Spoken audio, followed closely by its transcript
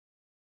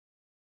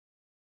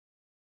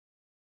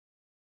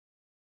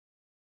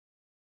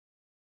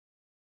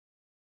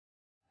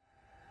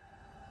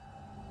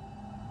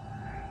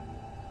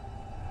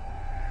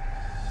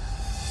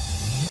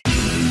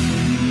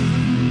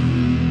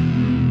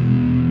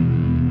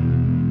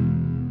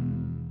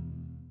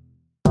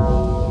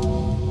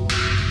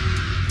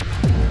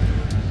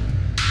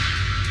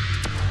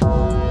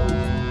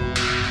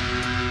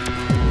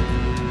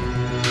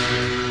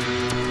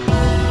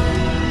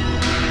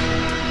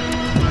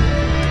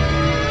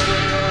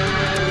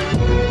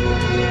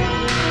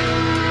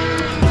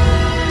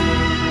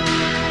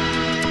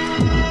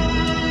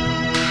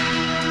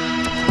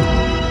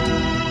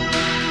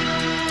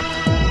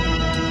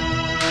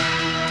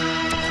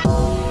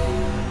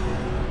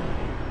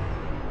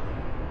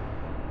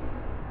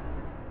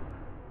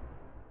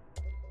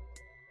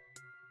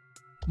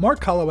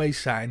Mark Calaway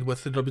signed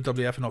with the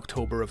WWF in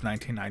October of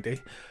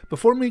 1990.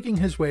 Before making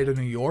his way to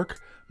New York,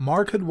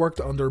 Mark had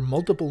worked under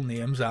multiple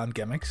names and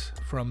gimmicks,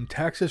 from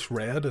Texas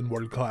Red in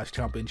World Class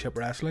Championship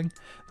Wrestling,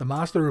 the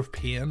Master of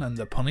Pain and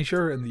the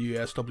Punisher in the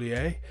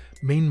USWA,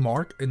 Mean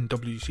Mark in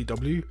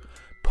WCW,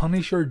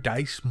 Punisher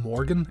Dice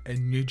Morgan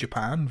in New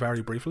Japan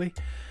very briefly,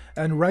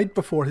 and right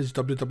before his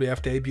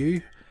WWF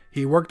debut,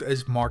 he worked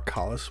as Mark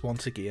Callis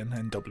once again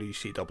in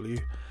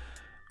WCW.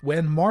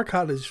 When Mark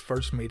had his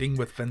first meeting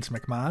with Vince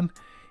McMahon,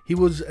 he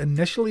was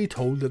initially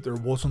told that there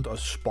wasn't a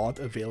spot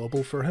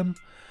available for him.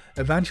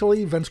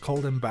 Eventually, Vince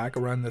called him back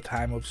around the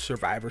time of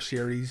Survivor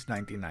Series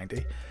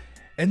 1990.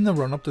 In the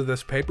run-up to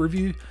this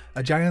pay-per-view,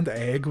 a giant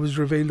egg was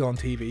revealed on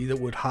TV that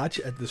would hatch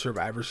at the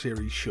Survivor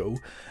Series show,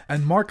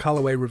 and Mark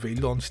Calaway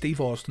revealed on Steve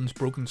Austin's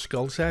Broken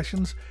Skull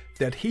sessions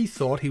that he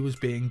thought he was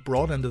being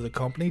brought into the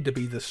company to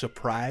be the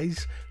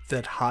surprise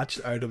that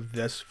hatched out of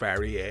this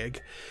very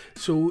egg.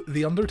 So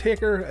The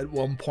Undertaker at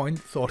one point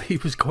thought he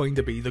was going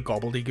to be the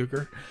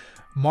gobbledygooker.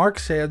 Mark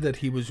said that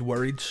he was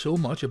worried so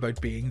much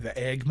about being the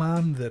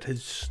Eggman that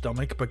his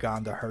stomach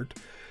began to hurt.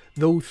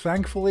 Though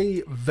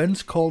thankfully,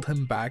 Vince called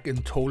him back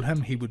and told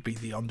him he would be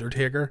The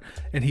Undertaker,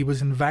 and he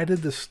was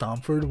invited to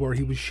Stamford where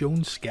he was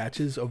shown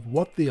sketches of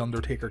what the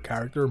Undertaker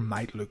character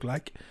might look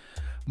like.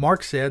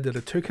 Mark said that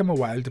it took him a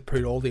while to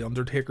put all the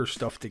Undertaker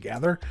stuff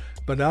together,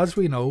 but as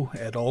we know,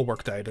 it all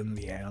worked out in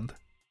the end.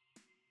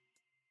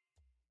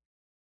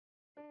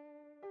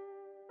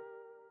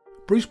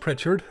 Bruce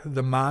Pritchard,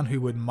 the man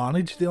who would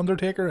manage The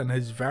Undertaker in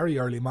his very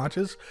early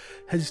matches,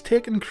 has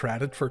taken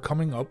credit for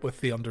coming up with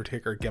the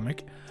Undertaker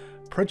gimmick.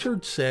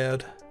 Pritchard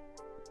said,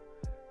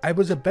 "I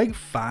was a big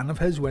fan of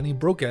his when he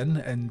broke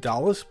in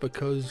Dallas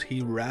because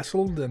he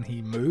wrestled and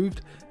he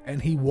moved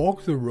and he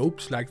walked the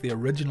ropes like the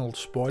original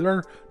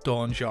spoiler,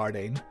 Don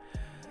Jardine.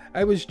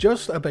 I was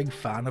just a big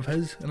fan of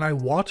his and I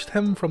watched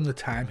him from the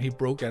time he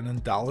broke in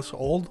Dallas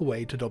all the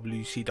way to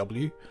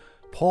WCW.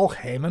 Paul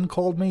Heyman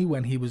called me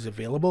when he was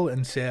available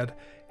and said,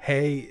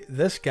 'Hey,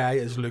 this guy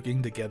is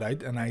looking to get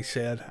out,' and I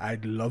said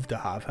I'd love to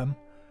have him.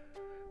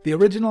 The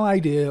original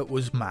idea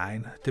was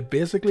mine, to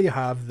basically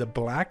have the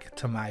black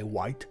to my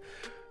white.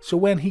 So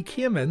when he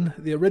came in,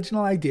 the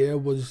original idea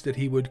was that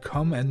he would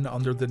come in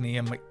under the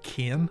name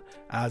Kane,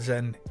 as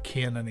in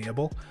Cain and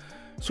Abel.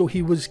 So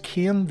he was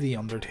Kane the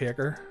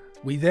Undertaker.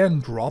 We then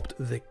dropped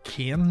the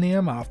Kane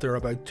name after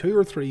about 2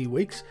 or 3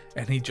 weeks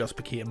and he just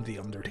became The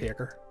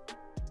Undertaker."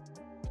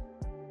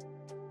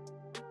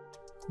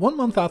 1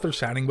 month after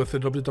signing with the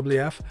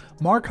WWF,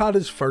 Mark had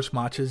his first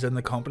matches in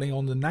the company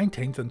on the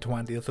 19th and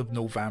 20th of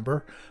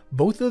November.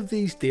 Both of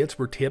these dates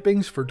were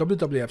tapings for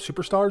WWF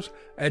Superstars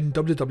and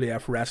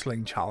WWF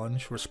Wrestling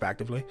Challenge,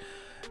 respectively.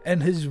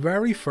 In his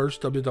very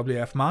first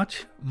WWF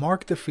match,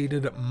 Mark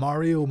defeated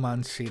Mario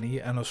Mancini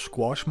in a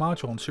squash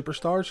match on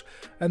Superstars,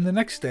 and the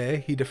next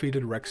day he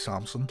defeated Rick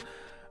Sampson.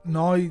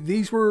 Now,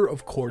 these were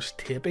of course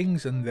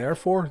tapings and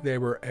therefore they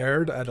were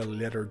aired at a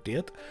later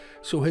date,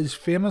 so his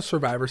famous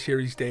Survivor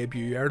Series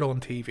debut aired on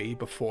TV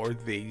before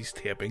these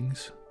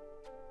tapings.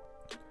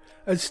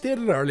 As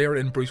stated earlier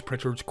in Bruce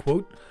Pritchard's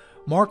quote,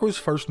 Mark was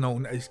first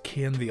known as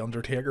Kane the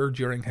Undertaker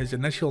during his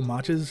initial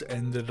matches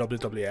in the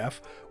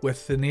WWF,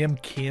 with the name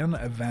Kane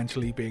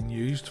eventually being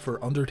used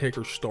for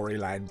Undertaker's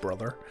storyline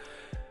brother.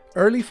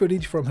 Early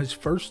footage from his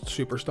first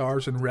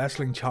Superstars and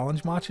Wrestling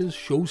Challenge matches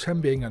shows him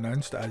being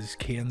announced as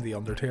Kane the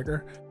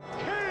Undertaker.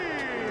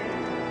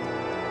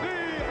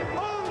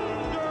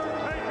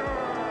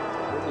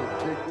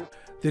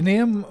 The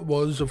name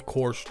was of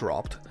course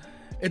dropped.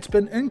 It's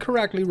been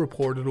incorrectly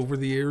reported over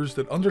the years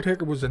that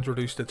Undertaker was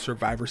introduced at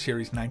Survivor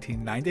Series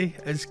 1990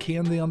 as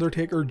Kane the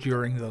Undertaker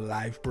during the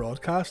live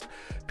broadcast.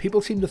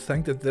 People seem to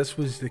think that this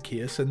was the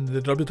case and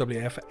the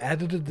WWF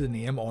edited the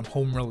name on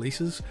home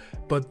releases,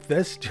 but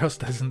this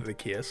just isn't the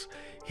case.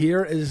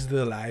 Here is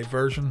the live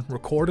version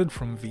recorded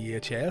from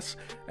VHS,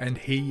 and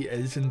he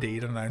is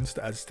indeed announced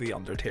as The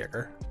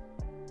Undertaker.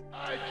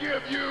 I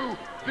give you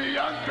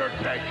The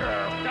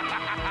Undertaker!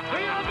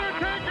 The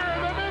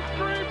Undertaker, the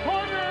mystery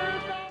partner!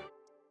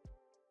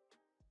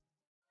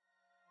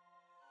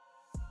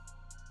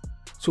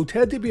 So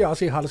Ted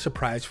DiBiase had a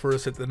surprise for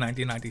us at the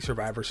 1990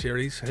 Survivor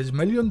Series. His $1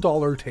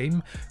 Million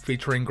team,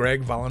 featuring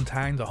Greg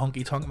Valentine, the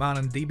Honky Tonk Man,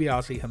 and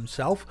DiBiase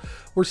himself,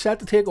 were set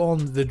to take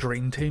on the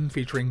Dream Team,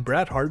 featuring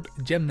Bret Hart,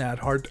 Jim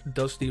Neidhart,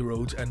 Dusty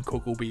Rhodes, and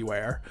Koko B.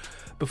 Ware.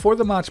 Before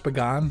the match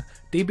began,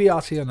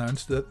 DiBiase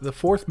announced that the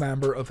 4th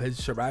member of his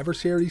Survivor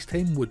Series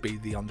team would be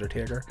The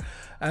Undertaker,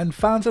 and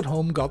fans at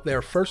home got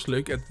their first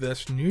look at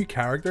this new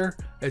character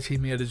as he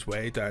made his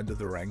way down to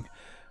the ring.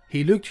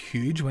 He looked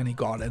huge when he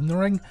got in the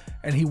ring,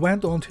 and he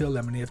went on to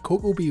eliminate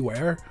Koko B.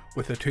 Ware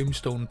with a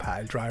tombstone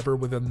piledriver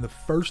within the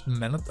first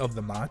minute of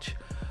the match.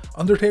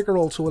 Undertaker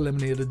also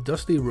eliminated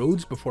Dusty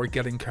Rhodes before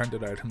getting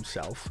counted out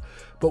himself.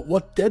 But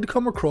what did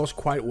come across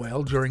quite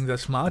well during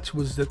this match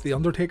was that The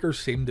Undertaker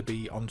seemed to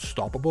be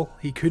unstoppable.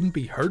 He couldn't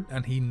be hurt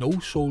and he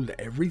no-sold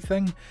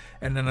everything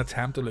in an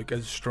attempt to look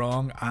as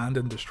strong and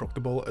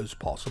indestructible as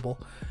possible.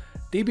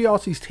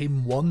 DiBiase's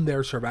team won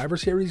their Survivor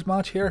Series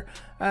match here,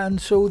 and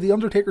so The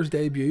Undertaker's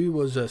debut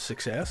was a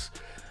success.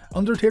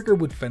 Undertaker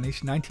would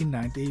finish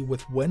 1990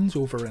 with wins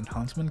over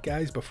enhancement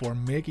guys before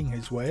making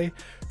his way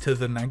to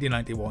the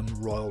 1991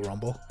 Royal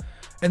Rumble.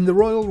 In the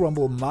Royal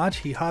Rumble match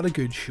he had a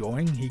good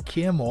showing, he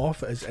came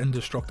off as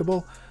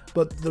indestructible,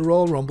 but the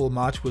Royal Rumble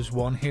match was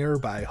won here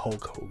by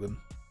Hulk Hogan.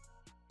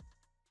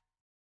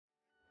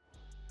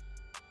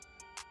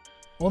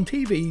 On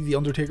TV, The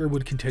Undertaker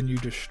would continue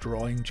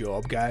destroying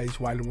job guys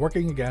while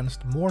working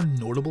against more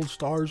notable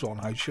stars on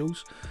house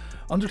shows.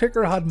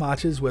 Undertaker had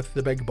matches with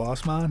the Big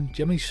Boss Man,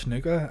 Jimmy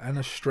Snuka, and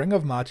a string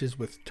of matches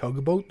with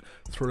Tugboat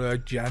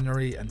throughout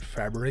January and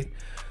February.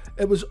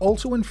 It was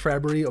also in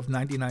February of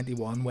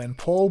 1991 when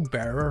Paul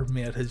Bearer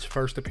made his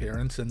first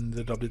appearance in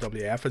the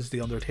WWF as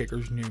The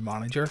Undertaker's new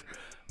manager.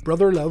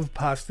 Brother Love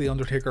passed The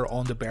Undertaker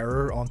on to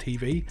Bearer on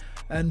TV,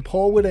 and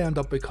Paul would end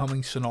up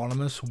becoming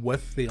synonymous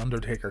with the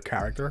Undertaker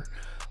character.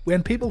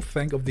 When people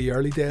think of the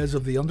early days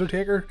of The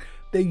Undertaker,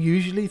 they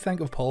usually think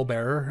of Paul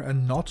Bearer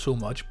and not so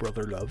much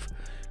Brother Love.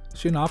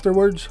 Soon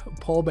afterwards,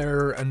 Paul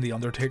Bearer and The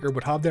Undertaker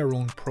would have their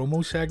own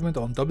promo segment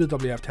on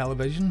WWF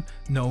television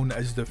known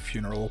as the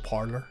Funeral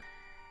Parlour.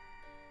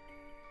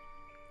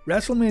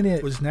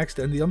 WrestleMania was next,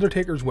 and The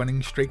Undertaker's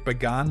winning streak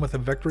began with a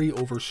victory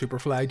over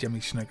Superfly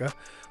Jimmy Snuka.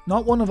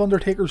 Not one of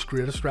Undertaker's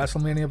greatest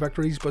WrestleMania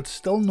victories, but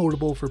still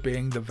notable for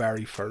being the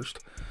very first.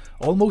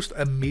 Almost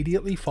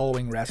immediately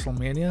following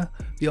WrestleMania,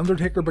 The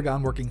Undertaker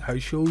began working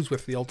house shows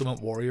with The Ultimate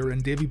Warrior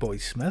and Davey Boy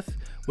Smith,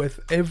 with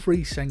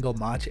every single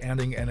match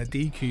ending in a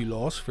DQ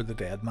loss for the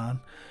Dead Man.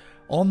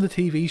 On the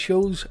TV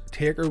shows,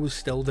 Taker was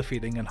still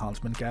defeating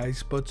enhancement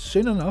guys, but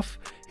soon enough,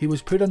 he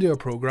was put into a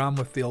program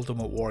with The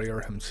Ultimate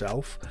Warrior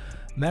himself.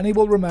 Many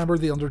will remember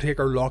The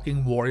Undertaker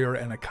locking Warrior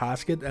in a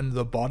casket in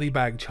the body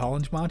bag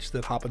challenge match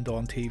that happened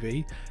on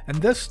TV, and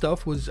this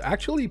stuff was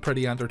actually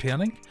pretty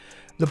entertaining.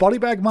 The body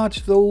bag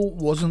match though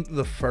wasn't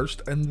the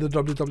first in the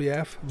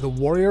WWF. The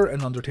Warrior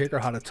and Undertaker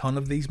had a ton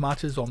of these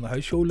matches on the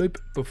house show loop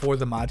before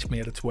the match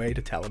made its way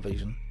to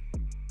television.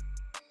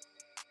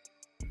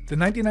 The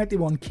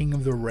 1991 King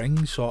of the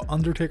Ring saw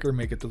Undertaker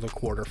make it to the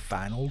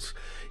quarter-finals.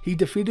 He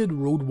defeated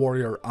Road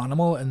Warrior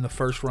Animal in the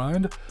first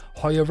round,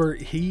 however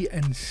he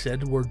and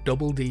Sid were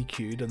double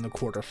DQ'd in the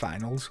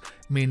quarter-finals,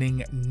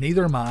 meaning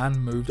neither man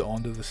moved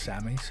on to the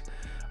semis.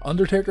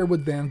 Undertaker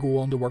would then go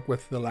on to work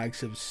with the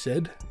likes of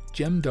Sid,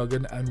 Jim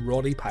Duggan and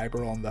Roddy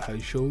Piper on the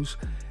house shows,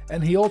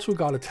 and he also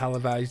got a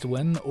televised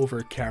win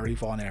over Kerry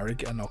Von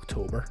Erich in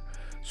October.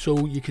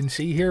 So you can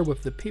see here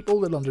with the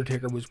people that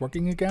Undertaker was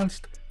working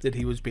against that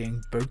he was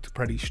being booked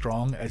pretty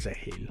strong as a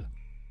heel.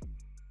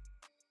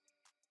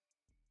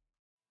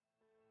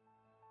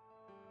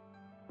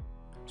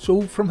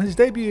 So from his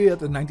debut at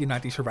the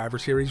 1990 Survivor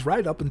Series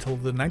right up until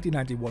the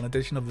 1991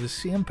 edition of the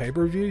same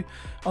pay-per-view,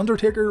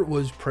 Undertaker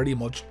was pretty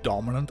much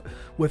dominant,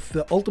 with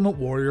the Ultimate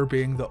Warrior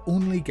being the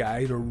only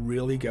guy to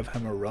really give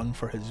him a run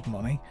for his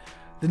money.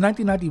 The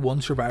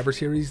 1991 Survivor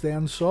Series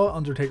then saw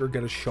Undertaker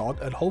get a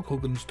shot at Hulk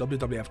Hogan's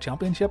WWF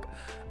Championship,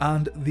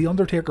 and The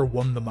Undertaker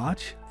won the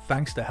match,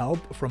 thanks to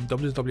help from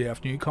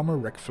WWF newcomer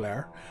Ric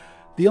Flair.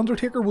 The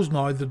Undertaker was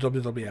now the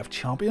WWF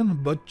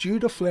Champion, but due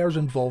to Flair's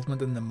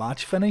involvement in the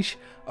match finish,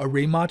 a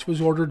rematch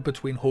was ordered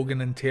between Hogan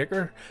and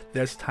Taker,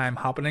 this time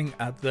happening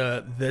at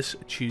the This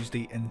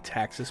Tuesday in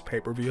Texas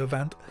pay-per-view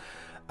event.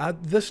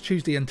 At This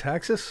Tuesday in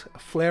Texas,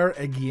 Flair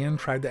again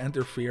tried to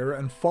interfere,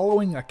 and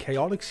following a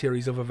chaotic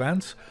series of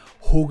events,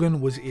 Hogan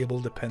was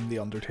able to pin The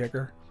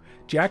Undertaker.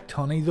 Jack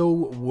Tunney though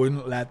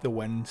wouldn't let the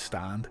win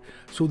stand,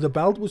 so the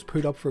belt was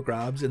put up for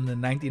grabs in the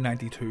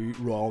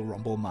 1992 Royal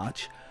Rumble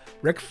match.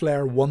 Ric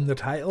Flair won the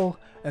title,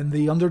 and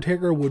The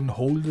Undertaker wouldn't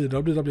hold the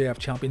WWF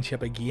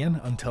Championship again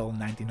until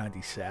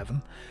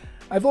 1997.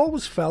 I've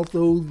always felt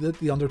though that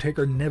The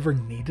Undertaker never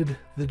needed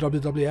the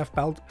WWF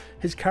belt.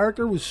 His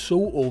character was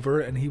so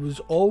over and he was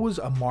always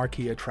a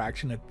marquee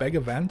attraction at big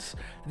events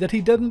that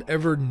he didn't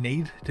ever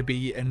need to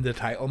be in the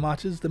title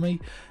matches to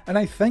me, and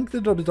I think the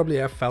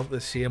WWF felt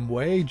the same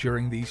way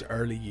during these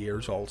early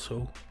years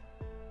also.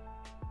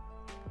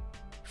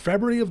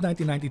 February of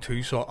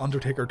 1992 saw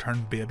Undertaker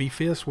turn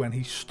babyface when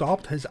he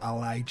stopped his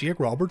ally Jake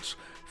Roberts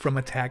from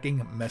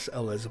attacking Miss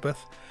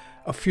Elizabeth.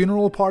 A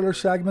funeral parlour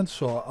segment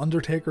saw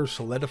Undertaker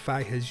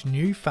solidify his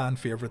new fan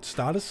favourite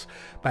status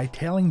by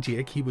telling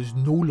Jake he was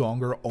no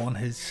longer on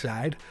his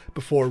side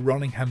before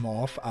running him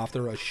off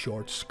after a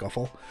short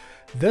scuffle.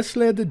 This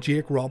led to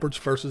Jake Roberts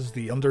vs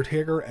The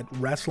Undertaker at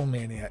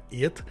WrestleMania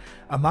 8,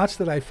 a match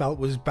that I felt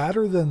was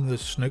better than the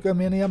Snuka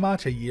Mania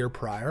match a year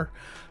prior.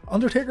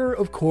 Undertaker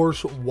of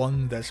course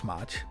won this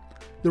match.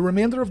 The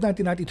remainder of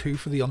 1992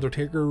 for The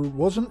Undertaker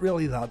wasn't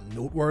really that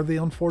noteworthy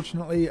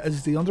unfortunately,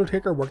 as The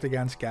Undertaker worked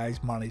against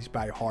guys managed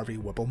by Harvey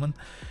Whippleman.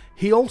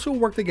 He also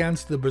worked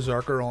against the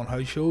Berserker on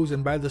house shows,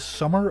 and by the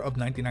summer of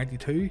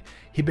 1992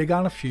 he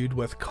began a feud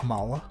with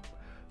Kamala.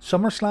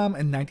 Summerslam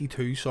in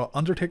 92 saw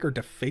Undertaker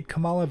defeat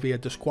Kamala via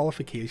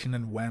disqualification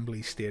in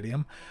Wembley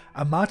Stadium,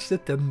 a match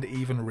that didn't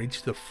even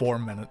reach the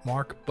 4-minute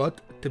mark,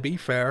 but to be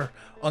fair,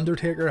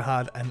 Undertaker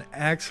had an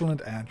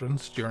excellent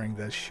entrance during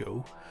this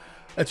show.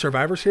 At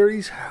Survivor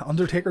Series,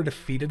 Undertaker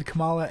defeated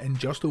Kamala in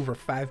just over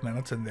 5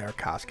 minutes in their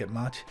casket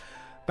match.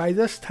 By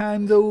this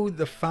time though,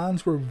 the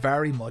fans were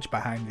very much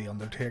behind The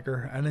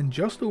Undertaker, and in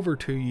just over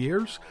 2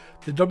 years,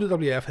 the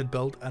WWF had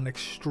built an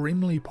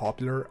extremely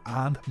popular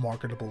and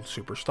marketable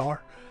superstar.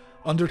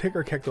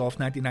 Undertaker kicked off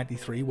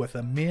 1993 with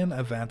a main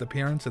event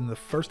appearance in the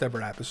first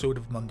ever episode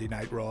of Monday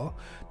Night Raw,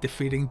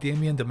 defeating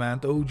Damien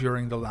Demento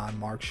during the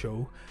landmark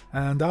show,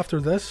 and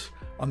after this,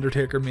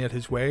 Undertaker made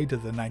his way to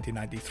the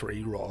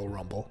 1993 Royal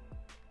Rumble.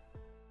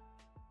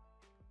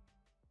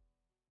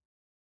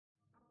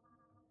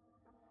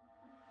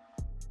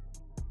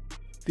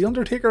 The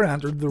Undertaker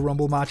entered the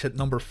Rumble match at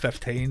number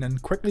 15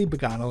 and quickly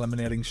began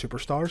eliminating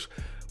superstars.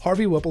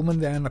 Harvey Whippleman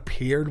then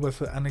appeared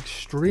with an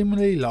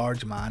extremely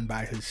large man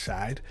by his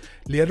side,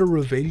 later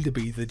revealed to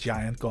be the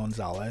giant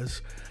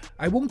Gonzalez.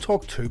 I won't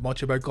talk too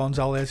much about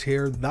Gonzalez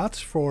here, that's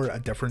for a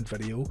different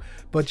video,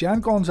 but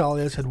Giant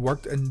Gonzalez had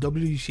worked in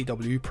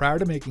WCW prior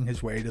to making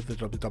his way to the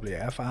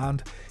WWF,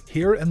 and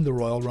here in the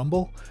Royal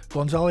Rumble,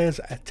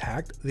 Gonzalez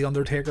attacked The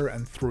Undertaker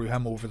and threw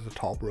him over the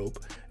top rope,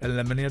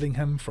 eliminating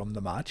him from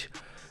the match.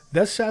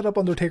 This set up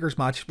Undertaker's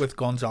match with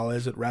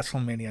Gonzalez at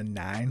WrestleMania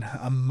 9,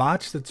 a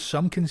match that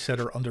some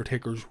consider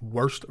Undertaker's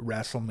worst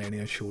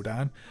WrestleMania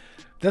showdown.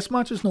 This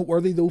match is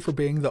noteworthy though for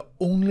being the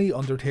only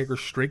Undertaker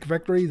streak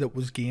victory that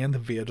was gained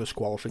via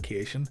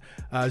disqualification,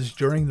 as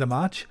during the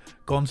match,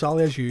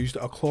 Gonzalez used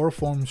a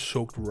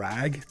chloroform-soaked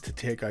rag to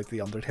take out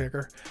The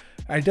Undertaker.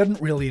 I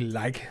didn't really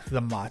like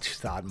the match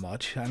that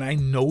much, and I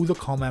know the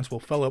comments will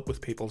fill up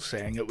with people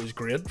saying it was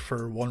great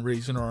for one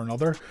reason or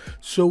another,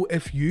 so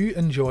if you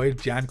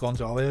enjoyed Giant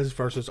Gonzalez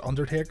versus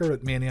Undertaker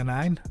at Mania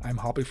 9, I'm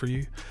happy for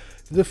you.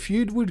 The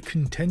feud would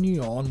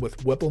continue on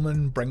with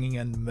Whippleman bringing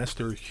in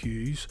Mr.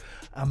 Hughes,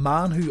 a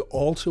man who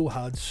also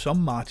had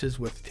some matches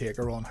with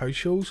Taker on house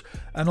shows,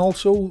 and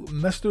also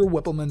Mr.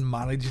 Whippleman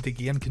managed to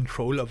gain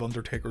control of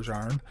Undertaker's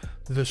urn,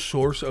 the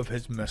source of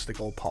his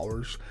mystical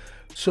powers.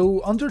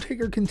 So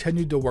Undertaker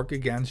continued to work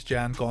against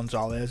Giant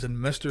Gonzalez and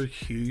Mr.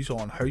 Hughes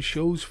on house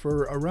shows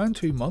for around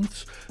 2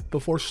 months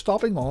before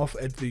stopping off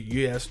at the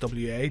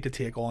USWA to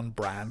take on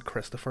Brian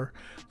Christopher,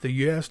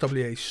 the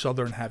USWA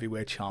Southern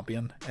Heavyweight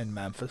Champion in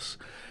Memphis.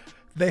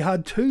 They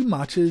had 2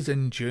 matches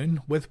in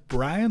June, with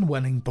Brian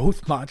winning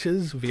both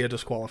matches via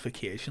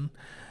disqualification.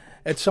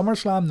 At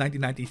Summerslam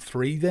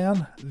 1993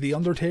 then, The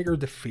Undertaker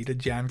defeated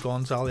Giant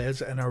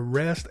Gonzalez in a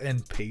rest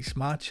in peace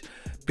match,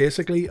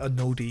 basically a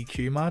no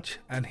DQ match,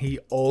 and he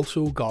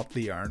also got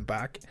the urn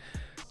back.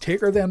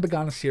 Taker then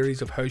began a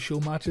series of house show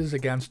matches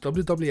against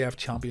WWF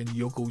champion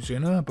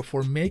Yokozuna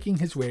before making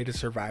his way to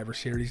Survivor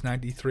Series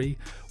 93,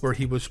 where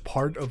he was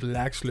part of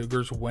Lex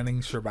Luger's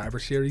winning Survivor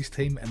Series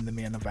team in the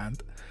main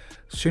event.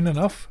 Soon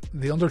enough,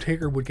 The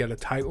Undertaker would get a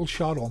title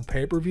shot on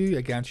pay-per-view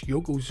against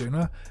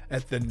Yokozuna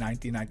at the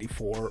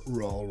 1994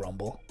 Royal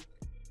Rumble.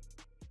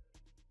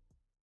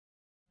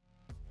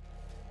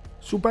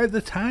 So by the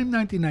time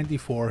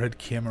 1994 had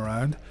came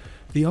around,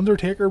 The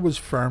Undertaker was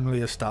firmly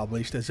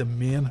established as a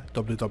main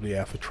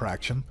WWF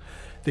attraction.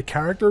 The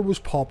character was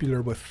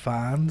popular with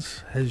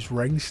fans, his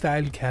ring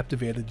style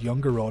captivated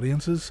younger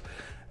audiences,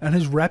 and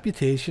his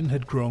reputation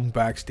had grown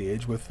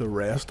backstage with the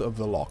rest of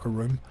the locker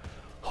room.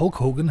 Hulk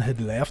Hogan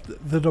had left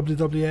the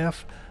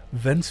WWF,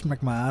 Vince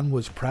McMahon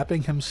was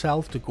prepping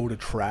himself to go to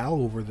trial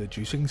over the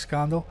juicing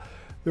scandal,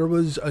 there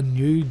was a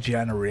new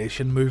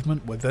generation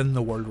movement within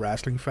the World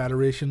Wrestling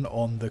Federation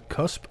on the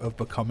cusp of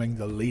becoming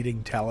the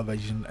leading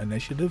television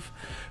initiative,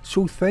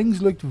 so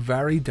things looked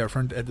very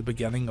different at the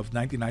beginning of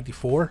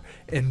 1994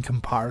 in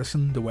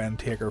comparison to when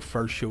Taker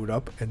first showed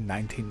up in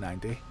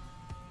 1990.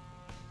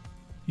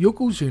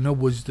 Yokozuna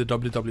was the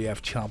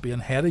WWF champion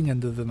heading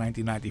into the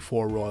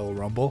 1994 Royal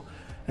Rumble,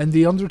 and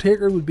The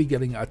Undertaker would be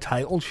getting a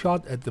title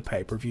shot at the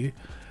pay-per-view.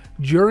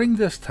 During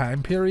this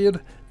time period,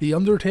 The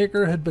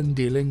Undertaker had been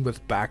dealing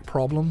with back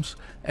problems,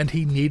 and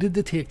he needed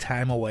to take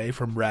time away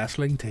from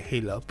wrestling to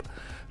heal up.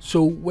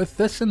 So with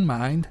this in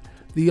mind,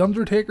 The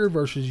Undertaker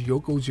vs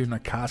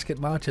Yokozuna casket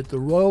match at the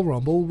Royal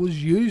Rumble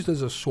was used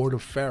as a sort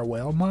of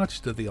farewell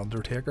match to The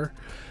Undertaker.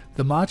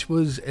 The match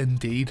was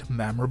indeed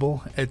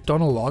memorable. It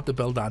done a lot to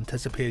build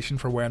anticipation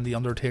for when The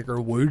Undertaker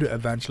would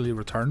eventually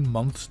return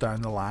months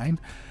down the line,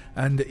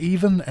 and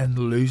even in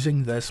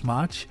losing this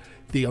match,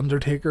 The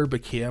Undertaker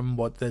became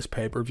what this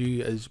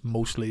pay-per-view is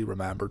mostly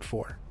remembered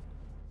for.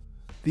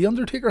 The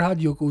Undertaker had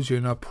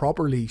Yokozuna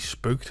properly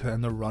spooked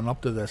in the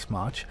run-up to this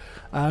match,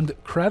 and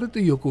credit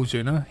to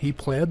Yokozuna, he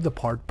played the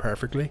part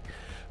perfectly.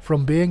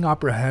 From being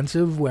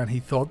apprehensive when he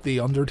thought The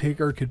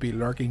Undertaker could be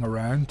lurking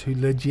around to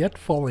legit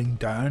falling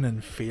down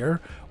in fear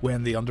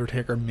when The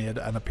Undertaker made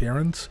an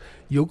appearance,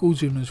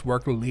 Yokozuna's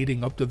work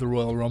leading up to the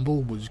Royal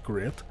Rumble was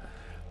great.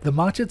 The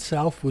match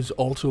itself was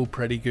also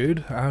pretty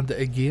good, and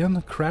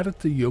again, credit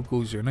to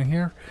Yokozuna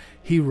here.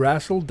 He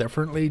wrestled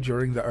differently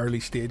during the early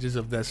stages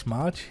of this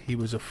match. He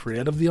was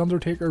afraid of The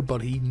Undertaker,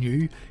 but he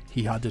knew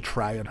he had to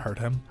try and hurt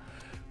him.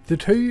 The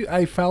two,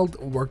 I felt,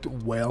 worked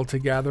well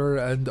together,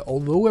 and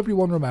although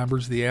everyone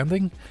remembers the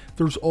ending,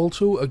 there's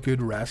also a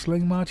good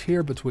wrestling match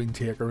here between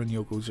Taker and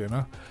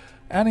Yokozuna.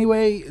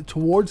 Anyway,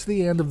 towards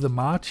the end of the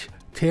match,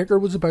 Taker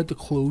was about to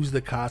close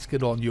the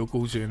casket on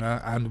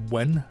Yokozuna and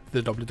win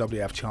the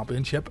WWF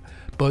Championship,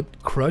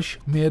 but Crush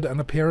made an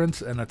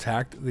appearance and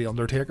attacked The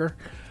Undertaker.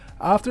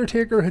 After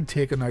Taker had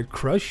taken out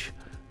Crush,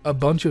 a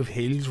bunch of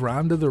heels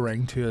ran to the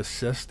ring to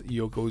assist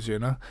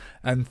Yokozuna,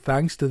 and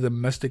thanks to the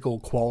mystical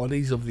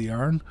qualities of the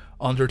urn,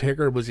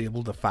 Undertaker was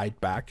able to fight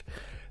back.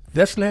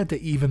 This led to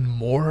even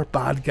more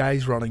bad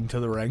guys running to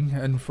the ring,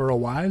 and for a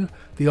while,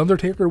 The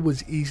Undertaker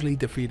was easily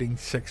defeating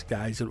 6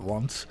 guys at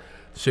once.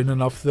 Soon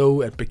enough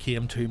though, it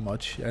became too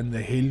much, and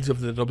the heels of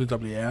the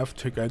WWF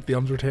took out The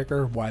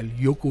Undertaker while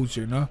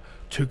Yokozuna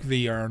took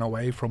the urn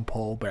away from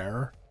Paul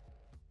Bearer.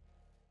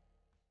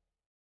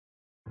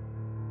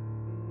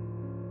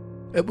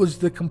 It was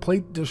the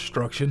complete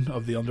destruction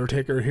of The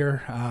Undertaker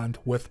here, and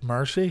with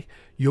mercy,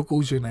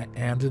 Yokozuna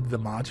ended the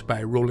match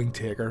by rolling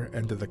Taker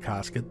into the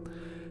casket.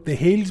 The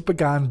heels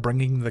began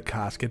bringing the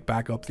casket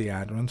back up the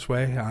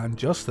entranceway, and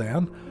just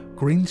then,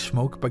 green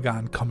smoke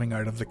began coming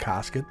out of the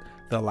casket,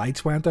 the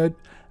lights went out,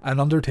 and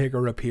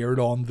Undertaker appeared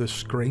on the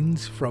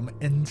screens from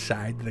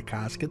inside the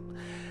casket.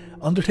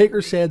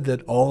 Undertaker said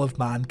that all of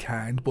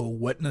mankind will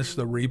witness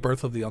the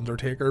rebirth of The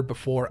Undertaker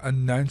before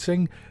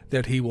announcing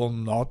that he will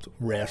not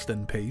rest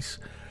in peace.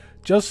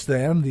 Just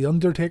then, The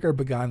Undertaker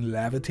began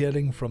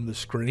levitating from the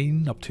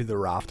screen up to the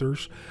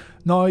rafters.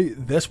 Now,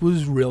 this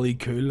was really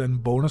cool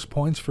and bonus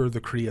points for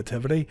the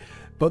creativity,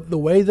 but the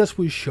way this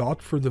was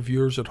shot for the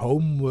viewers at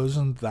home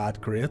wasn't that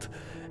great.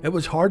 It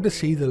was hard to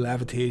see the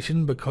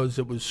levitation because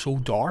it was so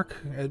dark.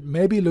 It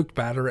maybe looked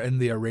better in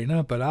the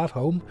arena, but at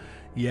home,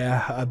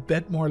 yeah, a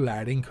bit more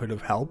lighting could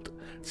have helped.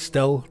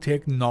 Still,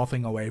 take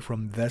nothing away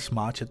from this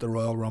match at the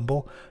Royal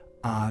Rumble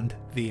and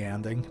the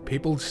ending.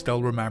 People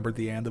still remember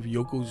the end of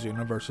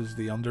Yokozuna versus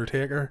The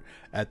Undertaker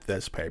at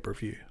this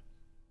pay-per-view.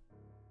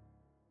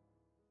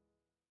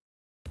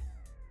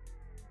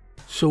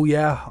 So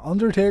yeah,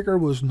 Undertaker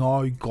was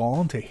now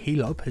gone to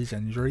heal up his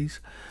injuries.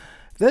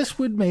 This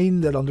would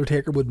mean that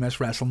Undertaker would miss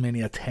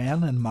WrestleMania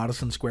 10 in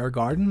Madison Square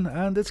Garden,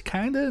 and it's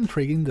kinda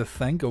intriguing to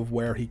think of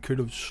where he could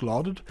have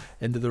slotted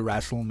into the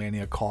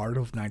WrestleMania card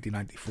of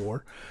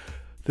 1994.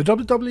 The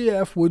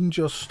WWF wouldn't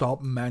just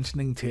stop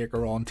mentioning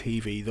Taker on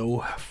TV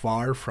though,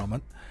 far from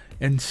it.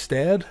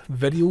 Instead,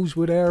 videos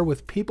would air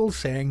with people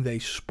saying they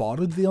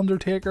spotted The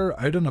Undertaker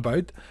out and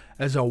about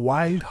as a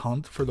wild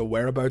hunt for the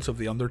whereabouts of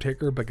The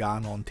Undertaker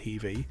began on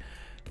TV.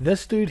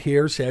 This dude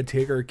here said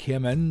Taker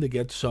came in to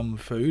get some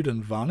food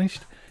and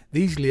vanished.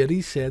 These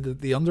ladies said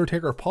that The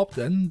Undertaker popped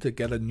in to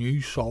get a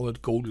new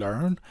solid gold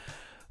urn.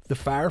 The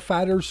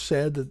firefighters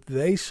said that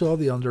they saw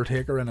The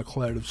Undertaker in a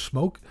cloud of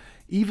smoke.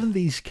 Even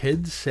these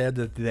kids said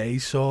that they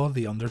saw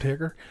The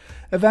Undertaker.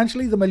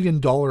 Eventually, the $1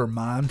 Million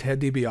Man,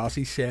 Ted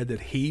DiBiase, said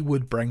that he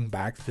would bring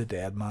back the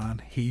dead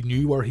man. He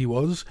knew where he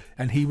was,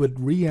 and he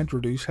would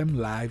reintroduce him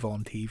live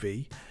on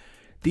TV.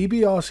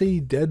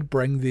 DiBiase did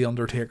bring The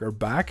Undertaker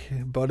back,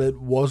 but it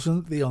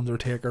wasn't The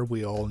Undertaker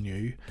we all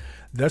knew.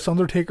 This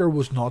Undertaker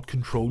was not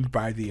controlled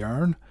by the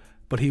urn,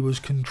 but he was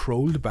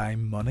controlled by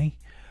money.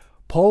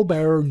 Paul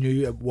Bearer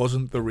knew it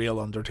wasn't the real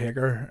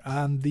Undertaker,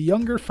 and the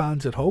younger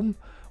fans at home,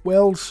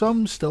 well,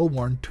 some still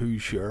weren't too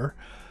sure.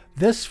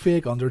 This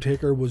fake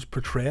Undertaker was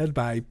portrayed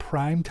by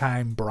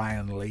primetime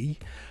Brian Lee,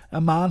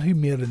 a man who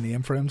made a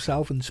name for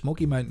himself in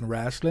Smoky Mountain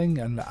Wrestling,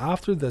 and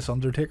after this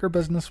Undertaker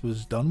business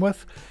was done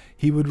with,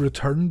 he would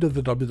return to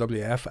the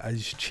WWF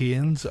as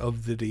Chains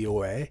of the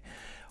DOA.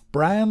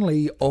 Brian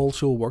Lee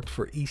also worked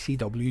for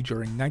ECW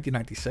during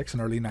 1996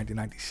 and early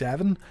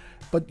 1997,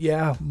 but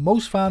yeah,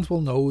 most fans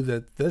will know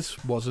that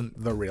this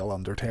wasn't the real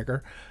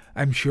Undertaker.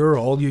 I'm sure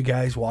all you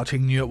guys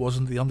watching knew it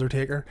wasn't The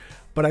Undertaker,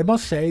 but I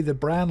must say that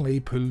Brian Lee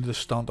pulled the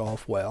stunt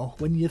off well.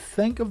 When you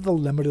think of the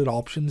limited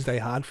options they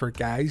had for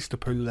guys to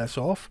pull this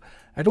off,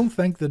 I don't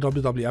think the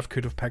WWF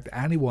could have picked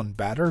anyone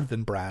better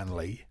than Brian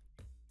Lee.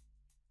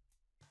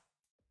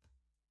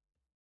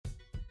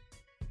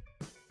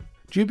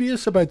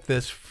 Dubious about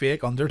this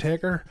fake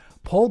Undertaker,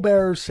 Paul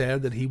Bearer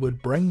said that he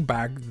would bring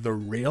back the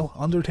real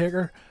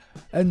Undertaker,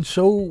 and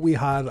so we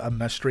had a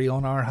mystery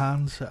on our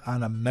hands,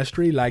 and a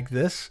mystery like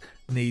this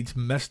needs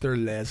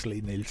Mr.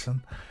 Leslie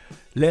Nielsen.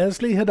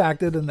 Leslie had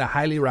acted in the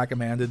highly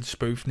recommended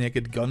spoof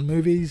Naked Gun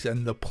movies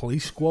and the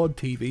Police Squad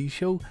TV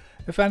show.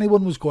 If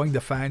anyone was going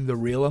to find the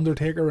real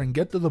Undertaker and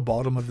get to the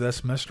bottom of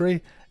this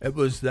mystery, it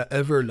was the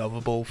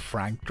ever-lovable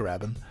Frank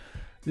Drebin.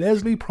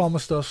 Leslie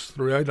promised us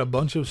throughout a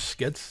bunch of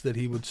skits that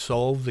he would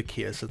solve the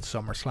case at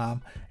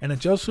SummerSlam, and it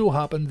just so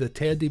happened that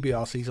Ted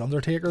DiBiase's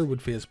Undertaker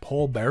would face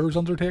Paul Bearer's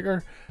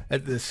Undertaker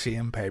at the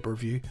same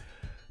pay-per-view.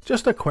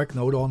 Just a quick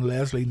note on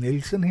Leslie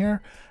Nielsen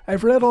here.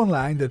 I've read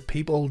online that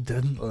people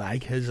didn't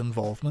like his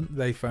involvement.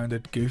 They found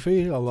it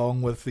goofy,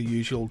 along with the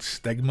usual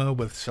stigma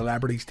with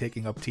celebrities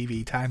taking up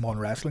TV time on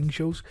wrestling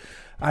shows.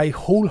 I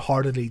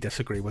wholeheartedly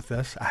disagree with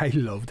this. I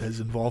loved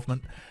his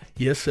involvement.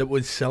 Yes, it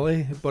was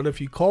silly, but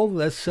if you call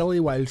this silly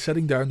while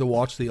sitting down to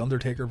watch The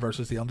Undertaker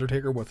versus The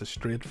Undertaker with a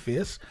straight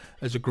face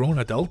as a grown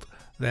adult,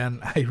 then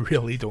I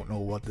really don't know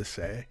what to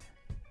say.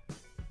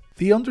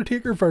 The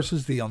Undertaker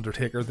versus The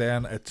Undertaker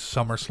then at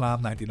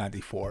SummerSlam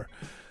 1994.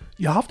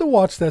 You have to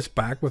watch this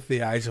back with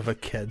the eyes of a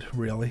kid,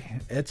 really.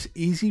 It's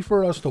easy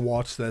for us to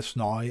watch this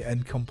now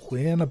and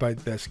complain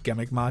about this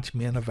gimmick match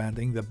main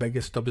eventing the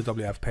biggest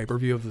WWF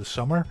pay-per-view of the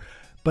summer,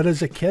 but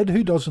as a kid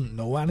who doesn't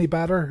know any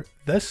better,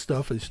 this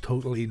stuff is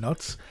totally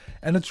nuts,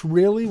 and it's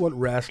really what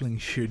wrestling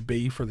should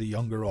be for the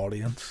younger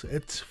audience.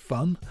 It's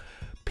fun.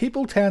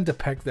 People tend to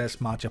pick this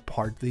match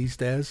apart these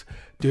days,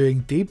 doing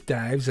deep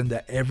dives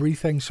into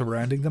everything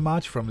surrounding the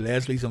match, from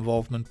Leslie's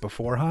involvement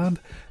beforehand,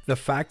 the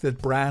fact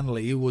that Brian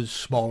Lee was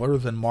smaller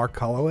than Mark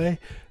Calloway,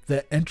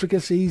 the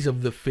intricacies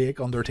of the fake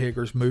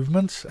Undertaker's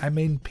movements. I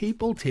mean,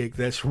 people take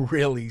this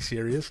really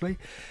seriously.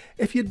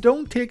 If you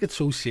don't take it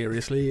so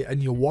seriously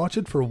and you watch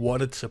it for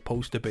what it's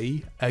supposed to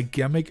be, a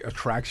gimmick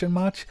attraction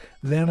match,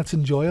 then it's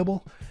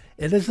enjoyable.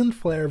 It isn't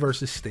Flair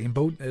versus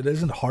Steamboat, it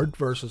isn't Hart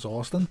versus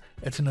Austin,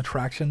 it's an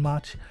attraction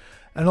match.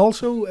 And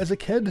also, as a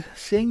kid,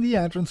 seeing the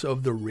entrance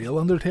of the real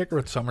Undertaker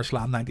at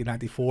Summerslam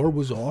 1994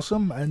 was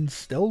awesome, and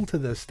still to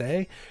this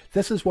day,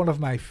 this is one of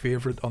my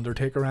favourite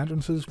Undertaker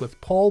entrances, with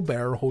Paul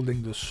Bearer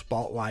holding the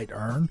spotlight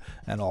urn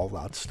and all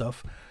that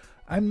stuff.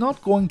 I'm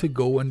not going to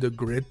go into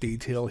great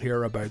detail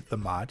here about the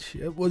match.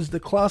 It was the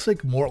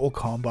classic Mortal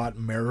Kombat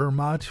mirror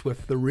match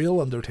with the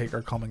real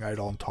Undertaker coming out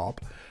on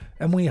top,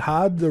 and we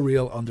had the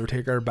real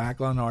Undertaker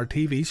back on our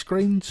TV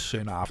screen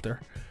soon after.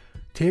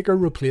 Taker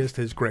replaced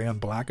his grey and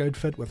black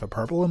outfit with a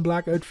purple and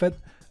black outfit,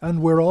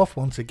 and we're off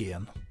once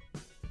again.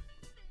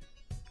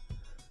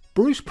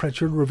 Bruce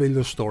Pritchard revealed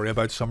a story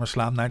about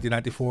SummerSlam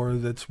 1994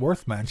 that's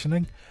worth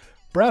mentioning.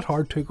 Bret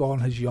Hart took on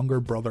his younger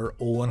brother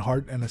Owen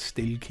Hart in a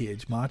steel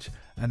cage match,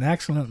 an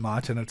excellent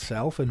match in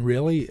itself, and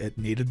really it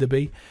needed to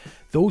be.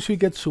 Those who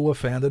get so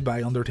offended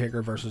by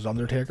Undertaker versus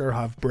Undertaker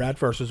have Bret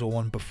versus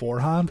Owen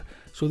beforehand,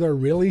 so there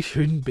really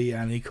shouldn't be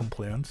any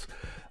complaints.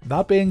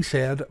 That being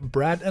said,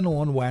 Bret and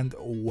Owen went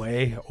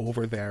way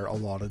over their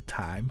allotted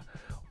time.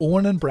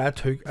 Owen and Bret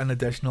took an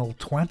additional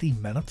 20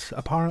 minutes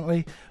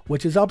apparently,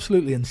 which is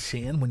absolutely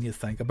insane when you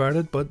think about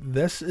it, but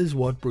this is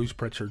what Bruce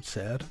Pritchard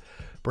said.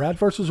 Bret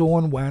vs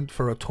Owen went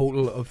for a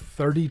total of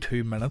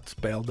 32 minutes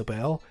bell to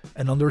bell,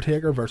 and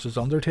Undertaker vs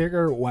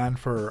Undertaker went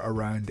for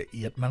around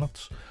 8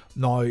 minutes.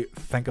 Now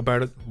think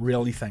about it,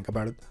 really think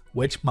about it.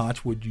 Which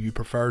match would you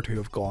prefer to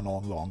have gone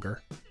on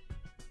longer?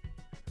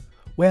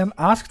 When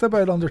asked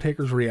about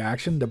Undertaker's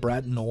reaction to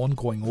Bret and Owen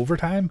going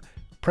overtime,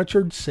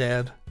 Pritchard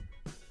said,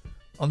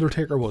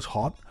 "Undertaker was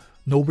hot.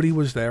 Nobody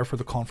was there for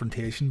the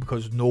confrontation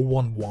because no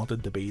one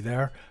wanted to be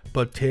there,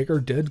 but Taker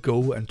did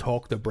go and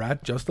talk to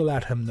Bret just to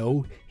let him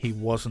know he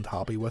wasn't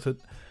happy with it.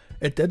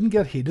 It didn't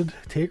get heated.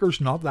 Taker's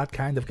not that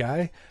kind of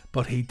guy,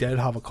 but he did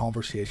have a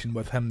conversation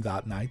with him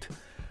that night.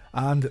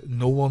 And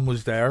no one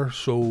was there,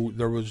 so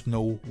there was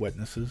no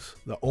witnesses.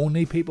 The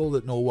only people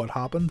that know what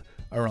happened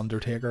are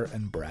Undertaker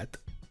and Bret."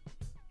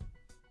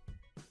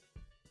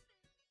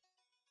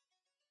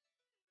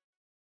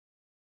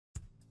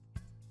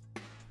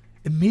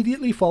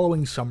 Immediately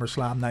following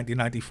SummerSlam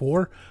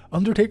 1994,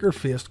 Undertaker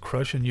faced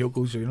Crush and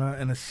Yokozuna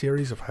in a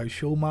series of house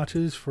show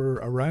matches for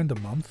around a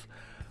month.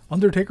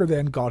 Undertaker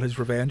then got his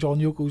revenge on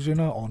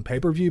Yokozuna on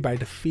pay-per-view by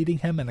defeating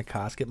him in a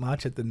casket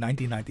match at the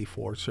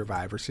 1994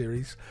 Survivor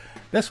Series.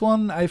 This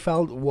one I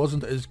felt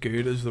wasn't as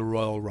good as the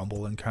Royal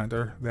Rumble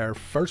encounter. Their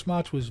first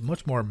match was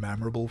much more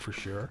memorable for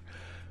sure.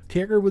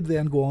 Taker would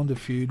then go on to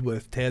feud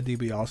with Ted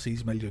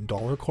DiBiase's $1 Million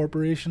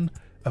Corporation,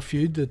 a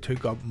feud that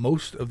took up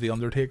most of The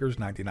Undertaker's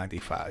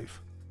 1995.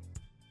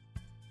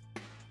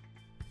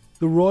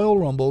 The Royal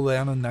Rumble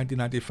then in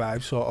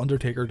 1995 saw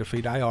Undertaker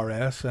defeat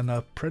IRS in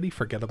a pretty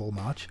forgettable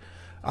match.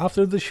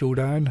 After the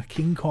showdown,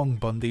 King Kong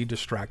Bundy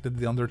distracted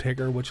The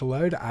Undertaker, which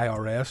allowed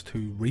IRS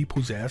to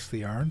repossess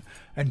the urn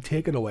and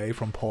take it away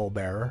from Paul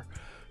Bearer.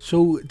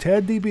 So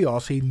Ted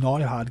DiBiase now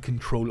had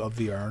control of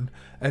the urn,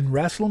 and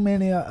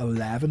WrestleMania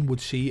 11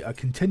 would see a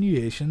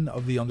continuation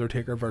of The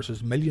Undertaker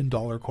vs $1 Million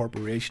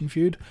Corporation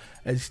feud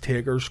as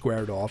Taker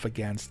squared off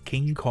against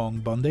King Kong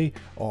Bundy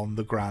on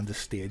the grandest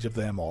stage of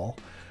them all.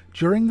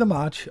 During the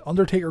match,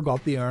 Undertaker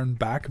got the urn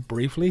back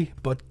briefly,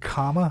 but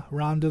Kama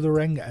ran to the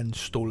ring and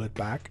stole it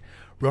back,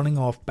 running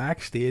off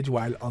backstage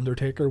while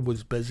Undertaker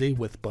was busy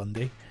with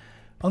Bundy.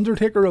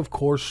 Undertaker of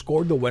course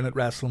scored the win at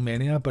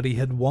WrestleMania, but he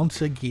had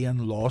once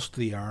again lost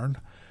the urn.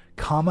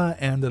 Kama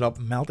ended up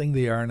melting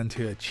the urn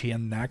into a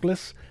chain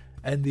necklace,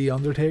 and The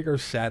Undertaker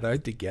set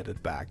out to get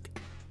it back.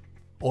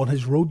 On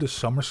his road to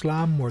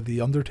SummerSlam, where The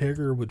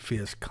Undertaker would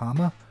face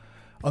Kama,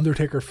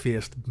 Undertaker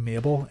faced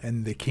Mabel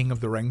in the King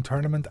of the Ring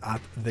tournament at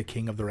the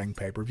King of the Ring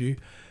pay-per-view.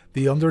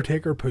 The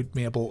Undertaker put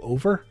Mabel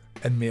over,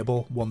 and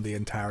Mabel won the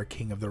entire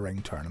King of the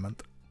Ring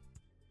tournament.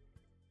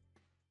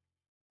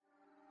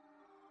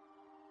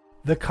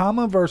 The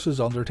Kama vs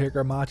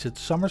Undertaker match at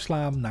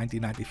SummerSlam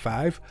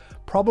 1995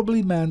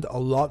 probably meant a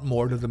lot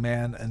more to the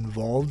men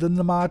involved in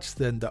the match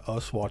than to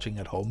us watching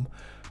at home.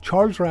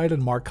 Charles Wright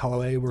and Mark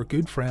Calloway were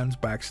good friends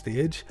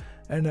backstage,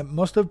 and it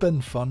must have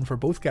been fun for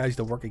both guys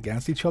to work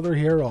against each other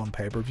here on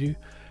pay-per-view.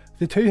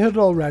 The two had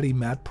already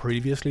met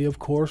previously, of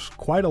course,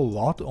 quite a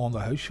lot on the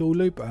house show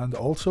loop, and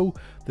also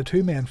the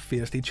two men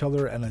faced each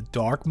other in a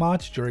dark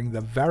match during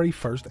the very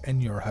first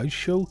In Your House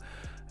show.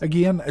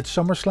 Again, at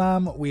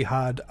SummerSlam we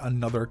had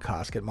another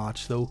casket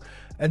match though,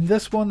 and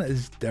this one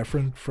is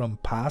different from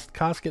past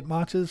casket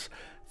matches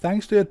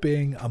thanks to it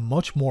being a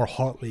much more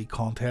hotly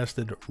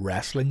contested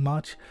wrestling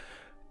match.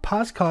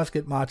 Past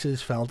casket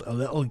matches felt a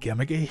little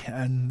gimmicky,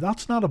 and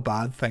that's not a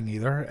bad thing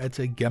either. It's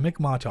a gimmick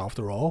match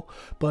after all,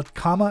 but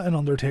Kama and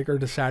Undertaker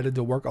decided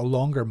to work a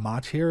longer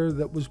match here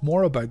that was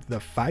more about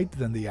the fight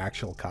than the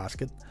actual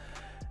casket.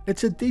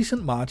 It's a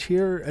decent match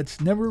here,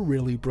 it's never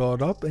really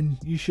brought up and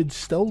you should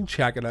still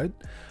check it out.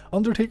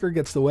 Undertaker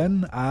gets the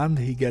win and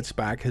he gets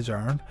back his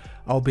urn,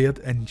 albeit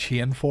in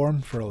chain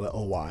form for a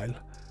little while.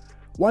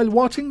 While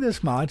watching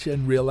this match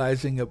and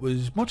realising it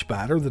was much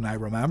better than I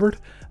remembered,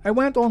 I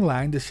went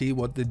online to see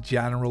what the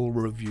general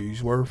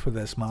reviews were for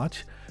this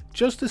match,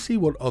 just to see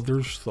what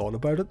others thought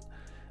about it.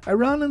 I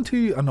ran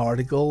into an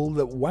article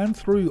that went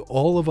through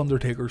all of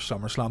Undertaker's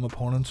SummerSlam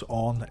opponents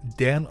on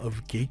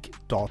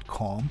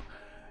denofgeek.com.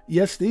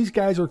 Yes, these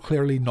guys are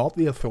clearly not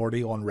the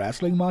authority on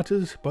wrestling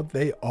matches, but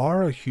they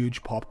are a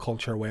huge pop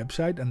culture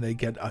website and they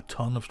get a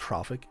ton of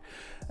traffic.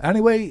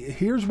 Anyway,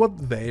 here's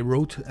what they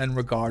wrote in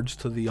regards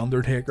to The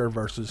Undertaker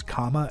versus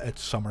Kama at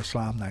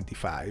SummerSlam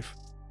 95.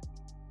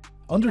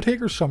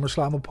 Undertaker's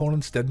SummerSlam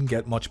opponents didn't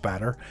get much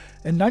better.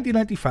 In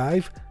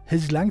 1995,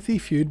 his lengthy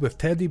feud with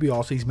Ted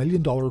DiBiase's $1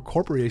 Million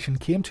Corporation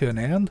came to an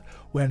end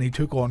when he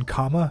took on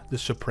Kama, the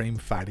Supreme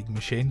Fighting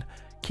Machine.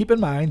 Keep in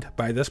mind,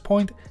 by this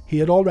point, he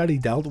had already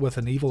dealt with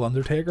an evil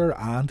Undertaker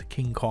and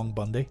King Kong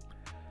Bundy.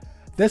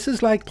 This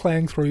is like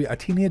playing through a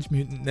Teenage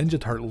Mutant Ninja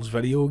Turtles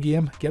video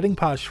game, getting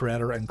past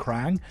Shredder and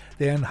Krang,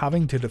 then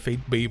having to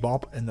defeat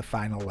Bebop in the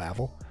final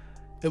level.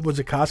 It was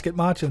a casket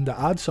match, and to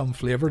add some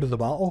flavour to the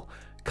battle,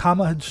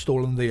 Kama had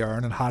stolen the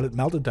urn and had it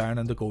melted down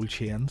into gold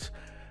chains.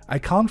 I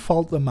can't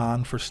fault the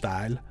man for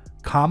style.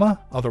 Kama,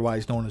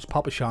 otherwise known as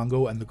Papa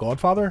Shango and the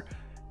Godfather,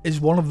 is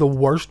one of the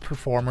worst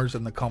performers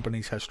in the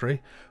company's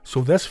history,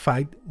 so this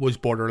fight was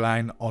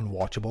borderline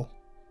unwatchable.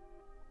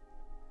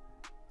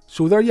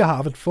 So there you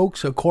have it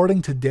folks,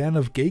 according to Den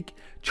of Geek,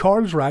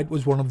 Charles Wright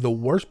was one of the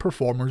worst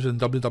performers in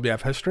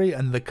WWF history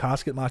and the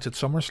casket match at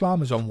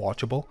SummerSlam is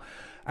unwatchable.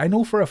 I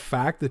know for a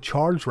fact that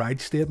Charles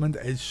Wright's statement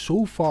is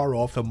so far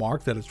off the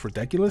mark that it's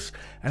ridiculous,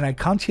 and I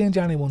can't change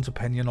anyone's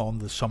opinion on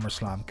the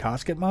SummerSlam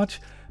casket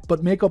match,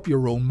 but make up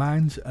your own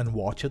minds and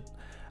watch it.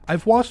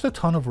 I've watched a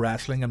ton of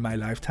wrestling in my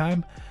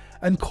lifetime,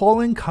 and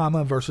calling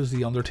Kama versus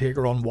The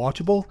Undertaker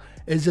unwatchable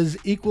is as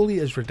equally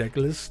as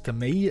ridiculous to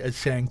me as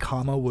saying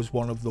Kama was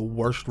one of the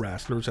worst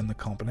wrestlers in the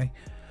company.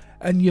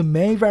 And you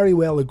may very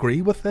well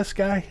agree with this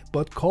guy,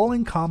 but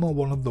calling Kama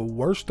one of the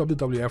worst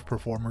WWF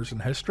performers in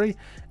history,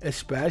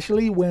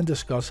 especially when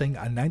discussing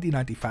a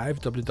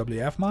 1995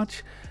 WWF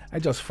match, I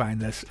just find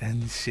this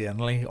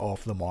insanely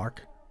off the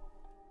mark.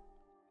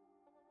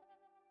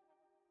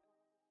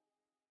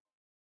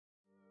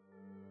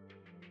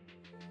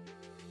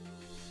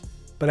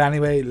 But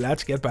anyway,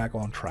 let's get back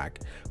on track.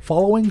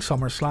 Following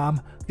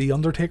SummerSlam, The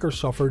Undertaker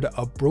suffered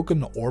a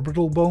broken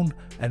orbital bone,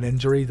 an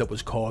injury that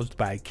was caused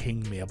by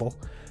King Mabel.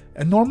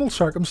 In normal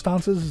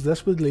circumstances,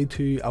 this would lead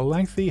to a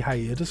lengthy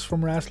hiatus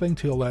from wrestling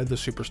to allow the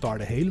superstar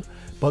to heal,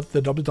 but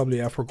the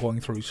WWF were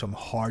going through some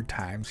hard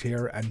times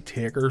here and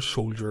Taker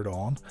soldiered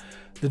on.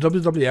 The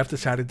WWF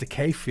decided to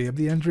kayfabe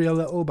the injury a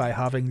little by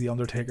having The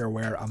Undertaker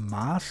wear a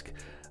mask,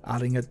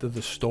 adding it to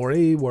the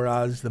story,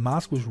 whereas the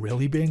mask was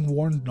really being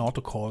worn not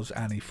to cause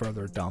any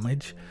further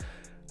damage.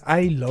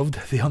 I loved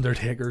The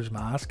Undertaker's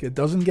mask. It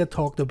doesn't get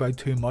talked about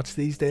too much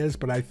these days,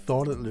 but I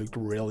thought it looked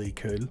really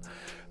cool.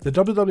 The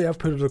WWF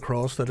put it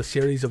across that a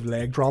series of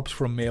leg drops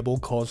from Mabel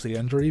caused the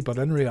injury, but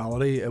in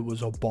reality it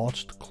was a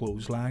botched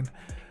clothesline.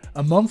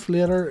 A month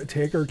later,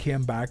 Taker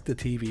came back to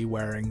TV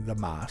wearing the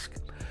mask.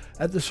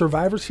 At the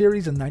Survivor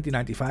Series in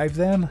 1995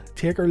 then,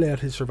 Taker led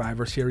his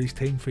Survivor Series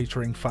team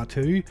featuring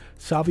Fatu,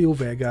 Savio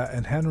Vega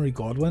and Henry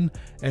Godwin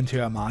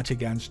into a match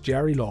against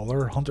Jerry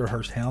Lawler, Hunter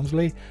Hearst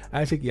Helmsley,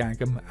 Isaac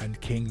Yankem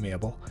and King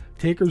Mabel.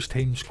 Taker's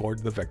team scored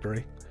the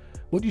victory.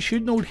 What you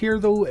should note here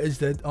though is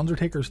that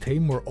Undertaker's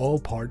team were all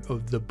part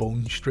of the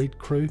Bone Street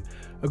crew,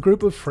 a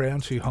group of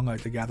friends who hung out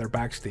together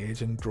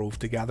backstage and drove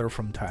together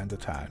from town to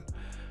town.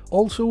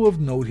 Also of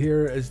note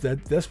here is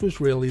that this was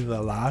really the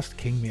last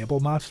King Mabel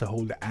match to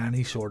hold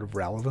any sort of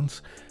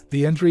relevance.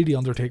 The injury to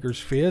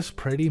Undertaker's face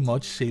pretty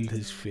much sealed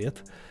his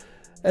fate.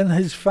 In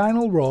his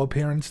final Raw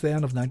appearance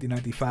then of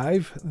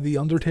 1995, The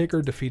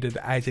Undertaker defeated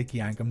Isaac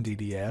Yankem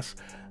DDS,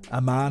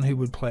 a man who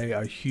would play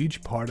a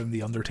huge part in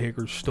The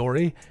Undertaker's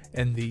story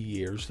in the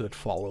years that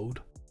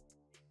followed.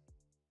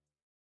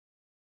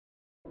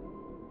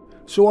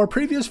 So our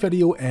previous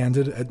video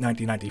ended at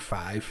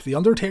 1995. The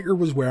Undertaker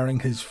was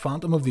wearing his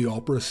Phantom of the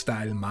Opera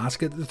style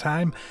mask at the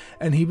time,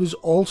 and he was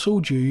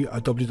also due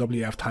a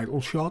WWF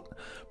title shot.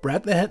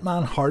 Bret the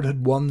Hitman Hart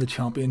had won the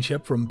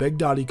championship from Big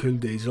Daddy Cool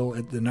Diesel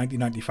at the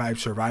 1995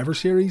 Survivor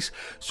Series,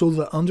 so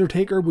the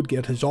Undertaker would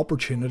get his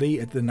opportunity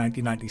at the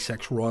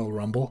 1996 Royal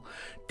Rumble.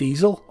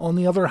 Diesel, on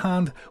the other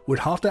hand, would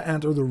have to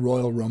enter the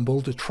Royal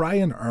Rumble to try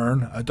and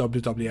earn a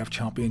WWF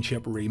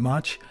Championship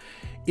rematch.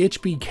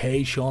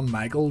 HBK Shawn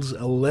Michaels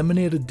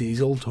eliminated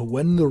Diesel to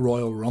win the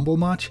Royal Rumble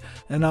match,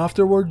 and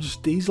afterwards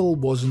Diesel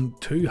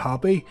wasn't too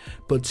happy,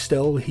 but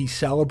still he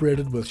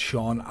celebrated with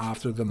Shawn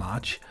after the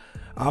match.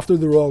 After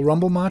the Royal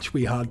Rumble match,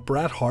 we had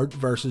Bret Hart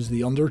versus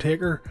The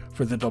Undertaker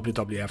for the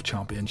WWF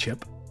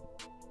Championship.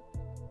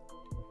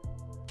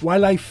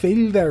 While I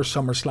feel their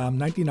SummerSlam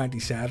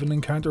 1997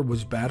 encounter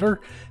was better,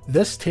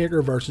 this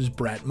Taker vs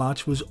Bret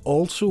match was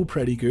also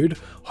pretty good.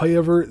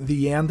 However,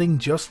 the ending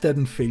just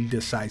didn't feel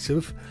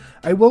decisive.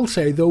 I will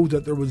say though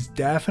that there was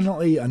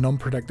definitely an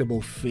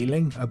unpredictable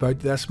feeling about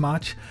this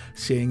match,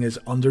 seeing as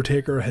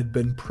Undertaker had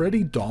been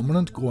pretty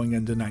dominant going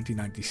into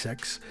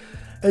 1996.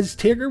 As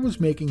Taker was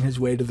making his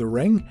way to the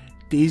ring,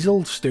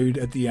 Diesel stood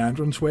at the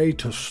entranceway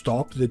to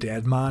stop the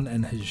dead man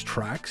in his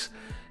tracks.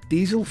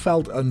 Diesel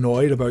felt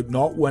annoyed about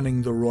not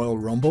winning the Royal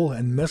Rumble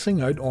and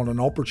missing out on an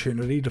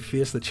opportunity to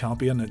face the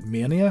champion at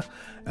Mania,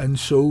 and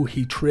so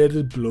he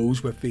traded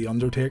blows with The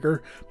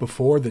Undertaker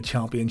before the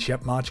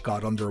championship match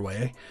got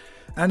underway.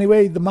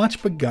 Anyway, the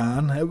match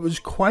began. It was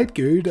quite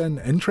good and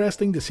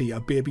interesting to see a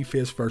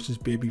babyface versus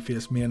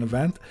babyface main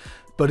event.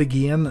 But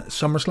again,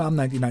 SummerSlam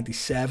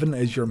 1997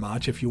 is your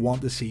match if you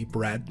want to see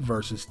Bret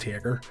versus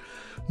Taker.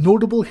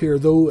 Notable here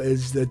though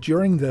is that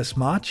during this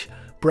match,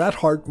 Bret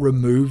Hart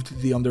removed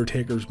The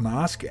Undertaker's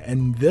mask,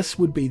 and this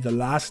would be the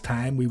last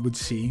time we would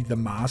see the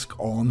mask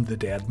on the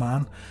dead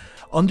man.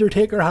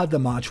 Undertaker had the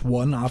match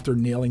won after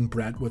nailing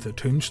Bret with a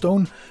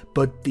tombstone,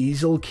 but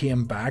Diesel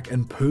came back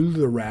and pulled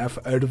the ref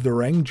out of the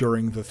ring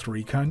during the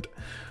 3 count.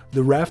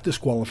 The ref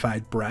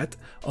disqualified Bret.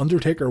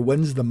 Undertaker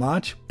wins the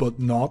match, but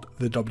not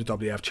the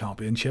WWF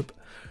Championship.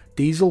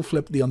 Diesel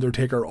flipped The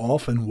Undertaker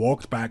off and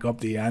walked back up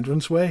the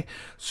entranceway,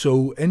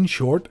 so in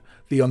short,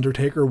 The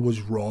Undertaker was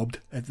robbed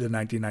at the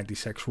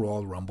 1996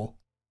 Royal Rumble.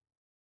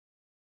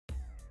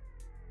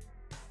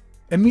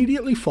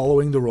 Immediately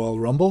following the Royal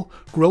Rumble,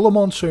 Gorilla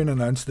Monsoon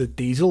announced that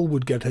Diesel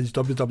would get his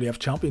WWF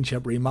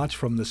Championship rematch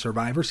from the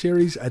Survivor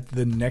Series at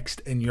the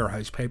next In Your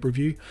House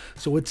pay-per-view,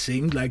 so it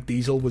seemed like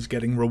Diesel was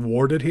getting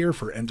rewarded here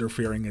for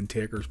interfering in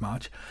Taker's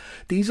match.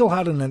 Diesel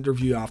had an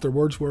interview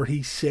afterwards where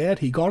he said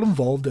he got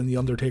involved in The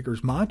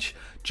Undertaker's match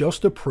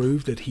just to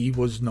prove that he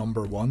was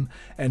 #1,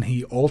 and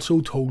he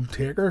also told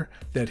Taker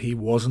that he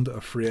wasn't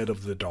afraid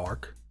of the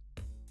dark.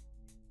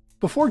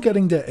 Before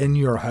getting to In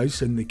Your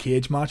House in the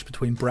cage match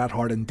between Bret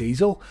Hart and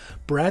Diesel,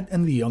 Bret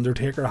and The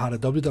Undertaker had a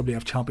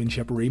WWF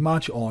Championship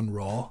rematch on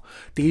Raw.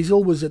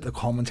 Diesel was at the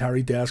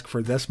commentary desk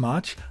for this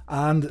match,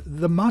 and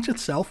the match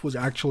itself was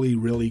actually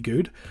really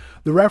good.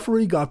 The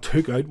referee got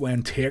took out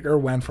when Taker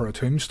went for a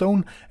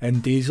tombstone,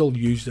 and Diesel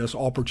used this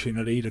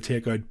opportunity to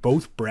take out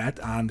both Bret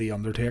and The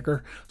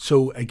Undertaker.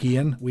 So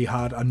again, we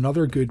had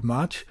another good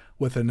match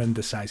with an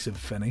indecisive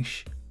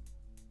finish.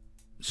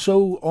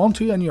 So, on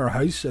to In Your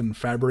House in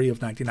February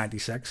of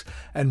 1996,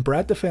 and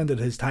Bret defended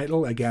his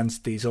title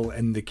against Diesel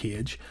in the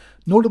cage.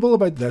 Notable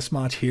about this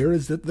match here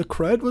is that the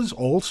crowd was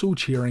also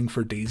cheering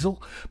for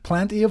Diesel.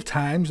 Plenty of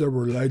times there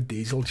were loud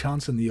Diesel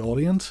chants in the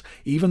audience,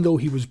 even though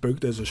he was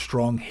booked as a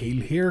strong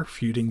heel here,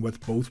 feuding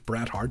with both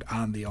Bret Hart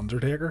and The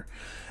Undertaker.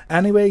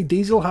 Anyway,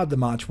 Diesel had the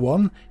match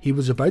won. He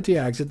was about to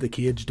exit the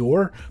cage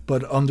door,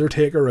 but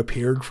Undertaker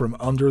appeared from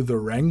under the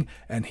ring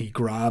and he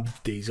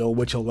grabbed Diesel,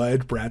 which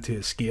allowed Bret to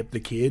escape the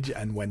cage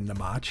and win the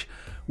match.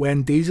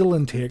 When Diesel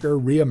and Taker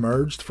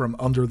re-emerged from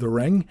under the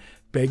ring,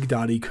 Big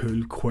Daddy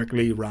Cool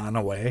quickly ran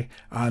away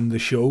and the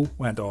show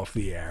went off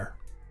the air.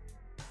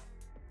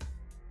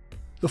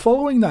 The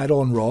following night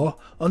on Raw,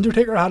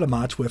 Undertaker had a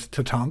match with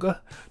Tatanka.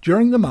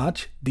 During the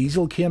match,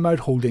 Diesel came out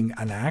holding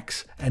an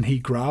axe and he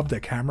grabbed a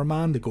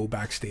cameraman to go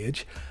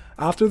backstage.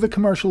 After the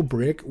commercial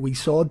break, we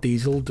saw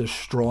Diesel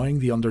destroying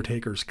The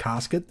Undertaker's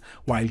casket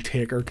while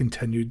Taker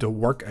continued to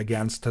work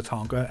against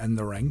Tatanka in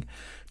the ring.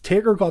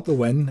 Taker got the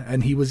win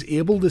and he was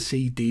able to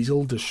see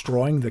Diesel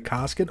destroying the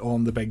casket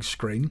on the big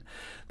screen.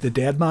 The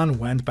dead man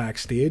went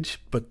backstage,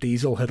 but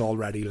Diesel had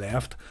already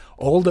left.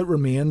 All that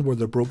remained were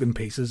the broken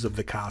pieces of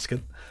the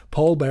casket.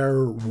 Paul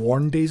Bearer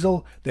warned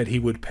Diesel that he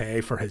would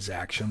pay for his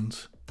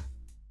actions.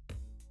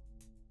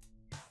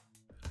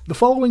 The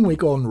following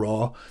week on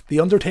Raw, The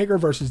Undertaker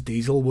vs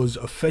Diesel was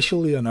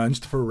officially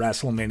announced for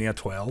WrestleMania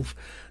 12.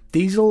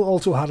 Diesel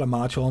also had a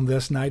match on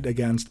this night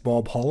against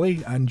Bob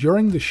Holly, and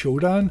during the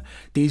showdown,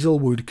 Diesel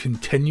would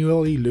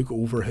continually look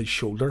over his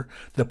shoulder.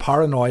 The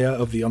paranoia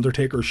of The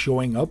Undertaker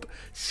showing up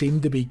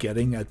seemed to be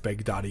getting at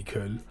Big Daddy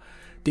Cool.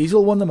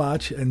 Diesel won the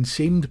match and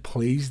seemed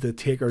pleased that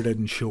Taker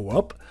didn't show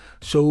up,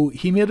 so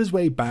he made his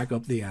way back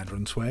up the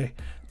entranceway.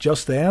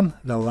 Just then,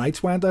 the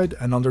lights went out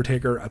and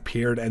Undertaker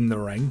appeared in the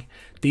ring.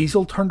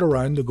 Diesel turned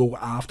around to go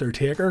after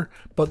Taker,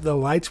 but the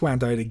lights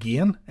went out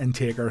again and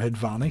Taker had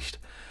vanished.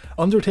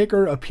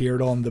 Undertaker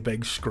appeared on the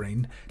big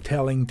screen,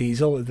 telling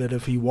Diesel that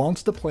if he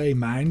wants to play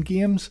mind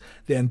games,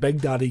 then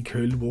Big Daddy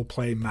Cool will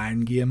play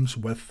mind games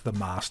with the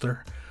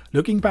Master.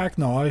 Looking back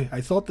now,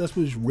 I thought this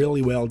was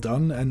really well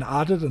done and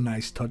added a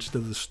nice touch to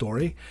the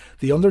story.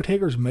 The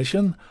Undertaker's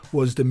mission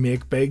was to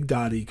make Big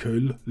Daddy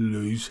Cool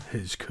lose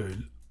his cool.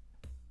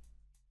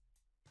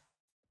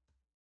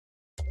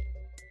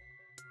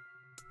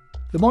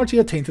 The March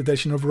 18th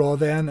edition of Raw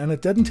then, and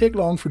it didn't take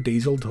long for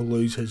Diesel to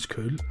lose his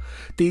cool.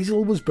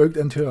 Diesel was booked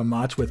into a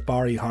match with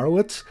Barry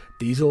Horowitz.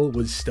 Diesel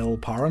was still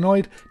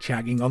paranoid,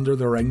 checking under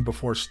the ring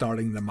before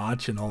starting the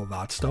match and all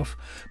that stuff.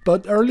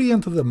 But early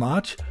into the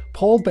match,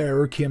 Paul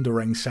Bearer came to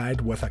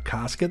ringside with a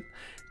casket.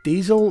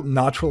 Diesel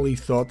naturally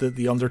thought that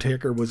The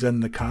Undertaker was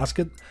in the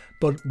casket,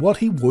 but what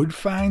he would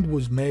find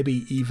was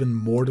maybe even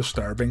more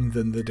disturbing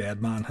than the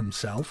dead man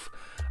himself.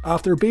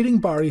 After beating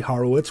Barry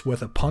Horowitz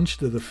with a punch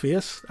to the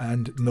face,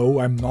 and no,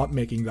 I'm not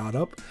making that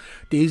up,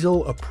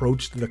 Diesel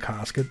approached the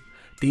casket.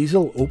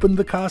 Diesel opened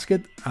the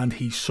casket and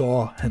he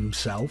saw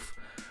himself.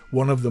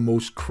 One of the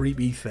most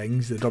creepy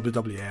things the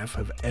WWF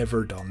have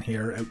ever done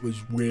here. It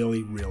was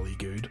really, really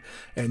good.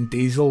 And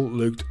Diesel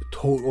looked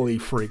totally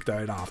freaked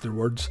out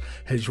afterwards.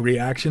 His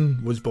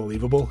reaction was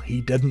believable.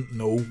 He didn't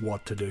know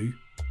what to do.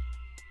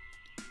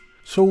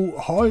 So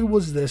how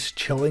was this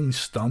chilling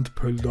stunt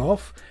pulled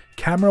off?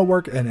 Camera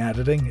work and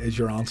editing is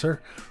your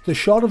answer. The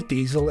shot of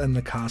Diesel in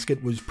the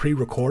casket was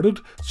pre-recorded,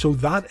 so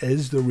that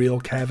is the real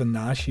Kevin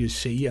Nash you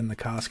see in the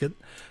casket.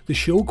 The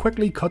show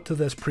quickly cut to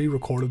this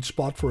pre-recorded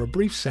spot for a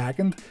brief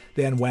second,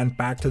 then went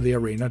back to the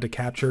arena to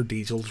capture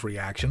Diesel's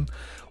reaction.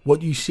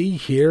 What you see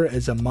here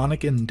is a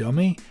mannequin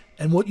dummy,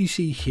 and what you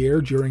see here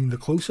during the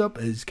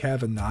close-up is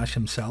Kevin Nash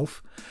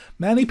himself.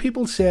 Many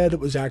people said it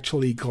was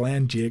actually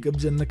Glenn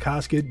Jacobs in the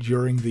casket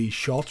during the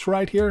shots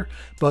right here,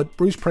 but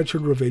Bruce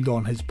Pritchard revealed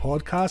on his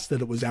podcast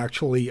that it was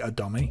actually a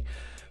dummy.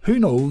 Who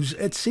knows,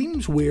 it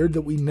seems weird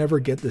that we never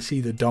get to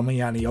see the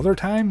dummy any other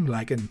time,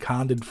 like in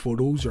candid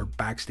photos or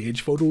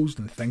backstage photos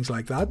and things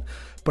like that,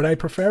 but I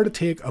prefer to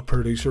take a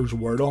producer's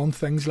word on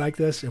things like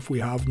this if we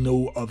have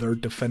no other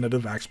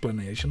definitive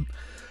explanation.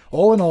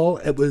 All in all,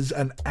 it was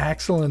an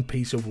excellent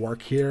piece of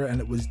work here,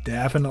 and it was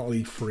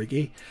definitely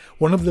freaky.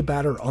 One of the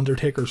better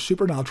Undertaker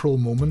supernatural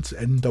moments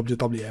in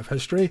WWF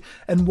history,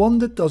 and one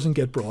that doesn't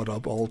get brought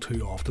up all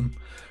too often.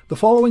 The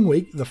following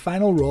week, the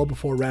final Raw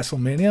before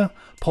WrestleMania,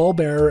 Paul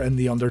Bearer and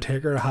The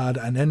Undertaker had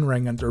an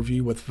in-ring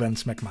interview with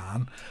Vince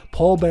McMahon.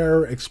 Paul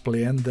Bearer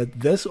explained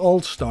that this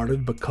all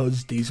started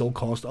because Diesel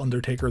cost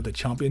Undertaker the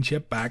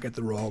championship back at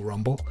the Royal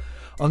Rumble.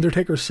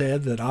 Undertaker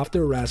said that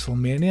after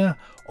WrestleMania,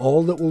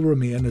 all that will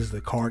remain is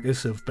the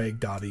carcass of Big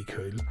Daddy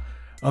Cool.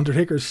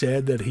 Undertaker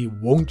said that he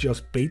won't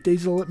just beat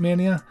Diesel at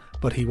Mania,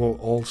 but he will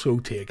also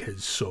take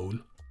his soul.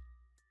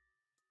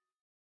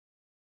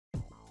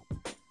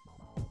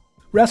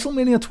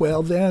 WrestleMania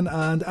 12 then,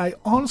 and I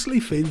honestly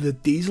feel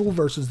that Diesel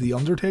versus The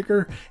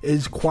Undertaker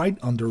is quite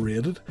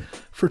underrated.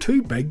 For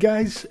two big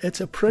guys,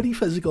 it's a pretty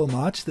physical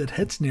match that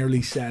hits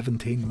nearly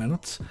 17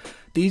 minutes.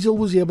 Diesel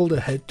was able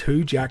to hit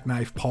 2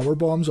 jackknife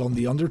powerbombs on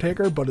The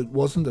Undertaker, but it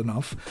wasn't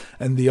enough,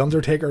 and The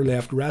Undertaker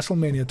left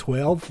WrestleMania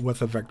 12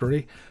 with a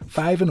victory,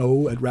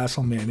 5-0 at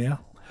WrestleMania.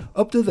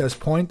 Up to this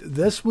point,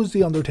 this was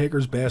The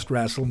Undertaker's best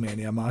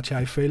WrestleMania match,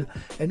 I feel,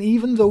 and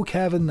even though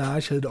Kevin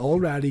Nash had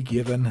already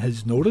given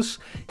his notice,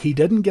 he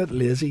didn't get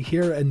lazy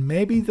here, and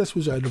maybe this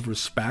was out of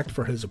respect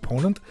for his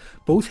opponent.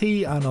 Both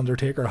he and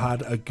Undertaker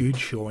had a good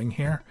showing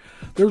here.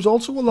 There's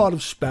also a lot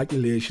of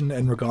speculation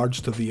in regards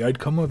to the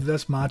outcome of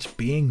this match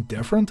being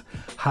different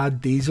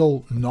had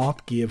Diesel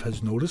not gave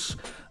his notice.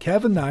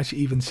 Kevin Nash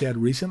even said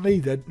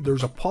recently that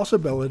there's a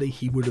possibility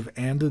he would have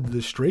ended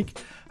the streak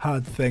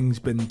had things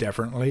been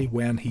differently,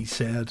 when he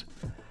said,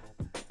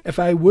 "If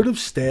I would have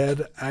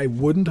stayed, I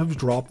wouldn't have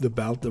dropped the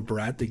belt to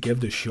Bret to give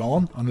to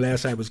Shawn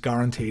unless I was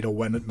guaranteed a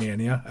win at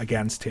Mania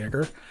against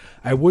Taker.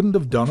 I wouldn't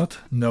have done it,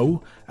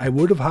 no, I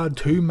would have had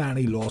too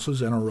many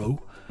losses in a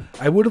row.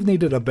 I would have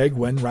needed a big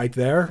win right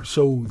there,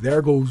 so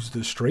there goes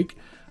the streak.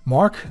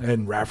 Mark,"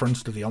 in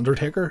reference to The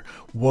Undertaker,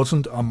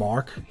 "wasn't a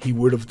mark, he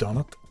would have done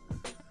it."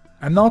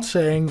 I'm not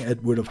saying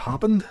it would have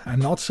happened, I'm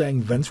not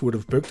saying Vince would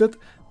have booked it,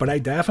 but I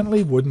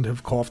definitely wouldn't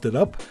have coughed it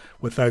up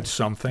without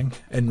something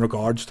in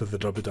regards to the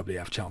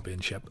WWF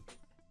Championship.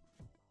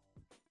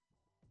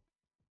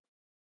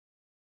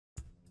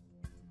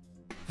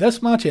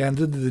 This match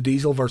ended the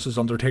Diesel vs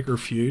Undertaker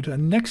feud,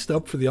 and next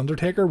up for The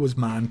Undertaker was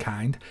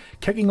Mankind,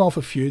 kicking off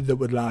a feud that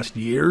would last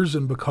years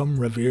and become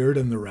revered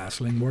in the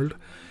wrestling world.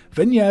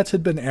 Vignettes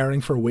had been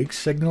airing for weeks,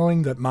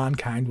 signalling that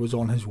Mankind was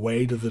on his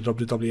way to the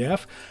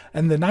WWF,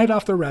 and the night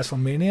after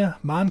WrestleMania,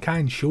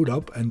 Mankind showed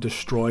up and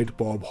destroyed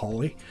Bob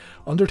Holly.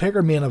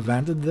 Undertaker main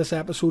evented this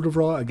episode of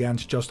Raw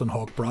against Justin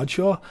Hawk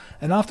Bradshaw,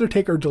 and after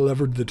Taker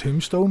delivered the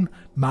tombstone,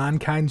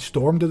 Mankind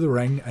stormed to the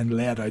ring and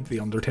led out The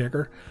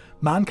Undertaker.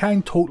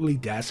 Mankind totally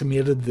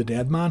decimated the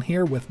dead man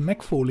here, with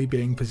Mick Foley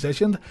being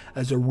positioned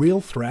as a real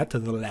threat to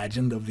the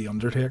legend of The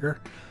Undertaker.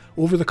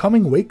 Over the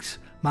coming weeks,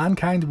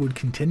 Mankind would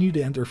continue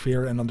to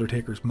interfere in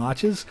Undertaker's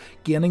matches,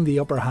 gaining the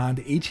upper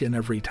hand each and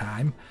every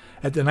time.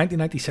 At the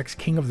 1996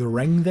 King of the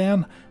Ring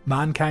then,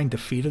 Mankind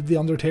defeated The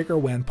Undertaker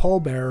when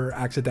Paul Bearer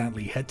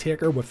accidentally hit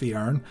Taker with the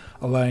urn,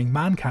 allowing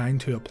Mankind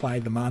to apply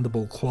the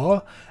mandible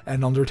claw,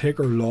 and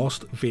Undertaker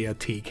lost via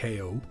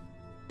TKO.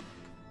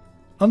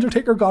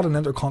 Undertaker got an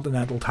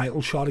Intercontinental title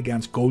shot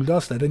against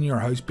Goldust at In Your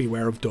House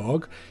Beware of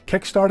Dog,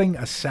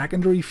 kickstarting a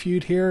secondary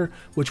feud here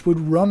which would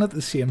run at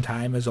the same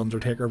time as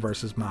Undertaker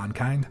vs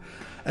Mankind.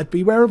 At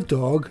Beware of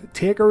Dog,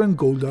 Taker and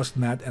Goldust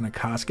met in a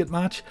casket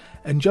match,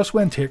 and just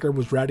when Taker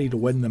was ready to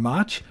win the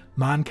match,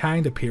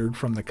 Mankind appeared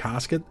from the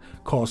casket,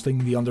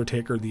 costing The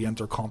Undertaker the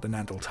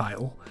Intercontinental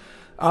title.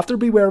 After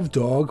Beware of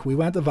Dog, we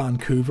went to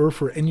Vancouver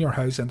for In Your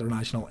House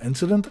International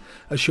Incident,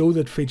 a show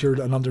that featured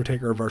an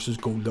Undertaker vs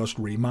Goldust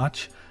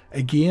rematch.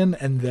 Again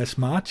in this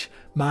match,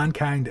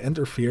 Mankind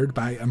interfered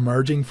by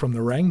emerging from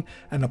the ring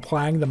and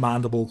applying the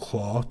mandible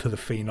claw to the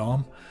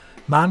phenom.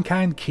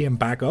 Mankind came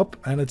back up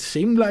and it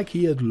seemed like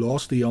he had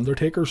lost the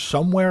Undertaker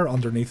somewhere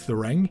underneath the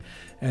ring,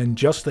 and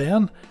just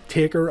then,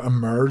 Taker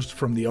emerged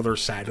from the other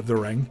side of the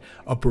ring.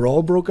 A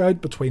brawl broke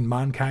out between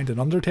Mankind and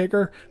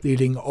Undertaker,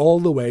 leading all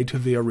the way to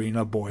the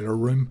arena boiler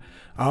room.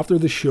 After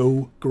the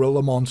show,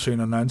 Gorilla Monsoon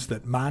announced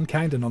that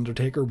Mankind and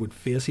Undertaker would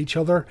face each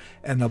other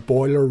in a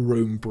boiler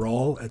room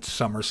brawl at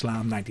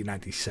Summerslam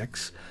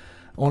 1996.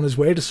 On his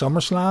way to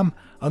SummerSlam,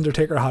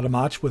 Undertaker had a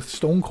match with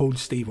Stone Cold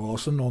Steve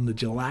Austin on the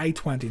July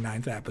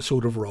 29th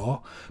episode of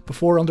Raw.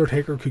 Before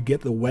Undertaker could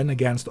get the win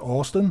against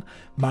Austin,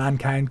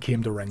 Mankind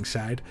came to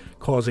ringside,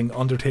 causing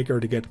Undertaker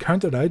to get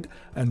counted out,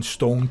 and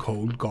Stone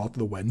Cold got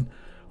the win.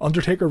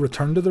 Undertaker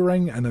returned to the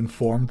ring and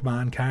informed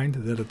Mankind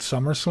that at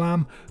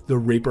SummerSlam, the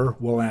Reaper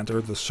will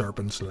enter the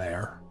Serpent's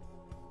Lair.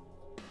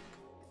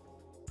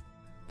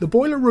 The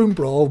Boiler Room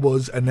Brawl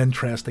was an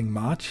interesting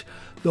match.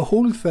 The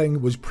whole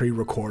thing was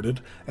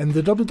pre-recorded, and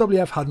the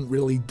WWF hadn't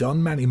really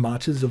done many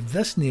matches of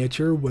this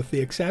nature with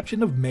the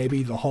exception of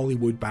maybe the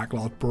Hollywood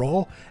Backlot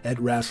Brawl at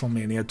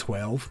WrestleMania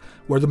 12,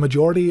 where the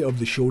majority of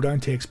the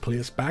showdown takes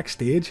place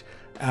backstage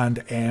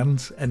and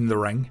ends in the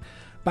ring.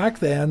 Back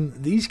then,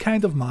 these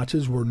kind of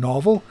matches were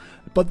novel,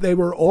 but they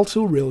were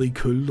also really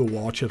cool to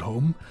watch at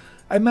home.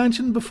 I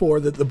mentioned before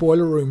that the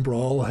Boiler Room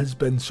Brawl has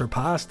been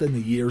surpassed in the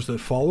years that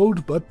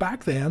followed, but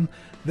back then,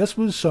 this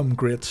was some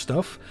great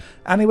stuff.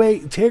 Anyway,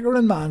 Taker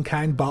and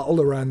Mankind battled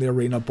around the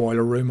arena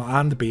boiler room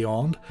and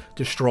beyond,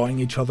 destroying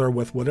each other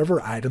with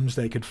whatever items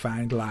they could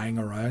find lying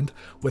around,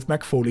 with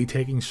Mick Foley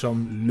taking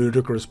some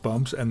ludicrous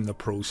bumps in the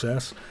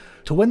process.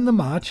 To win the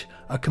match,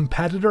 a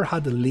competitor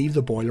had to leave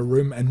the boiler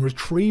room and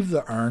retrieve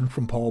the urn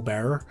from Paul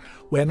Bearer.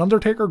 When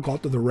Undertaker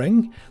got to the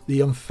ring,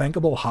 the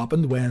unthinkable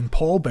happened when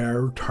Paul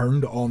Bearer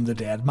turned on the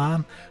dead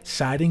man,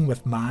 siding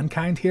with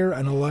Mankind here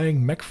and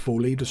allowing Mick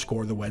Foley to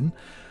score the win.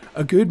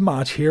 A good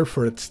match here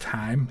for its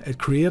time. It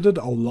created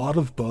a lot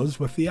of buzz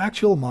with the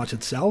actual match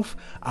itself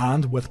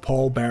and with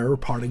Paul Bearer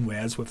parting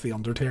ways with The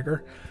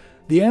Undertaker.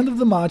 The end of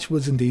the match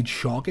was indeed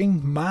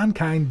shocking.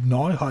 Mankind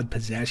now had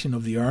possession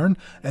of the urn,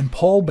 and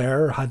Paul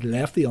Bearer had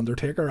left The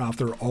Undertaker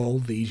after all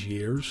these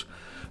years.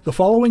 The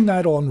following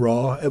night on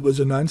Raw, it was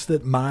announced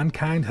that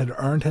Mankind had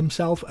earned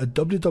himself a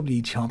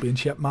WWE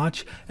Championship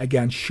match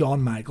against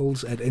Shawn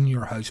Michaels at In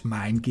Your House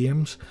Mind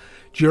Games.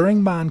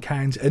 During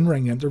Mankind's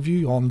in-ring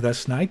interview on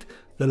this night,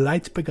 the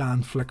lights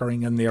began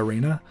flickering in the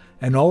arena,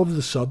 and all of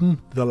a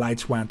sudden, the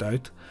lights went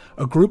out.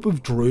 A group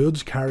of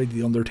druids carried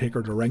The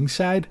Undertaker to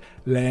ringside,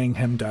 laying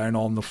him down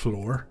on the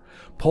floor.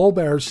 Paul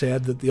Bearer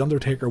said that The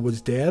Undertaker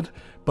was dead,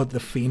 but the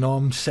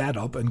Phenom sat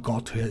up and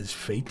got to his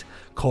feet,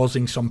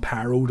 causing some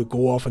pyro to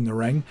go off in the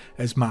ring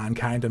as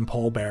Mankind and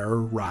Paul Bearer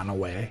ran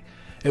away.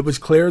 It was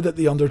clear that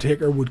The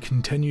Undertaker would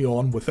continue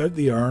on without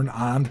the urn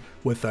and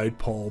without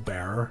Paul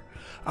Bearer.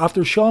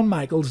 After Shawn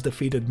Michaels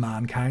defeated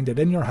Mankind at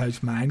In Your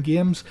House Mind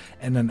Games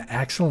in an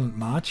excellent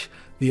match,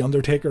 The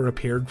Undertaker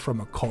appeared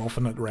from a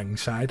coffin at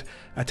ringside,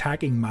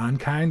 attacking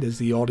Mankind as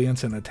the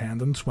audience in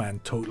attendance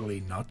went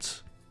totally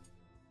nuts.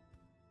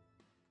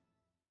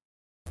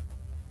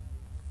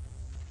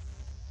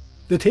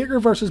 The Taker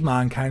vs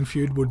Mankind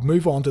feud would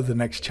move on to the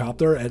next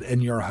chapter at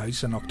In Your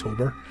House in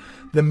October.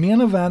 The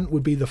main event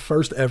would be the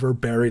first ever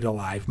Buried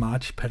Alive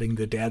match, pitting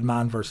the Dead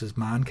Man vs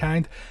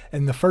Mankind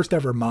in the first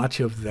ever match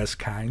of this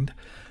kind.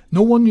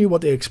 No one knew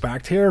what to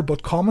expect here,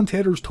 but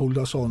commentators told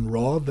us on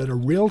Raw that a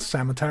real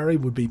cemetery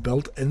would be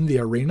built in the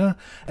arena,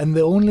 and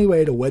the only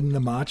way to win the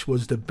match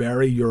was to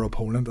bury your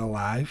opponent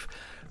alive.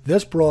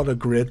 This brought a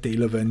great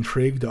deal of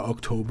intrigue to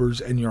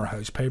October's In Your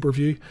House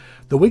pay-per-view.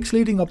 The weeks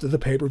leading up to the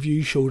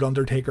pay-per-view showed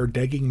Undertaker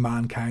digging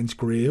Mankind's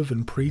grave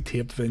in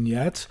pre-taped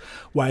vignettes,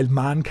 while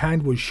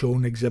Mankind was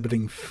shown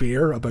exhibiting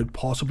fear about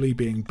possibly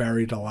being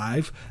buried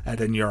alive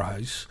at In Your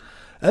House.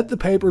 At the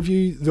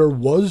pay-per-view, there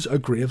was a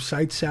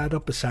gravesite set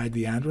up beside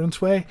the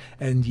entranceway,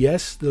 and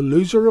yes, the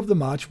loser of the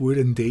match would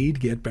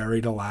indeed get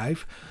buried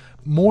alive.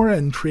 More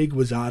intrigue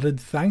was added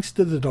thanks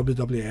to the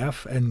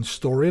WWF in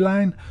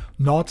storyline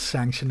not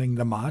sanctioning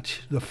the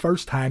match, the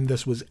first time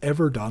this was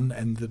ever done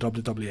in the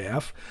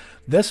WWF.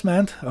 This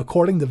meant,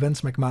 according to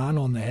Vince McMahon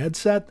on the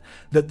headset,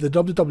 that the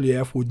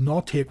WWF would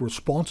not take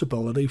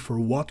responsibility for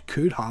what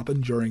could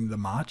happen during the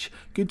match.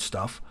 Good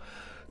stuff.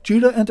 Due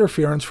to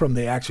interference from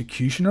the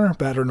Executioner,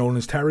 better known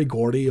as Terry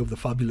Gordy of the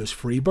Fabulous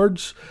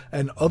Freebirds,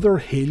 and other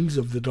heels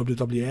of the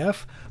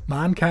WWF,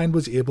 Mankind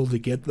was able to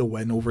get the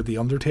win over The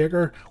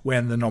Undertaker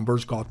when the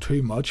numbers got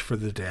too much for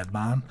the Dead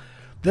Man.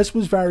 This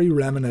was very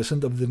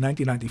reminiscent of the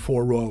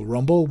 1994 Royal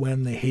Rumble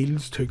when the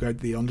heels took out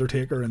The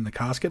Undertaker in the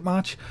casket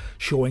match,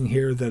 showing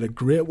here that a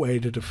great way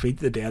to defeat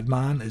the dead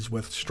man is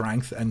with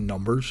strength and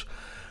numbers.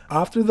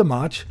 After the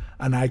match,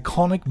 an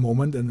iconic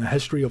moment in the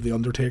history of The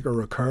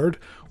Undertaker occurred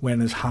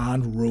when his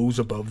hand rose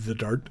above the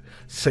dirt,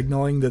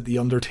 signalling that The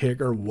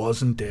Undertaker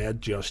wasn't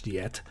dead just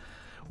yet.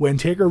 When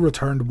Taker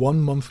returned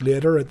 1 month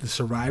later at the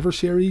Survivor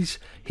Series,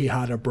 he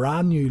had a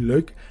brand new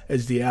look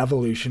as the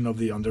evolution of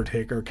the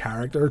Undertaker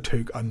character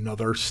took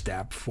another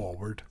step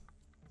forward.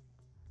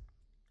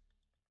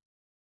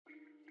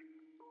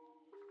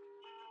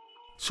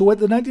 So at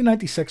the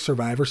 1996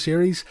 Survivor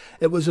Series,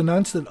 it was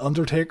announced that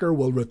Undertaker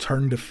will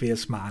return to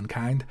face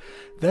Mankind.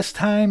 This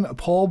time,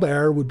 Paul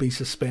Bearer would be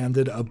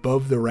suspended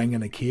above the ring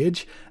in a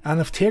cage,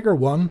 and if Taker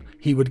won,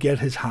 he would get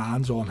his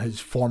hands on his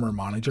former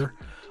manager.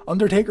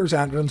 Undertaker's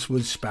entrance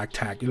was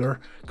spectacular,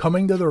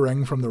 coming to the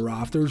ring from the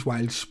rafters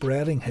while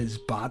spreading his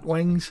bat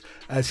wings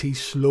as he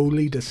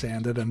slowly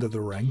descended into the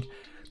ring.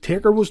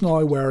 Taker was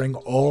now wearing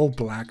all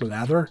black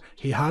leather.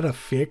 He had a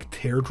fake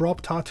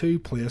teardrop tattoo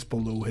placed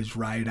below his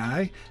right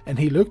eye, and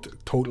he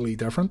looked totally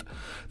different.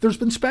 There's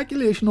been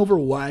speculation over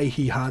why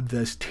he had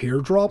this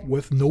teardrop,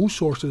 with no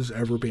sources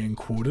ever being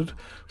quoted,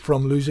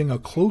 from losing a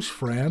close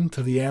friend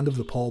to the end of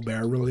the Paul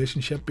Bearer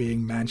relationship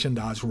being mentioned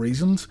as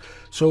reasons,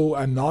 so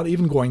I'm not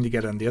even going to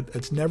get into it.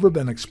 It's never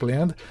been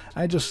explained.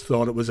 I just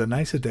thought it was a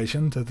nice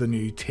addition to the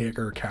new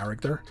Taker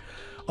character.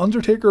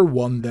 Undertaker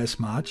won this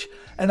match,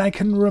 and I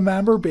can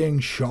remember being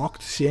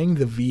shocked seeing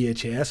the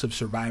VHS of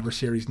Survivor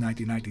Series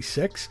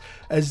 1996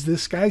 as the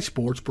Sky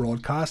Sports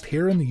broadcast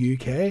here in the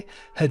UK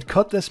had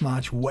cut this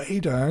match way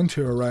down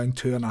to around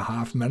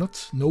 2.5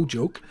 minutes, no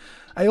joke.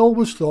 I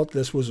always thought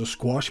this was a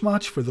squash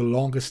match for the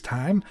longest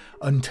time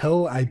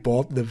until I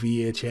bought the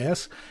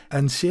VHS,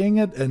 and seeing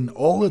it in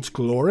all its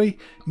glory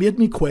made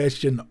me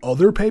question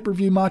other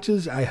pay-per-view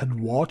matches I had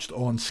watched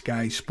on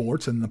Sky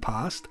Sports in the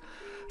past.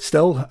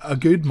 Still, a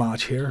good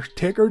match here.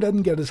 Taker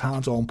didn't get his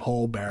hands on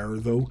Paul Bearer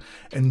though.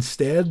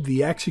 Instead,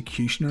 the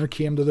Executioner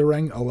came to the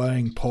ring,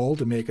 allowing Paul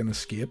to make an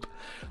escape.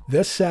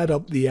 This set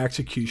up the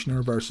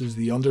Executioner versus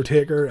The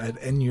Undertaker at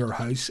In Your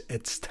House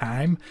It's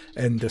Time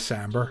in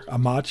December, a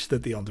match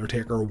that The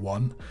Undertaker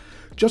won.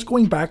 Just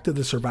going back to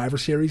the Survivor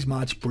Series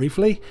match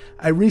briefly,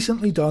 I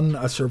recently done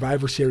a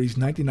Survivor Series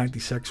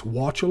 1996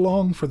 watch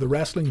along for the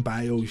Wrestling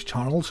Bios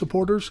channel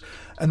supporters,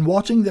 and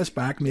watching this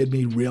back made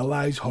me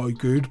realise how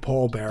good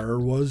Paul Bearer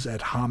was at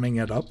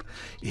hamming it up.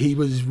 He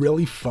was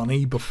really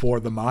funny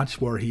before the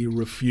match where he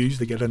refused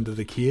to get into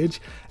the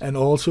cage, and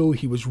also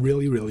he was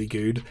really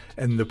good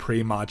in the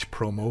pre-match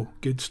promo.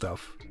 Good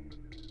stuff.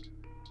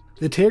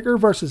 The Taker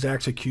vs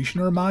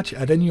Executioner match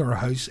at In Your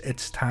House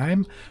It's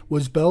Time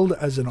was billed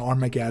as an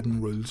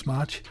Armageddon rules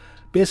match.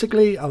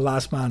 Basically a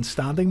last man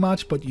standing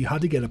match, but you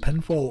had to get a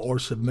pinfall or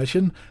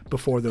submission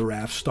before the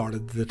ref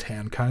started the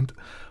 10 count.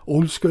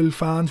 Old school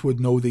fans would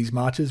know these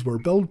matches were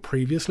billed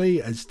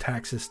previously as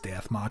Texas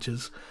death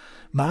matches.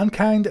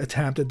 Mankind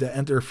attempted to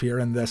interfere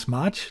in this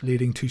match,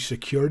 leading to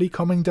security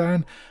coming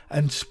down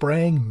and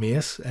spraying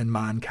mace in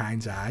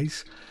Mankind's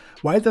eyes.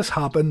 Why this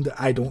happened,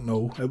 I don't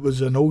know. It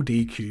was an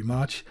ODQ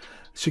match.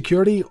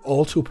 Security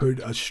also put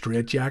a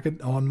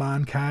straitjacket on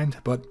Mankind,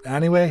 but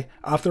anyway,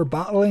 after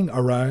battling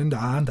around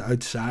and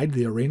outside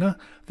the arena,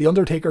 The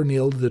Undertaker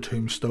nailed the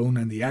tombstone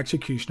and the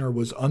Executioner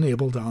was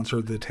unable to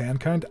answer the 10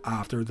 count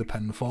after the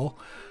pinfall.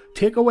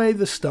 Take away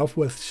the stuff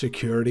with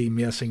security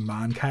macing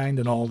Mankind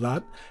and all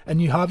that,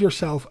 and you have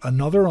yourself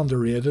another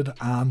underrated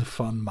and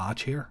fun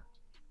match here.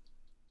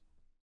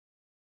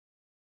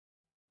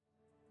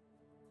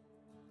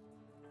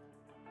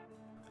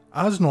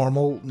 As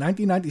normal,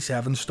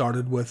 1997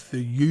 started with the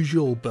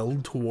usual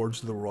build towards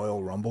the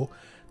Royal Rumble.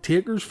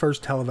 Taker's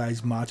first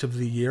televised match of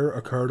the year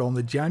occurred on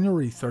the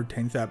January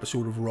 13th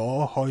episode of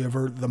Raw,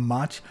 however the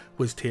match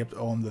was taped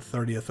on the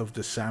 30th of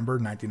December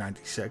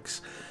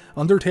 1996.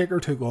 Undertaker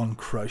took on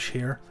Crush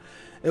here.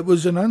 It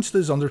was announced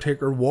as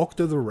Undertaker walked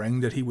to the ring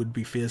that he would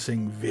be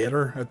facing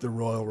Vader at the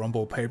Royal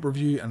Rumble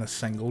pay-per-view in a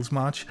singles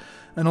match,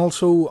 and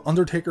also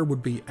Undertaker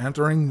would be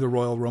entering the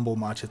Royal Rumble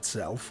match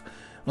itself.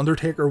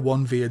 Undertaker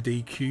won via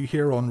DQ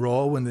here on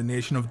Raw when the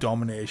Nation of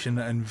Domination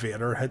and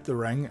Vader hit the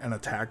ring and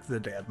attacked the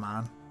dead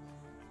man.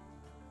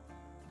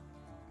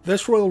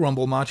 This Royal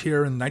Rumble match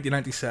here in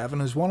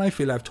 1997 is one I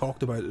feel I've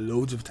talked about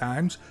loads of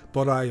times,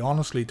 but I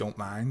honestly don't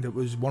mind. It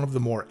was one of the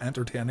more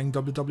entertaining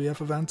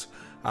WWF events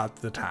at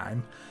the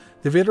time.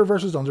 The Vader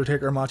vs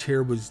Undertaker match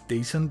here was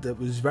decent, it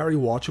was very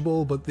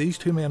watchable, but these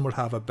two men would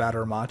have a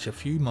better match a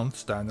few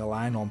months down the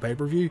line on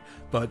pay-per-view,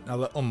 but a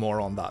little more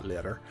on that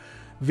later.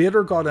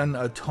 Vader got in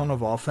a ton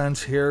of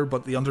offense here,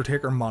 but The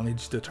Undertaker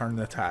managed to turn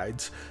the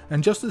tides,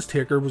 and just as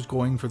Taker was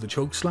going for the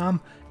chokeslam,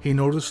 he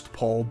noticed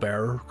Paul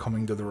Bearer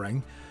coming to the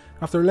ring.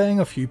 After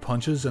laying a few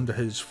punches into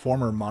his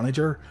former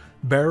manager,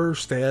 Bearer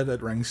stayed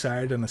at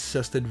ringside and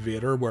assisted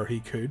Vader where he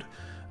could,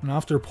 and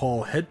after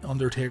Paul hit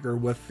Undertaker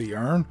with the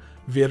urn,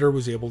 Vader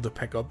was able to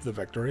pick up the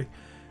victory.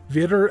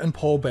 Vader and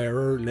Paul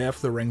Bearer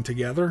left the ring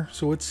together,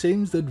 so it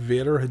seems that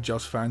Vader had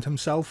just found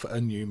himself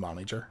a new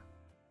manager.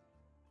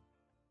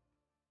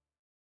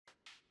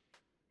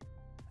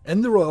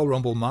 In the Royal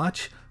Rumble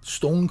match,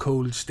 Stone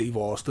Cold Steve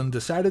Austin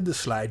decided to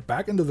slide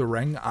back into the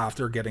ring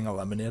after getting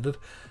eliminated.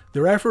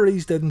 The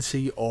referees didn't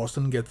see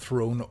Austin get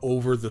thrown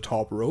over the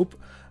top rope,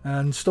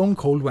 and Stone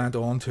Cold went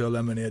on to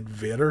eliminate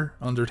Vader,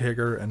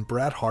 Undertaker and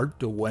Bret Hart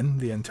to win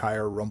the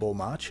entire Rumble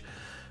match.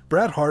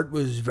 Bret Hart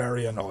was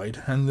very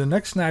annoyed, and the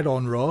next night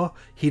on Raw,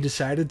 he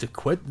decided to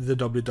quit the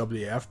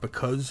WWF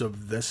because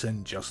of this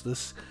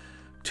injustice.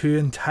 To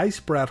entice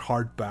Bret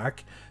Hart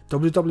back,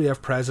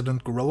 WWF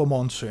President Gorilla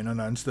Monsoon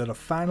announced that a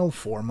Final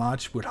Four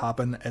match would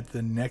happen at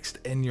the next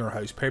In Your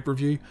House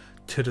pay-per-view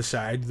to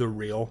decide the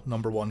real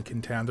 #1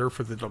 contender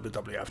for the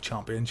WWF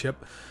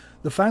Championship.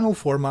 The Final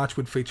Four match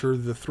would feature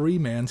the three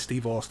men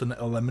Steve Austin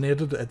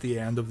eliminated at the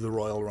end of the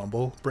Royal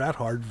Rumble, Bret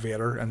Hart,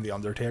 Vader and The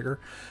Undertaker,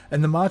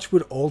 and the match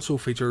would also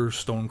feature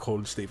Stone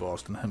Cold Steve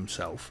Austin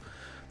himself.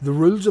 The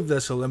rules of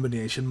this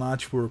elimination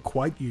match were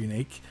quite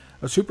unique.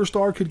 A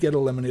superstar could get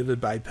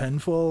eliminated by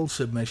pinfall,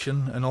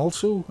 submission, and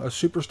also a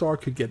superstar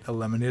could get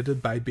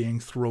eliminated by being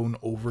thrown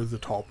over the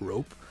top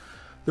rope.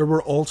 There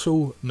were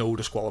also no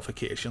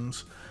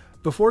disqualifications.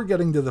 Before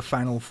getting to the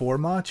Final Four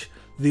match,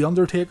 The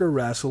Undertaker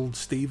wrestled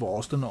Steve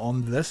Austin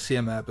on this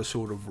same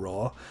episode of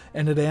Raw,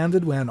 and it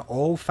ended when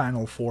all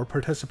Final Four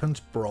participants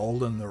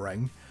brawled in the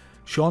ring.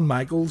 Shawn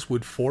Michaels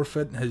would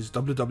forfeit his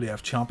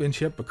WWF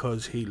Championship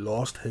because he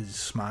lost his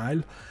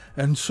smile,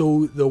 and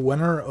so the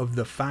winner of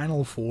the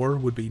Final Four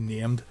would be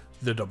named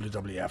the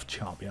WWF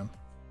Champion.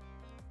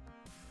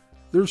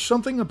 There's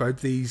something about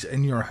these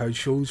In Your House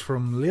shows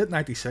from late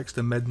 96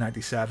 to mid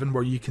 97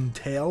 where you can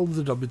tell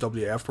the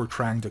WWF were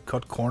trying to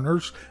cut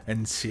corners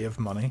and save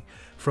money,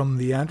 from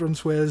the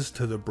entranceways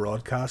to the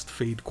broadcast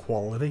feed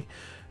quality.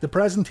 The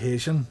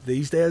presentation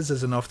these days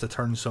is enough to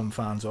turn some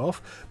fans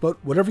off,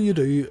 but whatever you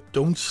do,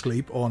 don't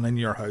sleep on In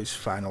Your House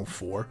Final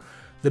Four.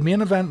 The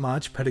main event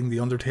match pitting The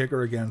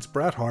Undertaker against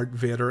Bret Hart,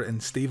 Vader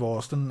and Steve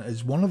Austin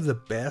is one of the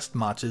best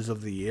matches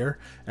of the year,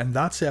 and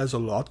that says a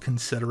lot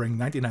considering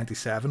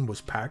 1997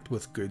 was packed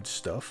with good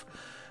stuff.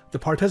 The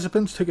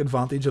participants took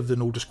advantage of the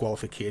no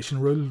disqualification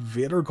rule.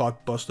 Vader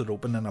got busted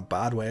open in a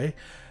bad way,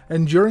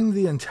 and during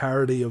the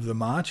entirety of the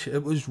match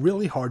it was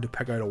really hard to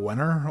pick out a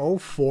winner. All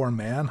four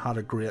men had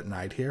a great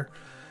night here.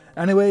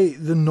 Anyway,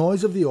 the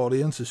noise of the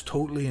audience is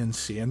totally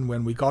insane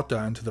when we got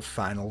down to the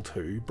final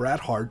two,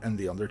 Bret Hart and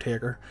The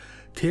Undertaker.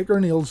 Taker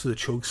nails the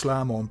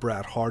chokeslam on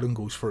Bret Hart and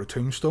goes for a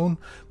tombstone,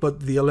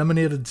 but the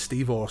eliminated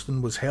Steve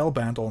Austin was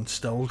hell-bent on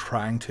still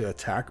trying to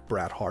attack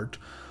Bret Hart.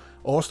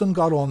 Austin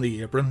got on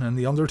the apron and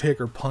The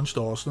Undertaker punched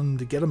Austin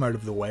to get him out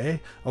of the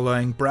way,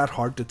 allowing Bret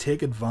Hart to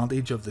take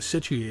advantage of the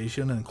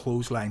situation and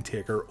clothesline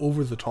Taker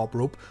over the top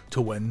rope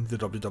to win the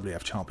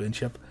WWF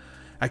Championship.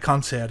 I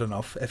can't say it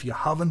enough, if you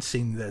haven't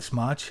seen this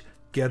match,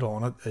 get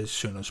on it as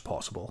soon as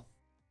possible.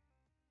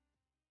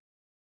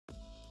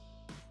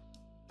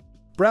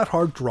 Bret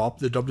Hart dropped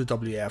the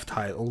WWF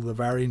title the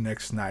very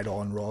next night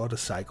on Raw to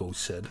Psycho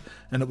Sid,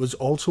 and it was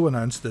also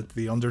announced that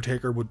The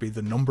Undertaker would be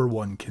the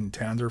 #1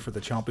 contender for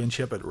the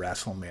championship at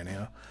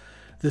WrestleMania.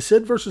 The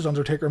Sid vs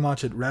Undertaker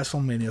match at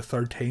WrestleMania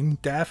 13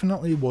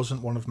 definitely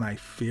wasn't one of my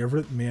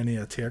favourite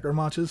Mania Taker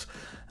matches.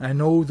 I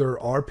know there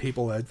are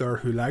people out there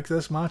who like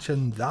this match,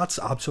 and that's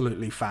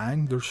absolutely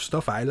fine. There's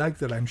stuff I like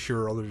that I'm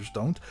sure others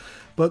don't,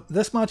 but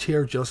this match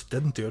here just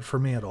didn't do it for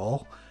me at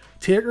all.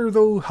 Taker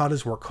though had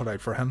his work cut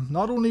out for him.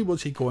 Not only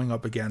was he going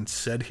up against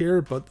Sid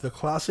here, but the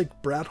classic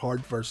Bret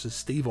Hart vs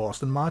Steve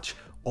Austin match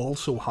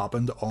also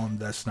happened on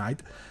this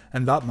night,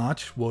 and that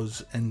match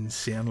was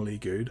insanely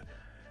good.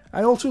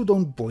 I also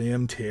don't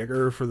blame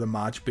Taker for the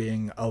match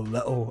being a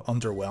little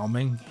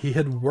underwhelming. He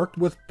had worked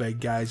with big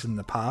guys in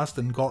the past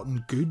and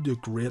gotten good to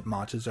great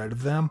matches out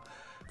of them,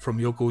 from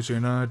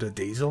Yokozuna to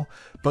Diesel,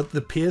 but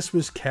the pace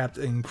was kept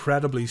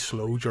incredibly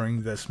slow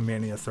during this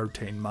Mania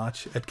 13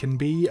 match. It can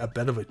be a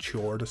bit of a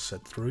chore to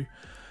sit through.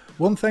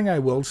 One thing I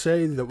will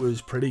say that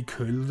was pretty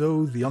cool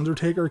though, The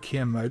Undertaker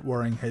came out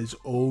wearing his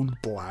old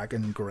black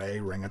and grey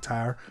ring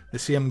attire, the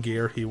same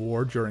gear he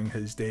wore during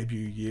his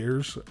debut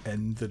years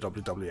in the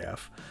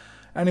WWF.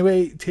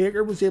 Anyway,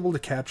 Taker was able to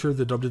capture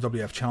the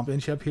WWF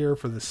Championship here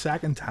for the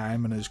second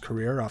time in his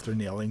career after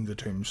nailing the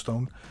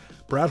tombstone.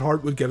 Bret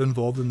Hart would get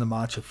involved in the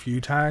match a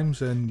few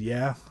times, and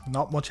yeah,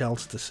 not much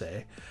else to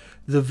say.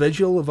 The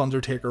visual of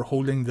Undertaker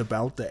holding the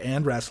belt to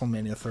end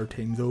WrestleMania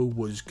 13 though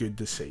was good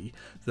to see.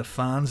 The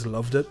fans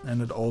loved it, and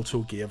it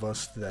also gave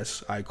us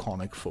this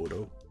iconic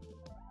photo.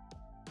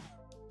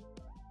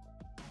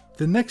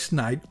 The next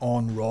night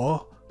on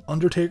Raw,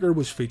 Undertaker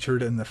was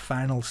featured in the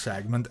final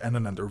segment in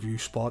an interview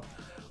spot.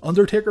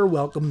 Undertaker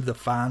welcomed the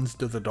fans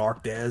to the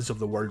dark days of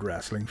the World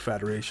Wrestling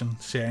Federation,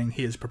 saying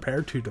he is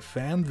prepared to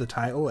defend the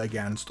title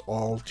against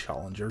all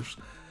challengers.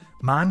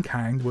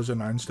 Mankind was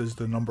announced as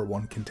the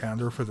 #1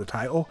 contender for the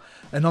title,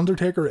 and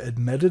Undertaker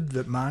admitted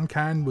that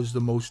Mankind was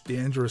the most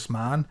dangerous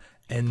man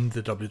in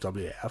the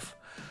WWF.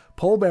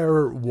 Paul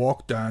Bearer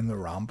walked down the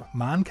ramp.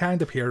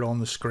 Mankind appeared on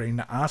the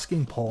screen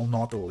asking Paul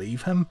not to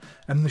leave him,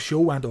 and the show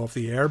went off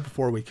the air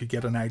before we could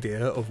get an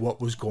idea of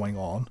what was going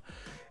on.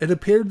 It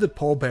appeared that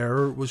Paul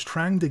Bearer was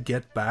trying to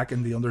get back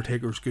in The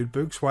Undertaker's good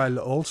books while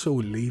also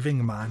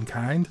leaving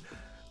Mankind.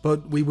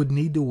 but we would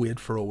need to wait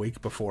for a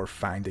week before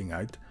finding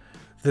out.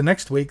 The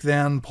next week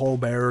then, Paul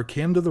Bearer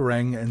came to the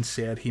ring and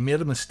said he made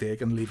a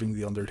mistake in leaving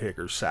the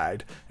Undertaker's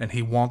side, and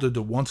he wanted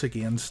to once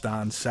again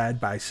stand side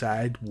by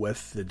side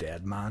with the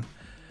dead man.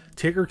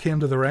 Taker came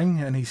to the ring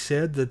and he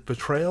said that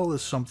betrayal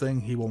is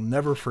something he will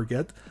never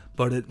forget,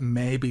 but it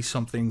may be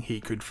something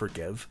he could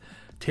forgive.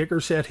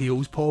 Taker said he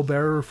owes Paul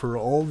Bearer for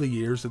all the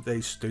years that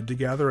they stood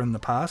together in the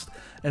past,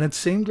 and it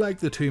seemed like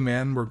the two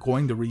men were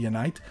going to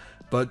reunite,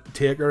 but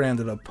Taker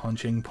ended up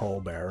punching Paul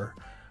Bearer.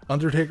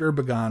 Undertaker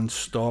began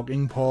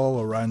stalking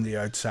Paul around the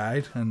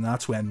outside, and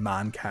that's when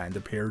Mankind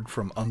appeared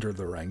from under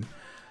the ring.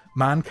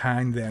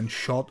 Mankind then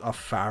shot a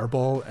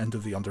fireball into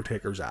the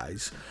Undertaker's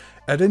eyes.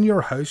 At In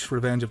Your House,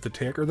 Revenge of the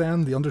Taker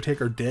then, the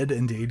Undertaker did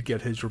indeed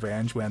get his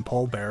revenge when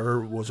Paul Bearer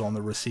was on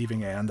the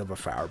receiving end of a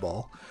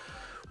fireball.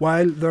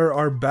 While there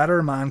are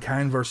better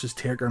Mankind vs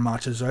Taker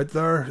matches out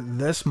there,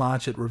 this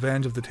match at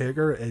Revenge of the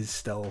Taker is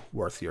still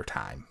worth your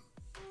time.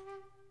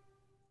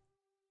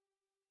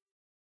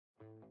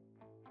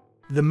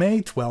 The May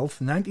 12th,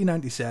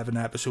 1997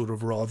 episode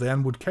of Raw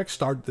then would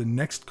kickstart the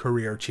next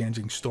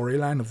career-changing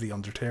storyline of The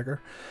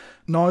Undertaker.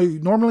 Now,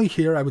 normally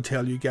here I would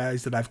tell you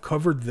guys that I've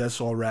covered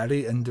this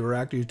already and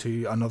direct you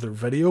to another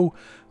video,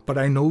 but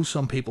I know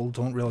some people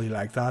don't really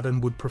like that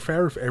and would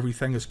prefer if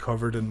everything is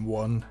covered in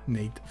one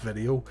neat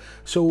video.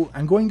 So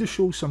I'm going to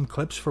show some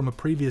clips from a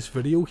previous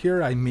video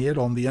here I made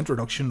on the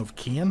introduction of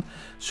Kane,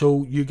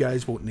 so you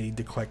guys won't need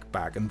to click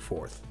back and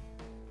forth.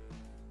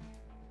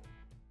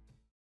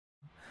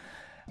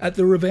 At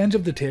the Revenge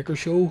of the Taker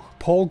show,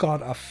 Paul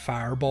got a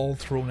fireball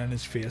thrown in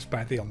his face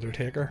by The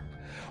Undertaker.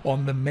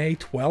 On the May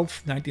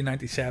 12th,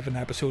 1997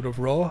 episode of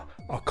Raw,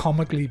 a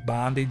comically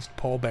bandaged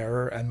Paul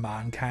Bearer and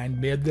Mankind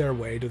made their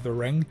way to the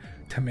ring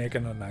to make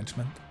an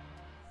announcement.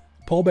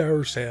 Paul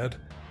Bearer said,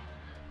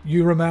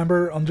 "You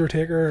remember,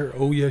 Undertaker?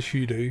 Oh yes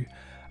you do.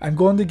 I'm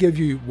going to give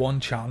you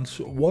one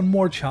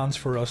more chance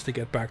for us to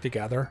get back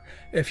together.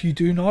 If you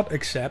do not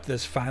accept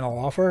this final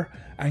offer,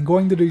 I'm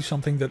going to do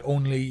something that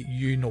only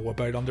you know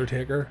about,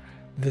 Undertaker.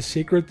 The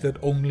secret that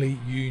only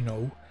you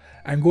know.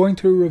 I'm going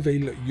to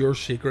reveal your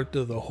secret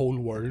to the whole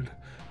world.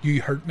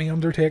 You hurt me,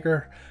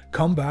 Undertaker.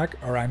 Come back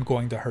or I'm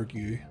going to hurt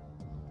you."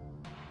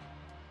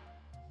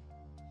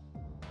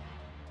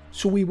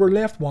 So we were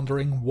left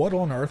wondering what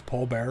on earth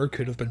Paul Bearer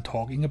could have been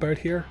talking about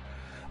here.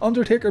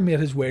 Undertaker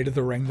made his way to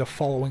the ring the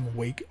following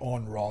week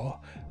on Raw,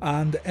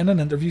 and in an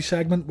interview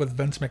segment with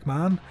Vince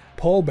McMahon,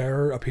 Paul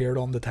Bearer appeared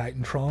on the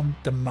Titantron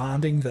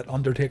demanding that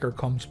Undertaker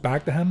comes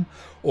back to him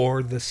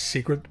or the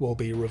secret will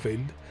be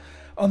revealed.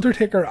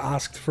 Undertaker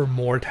asked for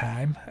more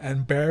time,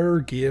 and Bearer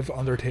gave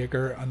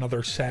Undertaker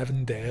another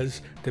 7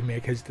 days to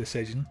make his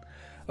decision.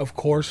 Of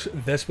course,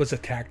 this was a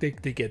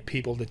tactic to get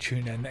people to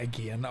tune in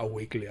again a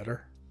week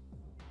later.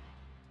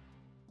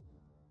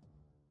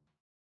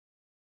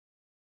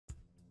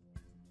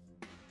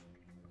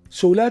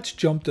 So let's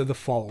jump to the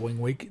following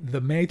week, the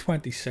May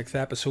 26th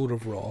episode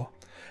of Raw.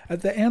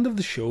 At the end of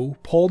the show,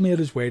 Paul made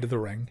his way to the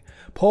ring.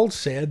 Paul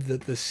said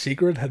that the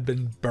secret had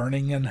been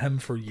burning in him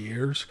for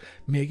years,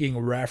 making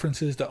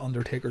references to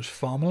Undertaker's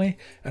family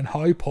and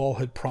how Paul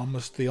had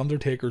promised the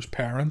Undertaker's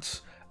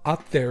parents,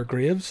 at their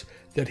graves,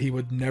 that he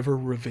would never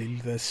reveal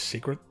this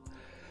secret.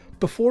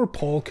 Before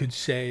Paul could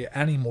say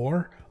any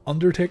more,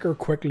 Undertaker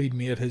quickly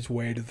made his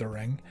way to the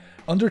ring.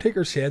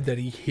 Undertaker said that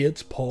he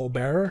hates Paul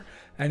Bearer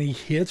and he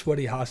hates what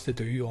he has to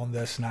do on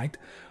this night.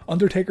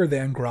 Undertaker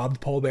then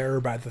grabbed Paul Bearer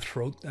by the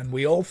throat and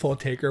we all thought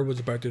Taker was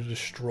about to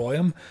destroy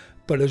him,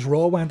 but as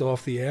Raw went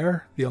off the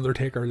air, the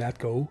Undertaker let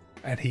go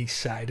and he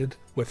sided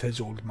with his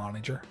old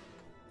manager.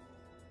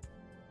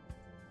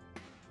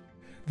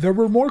 There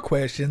were more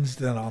questions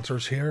than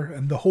answers here,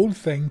 and the whole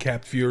thing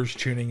kept viewers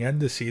tuning in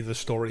to see the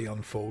story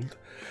unfold.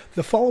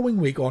 The following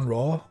week on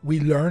Raw, we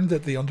learned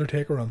that the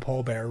Undertaker and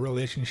Paul Bearer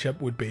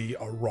relationship would be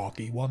a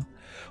rocky one.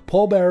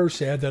 Paul Bearer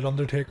said that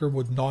Undertaker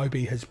would now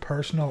be his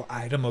personal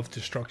item of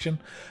destruction,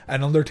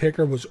 and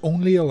Undertaker was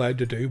only allowed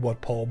to do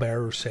what Paul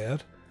Bearer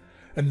said.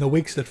 In the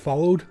weeks that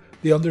followed,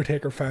 the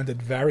Undertaker found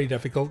it very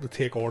difficult to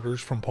take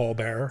orders from Paul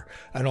Bearer,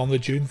 and on the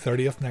June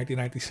 30th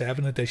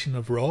 1997 edition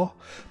of Raw,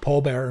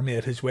 Paul Bearer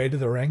made his way to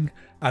the ring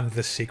and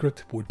the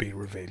secret would be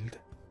revealed.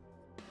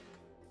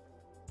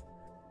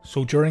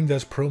 So during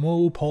this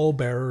promo, Paul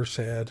Bearer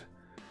said,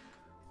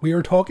 "We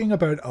are talking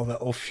about a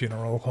little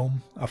funeral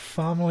home, a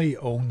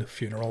family-owned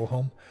funeral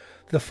home.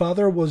 The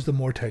father was the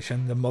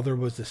mortician, the mother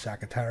was the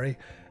secretary,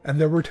 and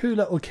there were 2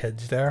 little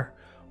kids there.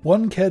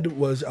 One kid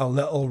was a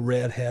little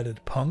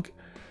red-headed punk,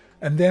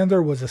 and then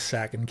there was a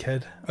second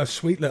kid, a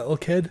sweet little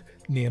kid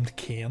named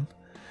Kane.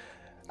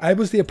 I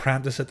was the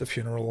apprentice at the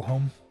funeral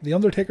home. The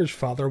Undertaker's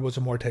father was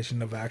a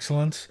mortician of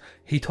excellence.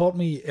 He taught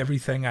me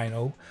everything I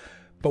know.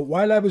 But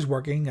while I was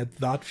working at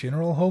that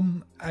funeral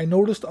home, I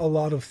noticed a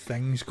lot of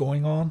things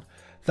going on.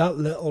 That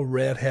little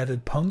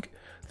red-headed punk,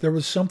 there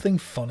was something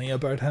funny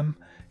about him.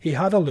 He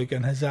had a look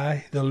in his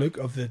eye, the look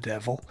of the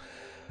devil.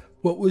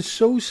 What was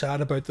so sad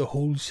about the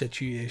whole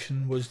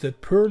situation was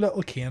that poor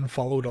little Kane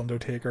followed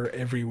Undertaker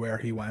everywhere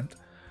he went.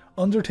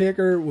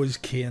 Undertaker was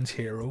Kane's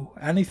hero.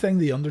 Anything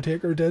The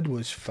Undertaker did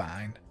was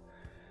fine.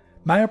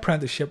 My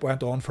apprenticeship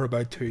went on for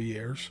about 2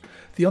 years.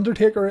 The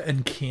Undertaker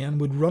and Kane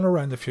would run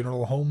around the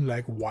funeral home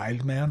like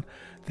wild men.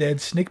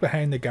 They'd sneak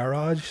behind the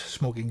garage,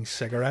 smoking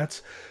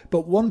cigarettes.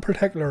 But one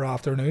particular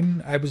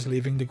afternoon, I was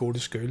leaving to go to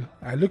school.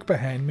 I look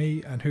behind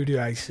me, and who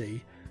do I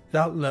see?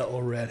 That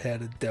little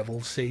red-headed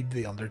devil seed,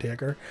 The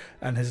Undertaker,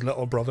 and his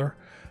little brother.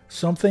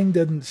 Something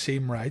didn't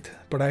seem right,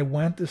 but I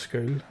went to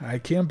school. I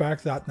came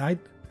back that night,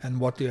 and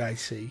what do I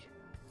see?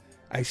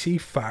 I see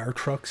fire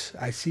trucks,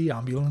 I see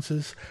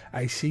ambulances,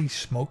 I see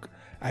smoke,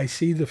 I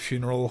see the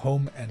funeral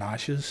home in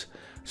ashes.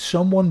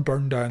 Someone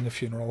burned down the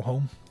funeral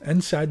home.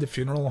 Inside the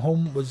funeral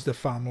home was the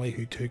family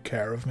who took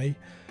care of me.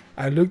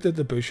 I looked at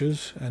the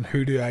bushes, and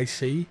who do I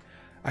see?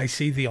 I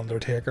see The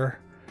Undertaker.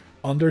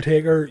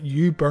 Undertaker,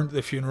 you burnt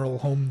the funeral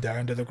home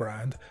down to the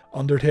ground.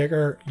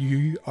 Undertaker,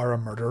 you are a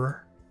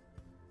murderer.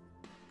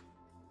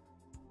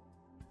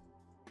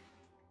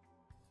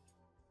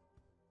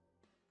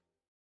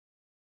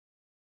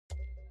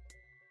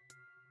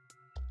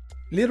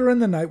 Later in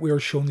the night, we are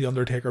shown The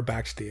Undertaker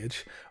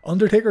backstage.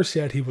 Undertaker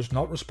said he was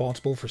not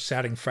responsible for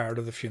setting fire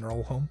to the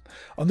funeral home.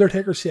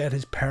 Undertaker said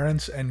his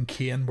parents and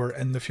Kane were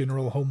in the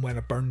funeral home when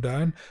it burned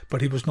down, but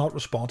he was not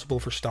responsible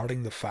for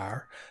starting the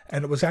fire,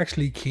 and it was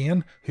actually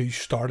Kane who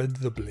started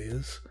the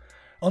blaze.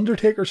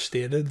 Undertaker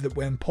stated that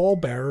when Paul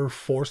Bearer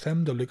forced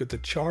him to look at the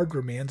charred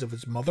remains of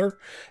his mother,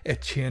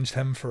 it changed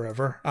him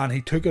forever, and he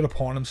took it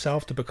upon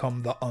himself to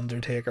become the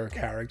Undertaker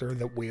character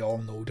that we all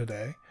know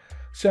today.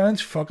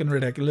 Sounds fucking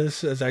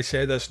ridiculous as I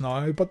say this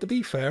now, but to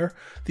be fair,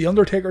 The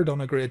Undertaker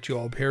done a great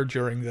job here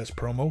during this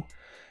promo.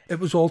 It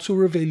was also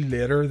revealed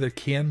later that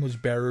Kane was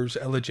Bearer's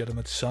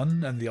illegitimate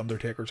son and The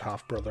Undertaker's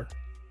half-brother.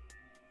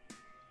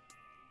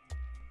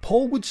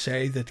 Paul would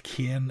say that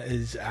Kane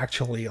is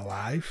actually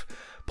alive.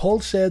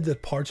 Paul said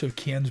that parts of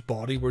Kane's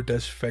body were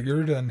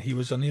disfigured and he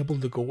was unable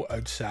to go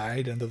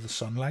outside into the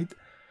sunlight.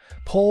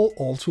 Paul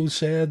also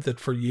said that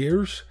for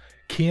years,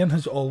 Kane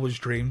has always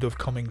dreamed of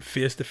coming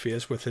face to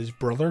face with his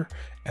brother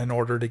in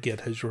order to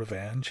get his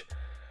revenge.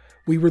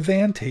 We were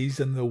then teased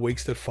in the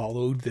weeks that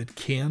followed that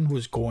Kane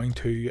was going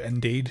to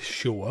indeed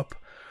show up.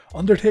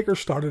 Undertaker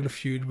started a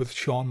feud with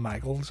Shawn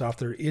Michaels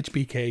after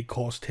HBK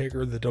cost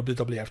Taker the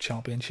WWF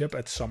Championship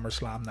at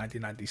Summerslam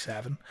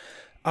 1997.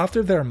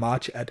 After their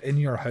match at In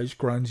Your House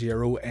Ground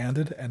Zero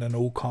ended in a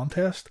no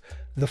contest,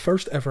 the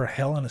first ever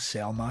Hell in a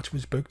Cell match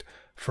was booked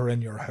for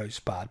In Your House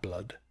Bad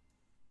Blood.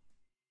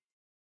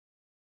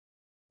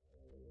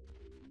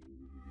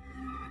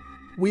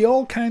 We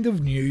all kind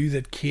of knew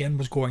that Kane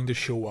was going to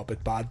show up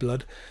at Bad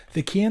Blood.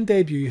 The Kane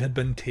debut had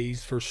been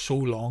teased for so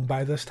long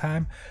by this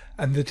time,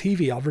 and the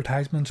TV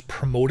advertisements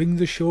promoting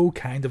the show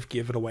kind of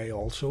gave it away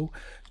also.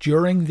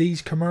 During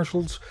these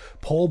commercials,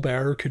 Paul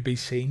Bearer could be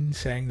seen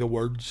saying the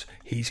words,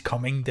 "He's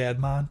coming, dead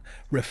man,"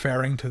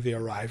 referring to the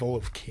arrival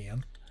of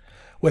Kane.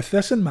 With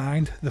this in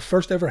mind, the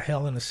first ever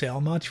Hell in a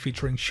Cell match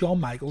featuring Shawn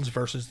Michaels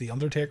versus The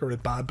Undertaker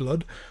at Bad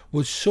Blood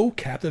was so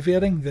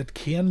captivating that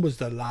Kane was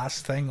the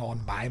last thing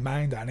on my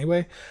mind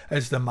anyway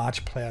as the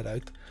match played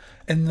out.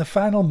 In the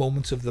final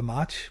moments of the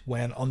match,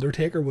 when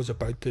Undertaker was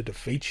about to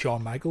defeat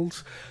Shawn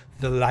Michaels,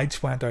 the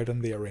lights went out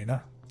in the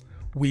arena.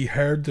 We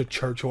heard the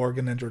church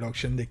organ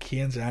introduction to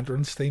Kane's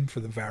entrance theme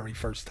for the very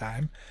first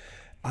time,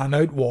 and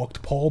out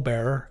walked Paul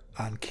Bearer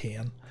and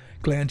Kane,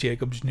 Glenn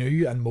Jacobs'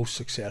 new and most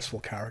successful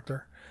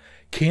character.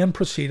 Kane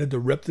proceeded to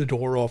rip the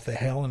door off the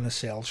Hell in a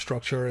Cell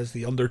structure as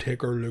The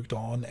Undertaker looked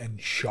on in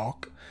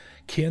shock.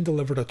 Kane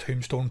delivered a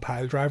tombstone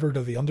piledriver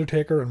to The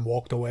Undertaker and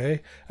walked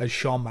away as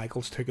Shawn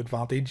Michaels took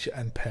advantage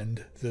and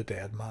pinned the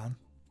dead man.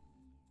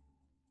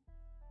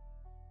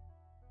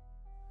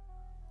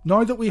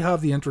 Now that we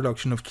have the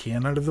introduction of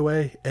Kane out of the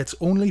way, it's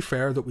only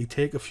fair that we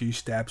take a few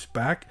steps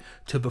back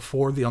to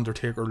before The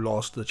Undertaker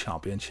lost the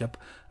championship,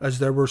 as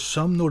there were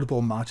some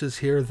notable matches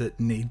here that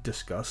need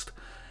discussed.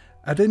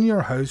 At In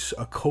Your House,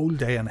 A Cold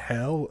Day in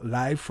Hell,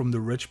 live from the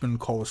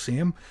Richmond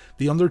Coliseum,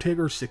 The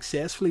Undertaker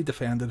successfully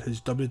defended his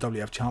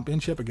WWF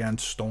Championship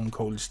against Stone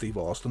Cold Steve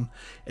Austin.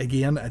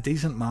 Again, a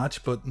decent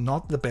match, but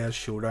not the best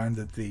showdown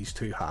that these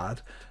two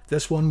had.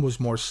 This one was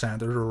more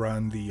centered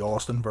around the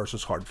Austin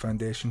vs Hart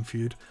Foundation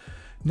feud.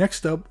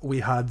 Next up, we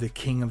had the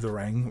King of the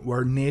Ring,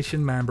 where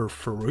Nation member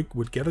Farouk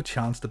would get a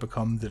chance to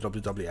become the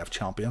WWF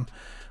champion.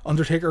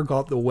 Undertaker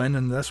got the win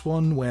in this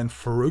one when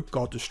Farouk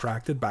got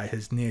distracted by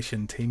his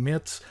Nation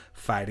teammates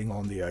fighting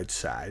on the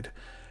outside.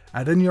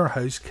 At In Your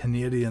House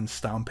Canadian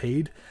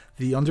Stampede,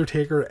 The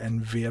Undertaker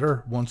and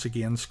Vader once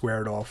again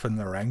squared off in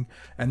the ring,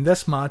 and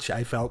this match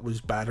I felt was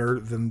better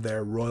than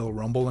their Royal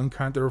Rumble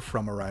encounter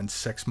from around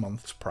 6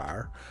 months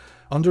prior.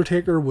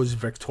 Undertaker was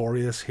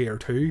victorious here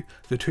too.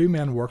 The two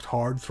men worked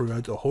hard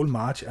throughout the whole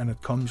match and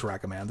it comes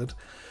recommended.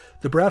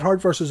 The Bret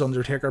Hart vs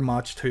Undertaker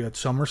match too at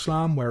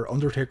SummerSlam, where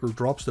Undertaker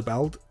drops the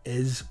belt,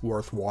 is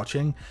worth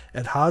watching.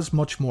 It has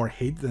much more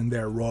heat than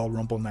their Royal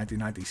Rumble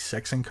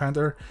 1996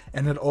 encounter,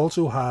 and it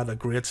also had a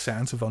great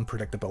sense of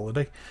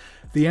unpredictability.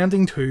 The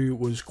ending too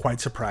was quite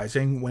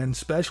surprising when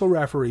special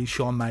referee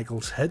Shawn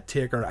Michaels hit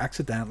Taker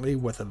accidentally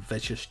with a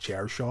vicious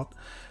chair shot.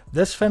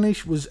 This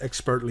finish was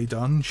expertly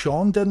done.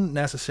 Shawn didn't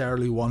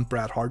necessarily want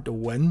Bret Hart to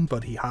win,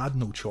 but he had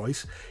no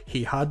choice.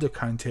 He had to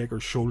count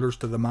Taker's shoulders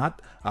to the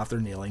mat after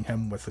nailing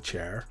him with a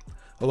chair.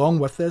 Along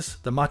with this,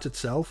 the match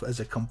itself as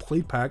a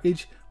complete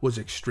package was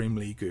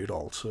extremely good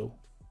also.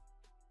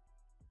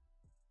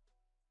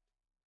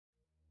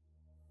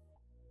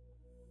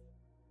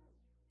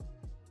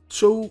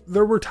 So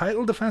there were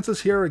title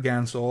defences here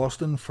against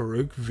Austin,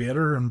 Farouk,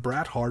 Vader and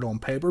Bret Hart on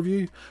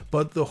pay-per-view,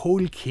 but the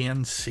whole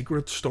Kane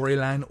secret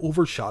storyline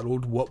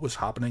overshadowed what was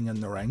happening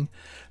in the ring.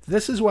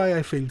 This is why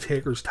I feel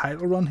Taker's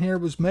title run here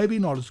was maybe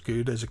not as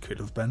good as it could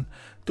have been.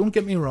 Don't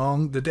get me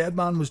wrong, the Dead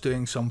Man was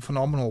doing some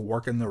phenomenal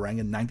work in the ring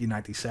in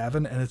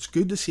 1997, and it's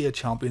good to see a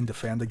champion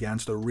defend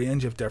against a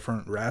range of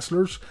different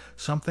wrestlers,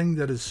 something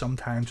that is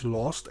sometimes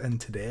lost in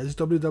today's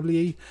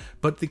WWE,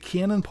 but the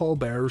Kane and Paul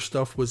Bearer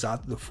stuff was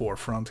at the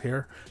forefront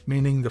here,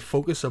 meaning the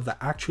focus of the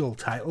actual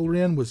title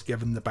reign was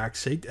given the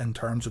backseat in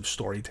terms of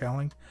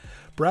storytelling.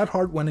 Bret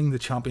Hart winning the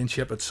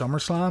championship at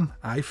SummerSlam,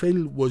 I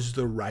feel, was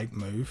the right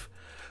move.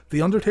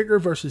 The Undertaker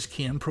vs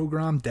Kane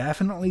program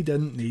definitely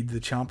didn't need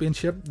the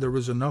championship, there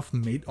was enough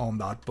meat on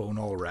that bone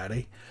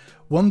already.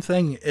 One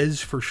thing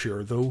is for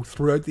sure though,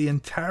 throughout the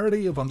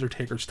entirety of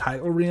Undertaker's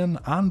title reign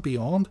and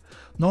beyond,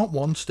 not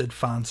once did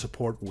fan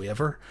support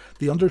waver.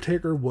 The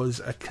Undertaker was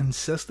a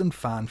consistent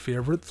fan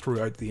favourite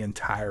throughout the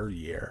entire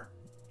year.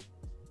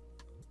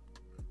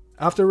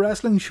 After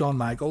wrestling Shawn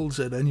Michaels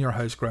at In Your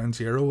House Ground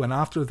Zero and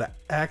after the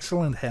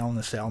excellent Hell in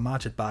a Cell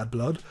match at Bad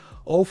Blood,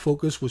 all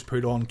focus was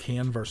put on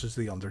Kane versus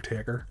The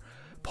Undertaker.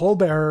 Paul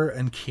Bearer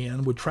and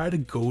Kane would try to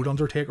goad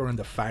Undertaker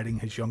into fighting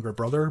his younger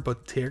brother,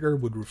 but Taker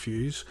would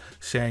refuse,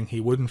 saying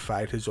he wouldn't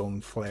fight his own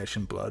flesh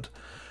and blood.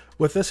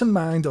 With this in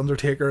mind,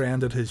 Undertaker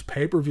ended his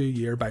pay-per-view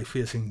year by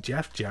facing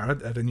Jeff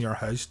Jarrett at In Your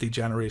House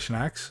Degeneration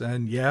X,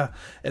 and yeah,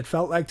 it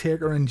felt like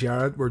Taker and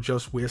Jarrett were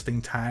just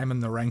wasting time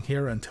in the ring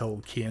here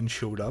until Kane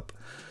showed up.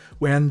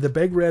 When the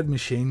Big Red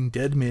Machine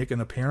did make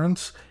an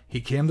appearance,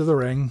 he came to the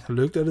ring,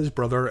 looked at his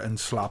brother and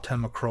slapped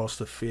him across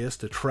the face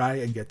to try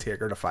and get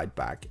Taker to fight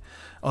back.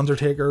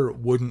 Undertaker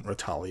wouldn't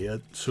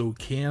retaliate, so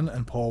Kane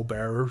and Paul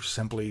Bearer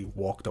simply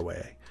walked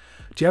away.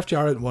 Jeff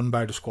Jarrett won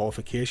by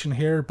disqualification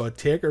here, but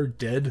Taker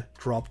did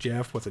drop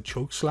Jeff with a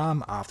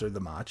chokeslam after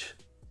the match.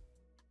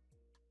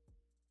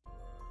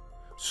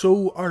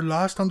 So our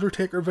last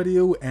Undertaker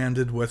video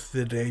ended with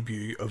the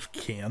debut of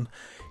Kane.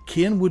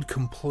 Kane would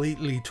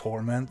completely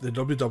torment the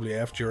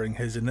WWF during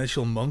his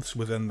initial months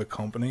within the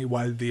company,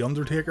 while The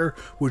Undertaker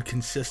would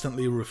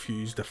consistently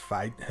refuse to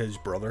fight his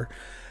brother.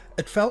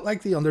 It felt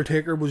like The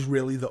Undertaker was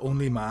really the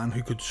only man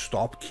who could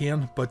stop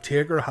Kane, but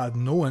Taker had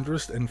no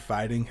interest in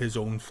fighting his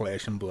own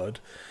flesh and blood.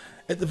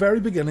 At the very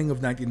beginning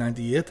of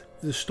 1998,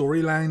 the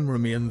storyline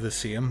remained the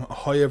same,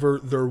 however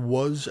there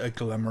was a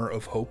glimmer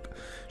of hope.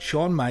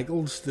 Shawn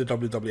Michaels, the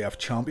WWF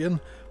champion,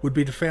 would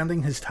be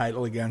defending his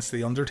title against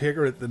The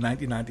Undertaker at the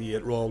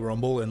 1998 Royal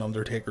Rumble in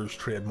Undertaker's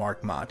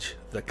trademark match,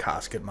 the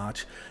casket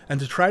match, and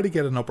to try to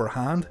get an upper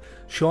hand,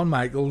 Shawn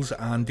Michaels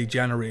and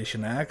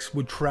Degeneration X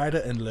would try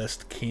to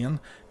enlist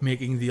Kane,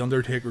 making The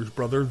Undertaker's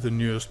brother the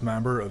newest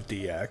member of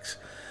DX.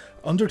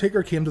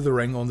 Undertaker came to the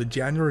ring on the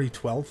January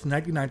 12th,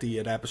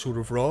 1998 episode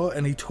of Raw,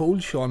 and he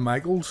told Shawn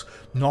Michaels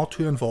not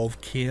to involve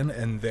Kane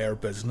in their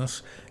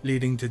business,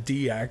 leading to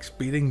DX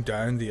beating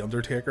down The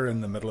Undertaker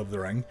in the middle of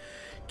the ring.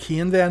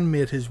 Kane then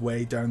made his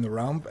way down the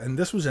ramp, and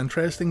this was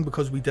interesting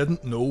because we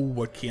didn't know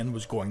what Kane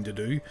was going to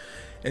do.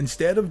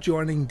 Instead of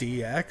joining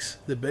DX,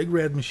 the Big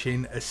Red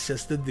Machine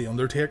assisted The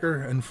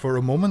Undertaker, and for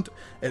a moment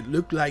it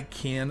looked like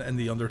Kane and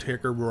The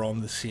Undertaker were on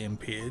the same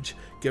page,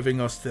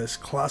 giving us this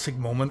classic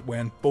moment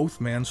when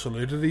both men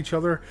saluted each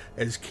other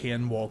as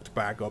Kane walked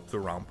back up the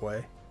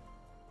rampway.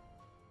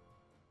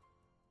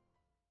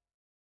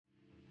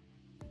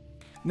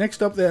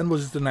 Next up then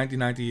was the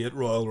 1998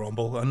 Royal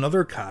Rumble,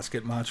 another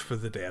casket match for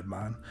the Dead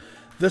Man.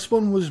 This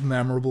one was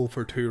memorable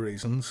for two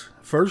reasons.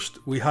 First,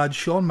 we had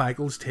Shawn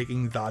Michaels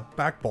taking that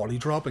back body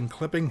drop and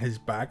clipping his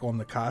back on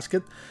the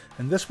casket,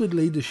 and this would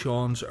lead to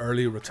Shawn's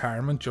early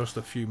retirement just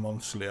a few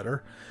months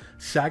later.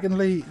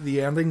 Secondly, the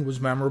ending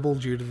was memorable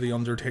due to The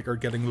Undertaker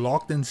getting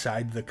locked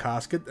inside the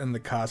casket and the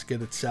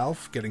casket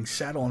itself getting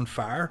set on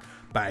fire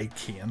by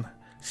Kane,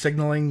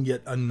 signalling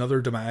yet another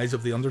demise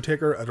of The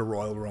Undertaker at a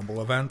Royal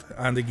Rumble event,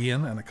 and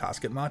again in a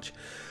casket match.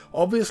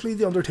 Obviously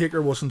The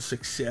Undertaker wasn't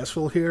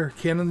successful here.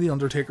 Kane and The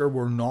Undertaker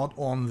were not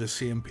on the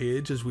same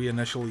page as we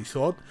initially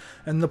thought,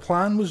 and the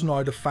plan was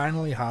now to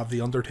finally have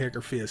The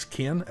Undertaker face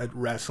Kane at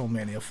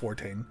WrestleMania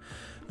 14.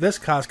 This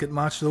casket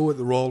match though at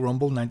the Royal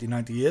Rumble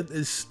 1998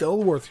 is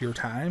still worth your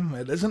time.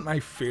 It isn't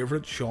my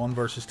favourite Shawn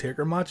vs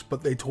Taker match,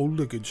 but they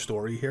told a good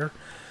story here.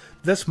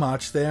 This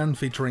match then,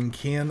 featuring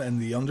Kane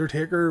and The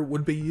Undertaker,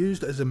 would be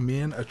used as a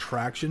main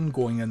attraction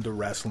going into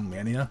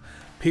WrestleMania.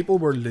 People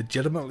were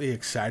legitimately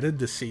excited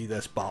to see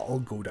this battle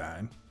go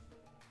down.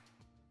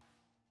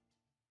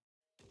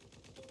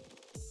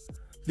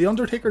 The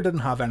Undertaker didn't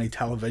have any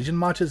television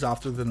matches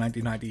after the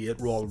 1998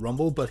 Royal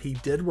Rumble, but he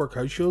did work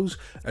house shows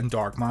and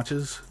dark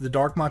matches. The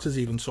dark matches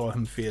even saw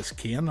him face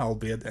Kane,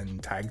 albeit in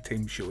tag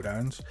team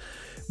showdowns.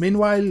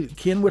 Meanwhile,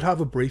 Kane would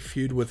have a brief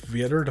feud with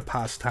Vader to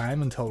pass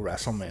time until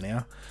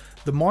WrestleMania.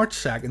 The March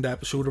 2nd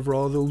episode of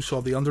Raw though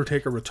saw The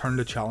Undertaker return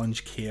to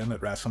challenge Kane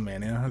at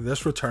WrestleMania.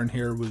 This return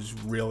here was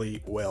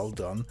really well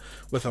done,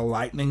 with a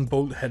lightning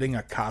bolt hitting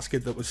a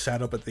casket that was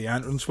set up at the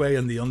entranceway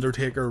and The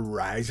Undertaker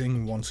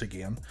rising once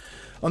again.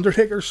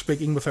 Undertaker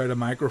speaking without a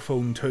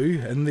microphone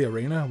too in the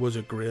arena was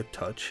a great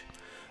touch.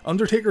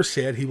 Undertaker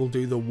said he will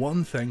do the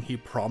one thing he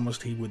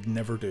promised he would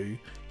never do.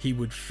 He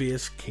would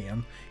face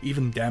Kane,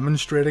 even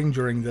demonstrating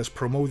during this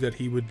promo that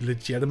he would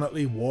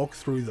legitimately walk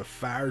through the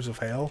fires of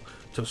hell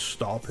to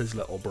stop his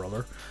little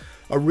brother.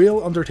 A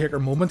real Undertaker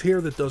moment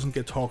here that doesn't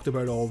get talked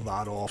about all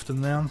that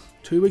often then.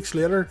 2 weeks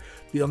later,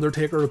 The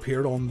Undertaker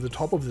appeared on the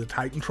top of the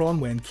Titantron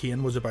when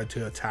Kane was about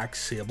to attack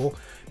Sable,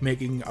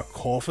 making a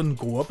coffin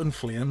go up in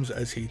flames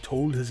as he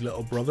told his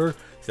little brother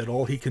that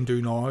all he can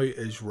do now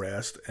is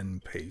rest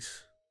in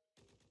peace.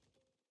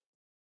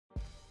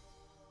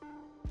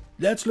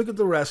 Let's look at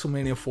the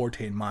WrestleMania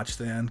 14 match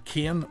then,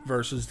 Kane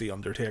versus The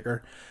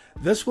Undertaker.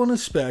 This one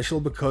is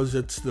special because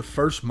it's the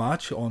first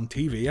match on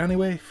TV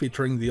anyway,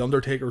 featuring The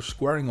Undertaker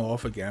squaring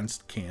off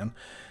against Kane.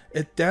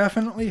 It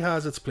definitely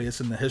has its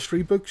place in the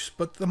history books,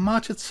 but the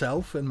match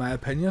itself, in my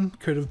opinion,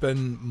 could have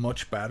been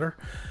much better.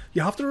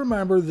 You have to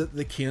remember that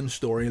the Kane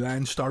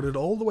storyline started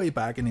all the way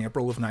back in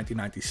April of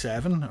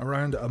 1997,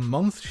 around a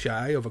month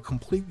shy of a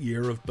complete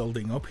year of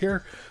building up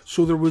here,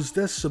 so there was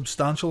this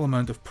substantial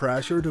amount of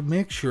pressure to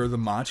make sure the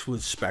match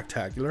was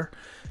spectacular.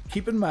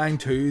 Keep in mind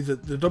too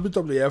that the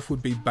WWF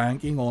would be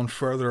banking on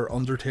further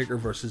Undertaker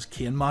vs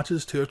Kane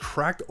matches to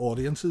attract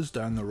audiences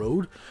down the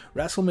road.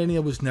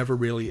 WrestleMania was never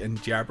really in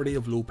jeopardy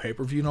of low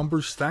pay-per-view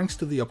numbers thanks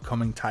to the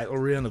upcoming title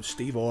reign of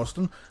Steve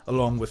Austin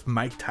along with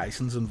Mike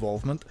Tyson's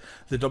involvement,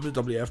 the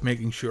WWF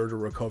making sure to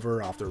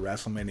recover after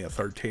WrestleMania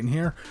 13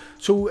 here.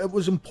 So it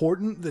was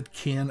important that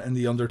Kane and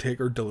The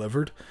Undertaker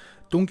delivered.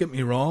 Don't get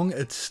me wrong,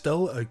 it's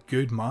still a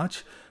good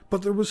match,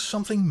 but there was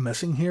something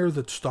missing here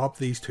that stopped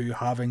these two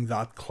having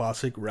that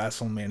classic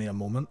WrestleMania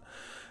moment.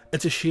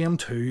 It's a shame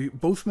too,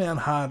 both men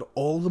had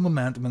all the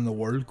momentum in the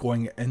world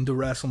going into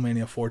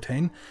WrestleMania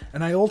 14,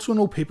 and I also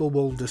know people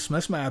will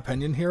dismiss my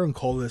opinion here and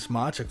call this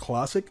match a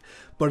classic,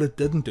 but it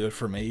didn't do it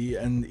for me,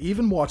 and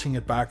even watching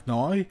it back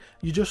now,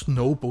 you just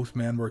know both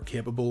men were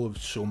capable of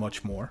so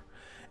much more.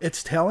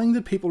 It's telling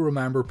that people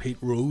remember Pete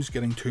Rose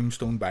getting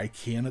tombstoned by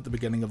Kane at the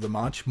beginning of the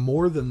match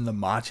more than the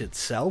match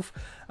itself,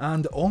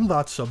 and on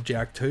that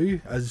subject too,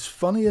 as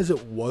funny as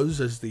it was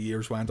as the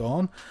years went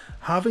on,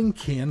 having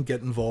Kane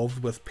get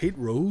involved with Pete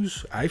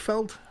Rose, I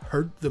felt,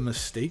 hurt the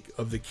mystique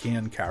of the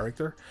Kane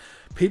character.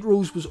 Pete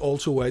Rose was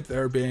also out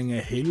there being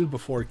a heel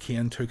before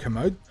Kane took him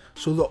out,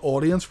 so the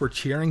audience were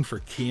cheering for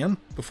Kane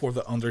before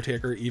The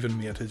Undertaker even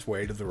made his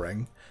way to the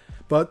ring.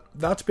 But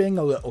that's being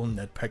a little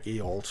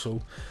nitpicky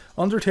also.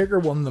 Undertaker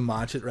won the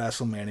match at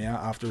WrestleMania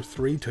after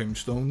 3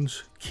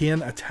 tombstones.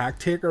 Kane attacked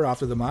Taker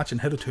after the match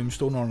and hit a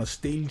tombstone on a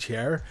steel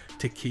chair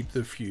to keep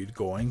the feud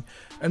going.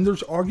 And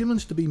there's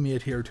arguments to be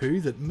made here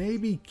too that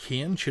maybe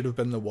Kane should have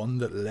been the one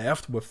that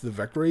left with the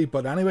victory,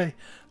 but anyway,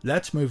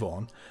 let's move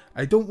on.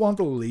 I don't want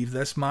to leave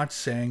this match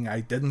saying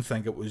I didn't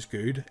think it was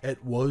good.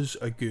 It was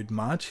a good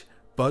match,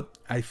 but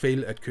I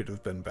feel it could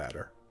have been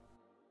better.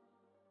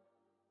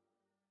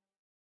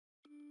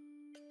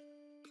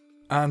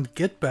 And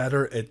get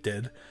better it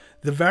did.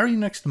 The very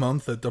next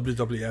month at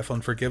WWF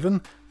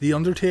Unforgiven, The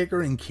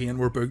Undertaker and Kane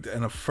were booked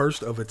in a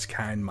first of its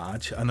kind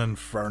match, an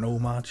Inferno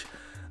match.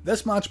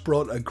 This match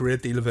brought a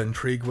great deal of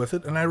intrigue with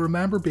it, and I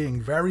remember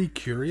being very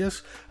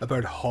curious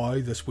about how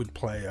this would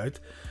play out.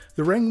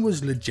 The ring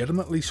was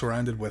legitimately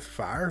surrounded with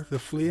fire. The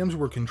flames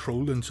were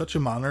controlled in such a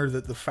manner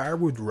that the fire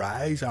would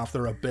rise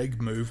after a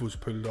big move was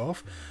pulled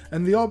off,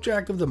 and the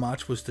object of the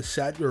match was to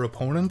set your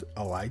opponent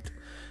alight.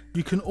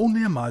 You can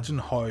only imagine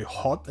how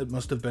hot it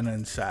must have been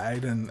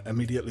inside and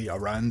immediately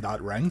around that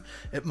ring.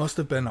 It must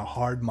have been a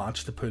hard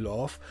match to pull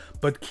off,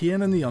 but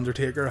Kane and The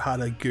Undertaker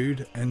had a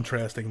good,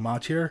 interesting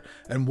match here,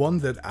 and one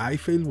that I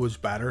feel was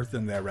better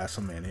than their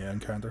WrestleMania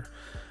encounter.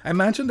 I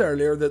mentioned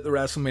earlier that the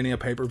WrestleMania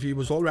pay-per-view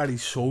was already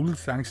sold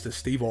thanks to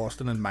Steve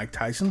Austin and Mike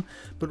Tyson,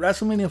 but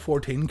WrestleMania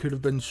 14 could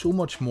have been so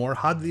much more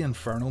had the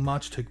Inferno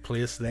match took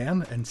place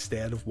then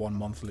instead of 1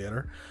 month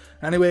later.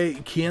 Anyway,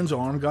 Kane's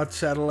arm got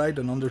settled out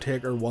and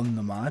Undertaker won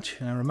the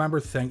match. I remember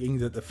thinking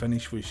that the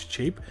finish was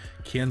cheap,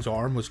 Kane's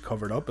arm was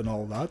covered up and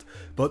all that,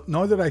 but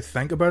now that I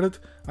think about it,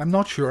 I'm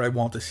not sure I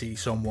want to see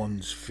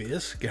someone's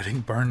face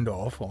getting burned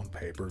off on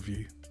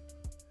pay-per-view.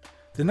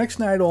 The next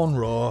night on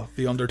Raw,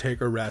 The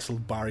Undertaker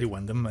wrestled Barry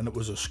Windham and it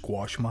was a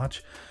squash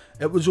match.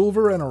 It was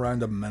over in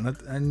around a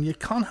minute, and you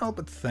can't help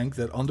but think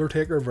that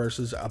Undertaker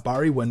versus a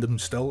Barry Windham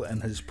still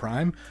in his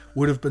prime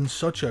would have been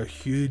such a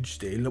huge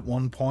deal at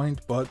one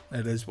point, but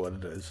it is what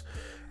it is.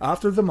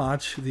 After the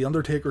match, The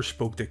Undertaker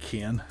spoke to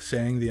Kane,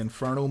 saying the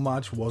Inferno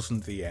match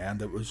wasn't the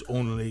end, it was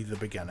only the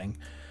beginning.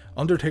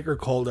 Undertaker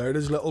called out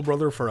his little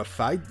brother for a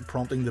fight,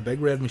 prompting the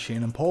Big Red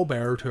Machine and Paul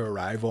Bearer to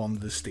arrive on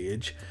the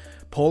stage.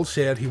 Paul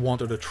said he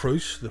wanted a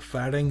truce, the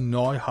fighting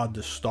now had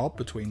to stop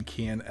between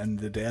Kane and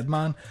the Dead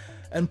Man,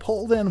 and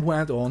Paul then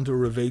went on to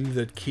reveal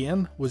that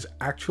Kane was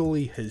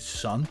actually his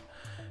son.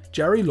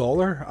 Jerry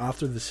Lawler,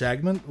 after the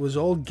segment, was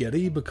all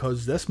giddy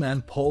because this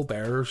meant Paul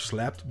Bearer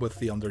slept with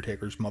the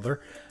Undertaker's mother,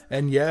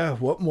 and yeah,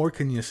 what more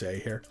can you say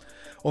here?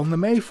 On the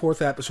May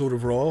 4th episode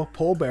of Raw,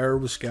 Paul Bearer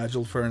was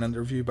scheduled for an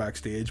interview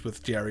backstage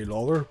with Jerry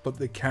Lawler, but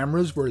the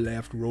cameras were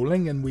left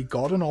rolling and we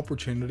got an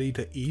opportunity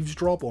to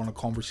eavesdrop on a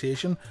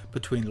conversation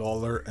between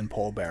Lawler and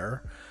Paul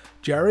Bearer.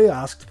 Jerry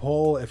asked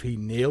Paul if he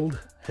nailed,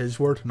 his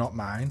word not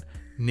mine,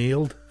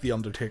 nailed the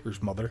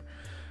Undertaker's mother.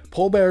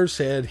 Paul Bearer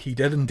said he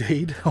did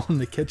indeed on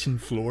the kitchen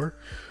floor.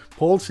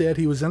 Paul said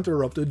he was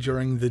interrupted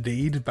during the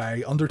deed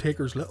by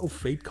Undertaker's little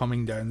feet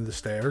coming down the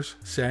stairs,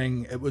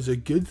 saying it was a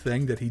good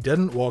thing that he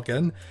didn't walk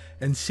in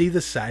and see the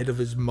sight of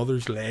his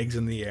mother's legs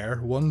in the air,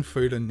 1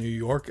 foot in New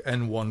York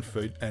and 1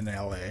 foot in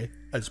LA,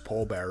 as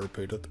Paul Bearer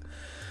put it.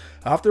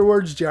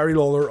 Afterwards, Jerry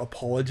Lawler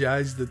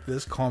apologised that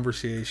this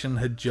conversation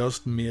had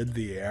just made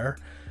the air.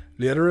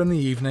 Later in the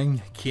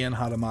evening, Kane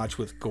had a match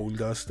with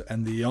Goldust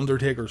and the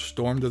Undertaker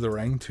stormed to the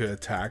ring to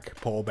attack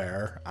Paul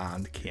Bearer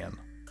and Kane.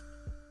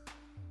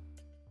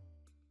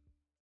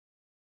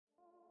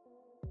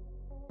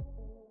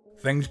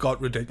 Things got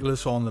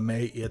ridiculous on the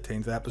May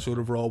 18th episode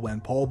of Raw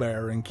when Paul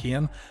Bearer and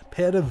Kane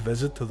paid a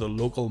visit to the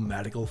local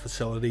medical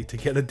facility to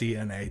get a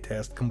DNA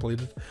test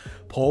completed.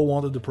 Paul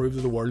wanted to prove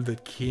to the world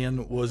that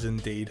Kane was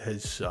indeed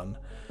his son.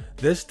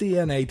 This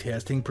DNA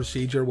testing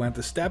procedure went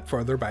a step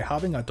further by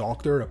having a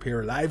doctor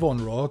appear live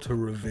on Raw to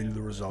reveal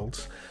the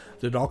results.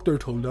 The doctor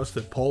told us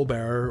that Paul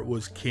Bearer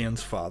was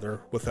Kane's father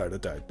without a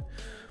doubt.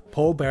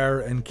 Paul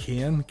Bearer and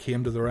Kane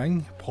came to the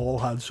ring. Paul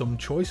had some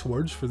choice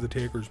words for the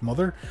Taker's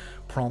mother,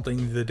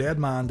 prompting the Dead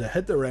Man to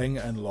hit the ring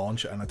and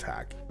launch an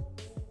attack.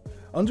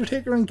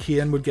 Undertaker and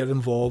Kane would get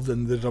involved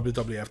in the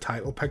WWF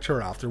title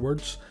picture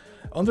afterwards.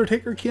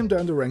 Undertaker came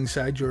down to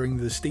ringside during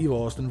the Steve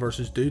Austin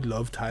vs Dude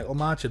Love title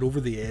match at Over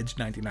the Edge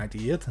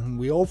 1998, and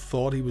we all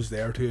thought he was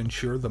there to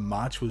ensure the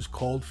match was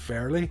called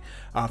fairly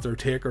after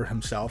Taker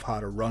himself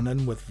had a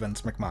run-in with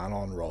Vince McMahon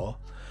on Raw.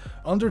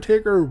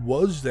 Undertaker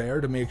was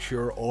there to make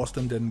sure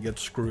Austin didn't get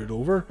screwed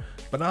over,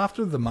 but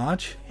after the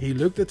match, he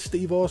looked at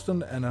Steve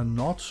Austin in a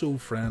not so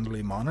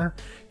friendly manner,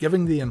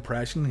 giving the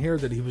impression here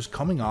that he was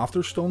coming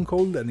after Stone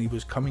Cold and he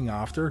was coming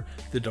after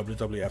the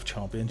WWF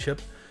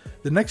Championship.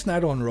 The next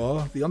night on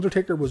Raw, The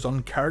Undertaker was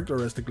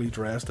uncharacteristically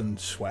dressed in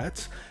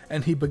sweats,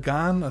 and he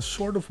began a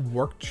sort of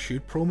worked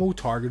shoot promo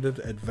targeted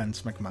at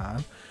Vince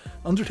McMahon.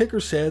 Undertaker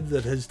said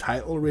that his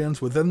title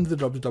reigns within the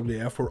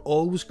WWF were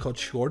always cut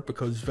short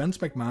because Vince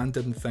McMahon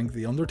didn't think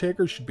The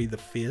Undertaker should be the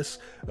face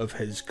of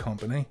his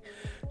company.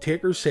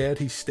 Taker said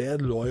he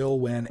stayed loyal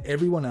when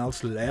everyone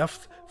else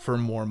left for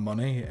more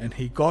money, and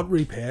he got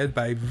repaid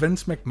by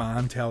Vince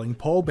McMahon telling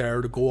Paul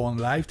Bearer to go on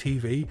live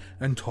TV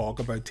and talk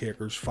about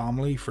Taker's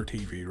family for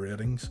TV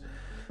ratings.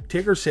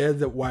 Taker said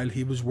that while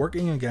he was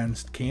working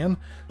against Kane,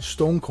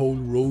 Stone Cold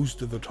rose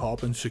to the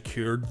top and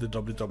secured the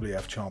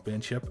WWF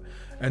Championship,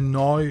 and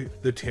now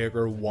the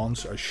Taker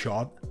wants a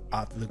shot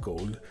at the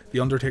gold. The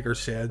Undertaker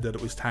said that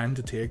it was time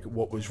to take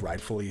what was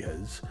rightfully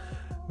his.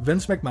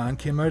 Vince McMahon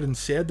came out and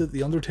said that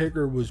The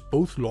Undertaker was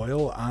both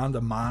loyal and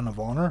a man of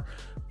honour,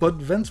 but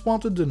Vince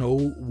wanted to know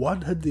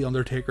what had The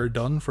Undertaker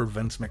done for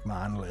Vince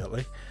McMahon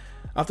lately.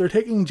 After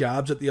taking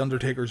jabs at The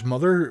Undertaker's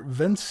mother,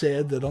 Vince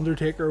said that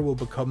Undertaker will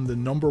become the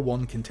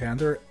 #1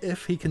 contender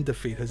if he can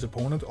defeat his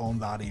opponent on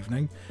that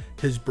evening,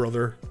 his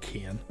brother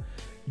Kane.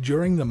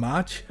 During the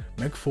match,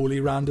 Mick Foley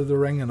ran to the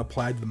ring and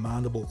applied the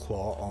mandible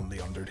claw on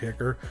The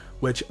Undertaker,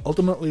 which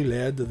ultimately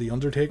led to The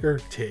Undertaker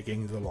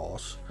taking the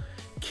loss.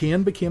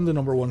 Kane became the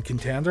 #1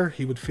 contender.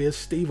 He would face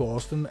Steve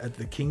Austin at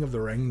the King of the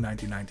Ring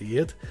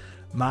 1998.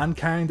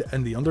 Mankind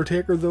and The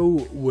Undertaker,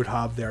 though, would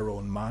have their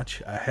own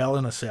match, a Hell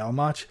in a Cell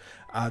match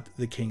at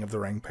the King of the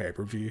Ring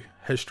pay-per-view.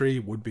 History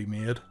would be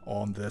made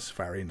on this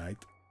very night.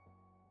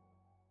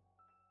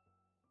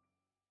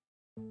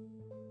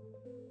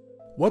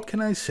 What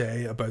can I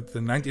say about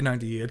the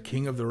 1998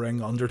 King of the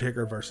Ring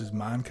Undertaker vs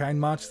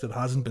Mankind match that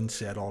hasn't been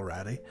said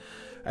already?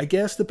 I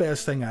guess the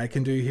best thing I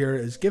can do here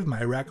is give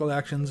my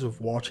recollections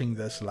of watching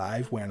this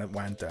live when it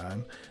went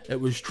down.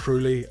 It was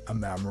truly a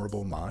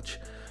memorable match.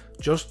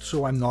 Just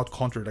so I'm not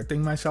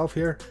contradicting myself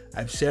here,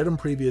 I've said in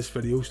previous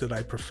videos that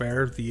I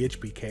prefer the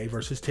HBK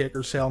vs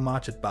Taker Cell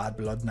match at Bad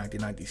Blood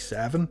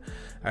 1997.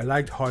 I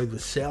liked how the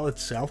Cell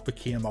itself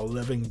became a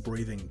living,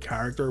 breathing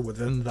character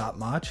within that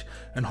match,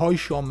 and how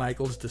Shawn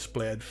Michaels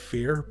displayed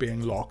fear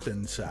being locked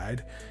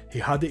inside. He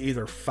had to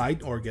either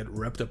fight or get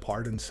ripped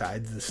apart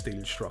inside the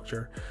steel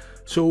structure.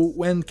 So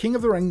when King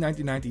of the Ring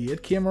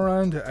 1998 came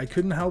around, I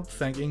couldn't help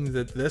thinking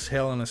that this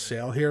Hell in a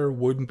Cell here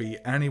wouldn't be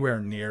anywhere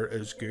near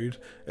as good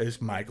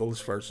as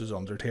Michaels vs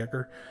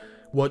Undertaker.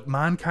 What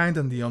Mankind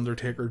and The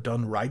Undertaker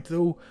done right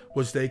though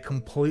was they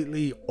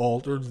completely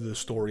altered the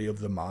story of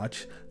the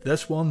match.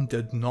 This one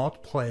did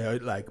not play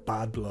out like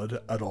bad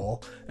blood at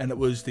all, and it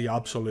was the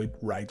absolute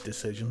right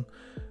decision.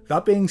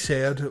 That being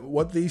said,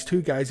 what these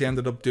two guys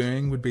ended up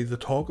doing would be the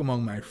talk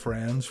among my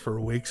friends for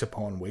weeks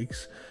upon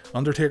weeks.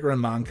 Undertaker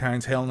and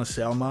Mankind's Hell in a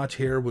Cell match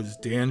here was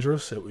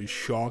dangerous, it was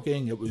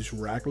shocking, it was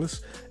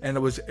reckless, and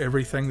it was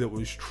everything that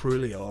was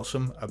truly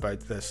awesome about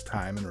this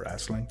time in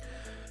wrestling.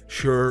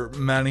 Sure,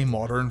 many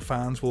modern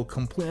fans will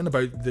complain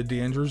about the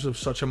dangers of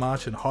such a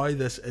match and how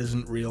this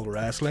isn't real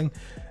wrestling,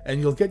 and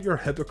you'll get your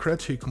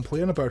hypocrites who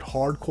complain about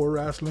hardcore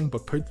wrestling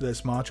but put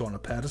this match on a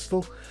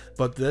pedestal,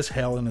 but this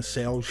Hell in a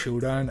Cell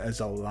showdown is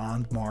a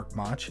landmark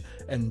match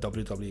in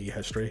WWE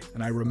history,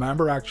 and I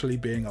remember actually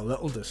being a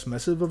little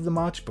dismissive of the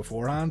match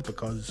beforehand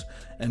because,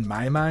 in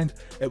my mind,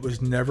 it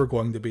was never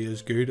going to be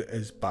as good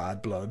as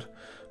Bad Blood.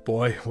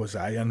 Boy, was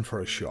I in for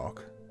a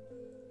shock.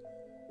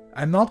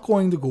 I'm not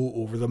going to go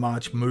over the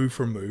match move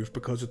for move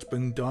because it's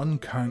been done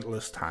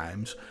countless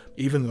times.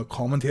 Even the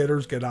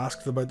commentators get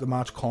asked about the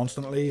match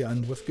constantly,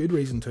 and with good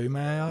reason too,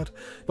 may I add.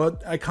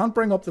 But I can't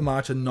bring up the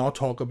match and not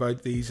talk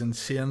about these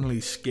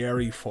insanely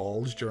scary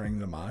falls during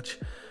the match.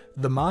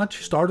 The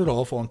match started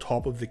off on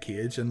top of the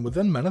cage, and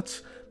within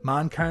minutes,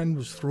 Mankind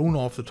was thrown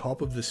off the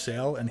top of the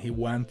cell and he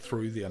went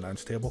through the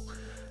announce table.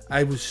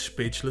 I was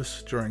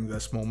speechless during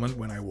this moment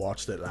when I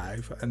watched it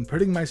live, and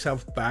putting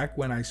myself back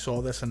when I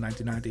saw this in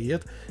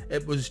 1998,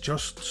 it was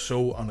just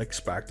so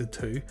unexpected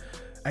too.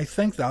 I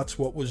think that's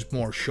what was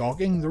more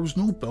shocking. There was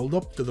no build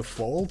up to the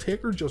fall.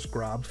 Taker just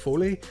grabbed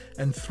Foley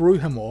and threw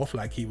him off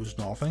like he was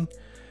nothing.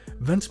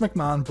 Vince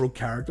McMahon broke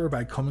character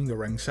by coming to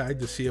ringside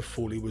to see if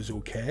Foley was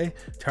okay.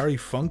 Terry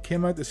Funk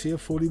came out to see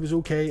if Foley was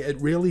okay.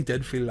 It really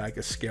did feel like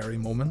a scary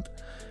moment.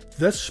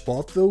 This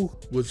spot though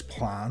was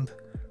planned.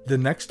 The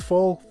next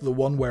fall, the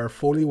one where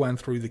Foley went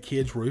through the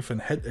cage roof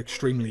and hit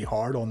extremely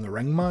hard on the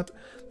ring mat,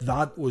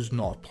 that was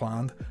not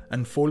planned,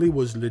 and Foley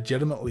was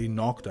legitimately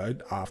knocked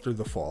out after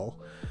the fall.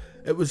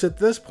 It was at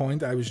this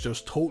point I was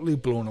just totally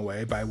blown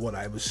away by what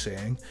I was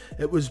seeing.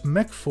 It was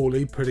Mick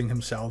Foley putting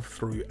himself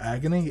through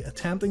agony,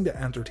 attempting to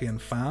entertain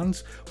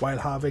fans while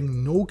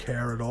having no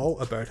care at all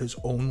about his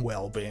own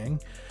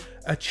well-being.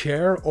 A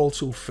chair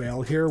also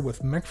fell here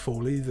with Mick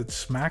Foley that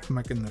smacked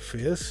Mick in the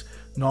face,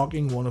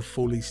 knocking one of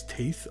Foley's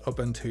teeth up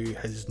into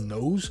his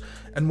nose,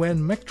 and when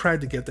Mick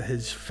tried to get to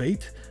his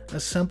feet, a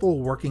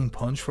simple working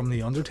punch from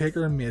The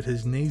Undertaker made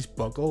his knees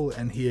buckle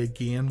and he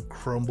again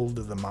crumbled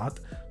to the mat,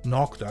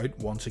 knocked out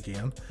once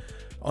again.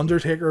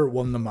 Undertaker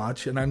won the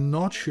match, and I'm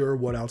not sure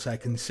what else I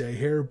can say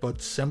here,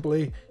 but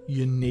simply,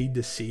 you need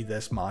to see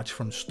this match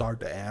from start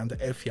to end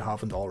if you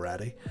haven't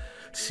already.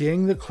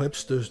 Seeing the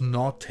clips does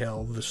not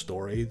tell the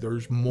story.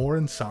 There's more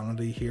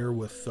insanity here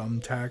with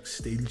thumbtacks,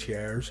 steel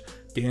chairs,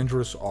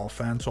 dangerous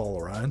offense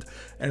all around,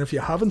 and if you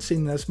haven't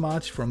seen this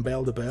match from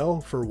bell to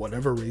bell for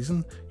whatever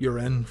reason, you're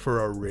in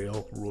for a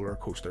real roller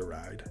coaster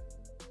ride.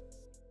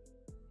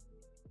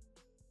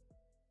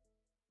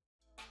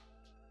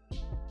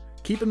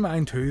 Keep in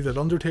mind too that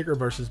Undertaker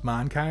vs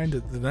Mankind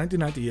at the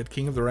 1998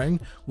 King of the Ring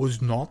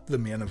was not the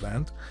main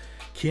event.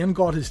 Kane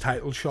got his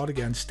title shot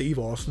against Steve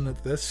Austin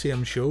at this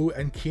same show,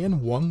 and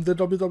Kane won the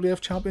WWF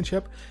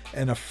Championship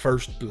in a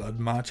first blood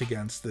match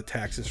against the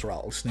Texas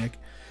Rattlesnake.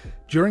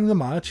 During the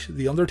match,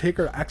 The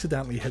Undertaker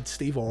accidentally hit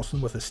Steve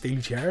Austin with a steel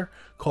chair,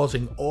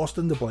 causing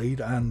Austin to bleed,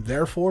 and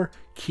therefore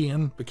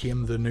Kane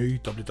became the new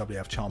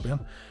WWF Champion.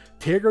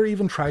 Taker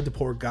even tried to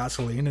pour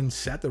gasoline and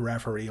set the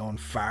referee on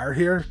fire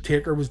here.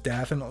 Taker was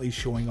definitely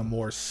showing a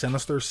more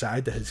sinister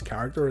side to his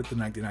character at the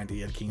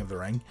 1998 King of the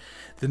Ring.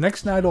 The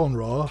next night on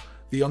Raw,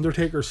 The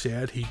Undertaker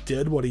said he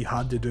did what he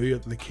had to do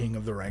at the King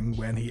of the Ring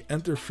when he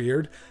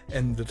interfered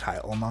in the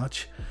title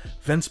match.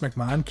 Vince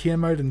McMahon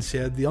came out and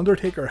said The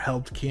Undertaker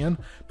helped Kane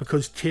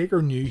because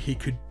Taker knew he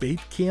could beat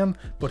Kane,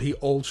 but he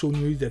also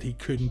knew that he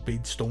couldn't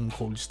beat Stone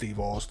Cold Steve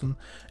Austin,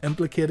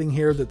 implicating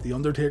here that The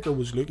Undertaker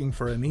was looking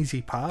for an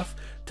easy path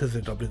to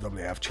the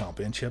WWF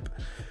Championship.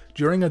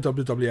 During a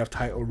WWF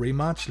title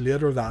rematch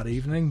later that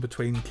evening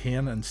between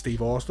Kane and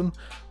Steve Austin,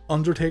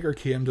 Undertaker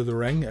came to the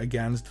ring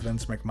against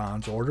Vince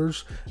McMahon's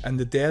orders, and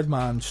the dead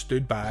man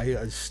stood by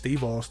as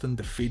Steve Austin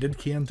defeated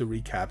Kane to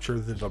recapture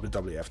the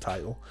WWF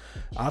title.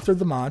 After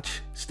the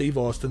match, Steve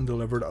Austin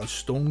delivered a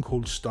Stone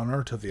Cold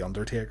Stunner to The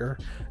Undertaker,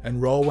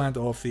 and Raw went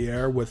off the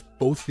air with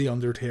both The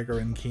Undertaker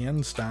and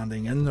Kane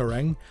standing in the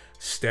ring,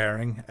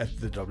 staring at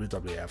the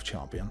WWF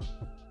champion.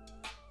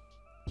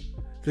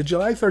 The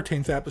July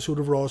 13th episode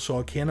of Raw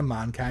saw Kane and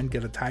Mankind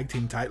get a tag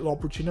team title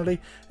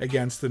opportunity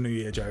against the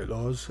New Age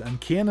Outlaws,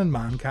 and Kane and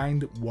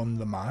Mankind won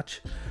the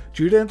match.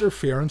 Due to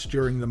interference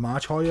during the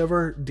match,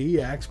 however,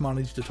 DX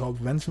managed to talk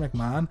Vince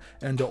McMahon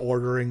into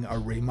ordering a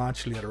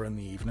rematch later in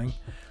the evening.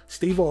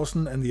 Steve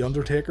Austin and The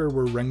Undertaker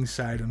were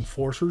ringside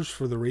enforcers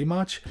for the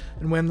rematch,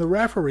 and when the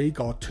referee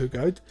got took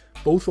out,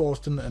 both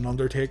Austin and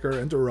Undertaker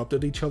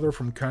interrupted each other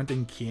from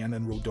counting Kane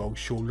and Road Dogg's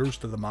shoulders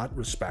to the mat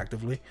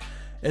respectively.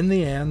 In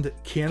the end,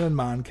 Kane and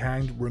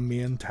Mankind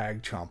remained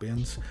tag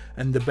champions,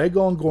 and the big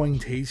ongoing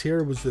tease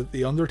here was that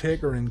The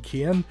Undertaker and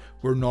Kane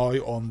were now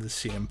on the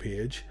same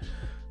page.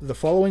 The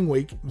following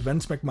week,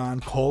 Vince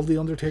McMahon called The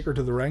Undertaker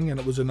to the ring, and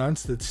it was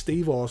announced that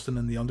Steve Austin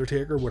and The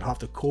Undertaker would have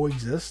to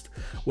coexist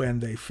when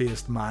they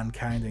faced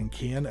Mankind and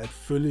Kane at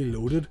Fully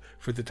Loaded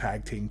for the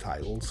tag team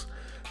titles.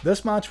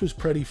 This match was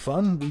pretty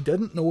fun. We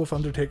didn't know if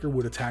Undertaker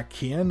would attack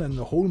Kane, and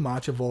the whole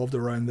match evolved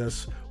around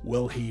this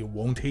will he,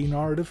 won't he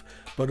narrative,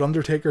 but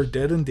Undertaker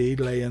did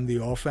indeed lay in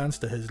the offense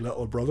to his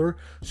little brother,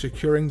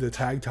 securing the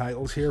tag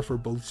titles here for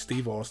both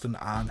Steve Austin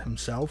and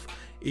himself,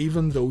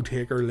 even though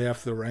Taker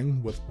left the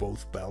ring with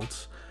both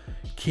belts.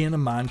 Kane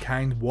and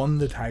Mankind won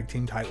the tag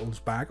team titles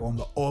back on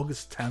the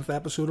August 10th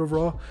episode of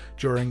Raw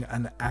during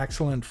an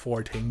excellent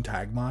 14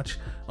 tag match.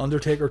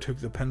 Undertaker took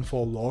the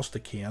pinfall loss to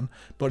Kane,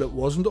 but it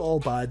wasn't all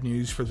bad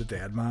news for the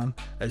dead man,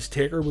 as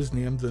Taker was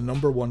named the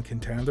 #1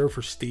 contender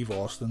for Steve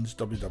Austin's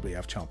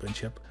WWF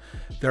Championship.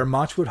 Their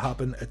match would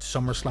happen at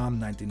SummerSlam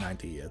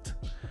 1998.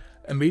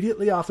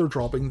 Immediately after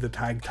dropping the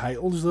tag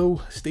titles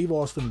though, Steve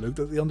Austin looked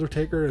at The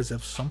Undertaker as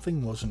if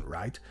something wasn't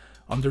right.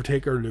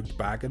 Undertaker looked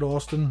back at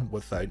Austin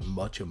without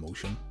much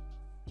emotion.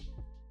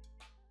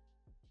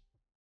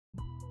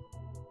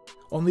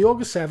 On the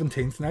August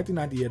 17th,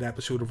 1998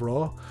 episode of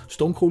Raw,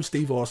 Stone Cold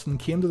Steve Austin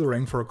came to the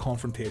ring for a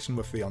confrontation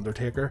with The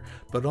Undertaker,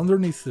 but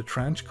underneath the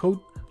trench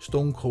coat,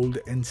 Stone Cold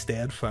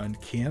instead found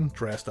Kane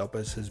dressed up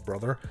as his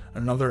brother.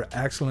 Another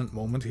excellent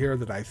moment here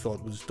that I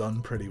thought was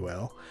done pretty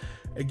well.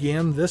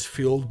 Again, this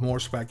fueled more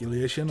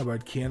speculation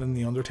about Kane and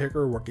The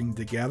Undertaker working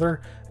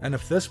together, and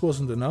if this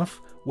wasn't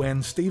enough,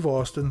 when Steve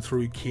Austin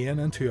threw Kane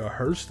into a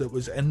hearse that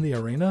was in the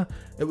arena,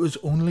 it was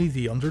only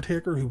The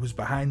Undertaker who was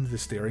behind the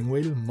steering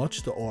wheel,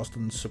 much to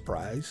Austin's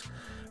surprise.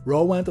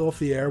 Raw went off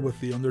the air with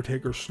The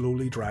Undertaker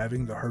slowly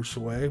driving the hearse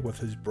away with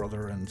his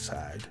brother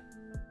inside.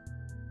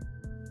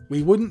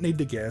 We wouldn't need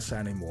to guess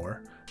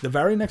anymore. The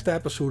very next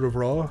episode of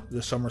Raw, the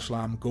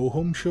SummerSlam Go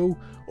Home show,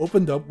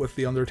 opened up with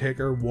The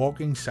Undertaker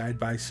walking side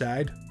by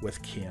side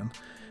with Kane.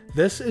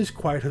 This is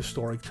quite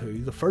historic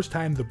too, the first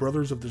time the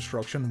Brothers of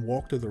Destruction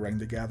walked to the ring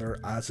together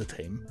as a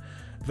team.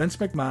 Vince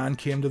McMahon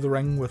came to the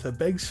ring with a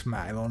big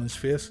smile on his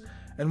face,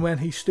 and when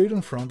he stood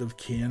in front of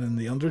Kane and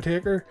The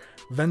Undertaker,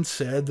 Vince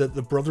said that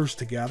the brothers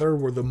together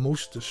were the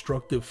most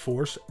destructive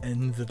force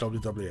in the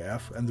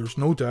WWF, and there's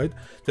no doubt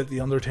that The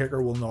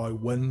Undertaker will now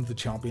win the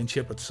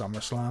championship at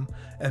SummerSlam,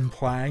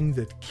 implying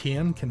that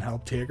Kane can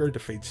help Taker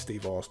defeat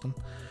Steve Austin.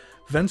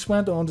 Vince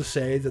went on to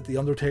say that The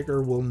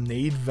Undertaker will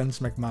need Vince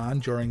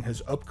McMahon during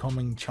his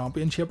upcoming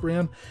championship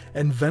reign,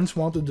 and Vince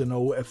wanted to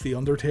know if The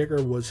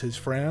Undertaker was his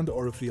friend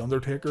or if The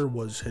Undertaker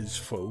was his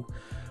foe.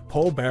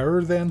 Paul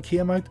Bearer then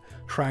came out,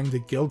 trying to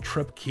guilt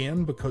trip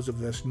Kane because of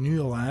this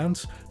new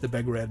alliance the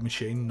Big Red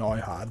Machine now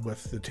had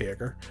with the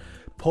Taker.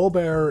 Paul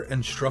Bearer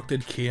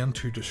instructed Kane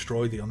to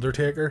destroy The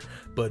Undertaker,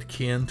 but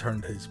Kane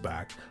turned his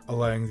back,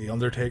 allowing The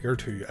Undertaker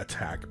to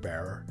attack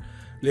Bearer.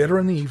 Later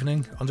in the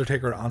evening,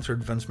 Undertaker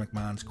answered Vince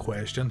McMahon's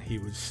question he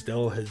was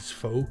still his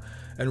foe,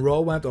 and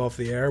Raw went off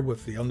the air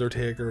with The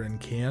Undertaker and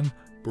Kane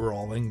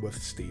brawling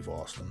with Steve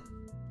Austin.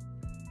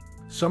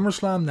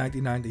 SummerSlam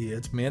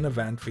 1998's main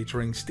event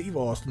featuring Steve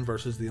Austin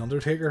vs The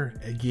Undertaker,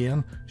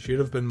 again, should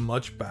have been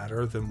much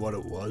better than what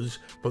it was,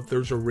 but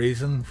there's a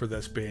reason for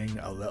this being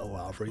a little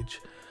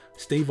average.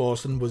 Steve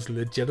Austin was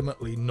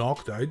legitimately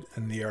knocked out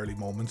in the early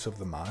moments of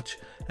the match,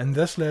 and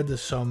this led to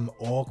some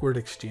awkward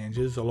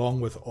exchanges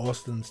along with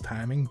Austin's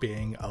timing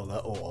being a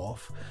little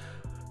off.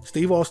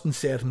 Steve Austin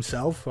said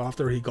himself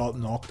after he got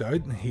knocked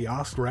out, he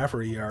asked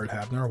referee Earl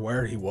Hebner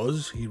where he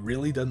was, he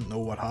really didn't know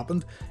what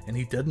happened, and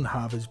he didn't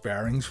have his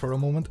bearings for a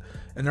moment,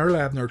 and Earl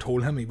Hebner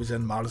told him he was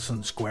in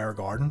Madison Square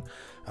Garden.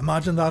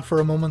 Imagine that for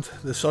a moment,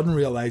 the sudden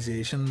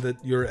realization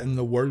that you're in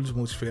the world's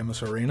most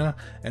famous arena,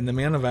 in the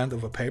main event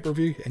of a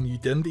pay-per-view, and you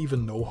didn't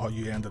even know how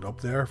you ended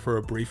up there for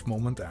a brief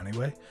moment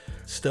anyway.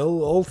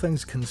 Still, all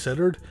things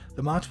considered,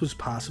 the match was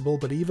passable,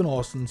 but even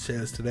Austin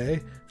says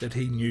today that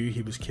he knew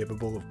he was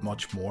capable of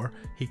much more.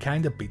 He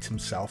kinda beats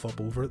himself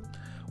up over it.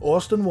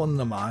 Austin won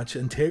the match,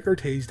 and Taker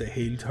teased a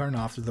heel turn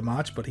after the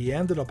match, but he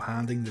ended up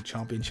handing the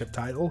championship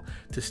title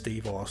to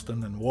Steve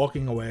Austin and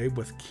walking away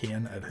with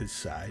Kane at his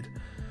side.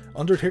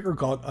 Undertaker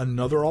got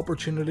another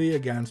opportunity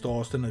against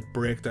Austin at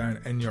Breakdown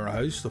in Your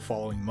House the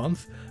following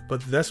month,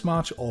 but this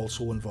match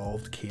also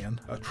involved Kane,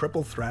 a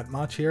triple threat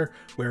match here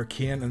where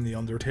Kane and The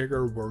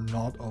Undertaker were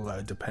not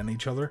allowed to pin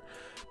each other.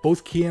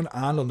 Both Kane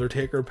and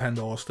Undertaker pinned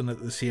Austin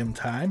at the same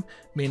time,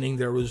 meaning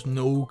there was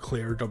no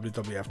clear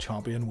WWF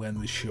champion when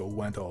the show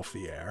went off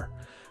the air.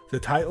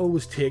 The title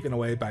was taken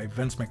away by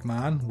Vince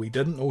McMahon, we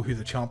didn't know who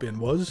the champion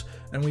was,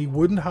 and we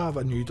wouldn't have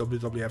a new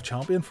WWF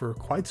champion for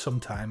quite some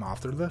time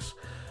after this.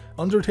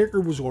 Undertaker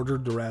was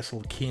ordered to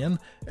wrestle Kane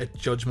at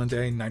Judgment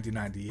Day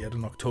 1998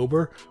 in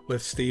October,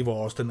 with Steve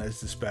Austin as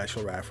the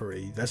special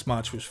referee. This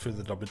match was for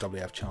the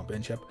WWF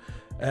Championship,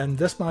 and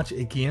this match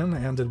again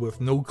ended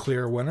with no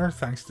clear winner,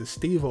 thanks to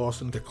Steve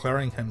Austin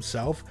declaring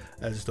himself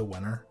as the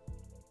winner.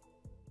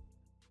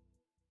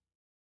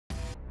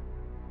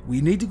 We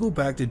need to go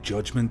back to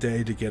Judgment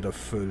Day to get a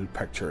full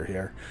picture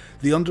here.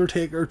 The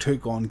Undertaker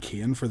took on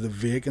Kane for the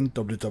vacant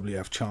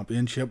WWF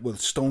Championship, with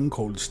Stone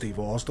Cold Steve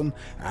Austin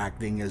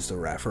acting as the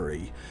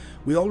referee.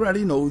 We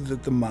already know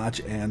that the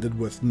match ended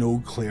with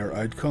no clear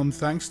outcome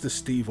thanks to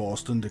Steve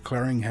Austin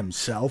declaring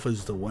himself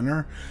as the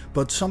winner,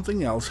 but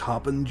something else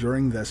happened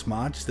during this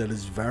match that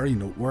is very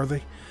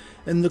noteworthy.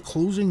 In the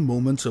closing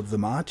moments of the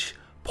match,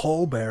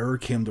 Paul Bearer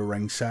came to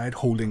ringside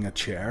holding a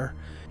chair.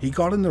 He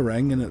got in the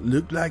ring and it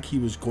looked like he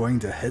was going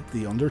to hit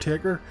The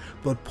Undertaker,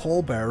 but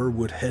Paul Bearer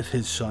would hit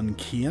his son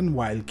Kane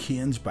while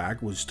Kane's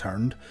back was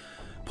turned.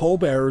 Paul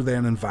Bearer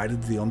then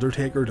invited The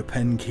Undertaker to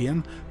pin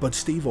Kane, but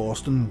Steve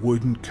Austin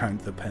wouldn't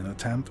count the pin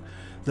attempt.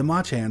 The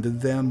match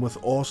ended then with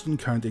Austin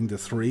counting to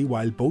 3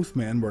 while both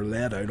men were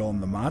laid out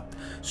on the mat,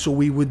 so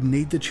we would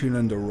need to tune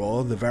into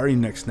Raw the very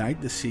next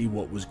night to see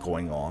what was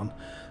going on.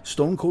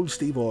 Stone Cold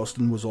Steve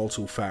Austin was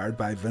also fired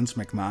by Vince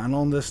McMahon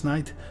on this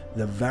night,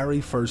 the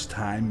very first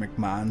time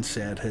McMahon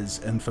said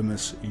his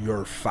infamous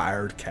 "you're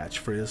fired"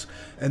 catchphrase,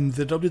 and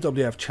the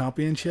WWF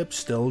Championship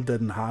still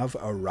didn't have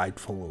a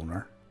rightful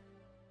owner.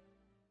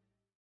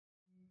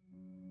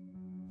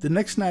 The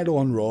next night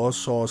on Raw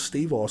saw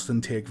Steve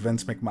Austin take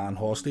Vince McMahon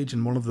hostage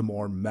in one of the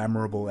more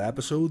memorable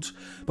episodes,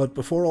 but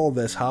before all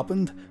this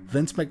happened,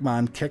 Vince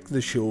McMahon kicked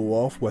the show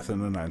off with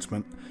an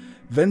announcement.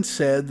 Vince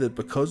said that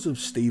because of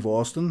Steve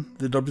Austin,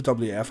 the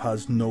WWF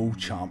has no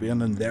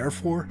champion, and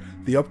therefore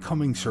the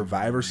upcoming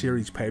Survivor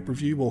Series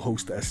pay-per-view will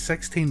host a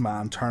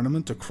 16-man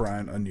tournament to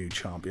crown a new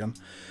champion.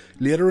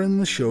 Later in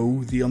the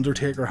show, The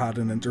Undertaker had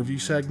an interview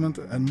segment,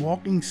 and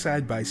walking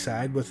side by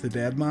side with the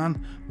dead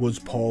man was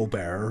Paul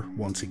Bearer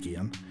once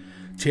again.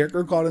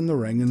 Taker got in the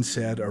ring and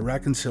said a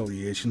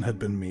reconciliation had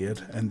been made,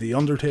 and The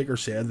Undertaker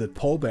said that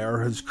Paul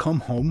Bearer has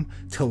come home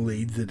to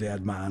lead the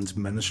dead man's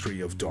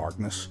Ministry of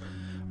Darkness.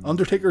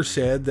 Undertaker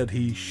said that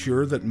he's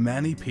sure that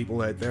many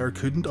people out there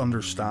couldn't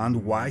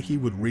understand why he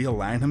would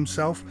realign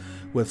himself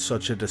with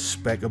such a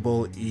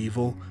despicable,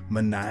 evil,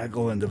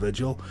 maniacal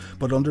individual,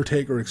 but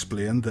Undertaker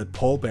explained that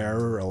Paul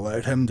Bearer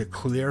allowed him to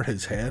clear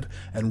his head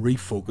and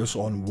refocus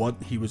on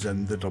what he was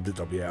in the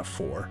WWF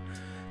for.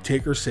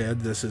 Taker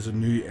said this is a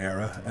new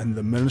era and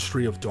the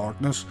Ministry of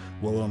Darkness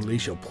will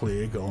unleash a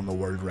plague on the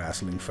World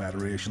Wrestling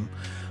Federation.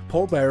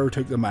 Paul Bearer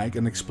took the mic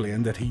and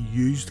explained that he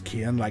used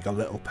Kane like a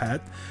little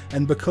pet,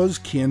 and because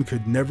Kane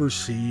could never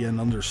see and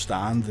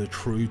understand the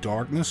true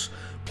darkness,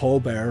 Paul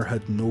Bearer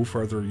had no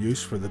further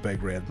use for the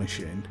big red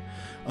machine.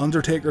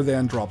 Undertaker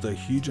then dropped a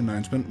huge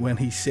announcement when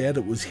he said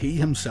it was he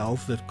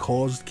himself that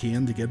caused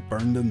Kane to get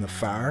burned in the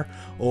fire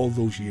all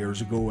those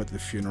years ago at the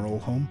funeral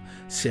home,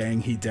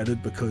 saying he did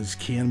it because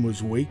Kane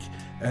was weak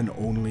and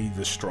only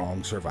the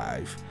strong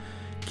survive.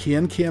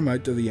 Kane came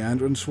out to the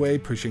entranceway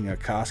pushing a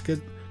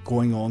casket,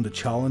 going on to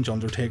challenge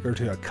Undertaker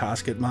to a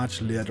casket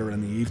match later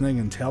in the evening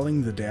and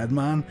telling the dead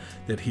man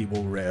that he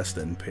will rest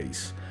in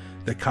peace.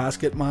 The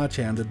casket match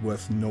ended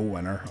with no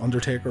winner.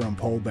 Undertaker and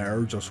Paul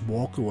Bearer just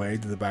walked away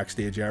to the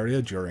backstage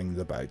area during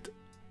the bout.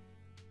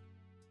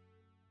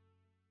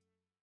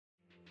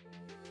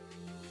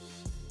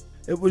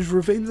 It was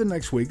revealed the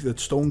next week that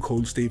Stone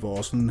Cold Steve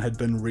Austin had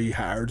been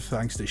rehired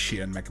thanks to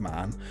Shane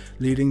McMahon,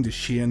 leading to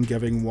Shane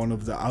giving one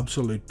of the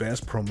absolute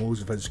best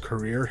promos of his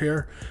career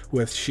here,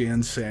 with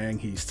Shane saying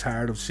he's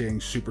tired of seeing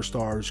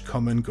superstars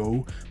come and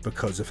go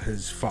because of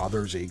his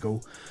father's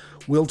ego.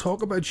 We'll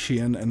talk about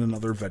Shane in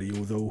another video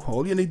though.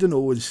 All you need to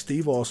know is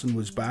Steve Austin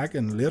was back,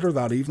 and later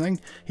that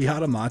evening he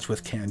had a match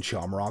with Ken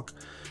Shamrock.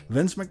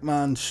 Vince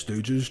McMahon's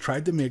stooges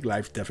tried to make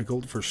life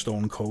difficult for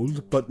Stone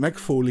Cold, but Mick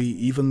Foley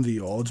evened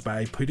the odds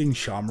by putting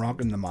Shamrock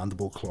in the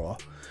mandible claw.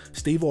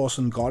 Steve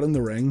Austin got in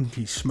the ring,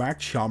 he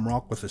smacked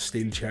Shamrock with a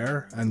steel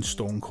chair, and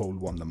Stone Cold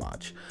won the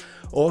match.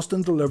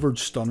 Austin delivered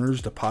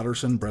stunners to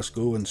Patterson,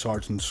 Briscoe and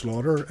Sergeant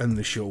Slaughter, and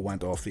the show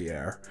went off the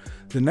air.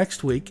 The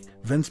next week,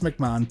 Vince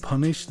McMahon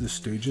punished the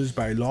Stooges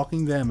by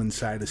locking them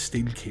inside a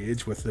steel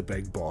cage with the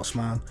Big Boss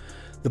Man.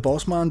 The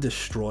Boss Man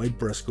destroyed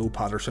Briscoe,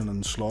 Patterson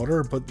and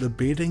Slaughter, but the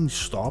beating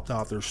stopped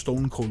after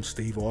Stone Cold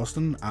Steve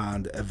Austin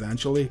and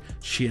eventually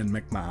Shane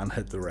McMahon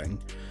hit the ring.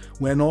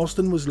 When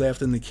Austin was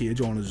left in the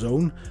cage on his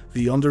own,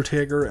 The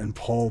Undertaker and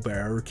Paul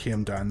Bearer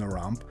came down the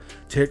ramp.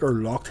 Taker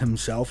locked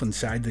himself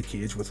inside the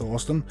cage with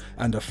Austin,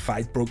 and a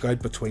fight broke out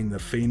between the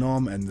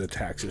Phenom and the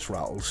Texas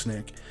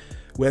Rattlesnake.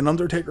 When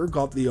Undertaker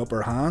got the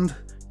upper hand,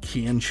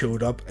 Kane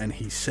showed up and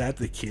he set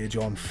the cage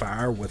on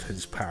fire with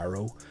his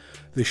pyro.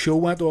 The show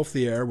went off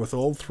the air with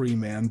all three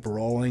men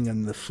brawling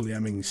in the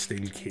flaming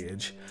steel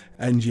cage.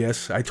 And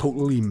yes, I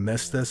totally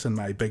missed this in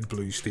my big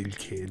blue steel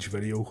cage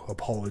video,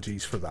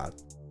 apologies for that.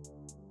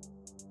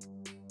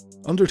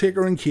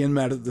 Undertaker and Kane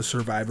met at the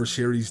Survivor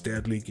Series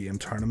Deadly Game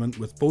tournament,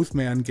 with both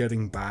men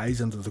getting byes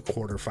into the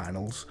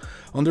quarterfinals.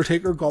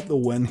 Undertaker got the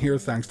win here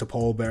thanks to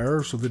Paul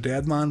Bearer, so the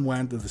Deadman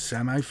went to the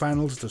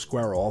semi-finals to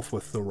square off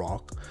with The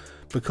Rock.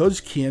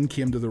 Because Kane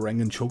came to the ring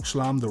and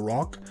chokeslammed The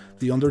Rock,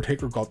 The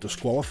Undertaker got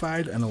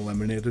disqualified and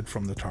eliminated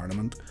from the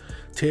tournament.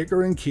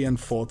 Taker and Kane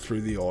fought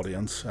through the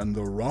audience, and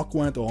The Rock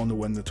went on to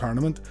win the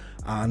tournament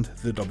and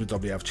the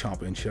WWF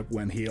Championship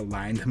when he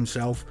aligned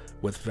himself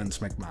with Vince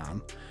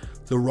McMahon.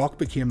 The Rock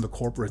became the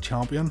corporate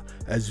champion,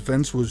 as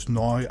Vince was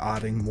now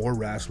adding more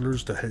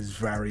wrestlers to his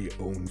very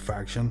own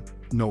faction,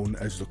 known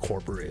as the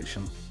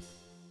Corporation.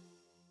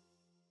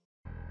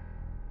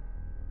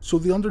 So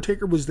The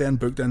Undertaker was then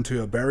booked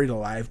into a Buried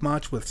Alive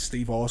match with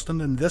Steve Austin,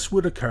 and this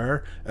would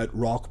occur at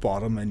Rock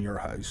Bottom in Your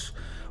House.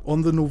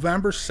 On the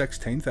November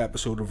 16th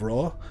episode of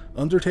Raw,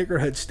 Undertaker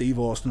hit Steve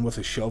Austin with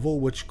a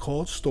shovel, which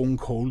caused Stone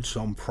Cold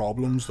some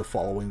problems the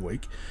following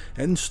week.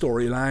 In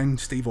storyline,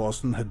 Steve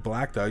Austin had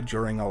blacked out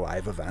during a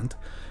live event.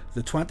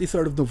 The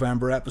 23rd of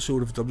November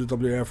episode of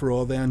WWF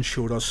Raw then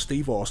showed us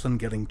Steve Austin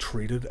getting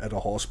treated at a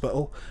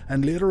hospital,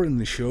 and later in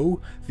the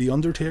show, The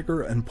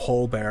Undertaker and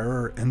Paul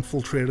Bearer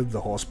infiltrated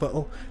the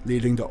hospital,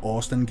 leading to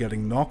Austin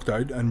getting knocked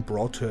out and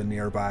brought to a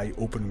nearby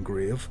open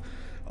grave.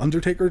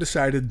 Undertaker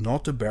decided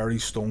not to bury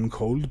Stone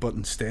Cold, but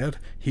instead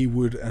he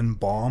would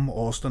embalm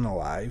Austin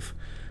alive.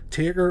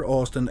 Taker,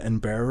 Austin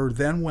and Bearer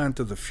then went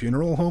to the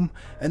funeral home,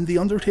 and The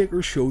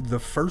Undertaker showed the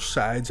first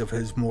sides of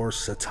his more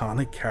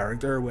satanic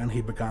character when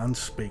he began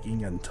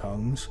speaking in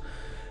tongues.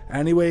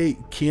 Anyway,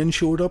 Kane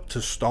showed up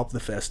to stop the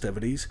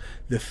festivities,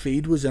 the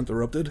feud was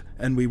interrupted,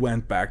 and we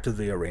went back to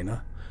the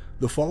arena.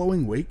 The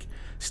following week,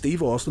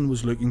 Steve Austin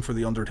was looking for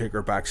The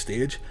Undertaker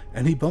backstage,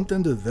 and he bumped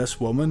into this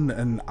woman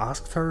and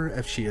asked her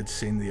if she had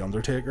seen The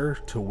Undertaker,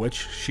 to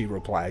which she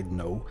replied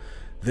no.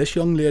 This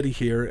young lady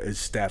here is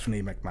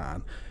Stephanie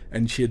McMahon,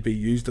 and she'd be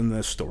used in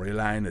this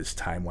storyline as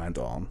time went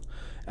on.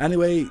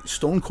 Anyway,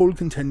 Stone Cold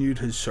continued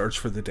his search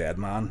for the dead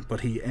man,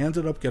 but he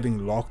ended up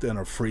getting locked in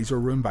a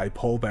freezer room by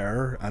Paul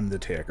Bearer and The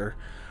Taker.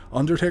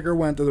 Undertaker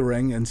went to the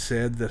ring and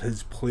said that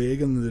his plague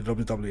in the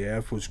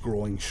WWF was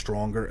growing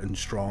stronger and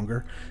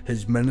stronger.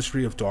 His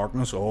Ministry of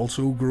Darkness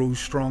also grows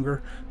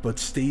stronger, but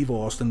Steve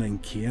Austin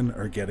and Kane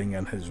are getting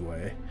in his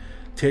way.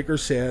 Taker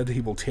said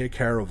he will take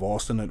care of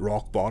Austin at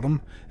Rock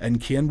Bottom,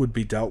 and Kane would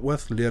be dealt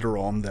with later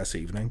on this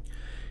evening.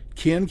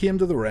 Kane came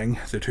to the ring,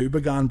 the two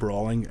began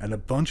brawling, and a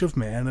bunch of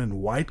men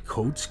in white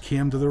coats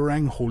came to the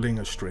ring holding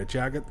a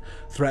straitjacket,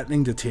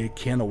 threatening to take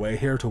Kane away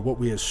here to what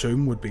we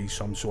assume would be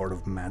some sort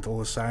of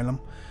mental asylum.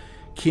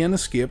 Kane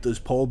escaped as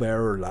Paul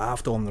Bearer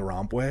laughed on the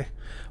rampway.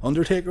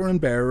 Undertaker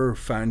and Bearer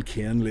found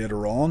Kane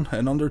later on,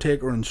 and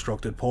Undertaker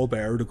instructed Paul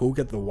Bearer to go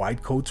get the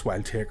white coats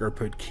while Taker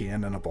put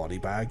Kane in a body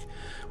bag.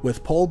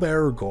 With Paul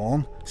Bearer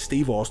gone,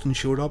 Steve Austin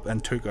showed up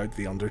and took out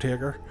The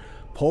Undertaker.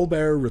 Paul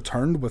Bearer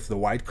returned with the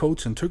white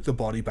coats and took the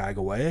body bag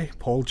away.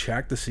 Paul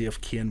checked to see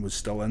if Kane was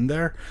still in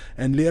there,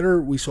 and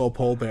later we saw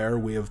Paul Bearer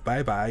wave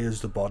bye-bye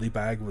as the body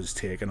bag was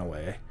taken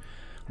away.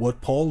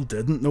 What Paul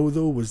didn't know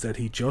though was that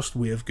he just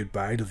waved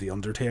goodbye to The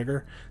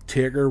Undertaker.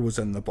 Taker was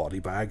in the body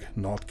bag,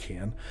 not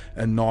Kane,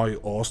 and now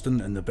Austin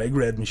and the Big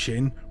Red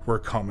Machine were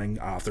coming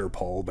after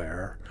Paul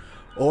Bearer.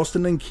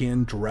 Austin and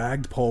Kane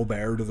dragged Paul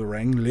Bearer to the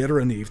ring later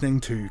in the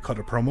evening to cut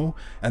a promo,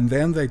 and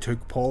then they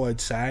took Paul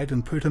outside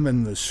and put him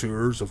in the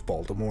sewers of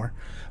Baltimore.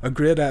 A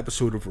great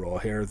episode of Raw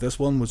here. This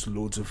one was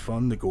loads of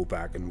fun to go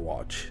back and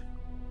watch.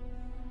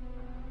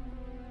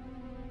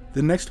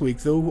 The next week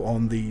though,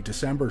 on the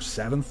December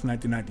 7th,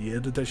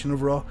 1998 edition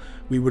of Raw,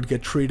 we would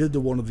get treated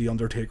to one of The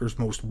Undertaker's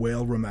most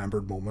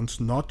well-remembered moments,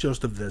 not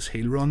just of this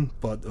heel run,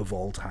 but of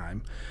all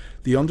time.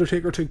 The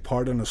Undertaker took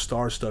part in a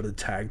star-studded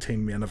tag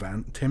team main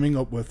event, teaming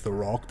up with The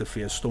Rock to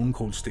face Stone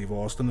Cold Steve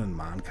Austin and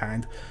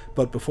Mankind,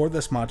 but before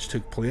this match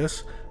took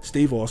place,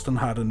 Steve Austin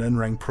had an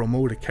in-ring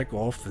promo to kick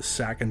off the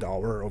second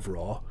hour of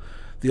Raw.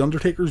 The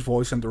Undertaker's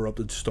voice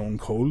interrupted Stone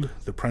Cold.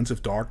 The Prince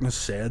of Darkness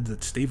said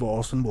that Steve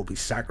Austin will be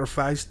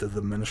sacrificed to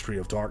the Ministry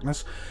of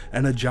Darkness,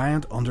 and a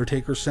giant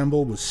Undertaker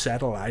symbol was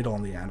set alight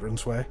on the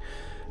entranceway.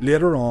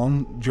 Later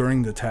on,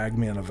 during the tag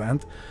main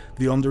event,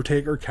 The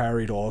Undertaker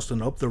carried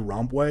Austin up the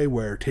rampway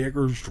where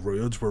Taker's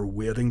druids were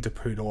waiting to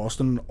put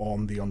Austin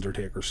on the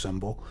Undertaker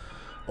symbol.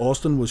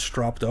 Austin was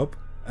strapped up,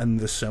 and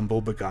the symbol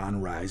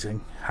began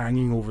rising,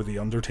 hanging over The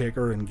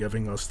Undertaker and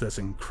giving us this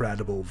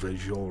incredible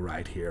visual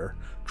right here.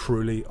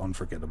 Truly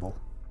unforgettable.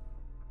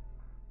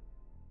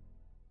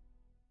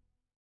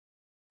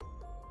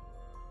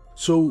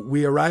 So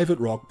we arrive at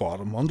Rock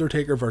Bottom,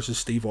 Undertaker versus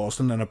Steve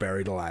Austin in a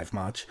Buried Alive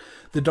match.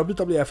 The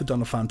WWF had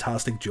done a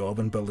fantastic job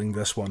in building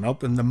this one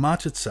up, and the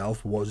match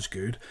itself was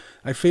good.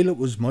 I feel it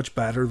was much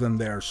better than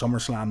their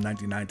SummerSlam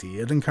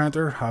 1998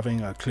 encounter.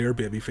 Having a clear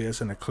babyface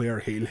and a clear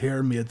heel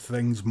here made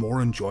things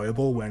more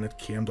enjoyable when it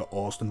came to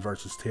Austin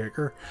versus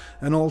Taker.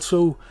 And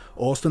also,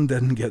 Austin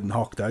didn't get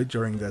knocked out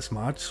during this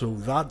match, so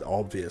that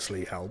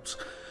obviously helps.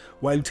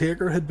 While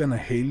Taker had been a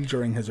heel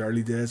during his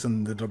early days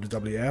in the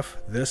WWF,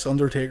 this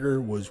Undertaker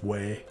was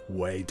way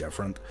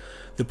different.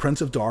 The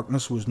Prince of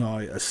Darkness was now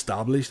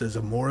established as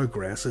a more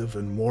aggressive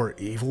and more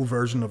evil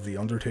version of the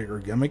Undertaker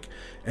gimmick,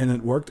 and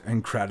it worked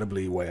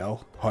incredibly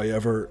well.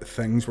 However,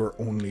 things were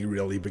only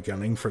really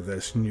beginning for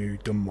this new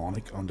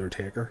demonic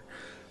Undertaker.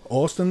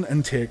 Austin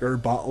and Taker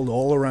battled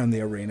all around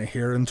the arena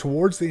here, and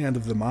towards the end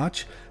of the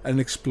match, an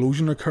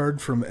explosion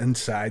occurred from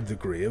inside the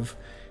grave.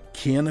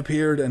 Kane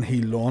appeared and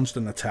he launched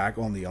an attack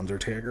on the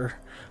Undertaker.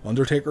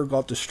 Undertaker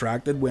got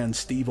distracted when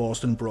Steve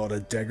Austin brought a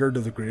digger to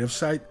the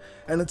gravesite,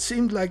 and it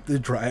seemed like the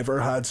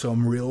driver had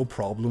some real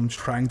problems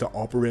trying to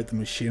operate the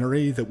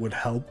machinery that would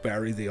help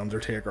bury the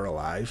Undertaker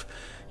alive.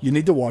 You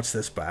need to watch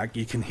this back.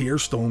 You can hear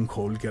Stone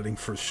Cold getting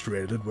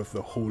frustrated with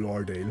the whole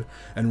ordeal,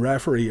 and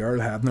referee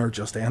Earl Hebner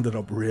just ended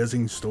up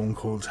raising Stone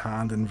Cold's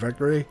hand in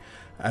victory,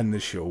 and the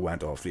show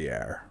went off the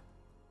air.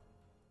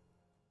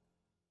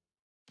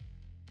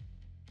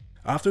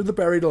 After the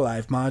Buried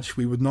Alive match,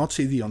 we would not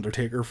see The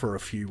Undertaker for a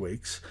few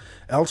weeks.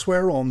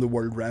 Elsewhere on the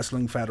World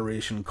Wrestling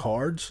Federation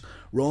cards,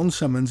 Ron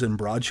Simmons and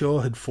Bradshaw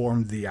had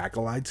formed the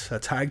Acolytes, a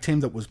tag team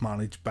that was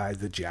managed by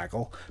the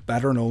Jackal,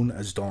 better known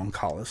as Don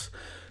Callis.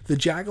 The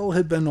Jackal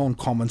had been on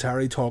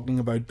commentary talking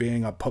about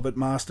being a puppet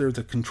master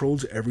that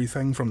controls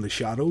everything from the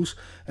shadows,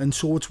 and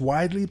so it's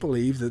widely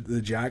believed that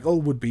the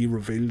Jackal would be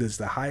revealed as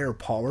the higher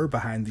power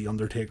behind The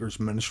Undertaker's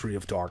Ministry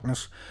of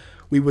Darkness.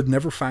 We would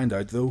never find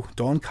out though.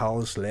 Don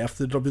Callis left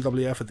the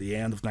WWF at the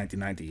end of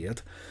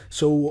 1998.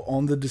 So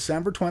on the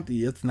December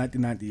 28th,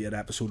 1998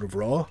 episode of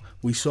Raw,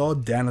 we saw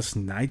Dennis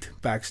Knight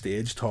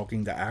backstage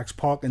talking to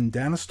X-Pac, and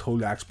Dennis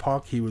told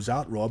X-Pac he was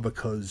at Raw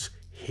because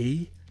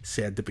he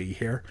said to be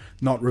here,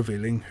 not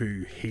revealing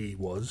who he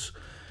was.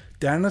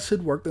 Dennis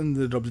had worked in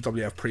the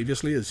WWF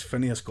previously as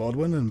Phineas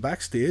Godwin, and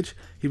backstage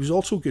he was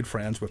also good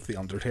friends with The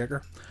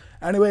Undertaker.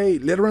 Anyway,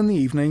 later in the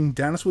evening,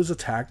 Dennis was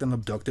attacked and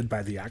abducted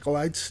by the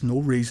Acolytes. No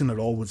reason at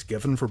all was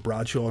given for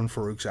Bradshaw and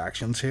Farouk's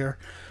actions here.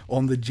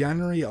 On the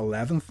January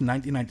 11th,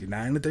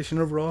 1999 edition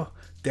of Raw,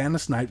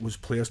 Dennis Knight was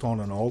placed on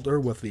an altar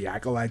with the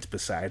Acolytes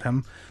beside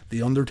him.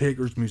 The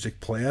Undertaker's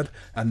music played,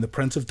 and the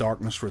Prince of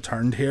Darkness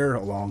returned here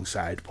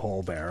alongside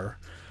Paul Bearer.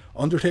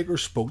 Undertaker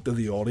spoke to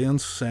the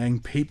audience, saying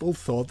people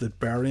thought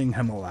that burying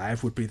him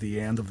alive would be the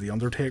end of The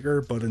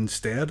Undertaker, but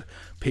instead,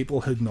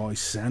 people had now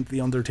sent The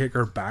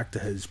Undertaker back to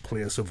his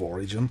place of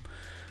origin.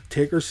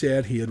 Taker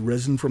said he had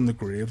risen from the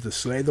grave to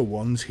slay the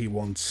ones he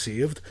once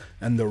saved,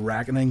 and the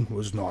reckoning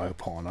was now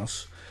upon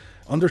us.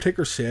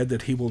 Undertaker said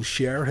that he will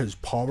share his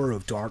power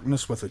of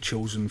darkness with a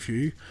chosen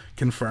few,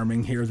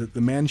 confirming here that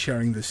the men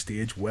sharing the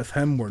stage with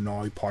him were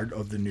now part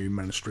of the new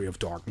Ministry of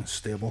Darkness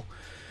stable.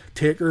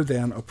 Taker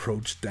then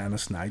approached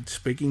Dennis Knight,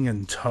 speaking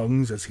in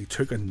tongues as he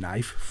took a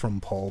knife from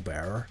Paul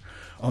Bearer.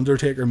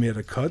 Undertaker made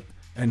a cut,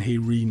 and he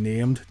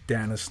renamed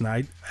Dennis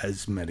Knight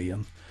as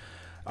Midian.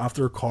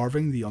 After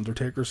carving the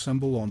Undertaker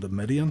symbol onto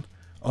Midian,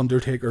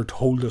 Undertaker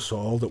told us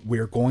all that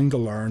we're going to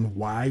learn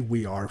why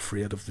we are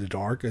afraid of the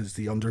dark as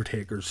the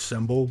Undertaker's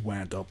symbol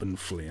went up in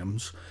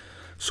flames.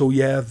 So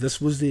yeah, this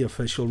was the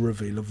official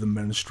reveal of the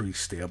Ministry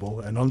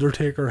stable, and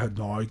Undertaker had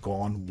now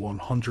gone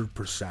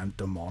 100%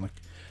 demonic.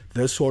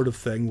 This sort of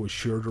thing was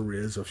sure to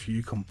raise a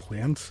few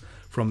complaints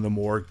from the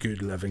more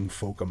good-living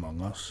folk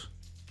among us.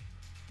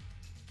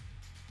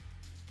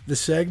 The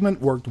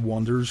segment worked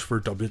wonders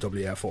for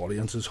WWF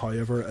audiences,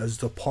 however, as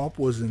the pop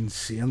was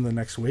insane the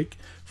next week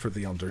for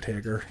The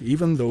Undertaker.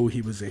 Even though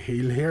he was a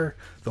heel here,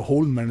 the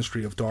whole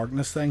Ministry of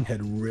Darkness thing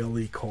had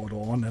really caught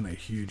on in a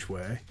huge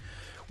way.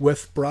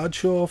 With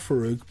Bradshaw,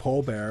 Farouk,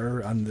 Paul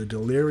Bearer and the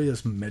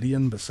delirious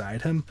Midian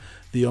beside him,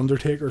 The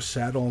Undertaker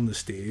sat on the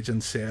stage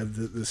and said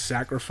that the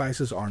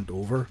sacrifices aren't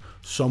over.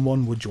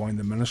 Someone would join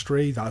the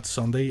Ministry that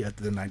Sunday at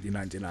the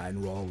 1999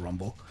 Royal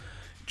Rumble.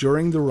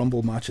 During the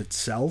Rumble match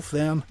itself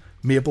then,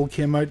 Mabel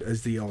came out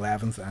as the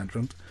 11th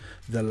entrant.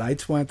 The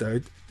lights went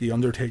out, The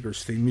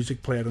Undertaker's theme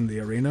music played in the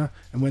arena,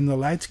 and when the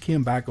lights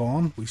came back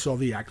on, we saw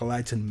the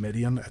Acolytes and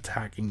Midian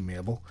attacking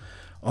Mabel.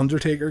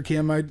 Undertaker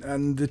came out,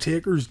 and the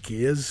Taker's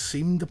gaze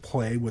seemed to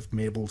play with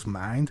Mabel's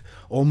mind,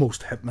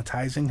 almost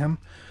hypnotizing him.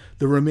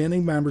 The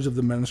remaining members of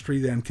the Ministry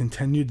then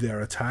continued their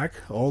attack.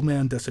 All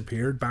men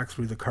disappeared back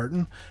through the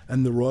curtain,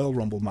 and the Royal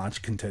Rumble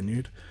match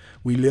continued.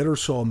 We later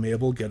saw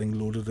Mabel getting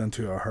loaded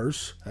into a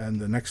hearse, and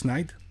the next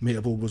night,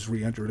 Mabel was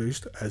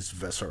reintroduced as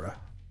Viscera.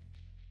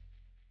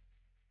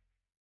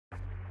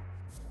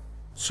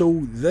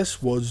 So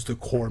this was the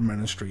core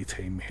Ministry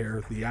team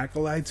here, the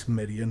Acolytes,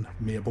 Midian,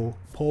 Mabel,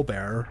 Paul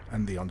Bearer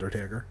and The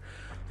Undertaker.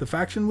 The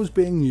faction was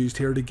being used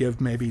here to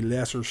give maybe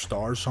lesser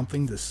stars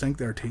something to sink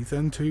their teeth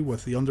into,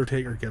 with The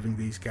Undertaker giving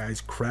these guys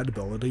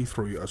credibility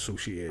through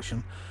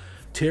association.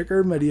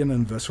 Taker, Midian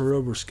and Viscera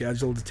were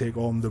scheduled to take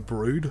on The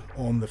Brood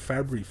on the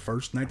February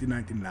 1st,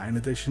 1999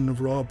 edition of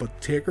Raw,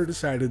 but Taker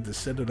decided to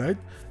sit it out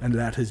and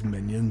let his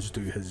minions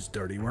do his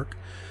dirty work.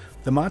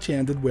 The match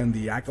ended when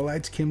the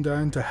Acolytes came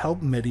down to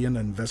help Midian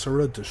and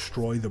Viscera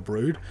destroy The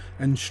Brood,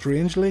 and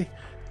strangely,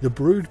 The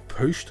Brood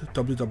pushed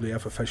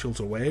WWF officials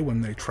away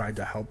when they tried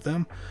to help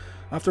them.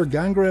 After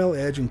Gangrel,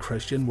 Edge and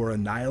Christian were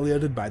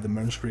annihilated by the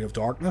Ministry of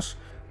Darkness,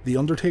 The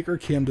Undertaker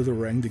came to the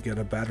ring to get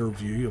a better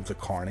view of the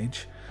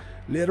carnage.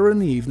 Later in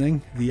the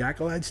evening, the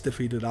Acolytes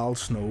defeated Al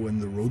Snow and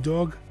the Road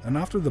Dogg, and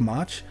after the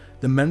match,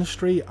 the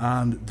Ministry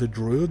and the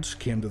Druids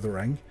came to the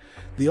ring.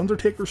 The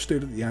Undertaker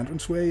stood at the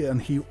entranceway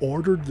and he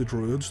ordered the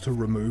Druids to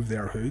remove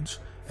their hoods,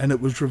 and it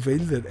was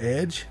revealed that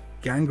Edge,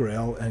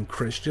 Gangrel and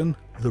Christian,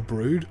 the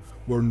Brood,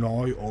 were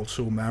now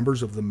also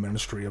members of the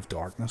Ministry of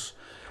Darkness.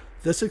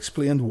 This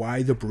explained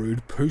why the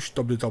Brood pushed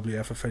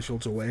WWF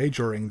officials away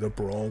during the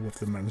brawl with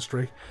the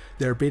Ministry.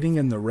 Their beating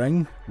in the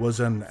ring was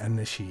an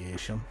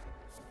initiation.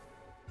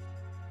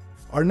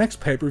 Our next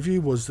pay-per-view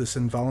was the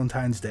St.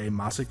 Valentine's Day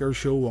Massacre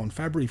show on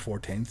February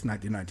 14th,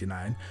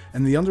 1999,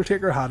 and The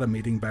Undertaker had a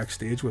meeting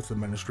backstage with the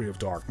Ministry of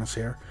Darkness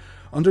here.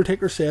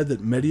 Undertaker said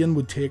that Mideon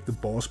would take the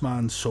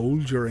Bossman's soul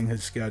during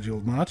his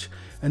scheduled match,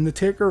 and the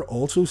Taker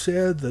also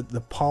said that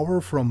the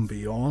power from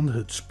beyond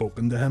had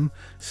spoken to him,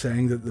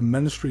 saying that the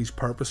Ministry's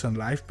purpose in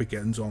life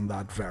begins on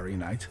that very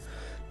night.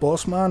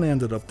 Bossman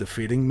ended up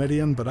defeating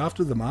Mideon, but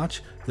after the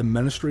match, the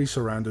Ministry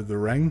surrounded the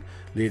ring,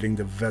 leading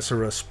to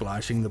Viscera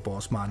splashing the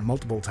Bossman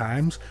multiple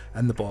times,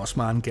 and the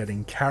Bossman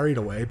getting carried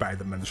away by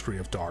the Ministry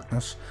of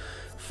Darkness.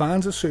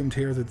 Fans assumed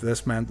here that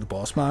this meant the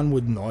Bossman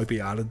would now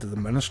be added to the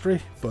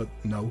Ministry, but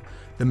no.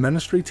 The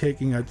Ministry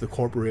taking out the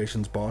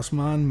corporation's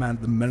Bossman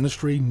meant the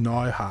Ministry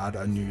now had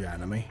a new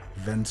enemy,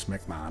 Vince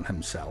McMahon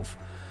himself.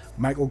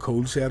 Michael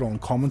Cole said on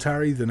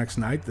commentary the next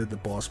night that the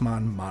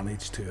Bossman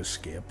managed to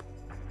escape.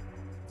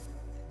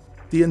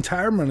 The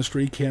entire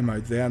Ministry came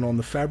out then on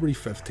the February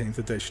 15th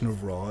edition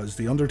of Raw as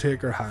The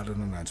Undertaker had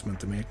an announcement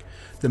to make.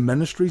 The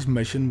Ministry's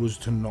mission was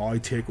to now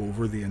take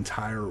over the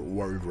entire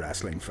World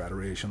Wrestling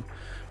Federation.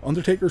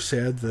 Undertaker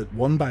said that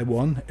one by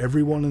one,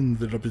 everyone in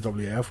the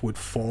WWF would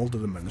fall to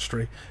the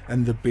Ministry,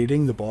 and the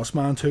beating the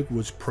Bossman took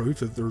was proof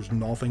that there's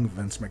nothing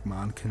Vince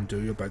McMahon can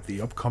do about the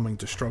upcoming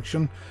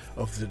destruction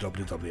of the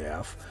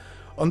WWF.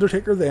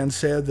 Undertaker then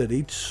said that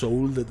each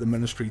soul that the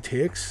Ministry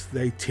takes,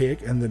 they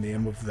take in the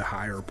name of the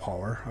higher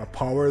power, a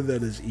power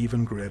that is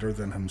even greater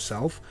than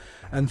himself,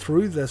 and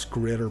through this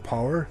greater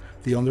power,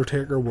 The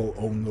Undertaker will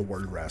own the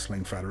World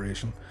Wrestling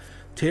Federation.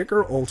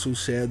 Taker also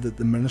said that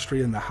the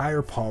Ministry and the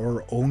higher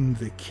power own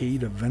the key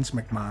to Vince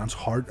McMahon's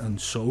heart and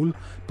soul,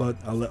 but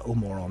a little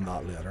more on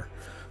that later.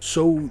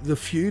 So the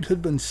feud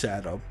had been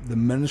set up, the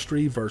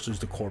Ministry versus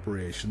the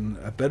corporation.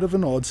 A bit of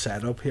an odd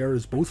setup here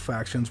as both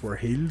factions were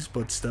heels,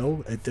 but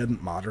still, it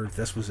didn't matter,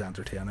 this was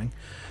entertaining.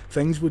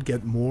 Things would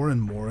get more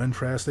and more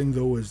interesting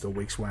though as the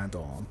weeks went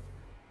on.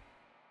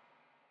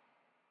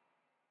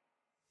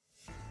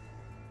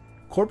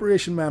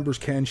 Corporation members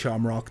Ken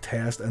Shamrock,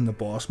 Test and the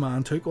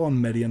Bossman took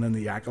on Mideon and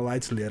the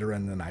Acolytes later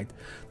in the night.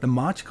 The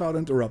match got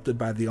interrupted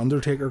by The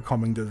Undertaker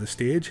coming to the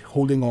stage,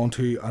 holding on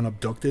to an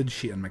abducted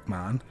Shane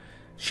McMahon.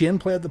 Shane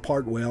played the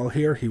part well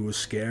here. He was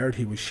scared,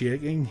 he was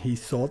shaking, he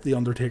thought The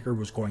Undertaker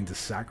was going to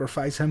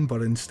sacrifice him,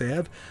 but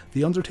instead,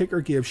 The Undertaker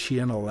gave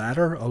Shane a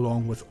letter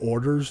along with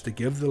orders to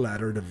give the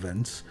letter to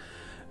Vince.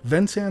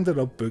 Vince ended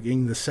up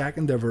booking the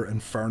second ever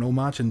Inferno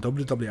match in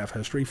WWF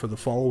history for the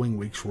following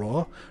week's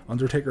Raw.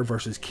 Undertaker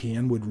vs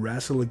Kane would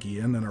wrestle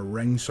again in a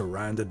ring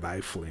surrounded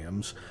by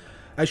flames.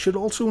 I should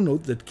also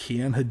note that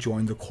Kane had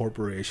joined the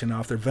corporation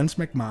after Vince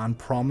McMahon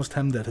promised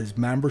him that his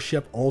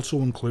membership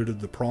also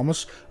included the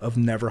promise of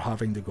never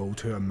having to go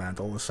to a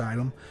mental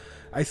asylum.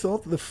 I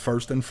thought the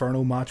first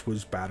Inferno match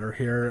was better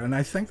here, and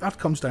I think that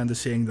comes down to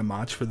seeing the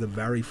match for the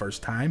very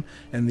first time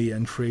and the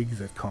intrigue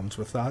that comes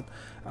with that.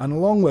 And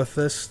along with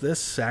this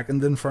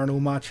second Inferno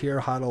match here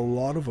had a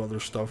lot of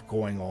other stuff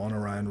going on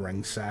around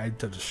ringside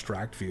to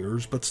distract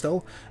viewers, but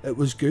still, it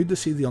was good to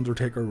see The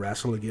Undertaker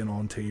wrestle again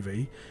on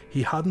TV.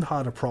 He hadn't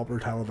had a proper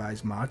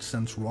televised match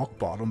since Rock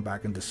Bottom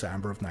back in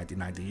December of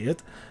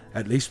 1998,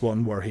 at least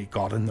one where he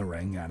got in the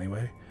ring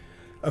anyway.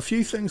 A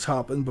few things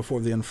happened before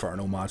the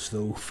Inferno match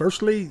though.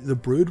 Firstly, the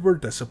Brood were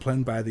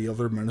disciplined by the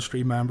other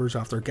Ministry members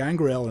after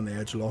Gangrel and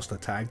Edge lost a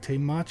tag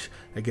team match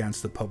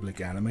against the Public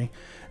Enemy,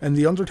 and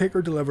The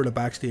Undertaker delivered a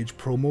backstage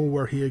promo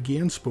where he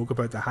again spoke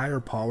about the higher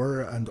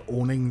power and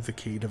owning the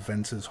key to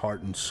Vince's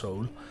heart and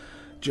soul.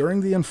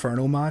 During the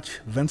Inferno match,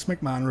 Vince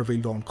McMahon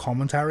revealed on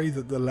commentary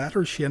that the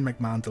letter Shane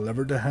McMahon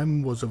delivered to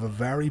him was of a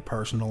very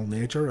personal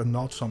nature and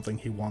not something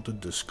he wanted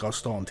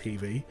discussed on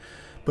TV.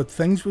 But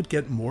things would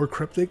get more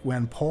cryptic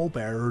when Paul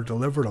Bearer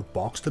delivered a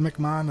box to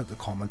McMahon at the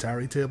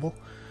commentary table.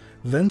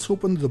 Vince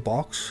opened the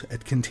box,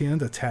 it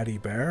contained a teddy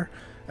bear,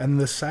 and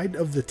the sight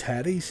of the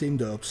teddy seemed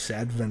to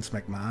upset Vince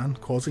McMahon,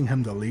 causing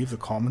him to leave the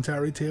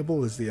commentary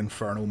table as the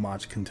Inferno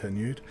match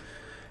continued.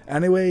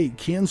 Anyway,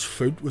 Kane's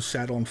foot was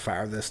set on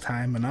fire this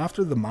time, and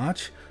after the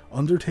match,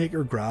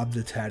 Undertaker grabbed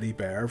the teddy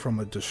bear from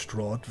a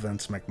distraught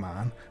Vince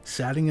McMahon,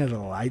 setting it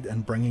alight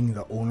and bringing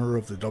the owner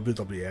of the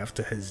WWF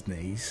to his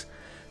knees.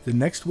 The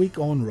next week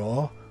on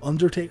Raw,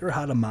 Undertaker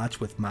had a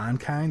match with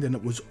Mankind, and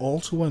it was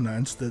also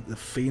announced that the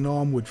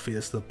Phenom would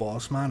face the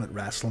Bossman at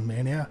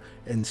WrestleMania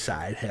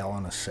inside Hell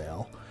in a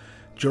Cell.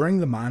 During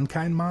the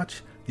Mankind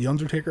match, The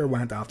Undertaker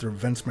went after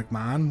Vince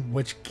McMahon,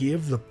 which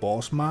gave the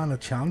Bossman a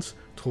chance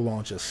to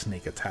launch a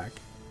sneak attack.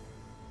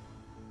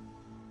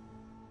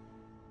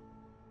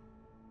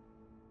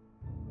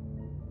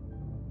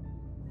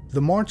 The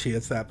March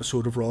 8th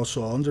episode of Raw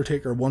saw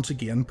Undertaker once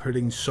again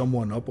putting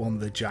someone up on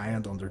the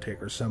giant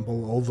Undertaker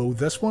symbol, although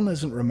this one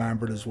isn't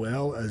remembered as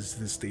well as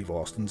the Steve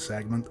Austin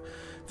segment.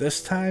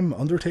 This time,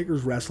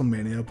 Undertaker's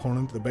WrestleMania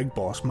opponent, the Big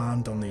Boss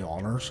Man, done the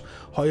honours.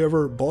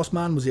 However, Boss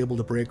Man was able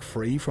to break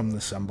free from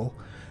the symbol.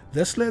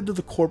 This led to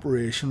the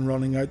corporation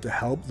running out to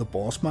help the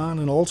Boss Man,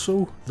 and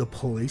also the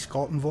police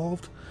got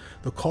involved.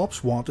 The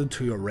cops wanted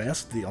to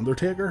arrest The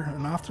Undertaker,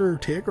 and after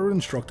Taker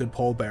instructed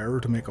Paul Bearer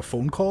to make a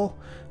phone call,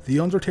 The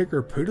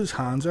Undertaker put his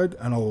hands out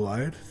and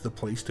allowed the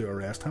police to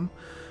arrest him.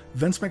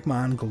 Vince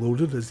McMahon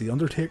gloated as The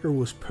Undertaker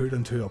was put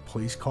into a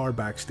police car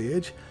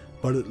backstage,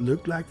 but it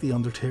looked like The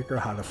Undertaker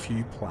had a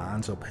few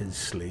plans up his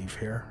sleeve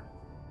here.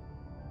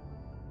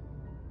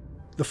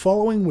 The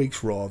following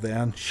week's Raw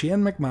then,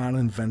 Shane McMahon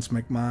and Vince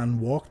McMahon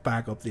walked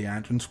back up the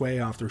entranceway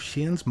after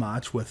Shane's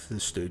match with the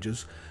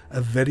Stooges. A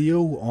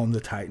video on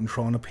the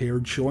Titantron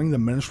appeared showing the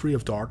Ministry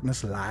of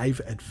Darkness live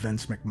at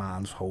Vince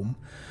McMahon's home.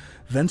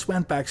 Vince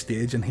went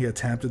backstage and he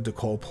attempted to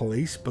call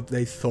police, but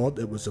they thought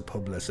it was a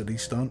publicity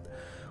stunt.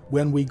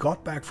 When we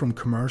got back from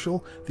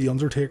commercial, The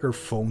Undertaker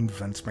phoned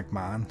Vince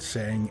McMahon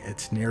saying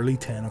it's nearly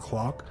 10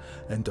 o'clock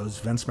and does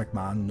Vince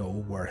McMahon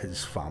know where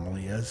his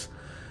family is.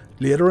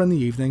 Later in the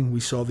evening, we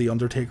saw the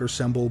Undertaker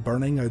symbol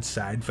burning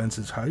outside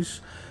Vince's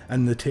house,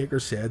 and the Taker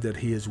said that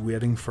he is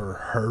waiting for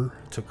her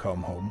to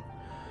come home.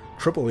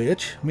 Triple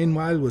H,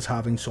 meanwhile, was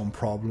having some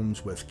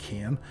problems with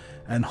Kane,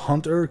 and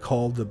Hunter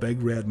called the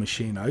Big Red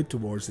Machine out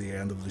towards the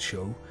end of the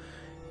show.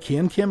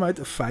 Kane came out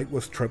to fight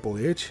with Triple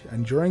H,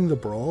 and during the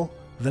brawl,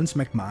 Vince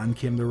McMahon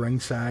came to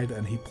ringside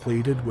and he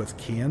pleaded with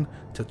Kane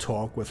to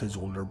talk with his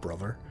older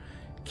brother.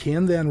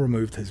 Kane then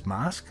removed his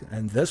mask,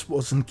 and this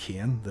wasn't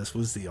Kane, this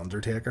was The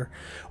Undertaker.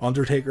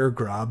 Undertaker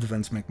grabbed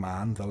Vince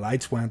McMahon, the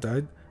lights went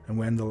out, and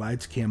when the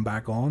lights came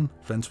back on,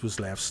 Vince was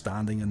left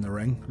standing in the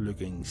ring,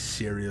 looking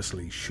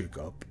seriously shook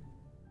up.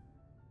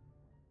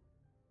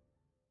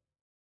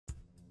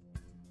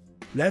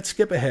 Let's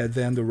skip ahead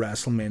then to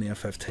WrestleMania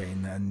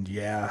 15, and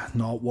yeah,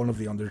 not one of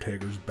The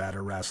Undertaker's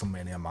better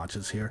WrestleMania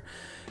matches here.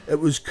 It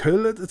was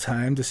cool at the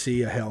time to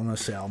see a Hell in a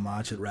Cell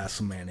match at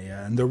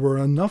WrestleMania, and there were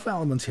enough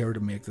elements here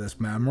to make this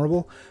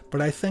memorable,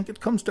 but I think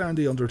it comes down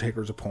to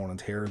Undertaker's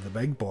opponent here, the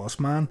Big Boss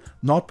Man,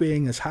 not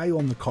being as high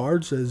on the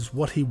cards as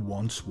what he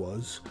once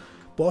was.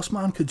 Boss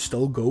Man could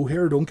still go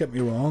here, don't get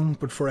me wrong,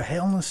 but for a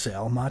Hell in a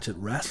Cell match at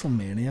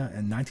WrestleMania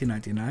in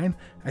 1999,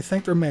 I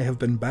think there may have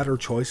been better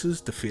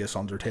choices to face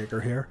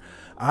Undertaker here.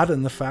 Add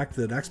in the fact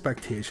that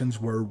expectations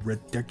were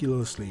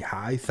ridiculously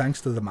high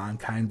thanks to the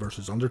Mankind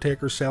vs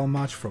Undertaker Cell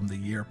match from the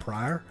year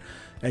prior,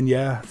 and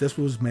yeah, this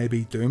was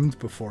maybe doomed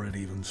before it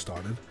even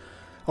started.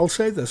 I'll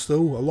say this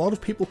though, a lot of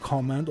people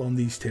comment on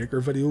these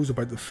Taker videos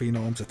about the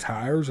Phenom's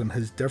attires and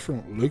his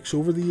different looks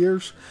over the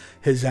years.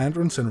 His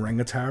entrance and ring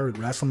attire at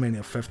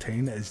WrestleMania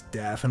 15 is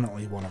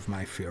definitely one of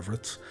my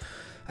favourites.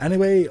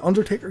 Anyway,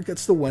 Undertaker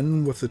gets the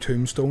win with the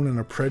tombstone in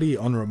a pretty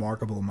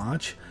unremarkable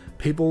match.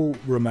 People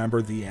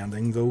remember the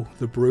ending though.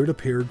 The Brood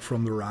appeared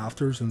from the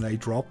rafters and they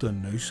dropped a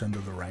noose into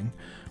the ring.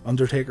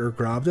 Undertaker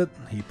grabbed it,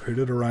 he put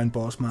it around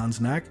Boss Man's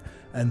neck,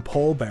 and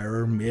Paul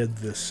Bearer made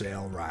the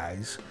cell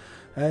rise.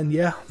 And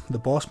yeah, the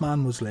Boss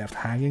Man was left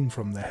hanging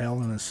from the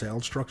Hell in a Cell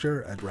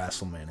structure at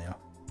WrestleMania.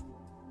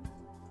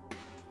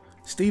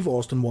 Steve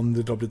Austin won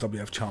the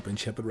WWF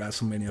Championship at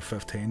WrestleMania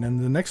 15, and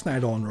the next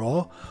night on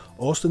Raw,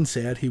 Austin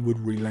said he would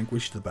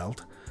relinquish the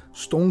belt.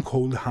 Stone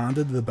Cold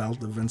handed the belt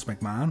to Vince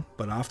McMahon,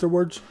 but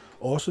afterwards,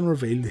 Austin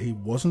revealed he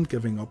wasn't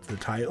giving up the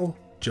title,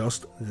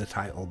 just the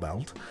title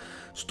belt.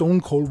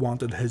 Stone Cold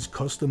wanted his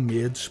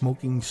custom-made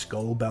smoking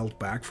skull belt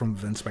back from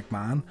Vince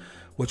McMahon,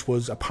 which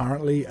was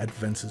apparently at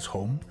Vince's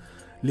home.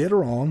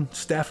 Later on,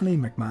 Stephanie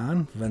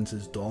McMahon,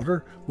 Vince's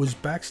daughter, was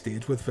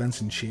backstage with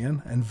Vince and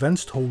Shane, and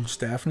Vince told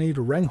Stephanie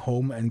to ring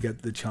home and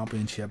get the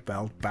championship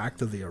belt back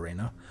to the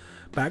arena.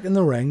 Back in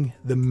the ring,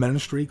 the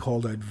Ministry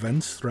called out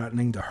Vince,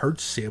 threatening to hurt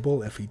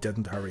Sable if he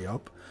didn't hurry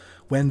up.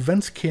 When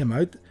Vince came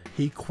out,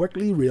 he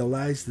quickly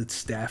realised that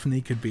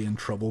Stephanie could be in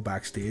trouble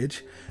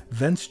backstage.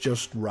 Vince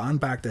just ran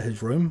back to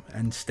his room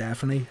and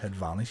Stephanie had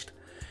vanished.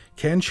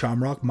 Ken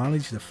Shamrock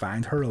managed to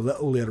find her a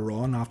little later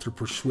on after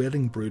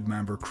persuading Brood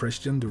member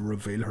Christian to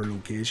reveal her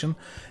location,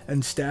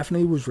 and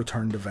Stephanie was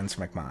returned to Vince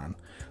McMahon.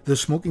 The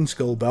Smoking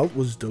Skull belt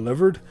was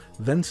delivered,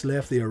 Vince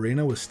left the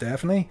arena with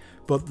Stephanie,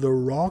 but The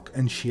Rock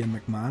and Shane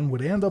McMahon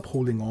would end up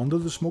holding on to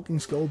the Smoking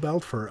Skull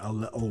belt for a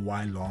little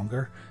while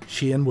longer.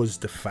 Shane was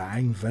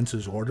defying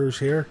Vince's orders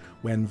here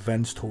when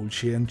Vince told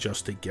Shane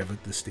just to give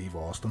it to Steve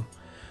Austin.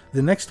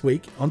 The next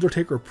week,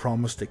 Undertaker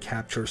promised to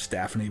capture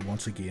Stephanie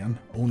once again,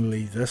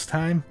 only this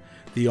time,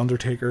 The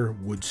Undertaker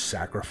would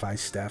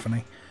sacrifice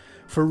Stephanie.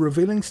 For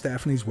revealing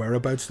Stephanie's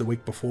whereabouts the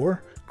week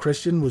before,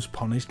 Christian was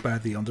punished by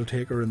The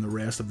Undertaker and the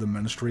rest of the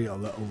Ministry a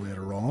little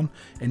later on,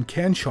 and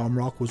Ken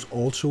Shamrock was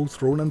also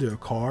thrown into a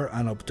car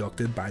and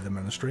abducted by the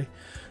Ministry.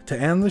 To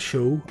end the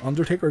show,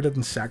 Undertaker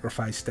didn't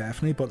sacrifice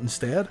Stephanie, but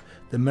instead,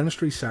 the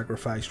Ministry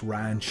sacrificed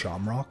Ryan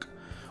Shamrock.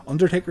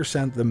 Undertaker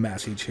sent the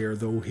message here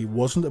though, he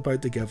wasn't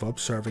about to give up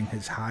serving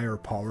his higher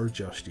power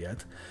just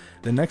yet.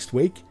 The next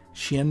week,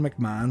 Shane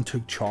McMahon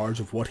took charge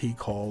of what he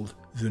called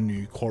the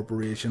new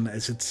corporation,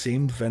 as it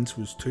seemed Vince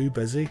was too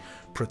busy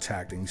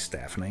protecting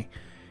Stephanie.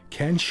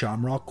 Ken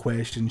Shamrock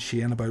questioned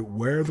Shane about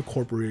where the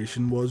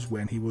corporation was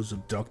when he was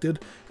abducted,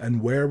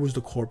 and where was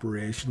the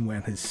corporation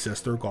when his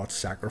sister got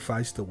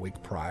sacrificed the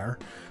week prior,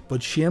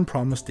 but Shane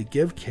promised to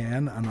give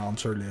Ken an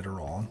answer later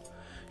on.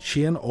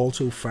 Shane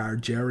also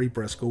fired Jerry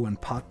Briscoe and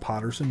Pat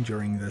Patterson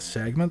during this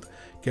segment,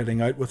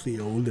 getting out with the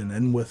old and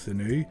in with the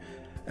new,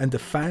 and to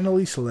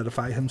finally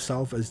solidify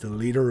himself as the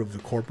leader of the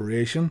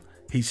corporation,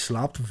 he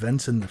slapped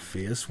Vince in the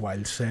face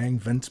while saying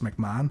Vince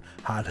McMahon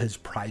had his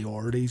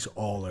priorities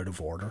all out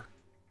of order.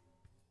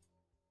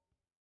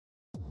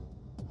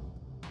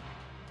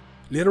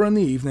 Later in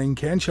the evening,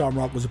 Ken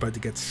Shamrock was about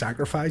to get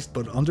sacrificed,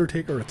 but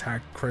Undertaker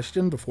attacked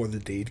Christian before the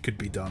deed could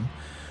be done.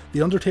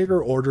 The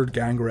Undertaker ordered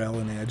Gangrel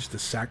and Edge to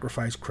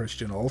sacrifice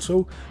Christian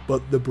also,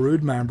 but the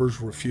Brood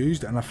members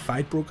refused and a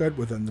fight broke out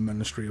within the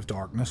Ministry of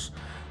Darkness.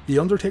 The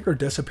Undertaker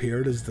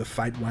disappeared as the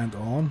fight went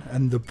on,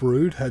 and the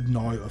Brood had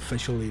now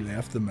officially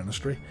left the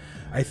Ministry.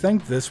 I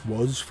think this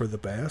was for the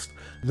best.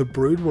 The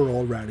Brood were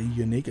already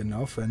unique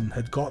enough and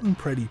had gotten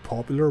pretty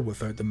popular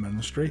without the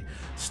Ministry.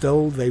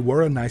 Still, they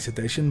were a nice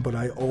addition, but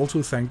I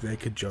also think they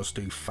could just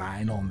do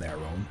fine on their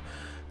own.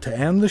 To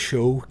end the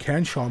show,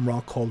 Ken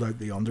Shamrock called out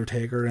The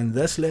Undertaker, and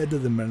this led to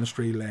the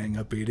Ministry laying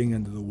a beating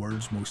into the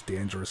world's most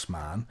dangerous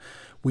man.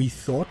 We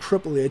thought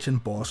Triple H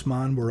and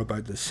Bossman were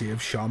about to save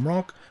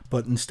Shamrock,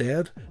 but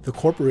instead, the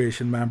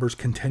corporation members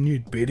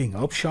continued beating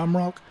up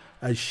Shamrock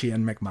as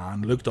Shane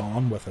McMahon looked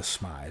on with a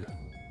smile.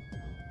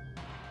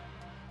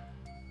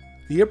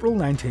 The April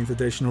 19th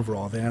edition of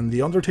Raw then,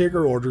 The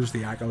Undertaker orders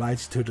the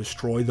Acolytes to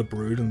destroy the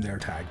Brood in their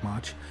tag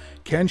match.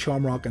 Ken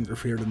Shamrock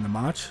interfered in the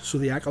match, so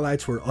the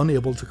Acolytes were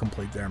unable to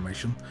complete their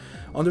mission.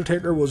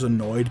 Undertaker was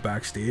annoyed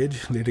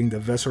backstage, leading to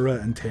Viscera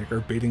and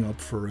Taker beating up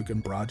Farouk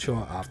and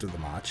Bradshaw after the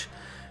match.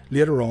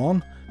 Later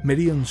on,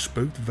 Mideon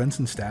spooked Vince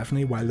and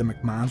Stephanie while the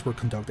McMahons were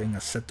conducting a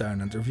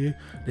sit-down interview,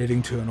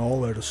 leading to an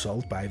all-out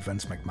assault by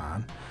Vince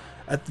McMahon.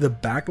 At the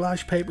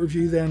Backlash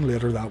pay-per-view then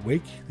later that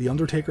week, The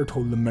Undertaker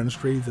told the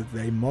Ministry that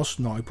they must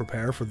now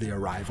prepare for the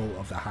arrival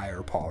of the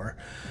higher power.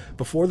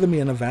 Before the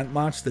main event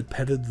match that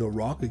pitted The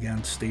Rock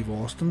against Steve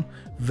Austin,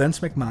 Vince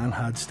McMahon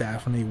had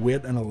Stephanie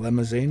wait in a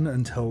limousine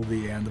until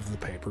the end of the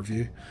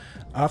pay-per-view.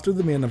 After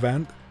the main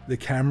event, the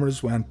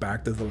cameras went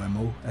back to the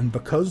limo, and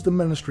because the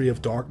Ministry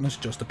of Darkness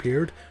just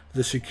appeared,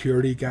 the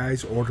security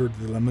guys ordered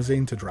the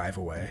limousine to drive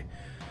away.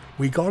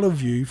 We got a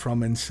view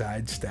from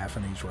inside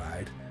Stephanie's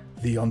ride.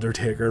 The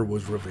Undertaker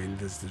was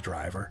revealed as the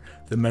driver.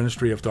 The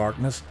Ministry of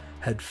Darkness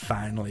had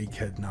finally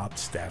kidnapped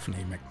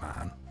Stephanie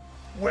McMahon.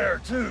 Where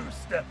to,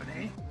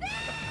 Stephanie?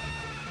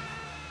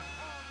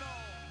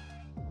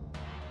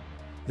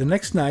 The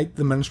next night,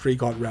 the Ministry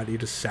got ready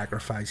to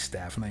sacrifice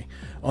Stephanie.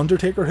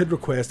 Undertaker had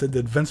requested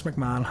that Vince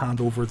McMahon hand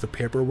over the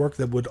paperwork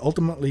that would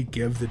ultimately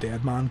give the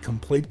dead man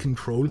complete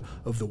control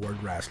of the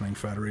World Wrestling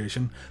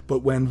Federation, but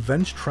when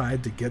Vince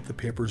tried to get the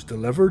papers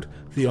delivered,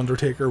 the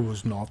Undertaker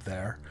was not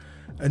there.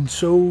 And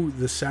so,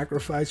 the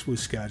sacrifice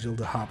was scheduled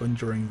to happen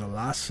during the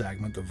last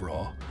segment of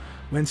Raw.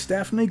 When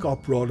Stephanie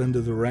got brought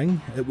into the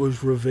ring, it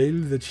was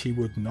revealed that she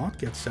would not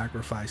get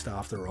sacrificed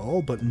after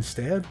all, but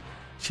instead,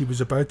 she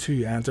was about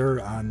to enter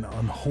an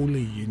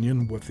unholy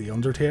union with The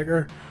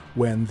Undertaker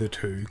when the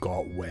two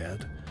got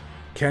wed.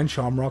 Ken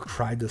Shamrock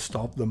tried to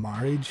stop the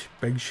marriage,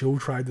 Big Show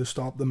tried to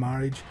stop the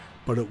marriage,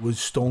 but it was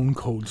Stone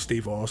Cold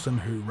Steve Austin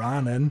who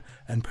ran in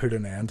and put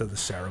an end to the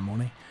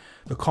ceremony.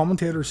 The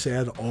commentator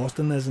said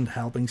Austin isn't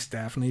helping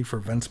Stephanie for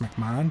Vince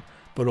McMahon,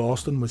 but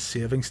Austin was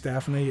saving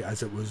Stephanie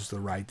as it was the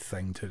right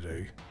thing to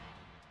do.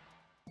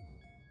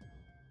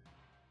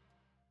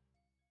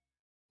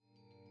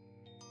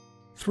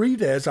 3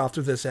 days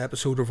after this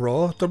episode of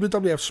Raw,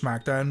 WWF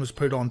SmackDown was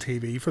put on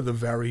TV for the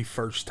very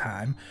first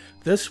time.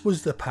 This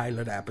was the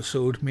pilot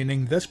episode,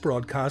 meaning this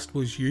broadcast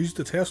was used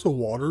to test the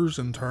waters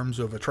in terms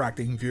of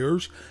attracting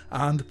viewers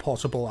and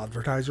possible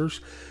advertisers.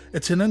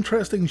 It's an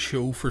interesting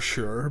show for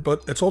sure,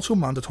 but it's also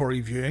mandatory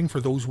viewing for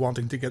those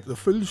wanting to get the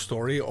full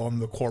story on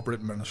the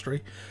corporate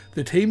ministry.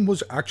 The team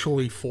was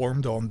actually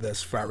formed on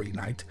this very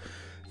night.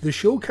 The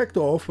show kicked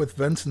off with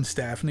Vince and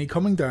Stephanie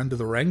coming down to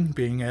the ring,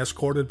 being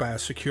escorted by a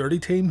security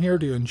team here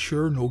to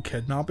ensure no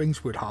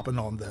kidnappings would happen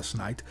on this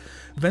night.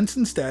 Vince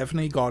and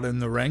Stephanie got in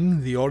the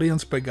ring, the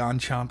audience began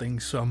chanting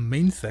some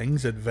mean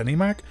things at Vinnie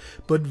Mac,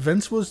 but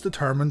Vince was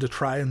determined to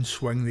try and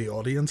swing the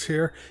audience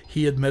here.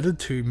 He admitted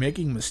to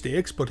making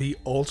mistakes, but he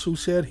also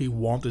said he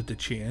wanted to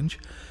change.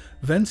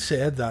 Vince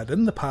said that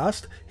in the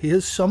past, he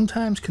has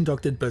sometimes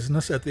conducted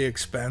business at the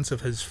expense of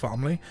his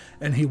family,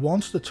 and he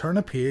wants to turn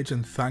a page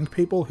and thank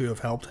people who have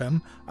helped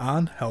him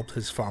and helped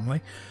his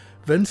family.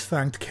 Vince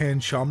thanked Ken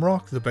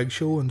Shamrock, The Big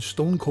Show, and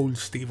Stone Cold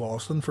Steve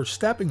Austin for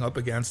stepping up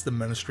against the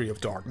Ministry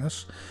of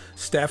Darkness.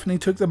 Stephanie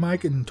took the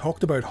mic and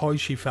talked about how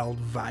she felt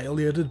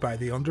violated by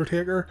The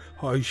Undertaker,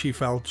 how she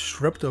felt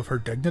stripped of her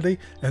dignity,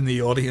 and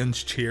the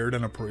audience cheered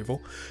in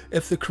approval.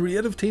 If the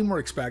creative team were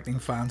expecting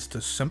fans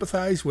to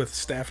sympathise with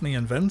Stephanie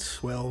and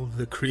Vince, well,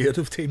 the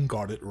creative team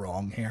got it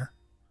wrong here.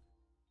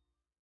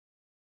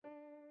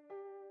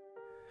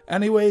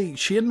 Anyway,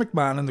 Shane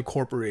McMahon and the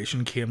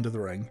corporation came to the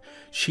ring.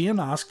 Shane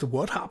asked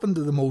what happened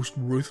to the most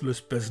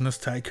ruthless business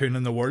tycoon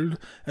in the world,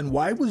 and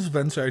why was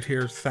Vince out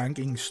here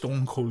thanking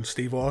Stone Cold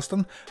Steve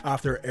Austin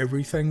after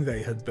everything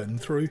they had been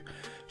through.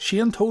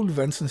 Shane told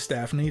Vince and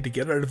Stephanie to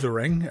get out of the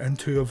ring, and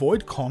to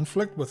avoid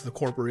conflict with the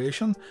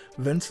corporation,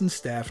 Vince and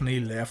Stephanie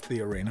left the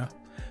arena.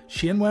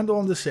 Shane went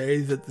on to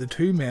say that the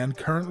two men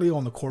currently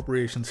on the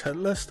corporation's hit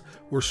list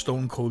were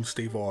Stone Cold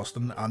Steve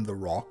Austin and The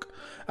Rock,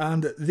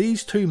 and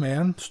these two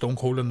men, Stone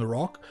Cold and The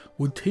Rock,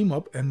 would team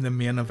up in the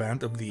main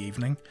event of the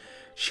evening.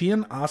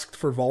 Shane asked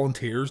for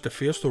volunteers to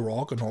face The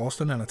Rock and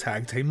Austin in a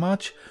tag team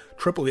match.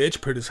 Triple H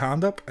put his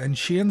hand up and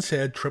Shane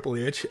said Triple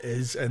H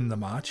is in the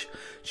match.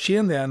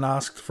 Shane then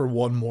asked for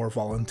one more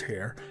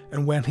volunteer,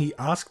 and when he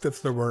asked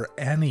if there were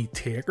any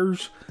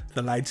takers,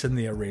 the lights in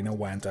the arena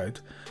went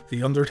out.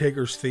 The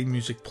Undertaker's theme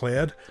music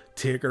played,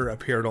 Taker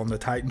appeared on the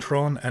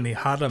Titantron, and he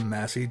had a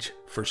message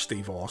for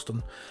Steve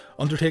Austin.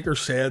 Undertaker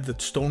said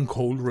that Stone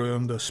Cold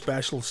ruined a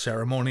special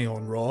ceremony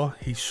on Raw.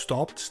 He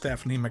stopped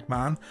Stephanie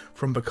McMahon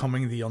from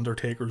becoming the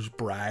Undertaker's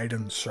bride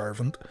and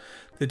servant.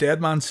 The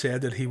dead man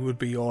said that he would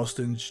be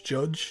Austin's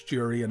judge,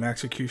 jury and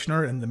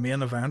executioner in the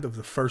main event of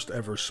the first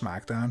ever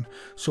SmackDown.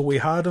 So we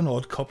had an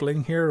odd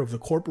coupling here of the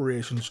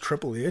corporation's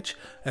Triple H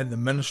and the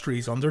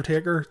Ministry's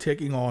Undertaker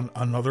taking on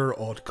another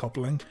odd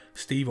coupling,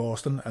 Steve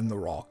Austin and The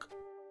Rock.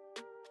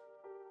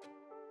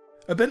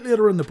 A bit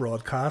later in the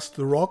broadcast,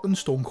 The Rock and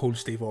Stone Cold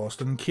Steve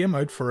Austin came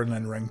out for an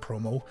in-ring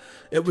promo.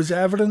 It was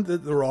evident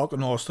that The Rock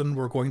and Austin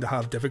were going to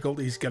have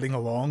difficulties getting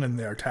along in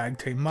their tag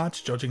team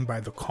match, judging by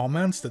the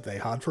comments that they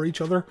had for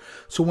each other.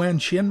 So when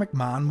Shane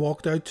McMahon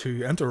walked out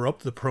to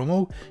interrupt the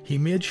promo, he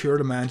made sure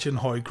to mention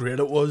how great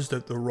it was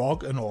that The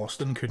Rock and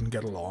Austin couldn't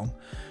get along.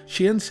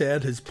 Shane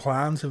said his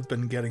plans have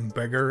been getting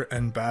bigger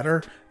and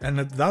better, and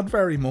at that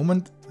very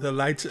moment, the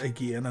lights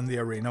again in the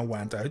arena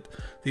went out,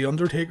 the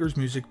Undertaker's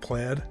music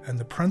played, and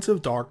the Prince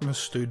of Darkness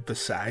stood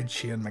beside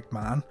Shane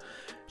McMahon.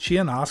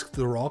 Shane asked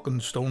The Rock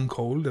and Stone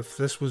Cold if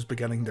this was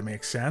beginning to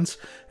make sense,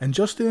 and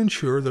just to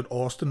ensure that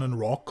Austin and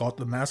Rock got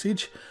the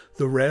message,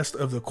 the rest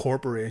of the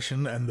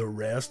corporation and the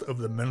rest of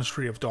the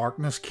Ministry of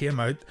Darkness came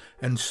out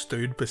and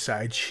stood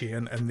beside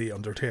Shane and The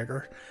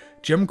Undertaker.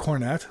 Jim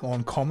Cornette,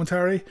 on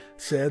commentary,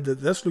 said that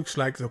this looks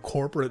like the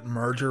corporate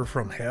merger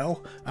from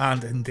hell,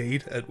 and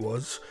indeed it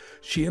was.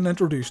 Shane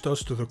introduced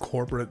us to the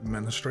corporate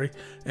ministry,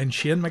 and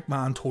Shane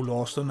McMahon told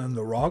Austin and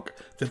The Rock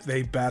that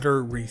they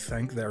better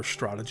rethink their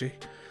strategy.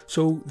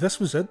 So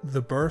this was it,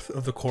 the birth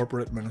of the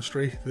corporate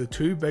ministry, the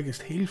two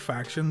biggest heel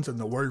factions in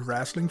the World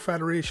Wrestling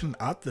Federation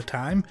at the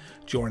time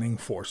joining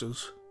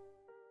forces.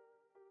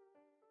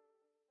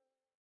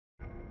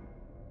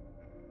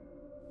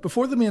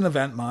 Before the main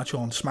event match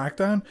on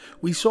SmackDown,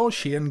 we saw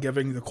Shane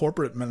giving the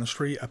corporate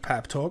ministry a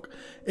pep talk.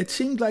 It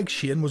seemed like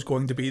Shane was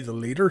going to be the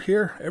leader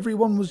here.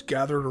 Everyone was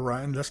gathered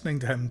around listening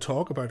to him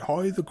talk about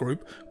how the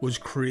group was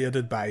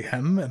created by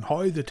him and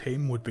how the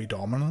team would be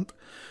dominant.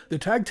 The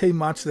tag team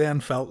match then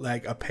felt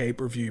like a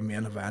pay-per-view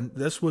main event.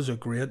 This was a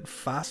great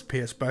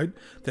fast-paced bout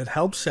that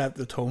helped set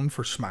the tone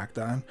for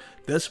SmackDown.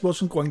 This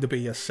wasn't going to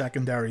be a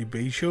secondary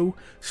B show.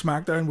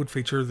 SmackDown would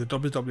feature the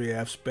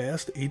WWF's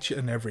best each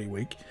and every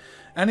week.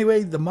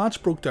 Anyway, the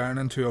match broke down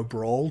into a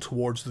brawl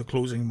towards the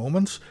closing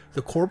moments.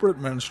 The corporate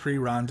ministry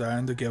ran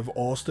down to give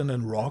Austin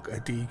and Rock a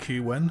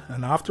DQ win,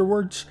 and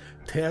afterwards,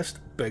 Test,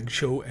 Big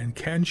Show and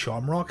Ken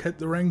Shamrock hit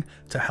the ring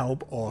to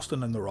help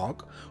Austin and The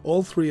Rock.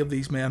 All three of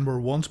these men were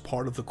once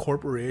part of the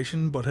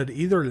corporation but had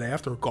either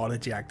left or got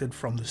ejected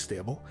from the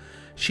stable.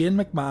 Shane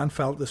McMahon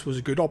felt this was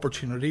a good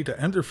opportunity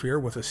to interfere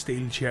with a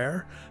steel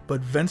chair,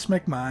 but Vince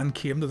McMahon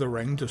came to the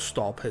ring to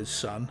stop his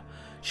son.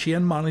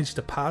 Shane managed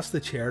to pass the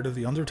chair to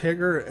The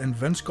Undertaker, and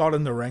Vince got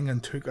in the ring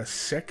and took a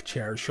sick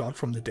chair shot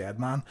from the dead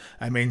man.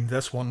 I mean,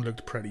 this one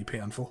looked pretty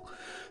painful.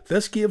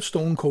 This gave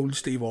Stone Cold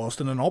Steve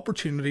Austin an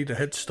opportunity to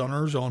hit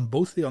stunners on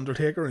both The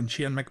Undertaker and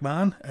Shane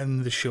McMahon,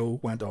 and the show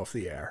went off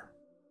the air.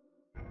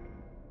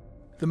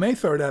 The May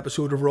 3rd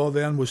episode of Raw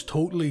then was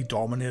totally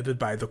dominated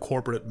by the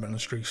corporate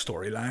ministry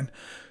storyline.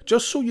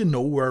 Just so you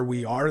know where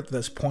we are at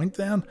this point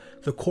then,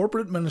 the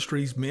corporate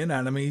ministry's main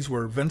enemies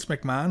were Vince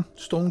McMahon,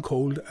 Stone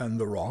Cold and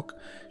The Rock.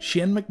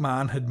 Shane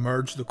McMahon had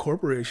merged the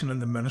corporation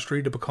and the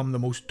ministry to become the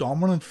most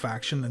dominant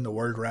faction in the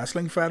World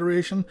Wrestling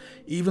Federation,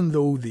 even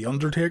though The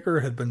Undertaker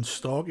had been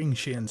stalking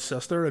Shane's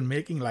sister and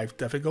making life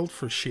difficult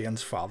for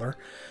Shane's father.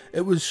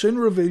 It was soon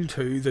revealed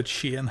too that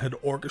Shane had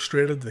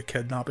orchestrated the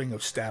kidnapping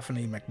of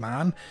Stephanie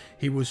McMahon.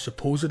 He was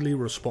supposedly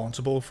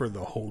responsible for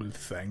the whole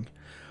thing.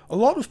 A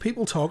lot of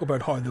people talk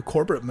about how the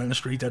corporate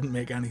ministry didn't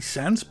make any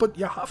sense, but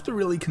you have to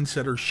really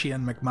consider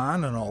Shane McMahon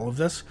in all of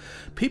this.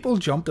 People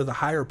jumped to the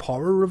higher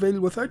power reveal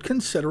without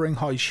considering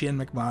how Shane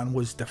McMahon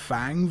was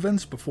defying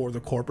Vince before the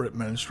corporate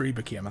ministry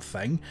became a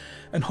thing,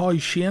 and how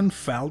Shane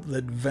felt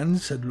that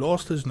Vince had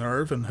lost his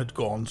nerve and had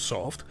gone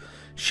soft.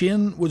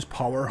 Shane was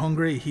power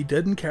hungry, he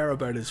didn't care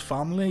about his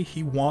family,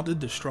 he wanted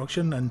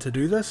destruction, and to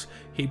do this,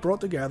 he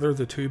brought together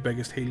the two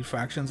biggest heel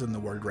factions in the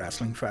World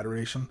Wrestling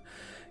Federation.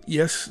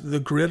 Yes, the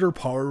greater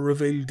power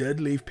reveal did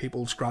leave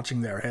people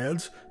scratching their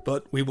heads,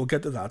 but we will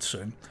get to that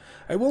soon.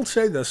 I will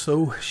say this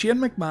though, Shane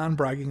McMahon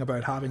bragging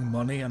about having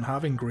money and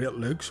having great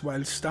looks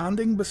while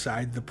standing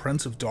beside the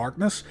Prince of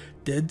Darkness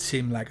did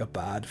seem like a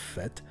bad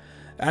fit.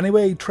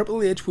 Anyway,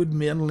 Triple H would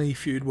mainly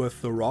feud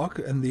with The Rock,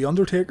 and The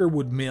Undertaker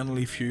would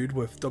mainly feud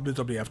with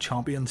WWF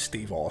Champion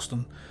Steve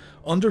Austin.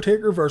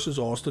 Undertaker vs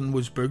Austin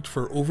was booked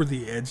for Over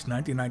the Edge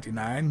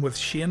 1999 with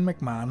Shane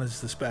McMahon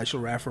as the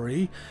special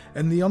referee,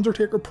 and The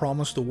Undertaker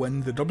promised to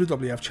win the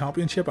WWF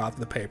Championship at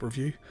the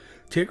pay-per-view.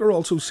 Taker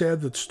also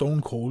said that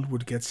Stone Cold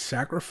would get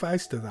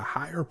sacrificed to the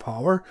higher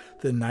power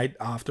the night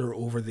after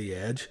Over the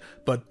Edge,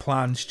 but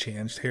plans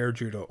changed here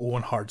due to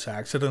Owen Hart's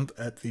accident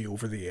at the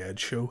Over the Edge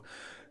show.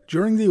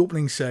 During the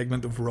opening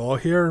segment of Raw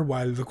here,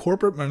 while the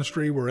corporate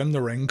ministry were in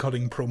the ring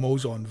cutting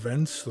promos on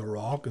Vince, The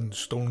Rock and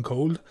Stone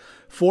Cold,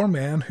 four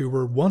men who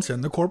were once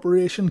in the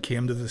corporation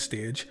came to the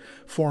stage,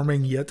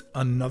 forming yet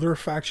another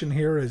faction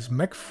here as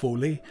Mick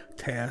Foley,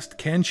 Test,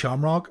 Ken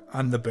Shamrock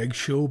and The Big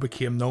Show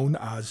became known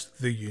as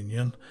The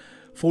Union.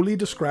 Foley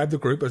described the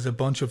group as a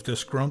bunch of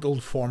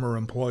disgruntled former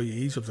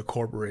employees of the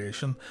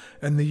corporation,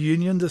 and the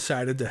Union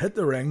decided to hit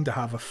the ring to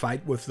have a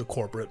fight with the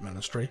corporate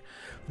ministry.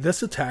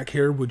 This attack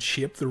here would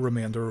shape the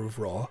remainder of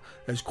Raw,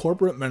 as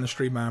corporate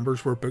ministry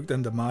members were booked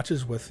into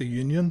matches with the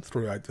Union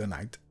throughout the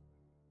night.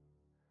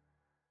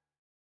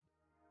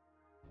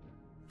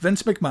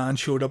 Vince McMahon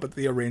showed up at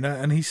the arena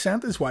and he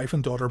sent his wife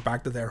and daughter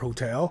back to their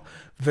hotel.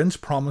 Vince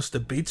promised to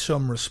beat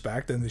some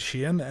respect into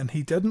Shane, and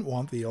he didn't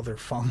want the other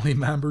family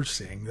members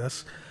seeing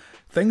this.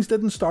 Things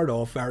didn't start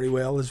off very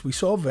well as we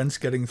saw Vince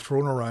getting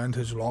thrown around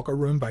his locker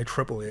room by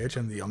Triple H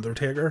and The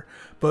Undertaker,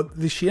 but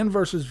the Shane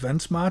vs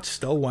Vince match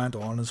still went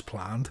on as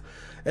planned.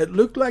 It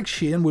looked like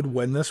Shane would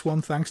win this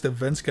one thanks to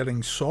Vince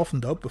getting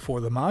softened up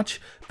before the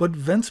match, but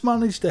Vince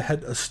managed to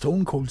hit a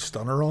Stone Cold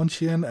Stunner on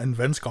Shane and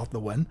Vince got the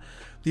win.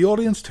 The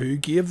audience too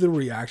gave the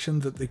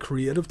reaction that the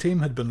creative team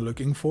had been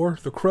looking for.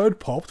 The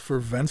crowd popped for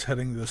Vince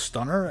hitting the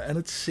stunner, and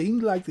it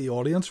seemed like the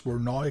audience were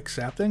now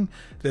accepting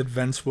that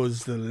Vince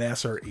was the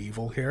lesser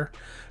evil here.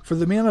 For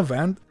the main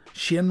event,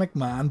 Shane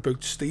McMahon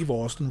booked Steve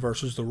Austin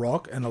vs The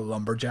Rock in a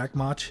lumberjack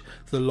match.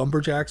 The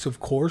lumberjacks of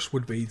course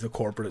would be the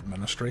corporate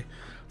ministry.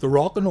 The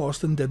Rock and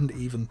Austin didn't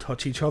even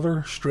touch each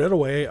other. Straight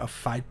away a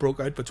fight broke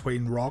out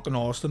between Rock and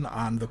Austin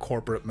and the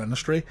corporate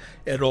ministry.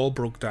 It all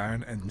broke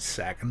down in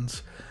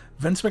seconds.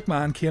 Vince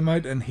McMahon came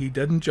out and he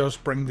didn't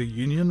just bring the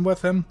Union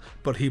with him,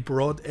 but he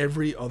brought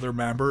every other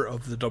member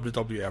of the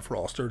WWF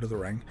roster to the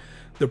ring.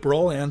 The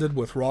brawl ended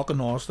with Rock and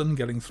Austin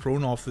getting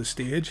thrown off the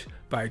stage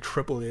by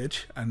Triple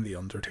H and The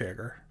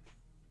Undertaker.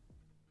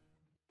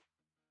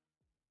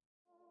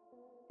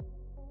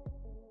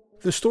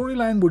 The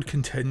storyline would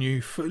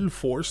continue full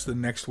force the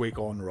next week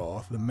on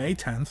Raw, the May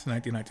 10th,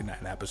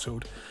 1999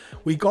 episode.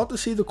 We got to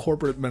see the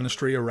corporate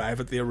ministry arrive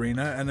at the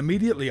arena, and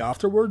immediately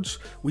afterwards,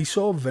 we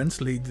saw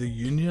Vince lead the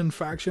Union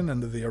faction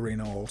into the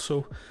arena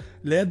also.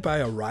 Led by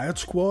a riot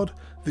squad,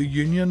 the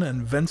Union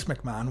and Vince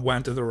McMahon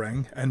went to the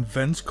ring, and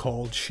Vince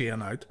called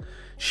Shane out.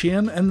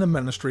 Shane and the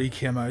ministry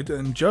came out,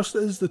 and just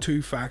as the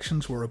two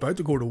factions were about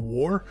to go to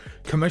war,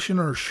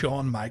 Commissioner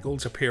Shawn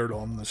Michaels appeared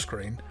on the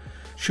screen.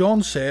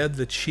 Shawn said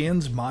that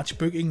Shane's match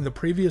booking the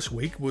previous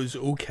week was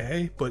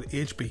okay, but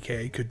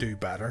HBK could do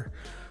better.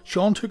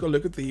 Shawn took a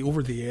look at the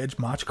Over the Edge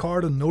match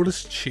card and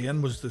noticed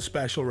Shane was the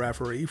special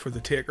referee for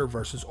the Taker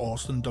vs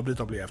Austin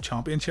WWF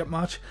Championship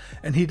match,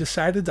 and he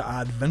decided to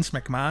add Vince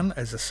McMahon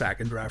as a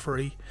second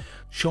referee.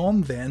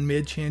 Shawn then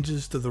made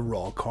changes to the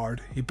Raw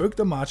card. He booked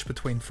a match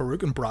between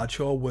Farouk and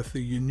Bradshaw with the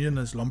Union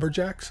as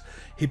lumberjacks.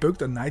 He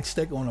booked a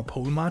nightstick on a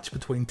pole match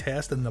between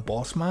Test and the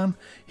Boss Man.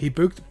 He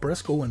booked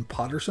Briscoe and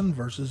Patterson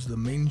versus the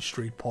Mean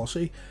Street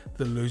Posse.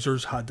 The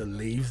losers had to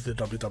leave the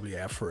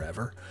WWF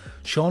forever.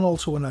 Shawn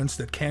also announced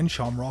that Ken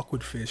Shamrock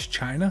would face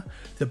China.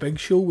 The Big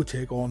Show would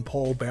take on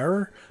Paul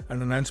Bearer,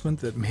 an announcement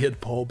that made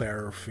Paul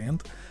Bearer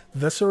faint.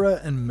 Viscera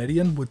and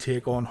Midian would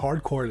take on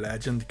hardcore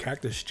legend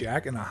Cactus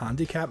Jack in a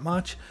handicap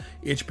match.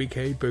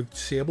 HBK booked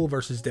Sable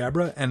vs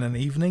Deborah in an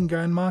evening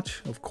gown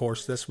match. Of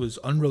course, this was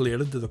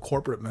unrelated to the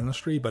corporate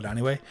ministry, but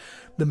anyway.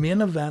 The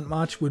main event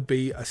match would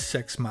be a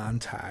 6-man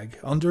tag.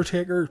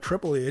 Undertaker,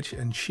 Triple H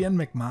and Shane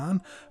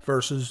McMahon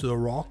versus The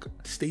Rock,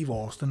 Steve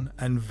Austin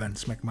and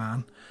Vince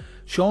McMahon.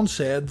 Shawn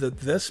said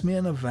that this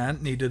main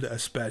event needed a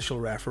special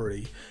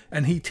referee,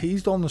 and he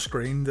teased on the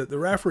screen that the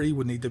referee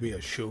would need to be a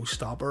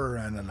showstopper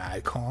and an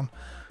icon.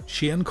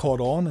 Shane caught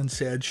on and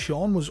said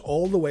Shawn was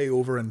all the way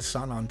over in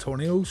San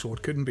Antonio, so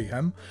it couldn't be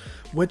him,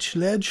 which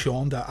led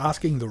Shawn to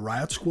asking the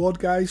Riot Squad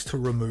guys to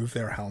remove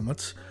their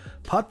helmets.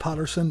 Pat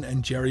Patterson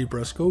and Jerry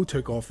Briscoe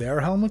took off their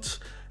helmets,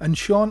 and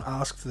Shawn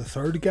asked the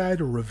third guy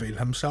to reveal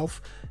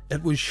himself.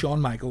 It was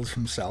Shawn Michaels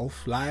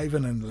himself, live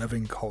and in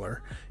living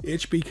colour.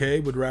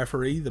 HBK would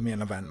referee the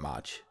main event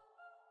match.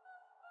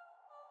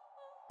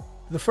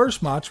 The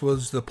first match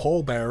was the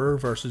Paul Bearer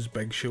vs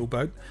Big Show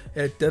bout.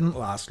 It didn't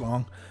last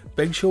long.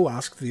 Big Show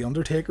asked The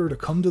Undertaker to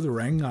come to the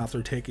ring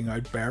after taking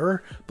out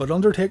Bearer, but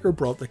Undertaker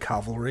brought the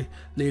cavalry,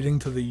 leading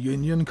to the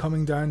Union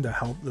coming down to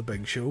help the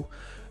Big Show.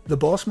 The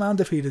Bossman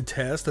defeated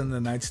Test in the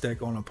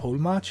Nightstick on a pole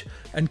match,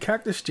 and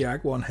Cactus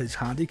Jack won his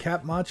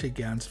handicap match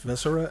against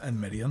Viscera and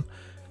Mideon.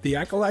 The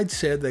Acolytes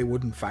said they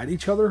wouldn't fight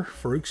each other.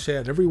 Farouk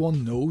said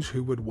everyone knows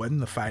who would win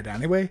the fight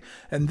anyway,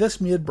 and this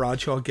made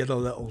Bradshaw get a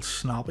little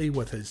snappy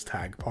with his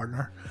tag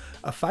partner.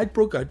 A fight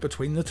broke out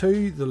between the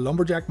two. The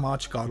lumberjack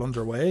match got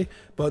underway,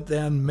 but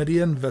then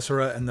Mideon,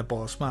 Viscera and the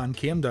Bossman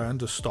came down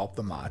to stop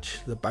the match.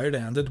 The bout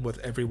ended with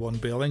everyone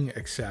bailing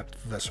except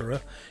Viscera.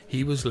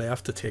 He was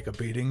left to take a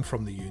beating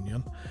from the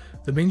Union.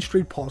 The Mean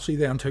Street Posse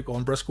then took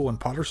on Briscoe and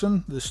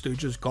Patterson. The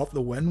Stooges got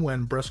the win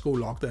when Briscoe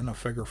locked in a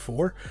figure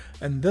 4,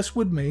 and this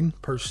would mean,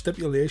 per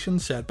stipulation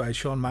set by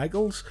Shawn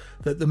Michaels,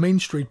 that the Mean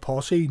Street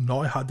Posse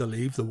now had to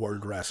leave the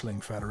World Wrestling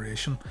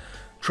Federation.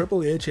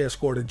 Triple H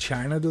escorted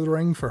Chyna to the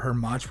ring for her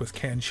match with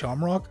Ken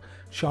Shamrock.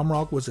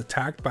 Shamrock was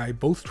attacked by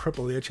both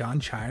Triple H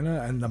and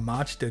Chyna, and the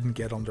match didn't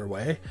get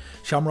underway.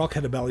 Shamrock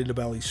hit a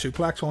belly-to-belly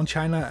suplex on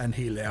Chyna and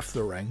he left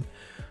the ring.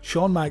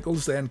 Shawn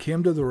Michaels then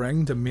came to the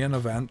ring to main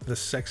event the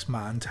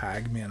 6-man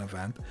tag main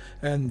event,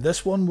 and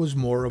this one was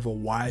more of a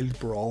wild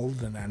brawl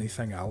than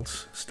anything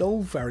else.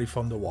 Still very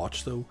fun to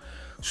watch though.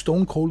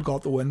 Stone Cold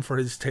got the win for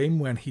his team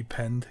when he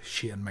pinned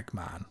Shane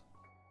McMahon.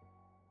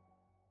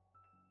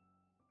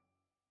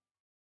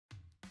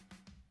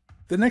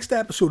 The next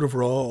episode of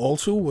Raw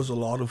also was a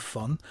lot of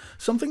fun.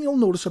 Something you'll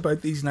notice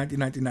about these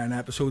 1999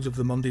 episodes of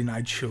the Monday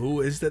Night Show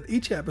is that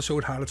each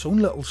episode had its own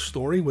little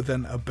story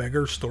within a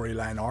bigger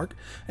storyline arc,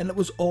 and it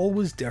was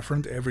always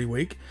different every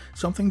week,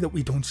 something that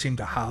we don't seem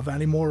to have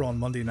anymore on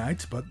Monday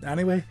nights. But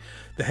anyway,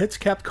 the hits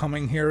kept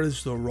coming here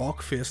as The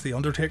Rock faced The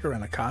Undertaker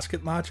in a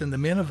casket match, and the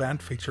main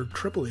event featured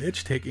Triple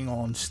H taking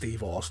on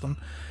Steve Austin.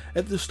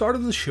 At the start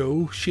of the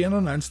show, Shane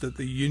announced that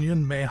the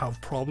Union may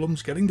have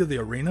problems getting to the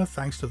arena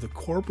thanks to the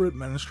corporate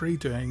ministry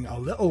doing a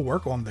little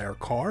work on their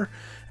car,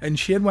 and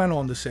Shane went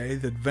on to say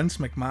that Vince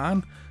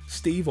McMahon,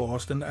 Steve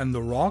Austin and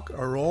The Rock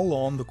are all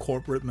on the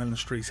corporate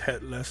ministry's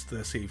hit list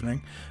this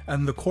evening,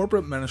 and the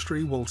corporate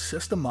ministry will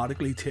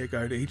systematically take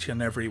out each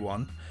and every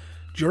one.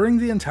 During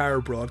the entire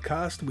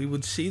broadcast, we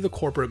would see the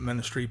corporate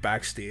ministry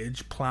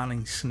backstage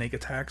planning sneak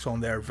attacks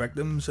on their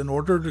victims in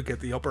order to get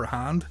the upper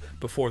hand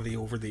before the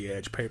Over the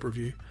Edge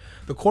pay-per-view.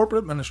 The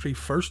corporate ministry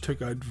first took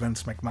out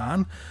Vince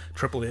McMahon.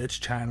 Triple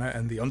H, Chyna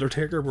and The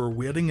Undertaker were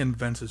waiting in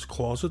Vince's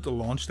closet to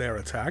launch their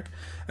attack,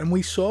 and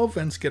we saw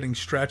Vince getting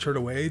stretchered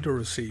away to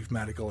receive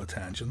medical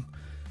attention.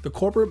 The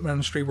corporate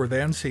ministry were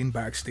then seen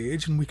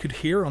backstage, and we could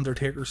hear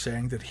Undertaker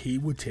saying that he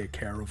would take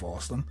care of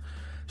Austin.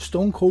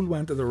 Stone Cold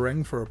went to the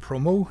ring for a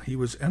promo. He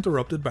was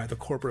interrupted by the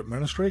corporate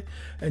ministry,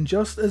 and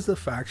just as the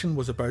faction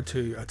was about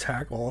to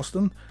attack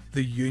Austin,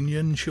 the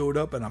Union showed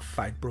up and a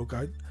fight broke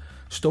out.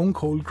 Stone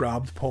Cold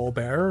grabbed Paul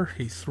Bearer,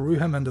 he threw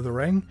him into the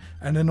ring,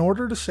 and in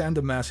order to send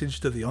a message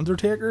to The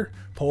Undertaker,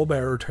 Paul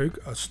Bearer took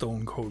a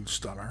Stone Cold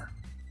Stunner.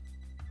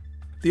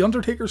 The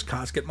Undertaker's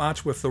casket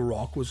match with The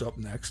Rock was up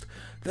next.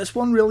 This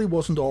one really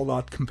wasn't all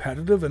that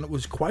competitive and it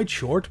was quite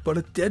short, but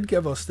it did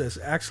give us this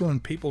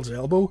excellent people's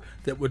elbow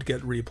that would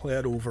get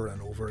replayed over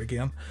and over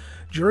again.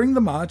 During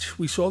the match,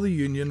 we saw the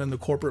Union and the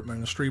corporate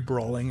ministry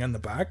brawling in the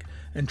back,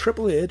 and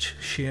Triple H,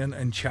 Shane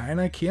and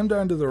Chyna came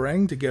down to the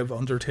ring to give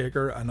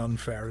Undertaker an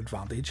unfair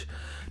advantage.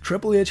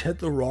 Triple H hit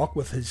The Rock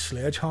with his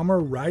sledgehammer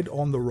right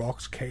on The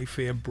Rock's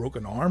kayfabe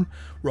broken arm.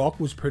 Rock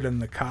was put in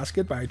the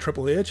casket by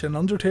Triple H and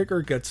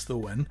Undertaker gets the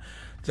win.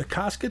 The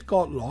casket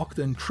got locked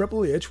and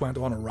Triple H went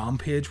on a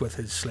rampage with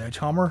his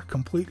sledgehammer,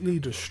 completely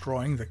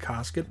destroying the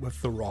casket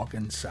with The Rock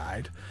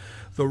inside.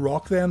 The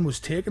Rock then was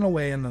taken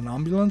away in an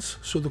ambulance,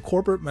 so the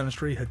corporate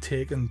ministry had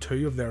taken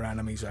 2 of their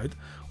enemies out.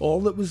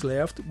 All that was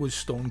left was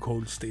Stone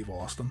Cold Steve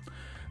Austin.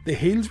 The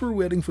heels were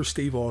waiting for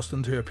Steve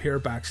Austin to appear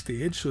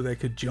backstage so they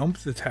could jump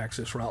the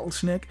Texas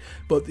Rattlesnake,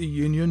 but the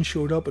Union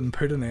showed up and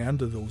put an end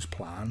to those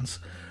plans.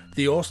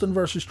 The Austin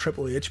vs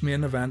Triple H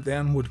main event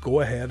then would go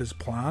ahead as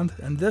planned,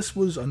 and this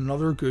was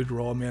another good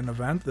Raw main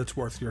event that's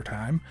worth your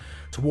time.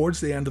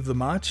 Towards the end of the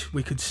match,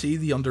 we could see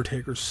the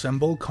Undertaker's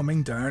symbol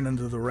coming down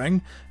into the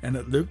ring, and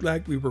it looked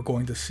like we were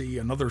going to see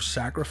another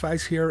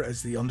sacrifice here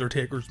as the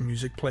Undertaker's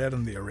music played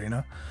in the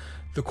arena.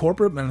 The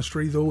corporate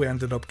ministry though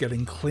ended up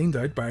getting cleaned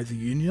out by the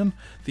Union.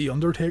 The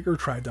Undertaker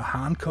tried to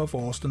handcuff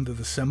Austin to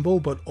the symbol,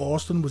 but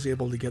Austin was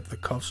able to get the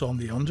cuffs on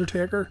the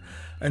Undertaker,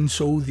 and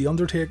so the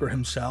Undertaker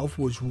himself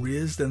was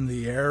raised in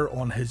the air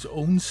on his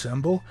own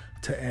symbol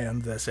to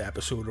end this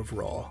episode of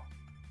Raw.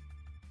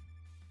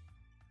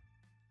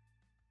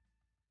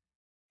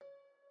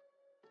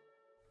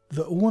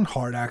 The Owen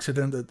Hart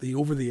accident at the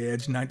Over the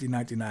Edge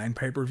 1999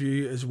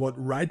 pay-per-view is what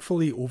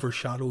rightfully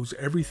overshadows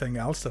everything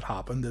else that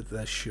happened at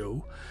this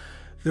show.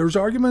 There's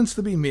arguments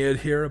to be made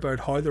here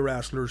about how the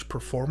wrestlers'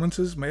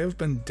 performances may have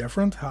been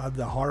different had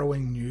the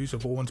harrowing news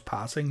of Owen's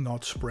passing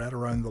not spread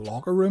around the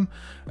locker room,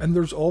 and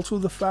there's also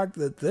the fact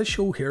that this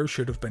show here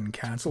should have been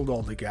cancelled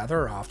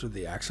altogether after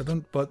the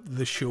accident, but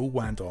the show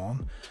went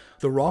on.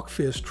 The Rock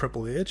faced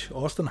Triple H,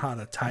 Austin had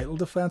a title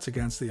defense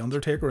against The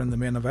Undertaker in the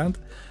main event,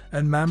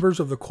 and members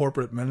of the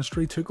corporate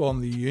ministry took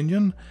on the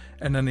Union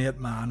in an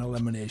 8-man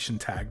elimination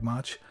tag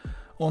match.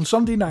 On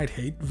Sunday Night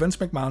Heat, Vince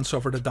McMahon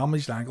suffered a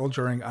damaged ankle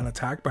during an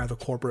attack by the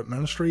corporate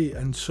ministry,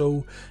 and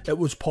so it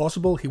was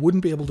possible he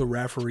wouldn't be able to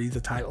referee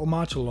the title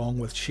match along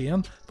with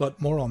Shane, but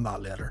more on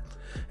that later.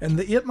 In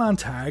the 8-man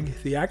tag,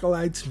 the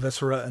Acolytes,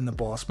 Viscera and the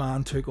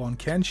Bossman took on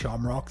Ken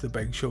Shamrock, the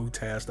Big Show,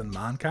 Test and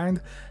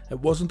Mankind. It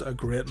wasn't a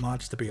great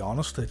match, to be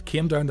honest. It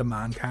came down to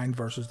Mankind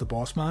versus the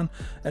Bossman,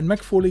 and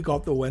Mick Foley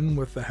got the win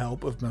with the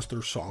help of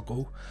Mr.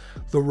 Socko.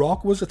 The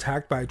Rock was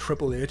attacked by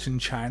Triple H in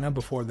China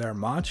before their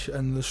match,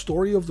 and the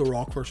story of The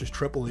Rock versus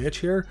Triple H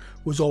here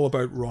was all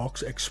about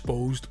Rock's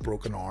exposed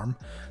broken arm.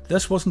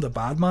 This wasn't a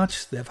bad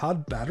match. They've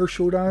had better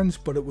showdowns,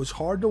 but it was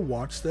hard to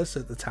watch this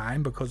at the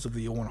time because of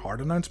the Owen Hart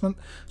announcement,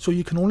 so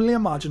you can only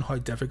imagine how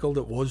difficult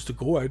it was to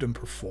go out and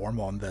perform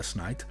on this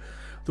night.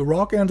 The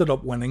Rock ended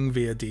up winning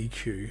via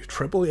DQ.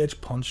 Triple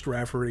H punched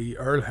referee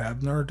Earl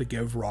Hebner to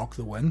give Rock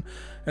the win,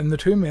 and the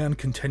two men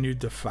continued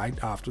to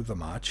fight after the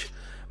match.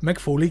 Mick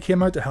Foley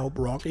came out to help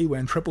Rocky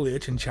when Triple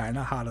H in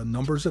China had a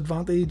numbers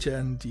advantage,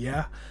 and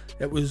yeah,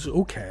 it was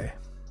okay.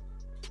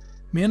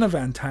 Main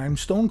event time,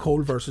 Stone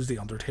Cold versus The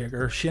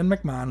Undertaker. Shane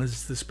McMahon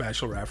is the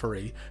special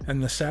referee,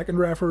 and the second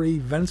referee,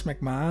 Vince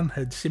McMahon,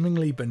 had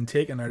seemingly been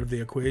taken out of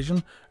the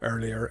equation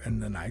earlier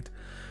in the night.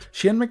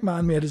 Shane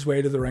McMahon made his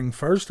way to the ring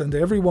first, and to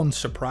everyone's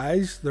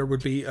surprise, there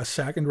would be a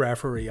second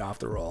referee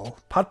after all.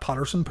 Pat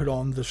Patterson put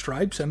on the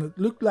stripes, and it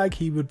looked like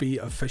he would be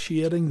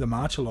officiating the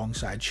match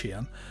alongside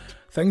Shane.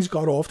 Things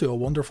got off to a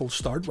wonderful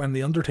start when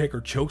The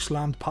Undertaker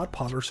chokeslammed Pat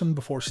Patterson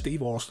before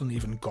Steve Austin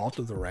even got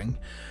to the ring.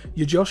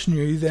 You just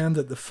knew then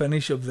that the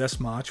finish of this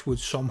match would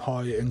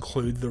somehow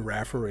include the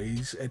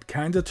referees. It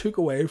kinda took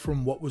away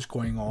from what was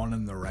going on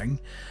in the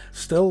ring.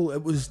 Still,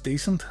 it was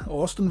decent.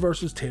 Austin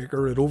versus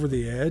Taker at Over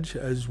the Edge,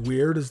 as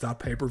weird as that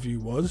pay-per-view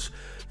was,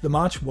 the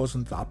match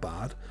wasn't that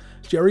bad.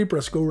 Jerry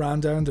Briscoe ran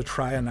down to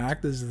try and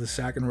act as the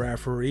second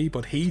referee,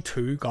 but he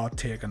too got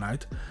taken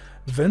out.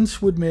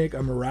 Vince would make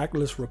a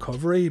miraculous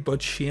recovery,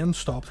 but Shane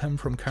stopped him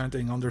from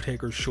counting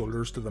Undertaker's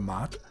shoulders to the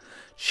mat.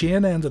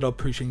 Shane ended up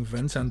pushing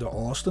Vince into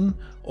Austin.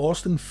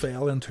 Austin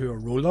fell into a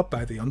roll-up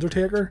by The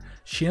Undertaker.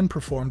 Shane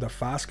performed a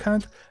fast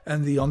count,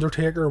 and The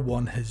Undertaker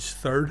won his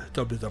third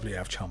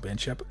WWF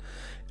Championship.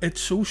 It's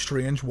so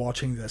strange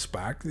watching this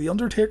back. The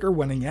Undertaker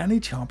winning any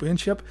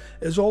championship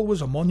is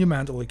always a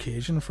monumental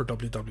occasion for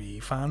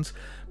WWE fans,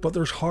 but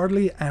there's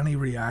hardly any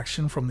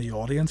reaction from the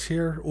audience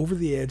here. Over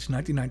the Edge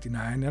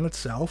 1999 in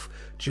itself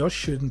just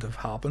shouldn't have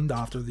happened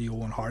after the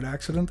Owen Hart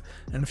accident,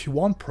 and if you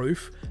want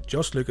proof,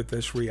 just look at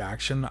this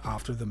reaction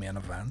after the main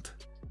event.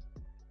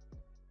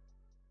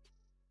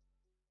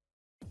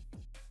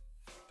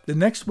 The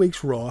next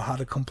week's Raw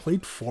had a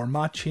complete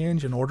format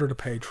change in order to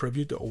pay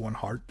tribute to Owen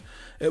Hart.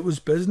 It was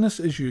business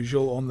as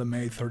usual on the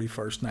May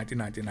 31st,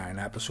 1999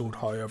 episode,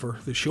 however.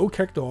 The show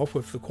kicked off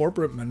with the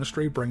corporate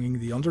ministry bringing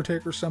the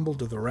Undertaker symbol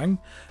to the ring,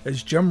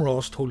 as Jim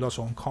Ross told us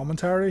on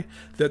commentary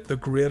that the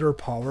greater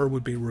power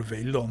would be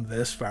revealed on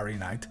this very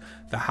night,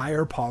 the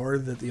higher power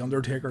that the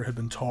Undertaker had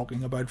been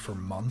talking about for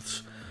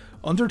months.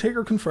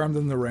 Undertaker confirmed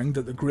in the ring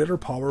that the greater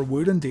power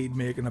would indeed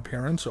make an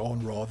appearance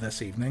on Raw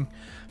this evening.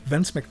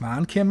 Vince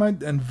McMahon came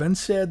out and Vince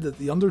said that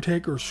the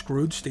Undertaker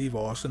screwed Steve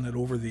Austin at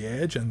Over the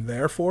Edge, and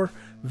therefore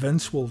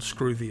Vince will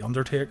screw the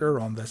Undertaker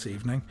on this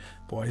evening.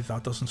 Boy,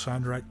 that doesn't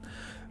sound right.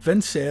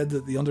 Vince said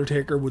that the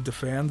Undertaker would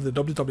defend the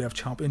WWF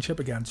Championship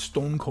against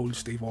Stone Cold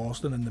Steve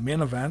Austin in the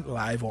main event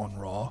live on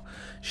Raw.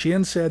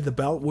 Shane said the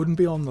belt wouldn't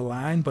be on the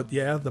line, but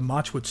yeah, the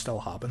match would still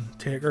happen.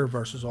 Taker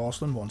versus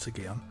Austin once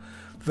again.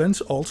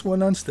 Vince also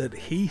announced that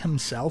he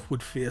himself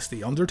would face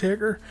The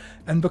Undertaker,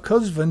 and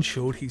because Vince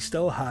showed he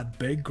still had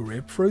big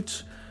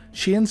grapefruits,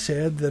 Shane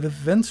said that if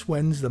Vince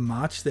wins the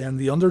match, then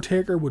The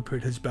Undertaker would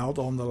put his belt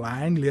on the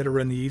line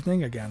later in the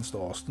evening against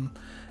Austin.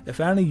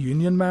 If any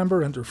Union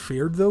member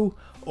interfered though,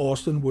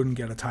 Austin wouldn't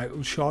get a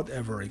title shot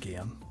ever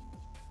again.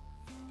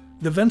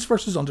 The Vince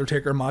vs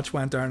Undertaker match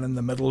went down in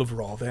the middle of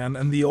Raw then,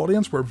 and the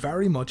audience were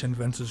very much in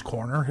Vince's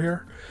corner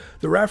here.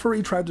 The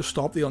referee tried to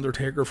stop the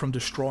Undertaker from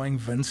destroying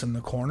Vince in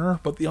the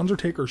corner, but the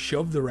Undertaker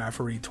shoved the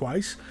referee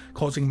twice,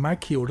 causing Mike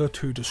Chioda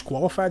to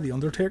disqualify the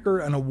Undertaker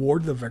and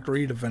award the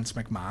victory to Vince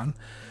McMahon.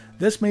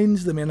 This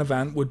means the main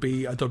event would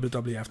be a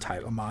WWF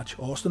title match,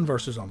 Austin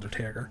vs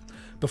Undertaker.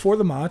 Before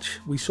the match,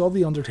 we saw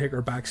the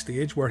Undertaker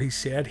backstage where he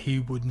said he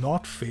would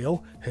not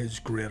fail his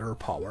greater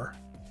power.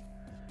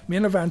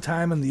 Main event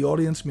time, and the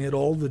audience made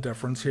all the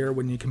difference here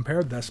when you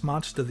compared this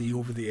match to the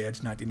Over the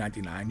Edge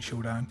 1999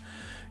 showdown.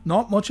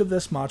 Not much of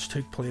this match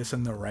took place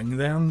in the ring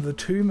then. The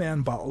two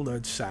men battled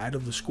outside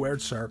of the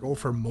squared circle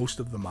for most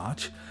of the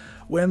match.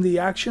 When the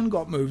action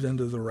got moved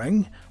into the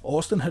ring,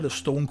 Austin hit a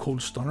Stone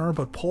Cold Stunner,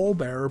 but Paul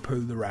Bearer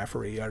pulled the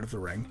referee out of the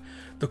ring.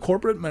 The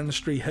corporate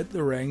ministry hit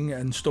the ring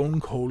and Stone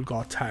Cold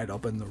got tied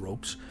up in the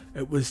ropes.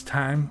 It was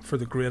time for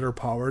the greater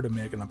power to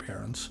make an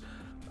appearance.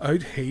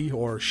 Out he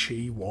or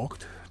she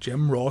walked.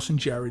 Jim Ross and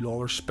Jerry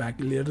Lawler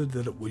speculated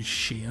that it was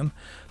Shane.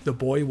 The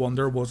boy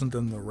wonder wasn't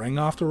in the ring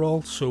after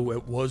all, so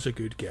it was a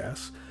good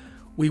guess.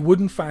 We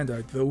wouldn't find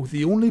out though.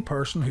 The only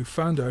person who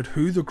found out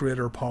who the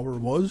greater power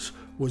was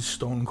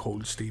Stone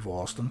Cold Steve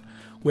Austin.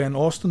 When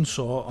Austin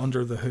saw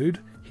Under the Hood,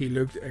 he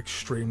looked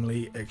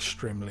extremely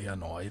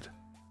annoyed.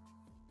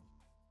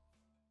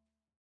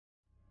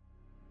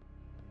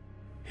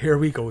 Here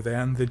we go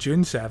then, the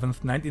June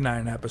 7th,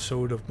 99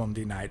 episode of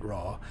Monday Night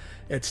Raw.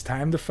 It's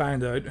time to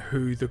find out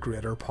who the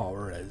greater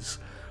power is.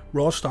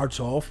 Raw starts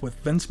off with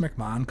Vince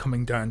McMahon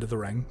coming down to the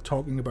ring,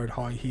 talking about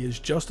how he is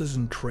just as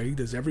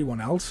intrigued as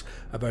everyone else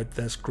about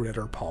this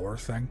greater power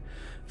thing.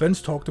 Vince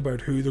talked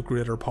about who the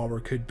greater power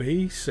could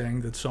be,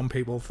 saying that some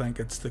people think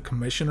it's the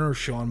Commissioner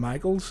Shawn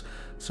Michaels,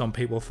 some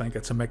people think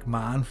it's a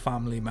McMahon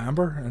family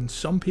member, and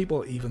some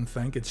people even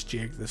think it's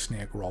Jake the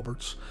Snake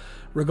Roberts.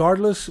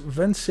 Regardless,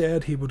 Vince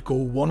said he would go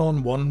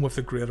one-on-one with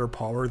the greater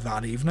power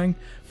that evening.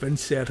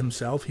 Vince said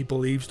himself he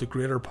believes the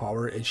greater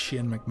power is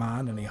Shane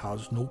McMahon and he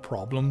has no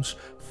problems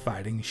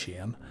fighting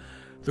Shane.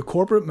 The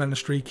corporate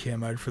ministry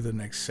came out for the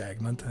next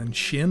segment and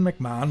Shane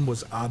McMahon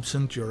was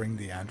absent during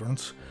the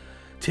entrance.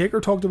 Taker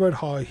talked about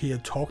how he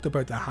had talked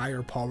about the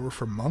higher power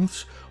for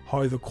months,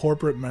 how the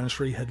corporate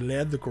ministry had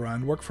laid the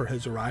groundwork for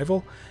his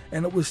arrival,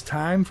 and it was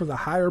time for the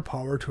higher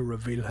power to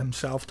reveal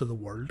himself to the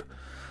world.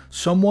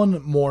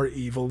 Someone more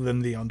evil than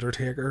The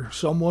Undertaker,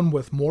 someone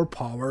with more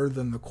power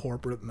than the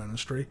corporate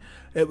ministry.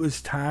 It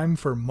was time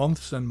for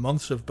months and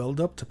months of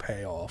build-up to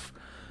pay off.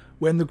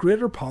 When the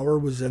greater power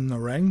was in the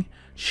ring,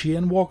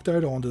 Shane walked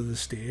out onto the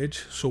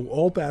stage, so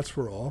all bets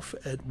were off.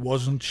 It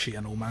wasn't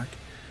Shane O'Mac.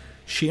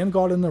 Shane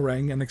got in the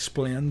ring and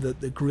explained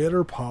that the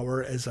greater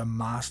power is a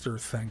master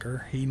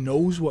thinker. He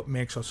knows what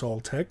makes us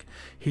all tick.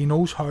 He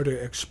knows how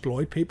to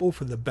exploit people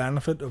for the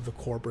benefit of the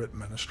corporate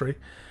ministry.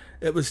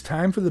 It was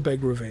time for the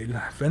big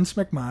reveal. Vince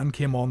McMahon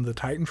came on the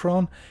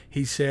Titantron.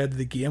 He said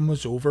the game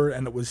was over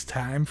and it was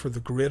time for the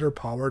greater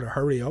power to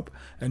hurry up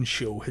and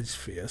show his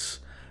face.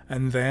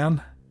 And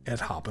then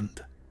it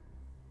happened.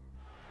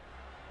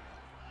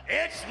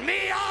 It's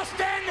me,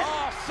 Austin!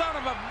 Oh, son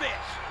of a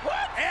bitch!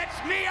 What?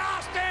 It's me,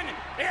 Austin!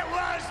 It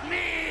was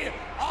me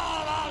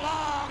all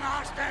along,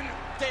 Austin!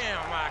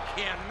 Damn, I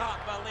cannot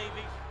believe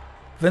it.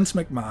 Vince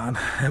McMahon.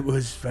 It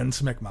was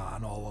Vince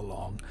McMahon all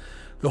along.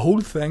 The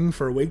whole thing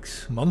for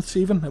weeks, months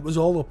even, it was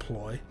all a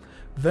ploy.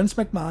 Vince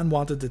McMahon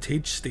wanted to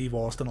teach Steve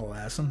Austin a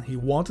lesson. He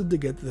wanted to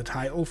get the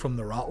title from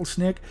the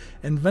Rattlesnake,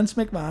 and Vince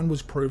McMahon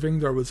was proving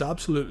there was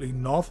absolutely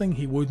nothing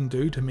he wouldn't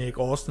do to make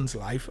Austin's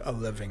life a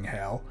living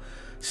hell.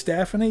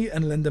 Stephanie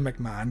and Linda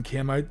McMahon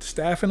came out.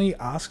 Stephanie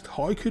asked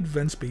how could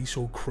Vince be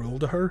so cruel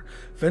to her.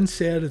 Vince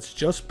said it's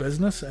just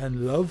business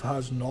and love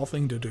has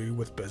nothing to do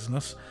with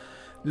business.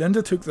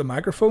 Linda took the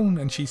microphone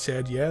and she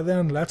said, yeah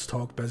then, let's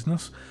talk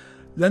business.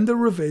 Linda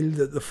revealed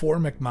that the four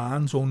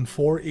McMahons own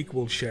 4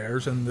 equal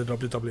shares in the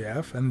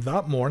WWF, and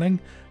that morning,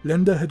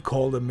 Linda had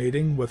called a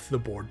meeting with the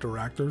board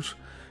directors.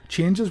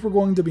 Changes were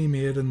going to be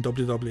made in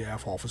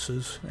WWF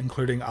offices,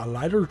 including a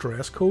lighter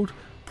dress code,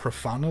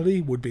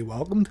 profanity would be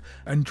welcomed,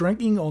 and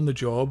drinking on the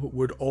job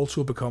would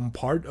also become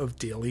part of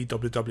daily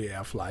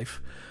WWF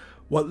life.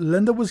 What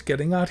Linda was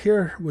getting at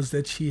here was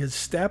that she had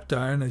stepped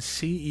down as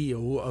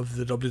CEO of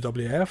the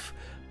WWF,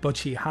 but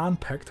she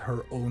handpicked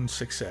her own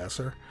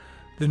successor.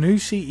 The new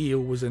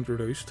CEO was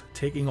introduced,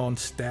 taking on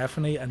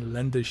Stephanie and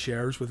Linda's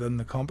shares within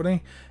the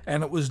company,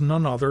 and it was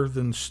none other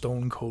than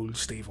Stone Cold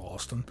Steve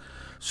Austin.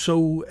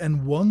 So,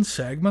 in one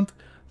segment,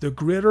 the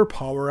greater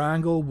power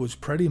angle was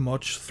pretty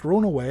much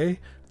thrown away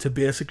to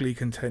basically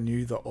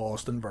continue the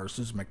Austin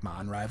versus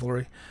McMahon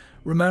rivalry.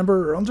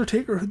 Remember,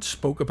 Undertaker had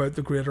spoke about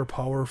the greater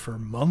power for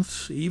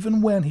months,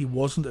 even when he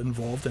wasn't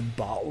involved in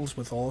battles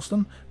with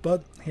Austin,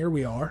 but here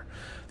we are.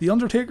 The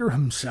Undertaker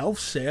himself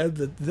said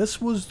that this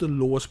was the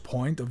lowest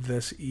point of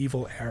this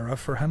evil era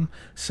for him,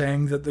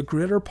 saying that the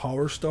greater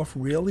power stuff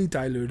really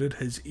diluted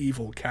his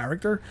evil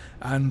character,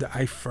 and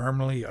I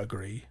firmly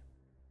agree.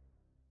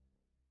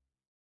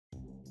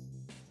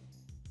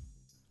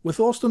 With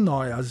Austin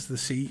now as the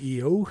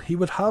CEO, he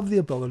would have the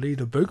ability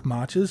to book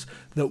matches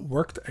that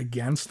worked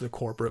against the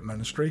corporate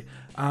ministry,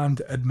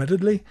 and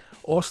admittedly,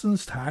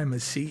 Austin's time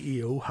as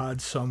CEO had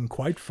some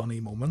quite funny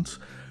moments.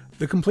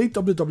 The complete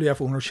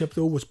WWF ownership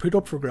though was put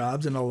up for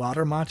grabs in a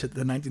ladder match at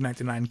the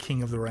 1999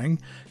 King of the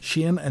Ring.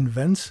 Shane and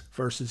Vince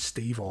versus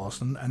Steve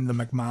Austin, and the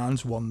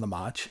McMahons won the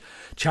match.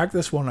 Check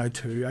this one out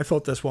too. I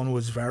thought this one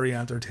was very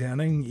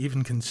entertaining,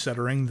 even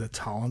considering the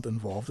talent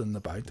involved in the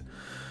bout.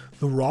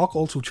 The Rock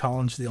also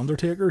challenged The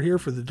Undertaker here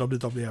for the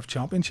WWF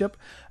Championship,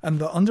 and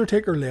The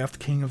Undertaker left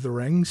King of the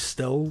Ring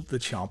still the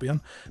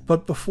champion,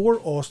 but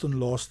before Austin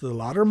lost the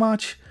ladder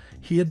match,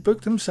 he had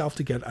booked himself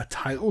to get a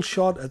title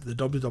shot at the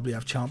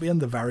WWF Champion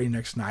the very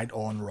next night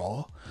on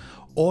Raw.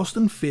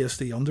 Austin faced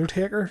The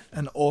Undertaker,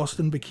 and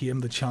Austin became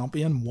the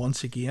champion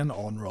once again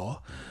on Raw.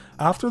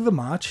 After the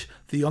match,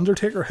 The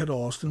Undertaker hit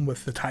Austin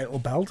with the title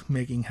belt,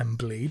 making him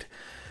bleed.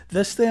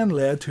 This then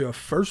led to a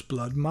first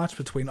blood match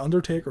between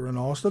Undertaker and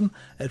Austin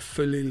at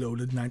Fully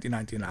Loaded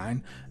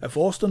 1999. If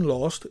Austin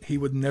lost, he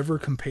would never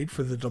compete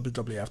for the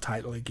WWF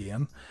title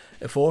again.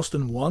 If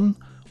Austin won,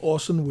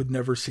 Austin would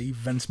never see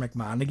Vince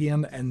McMahon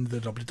again in the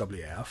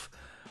WWF.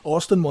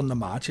 Austin won the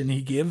match and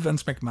he gave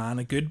Vince McMahon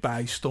a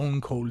goodbye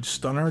Stone Cold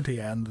Stunner to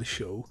end the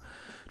show.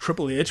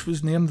 Triple H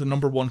was named the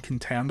 #1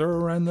 contender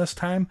around this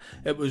time.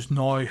 It was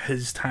now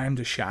his time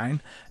to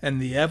shine, and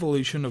the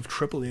evolution of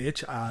Triple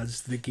H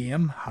as the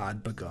game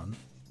had begun.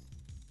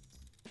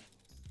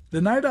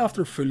 The night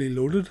after Fully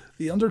Loaded,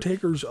 The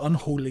Undertaker's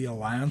unholy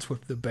alliance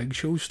with The Big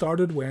Show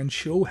started when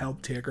Show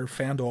helped Taker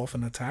fend off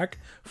an attack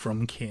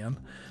from Kane.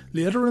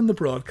 Later in the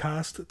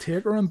broadcast,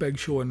 Taker and Big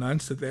Show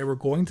announced that they were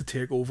going to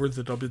take over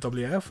the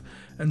WWF,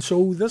 and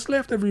so this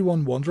left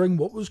everyone wondering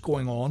what was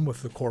going on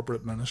with the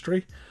corporate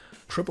ministry.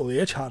 Triple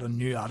H had a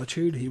new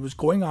attitude. He was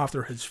going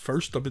after his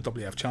first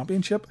WWF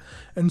championship,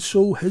 and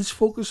so his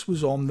focus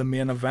was on the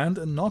main event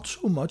and not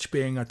so much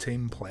being a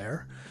team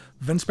player.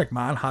 Vince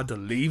McMahon had to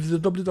leave the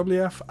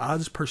WWF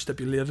as per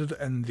stipulated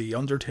in the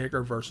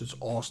Undertaker vs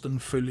Austin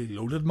Fully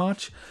Loaded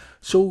match.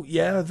 So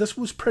yeah, this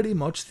was pretty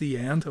much the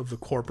end of the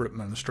corporate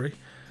ministry.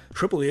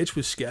 Triple H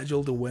was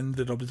scheduled to win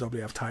the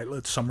WWF title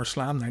at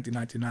Summerslam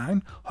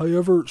 1999,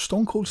 however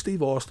Stone Cold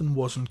Steve Austin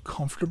wasn't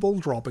comfortable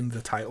dropping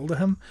the title to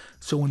him,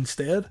 so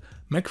instead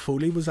Mick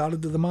Foley was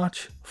added to the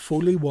match.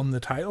 Foley won the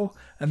title,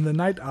 and the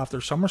night after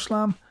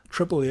SummerSlam,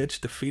 Triple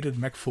H defeated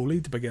Mick Foley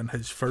to begin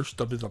his first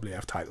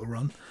WWF title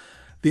run.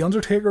 The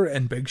Undertaker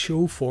and Big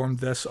Show formed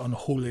this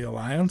unholy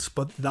alliance,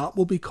 but that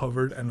will be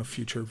covered in a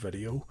future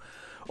video.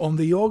 On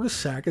the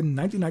August 2nd,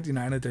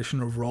 1999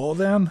 edition of Raw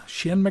then,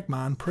 Shane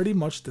McMahon pretty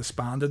much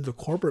disbanded the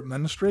corporate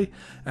ministry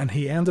and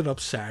he ended up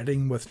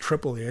siding with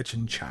Triple H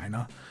in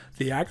China.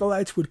 The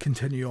Acolytes would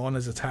continue on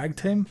as a tag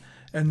team,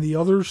 and the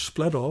others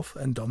split off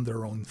and done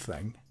their own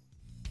thing.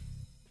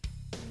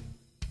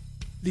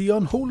 The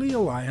Unholy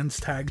Alliance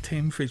tag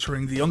team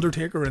featuring The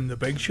Undertaker and The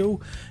Big Show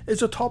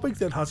is a topic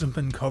that hasn't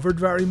been covered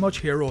very much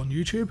here on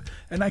YouTube,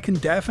 and I can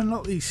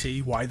definitely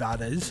see why that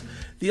is.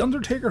 The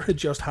Undertaker had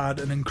just had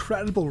an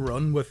incredible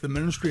run with the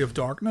Ministry of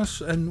Darkness,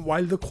 and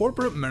while the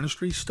corporate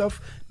ministry stuff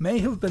may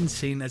have been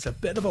seen as a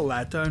bit of a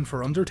letdown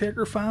for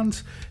Undertaker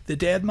fans, the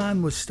Dead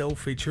Man was still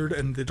featured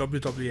in the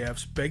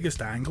WWF's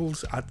biggest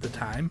angles at the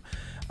time.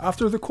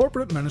 After the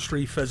corporate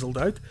ministry fizzled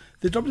out,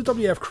 the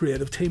WWF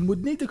creative team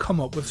would need to come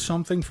up with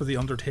something for The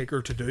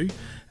Undertaker to do,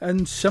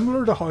 and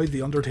similar to how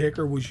The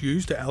Undertaker was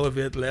used to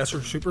elevate lesser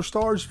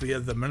superstars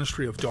via the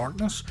Ministry of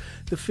Darkness,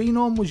 the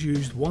Phenom was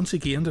used once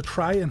again to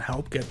try and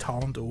help get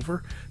talent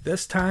over.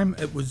 This time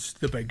it was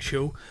The Big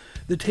Show.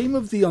 The team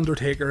of The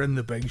Undertaker and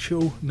The Big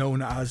Show,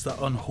 known as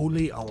the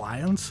Unholy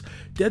Alliance,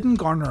 didn't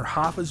garner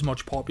half as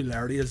much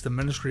popularity as the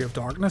Ministry of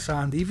Darkness,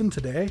 and even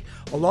today,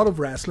 a lot of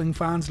wrestling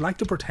fans like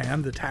to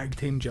pretend the tag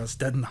team just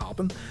didn't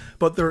happen,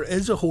 but there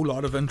is a whole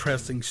lot of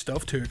interesting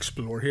stuff to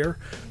explore here,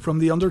 from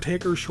The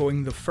Undertaker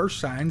showing the first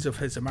signs of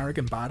his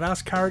American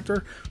Badass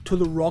character to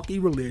the rocky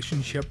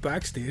relationship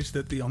backstage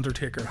that The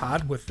Undertaker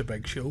had with The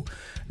Big Show.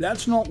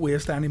 Let's not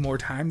waste any more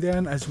time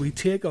then as we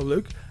take a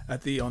look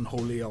at the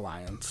Unholy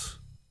Alliance.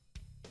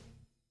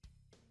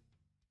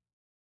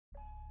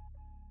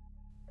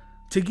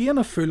 To gain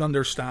a full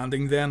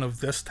understanding then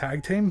of this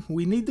tag team,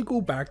 we need to go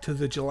back to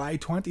the July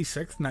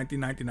 26th,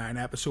 1999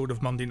 episode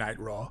of Monday Night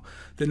Raw,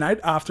 the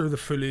night after the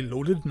Fully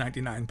Loaded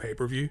 99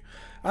 pay-per-view.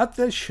 At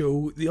this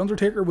show, The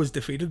Undertaker was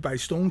defeated by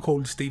Stone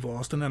Cold Steve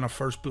Austin in a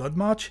First Blood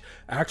match.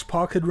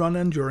 X-Pac had run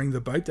in during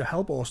the bout to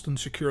help Austin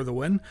secure the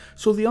win,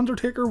 so The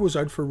Undertaker was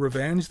out for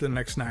revenge the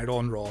next night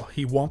on Raw.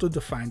 He wanted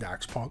to find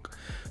X-Pac.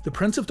 The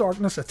Prince of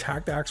Darkness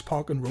attacked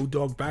X-Pac and Road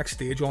Dogg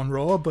backstage on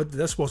Raw, but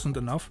this wasn't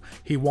enough.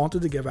 He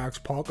wanted to give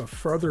X-Pac a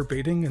further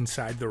beating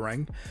inside the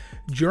ring.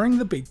 During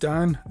the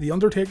beatdown, The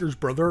Undertaker's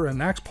brother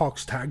and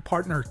X-Pac's tag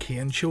partner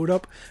Kane showed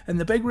up, and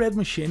the Big Red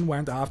Machine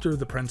went after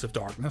the Prince of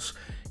Darkness.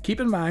 Keep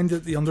in mind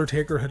that The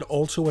Undertaker had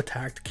also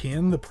attacked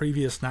Kane the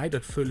previous night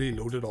at Fully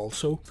Loaded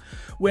also.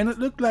 When it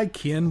looked like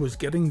Kane was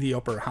getting the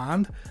upper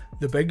hand,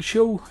 The Big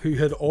Show, who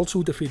had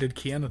also defeated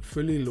Kane at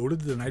Fully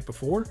Loaded the night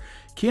before,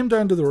 came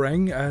down to the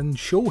ring and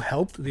Show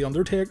helped The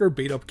Undertaker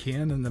beat up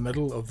Kane in the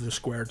middle of the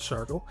squared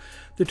circle.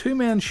 The two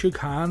men shook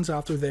hands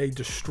after they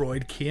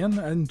destroyed Kane,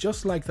 and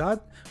just like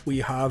that, we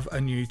have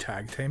a new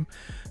tag team.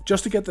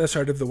 Just to get this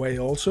out of the way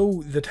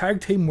also, the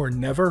tag team were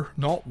never,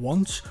 not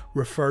once,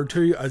 referred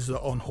to as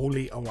the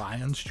Unholy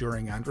Alliance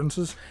during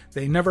entrances.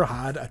 They never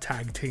had a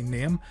tag team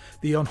name.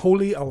 The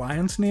Unholy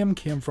Alliance name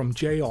came from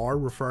JR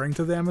referring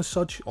to them as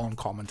such on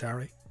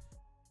commentary.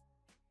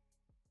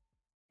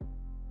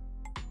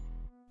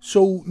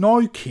 So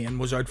now Kane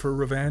was out for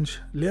revenge.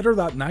 Later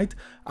that night,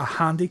 a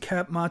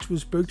handicap match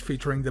was booked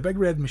featuring the Big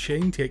Red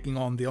Machine taking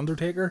on The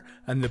Undertaker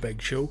and The Big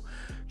Show.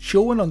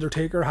 Show and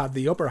Undertaker had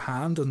the upper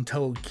hand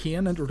until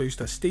Kane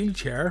introduced a steel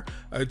chair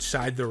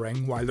outside the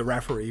ring while the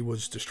referee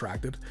was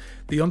distracted.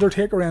 The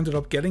Undertaker ended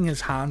up getting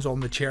his hands on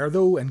the chair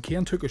though, and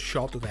Kane took a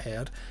shot to the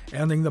head,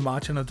 ending the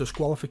match in a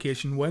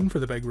disqualification win for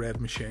the Big Red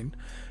Machine.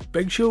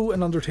 Big Show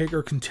and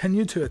Undertaker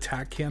continued to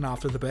attack Kane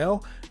after the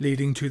bell,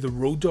 leading to the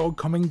Road Dogg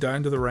coming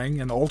down to the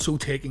ring and also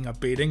taking a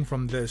beating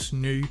from this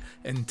new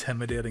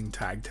intimidating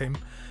tag team.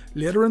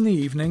 Later in the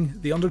evening,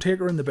 The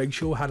Undertaker and The Big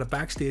Show had a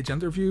backstage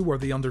interview where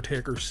The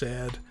Undertaker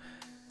said,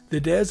 "The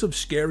days of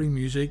scary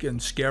music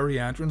and scary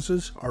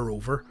entrances are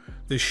over.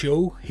 The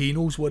Show, he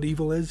knows what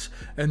evil is,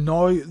 and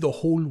now the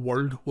whole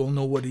world will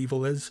know what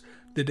evil is.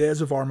 The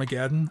days of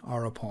Armageddon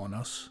are upon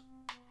us.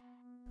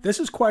 This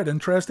is quite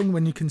interesting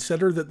when you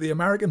consider that the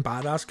American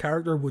Badass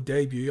character would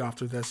debut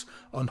after this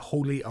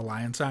Unholy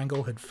Alliance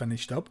angle had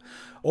finished up,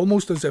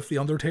 almost as if The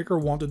Undertaker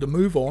wanted to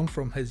move on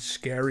from his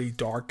scary,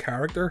 dark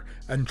character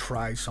and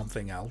try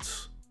something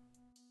else.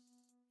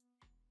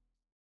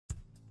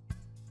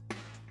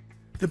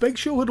 The Big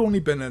Show had only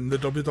been in the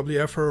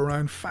WWF for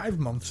around 5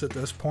 months at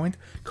this point,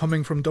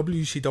 coming from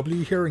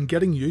WCW here and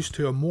getting used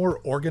to a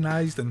more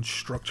organised and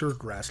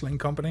structured wrestling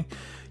company.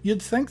 You'd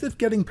think that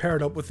getting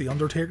paired up with The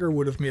Undertaker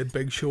would have made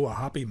Big Show a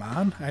happy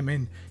man. I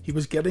mean, he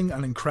was getting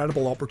an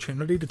incredible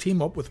opportunity to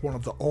team up with one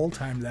of the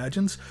all-time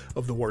legends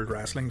of the World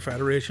Wrestling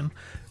Federation.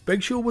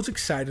 Big Show was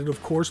excited,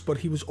 of course, but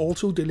he was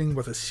also dealing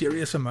with a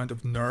serious amount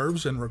of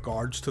nerves in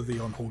regards to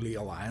the Unholy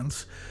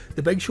Alliance.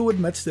 The Big Show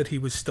admits that he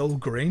was still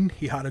green.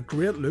 He had a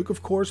great look,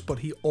 of course, but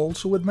he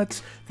also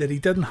admits that he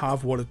didn't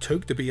have what it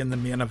took to be in the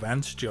main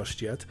events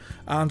just yet.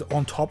 And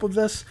on top of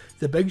this,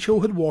 the Big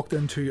Show had walked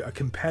into a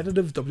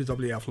competitive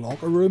WWF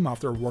locker room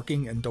after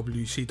working in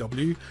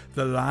WCW,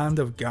 the land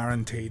of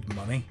guaranteed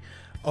money.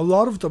 A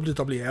lot of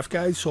WWF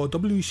guys saw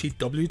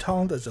WCW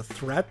talent as a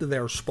threat to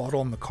their spot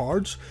on the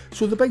cards,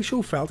 so the Big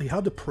Show felt he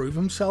had to prove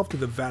himself to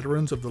the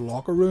veterans of the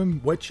locker room,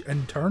 which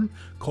in turn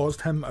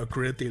caused him a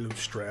great deal of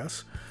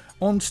stress.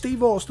 On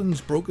Steve Austin's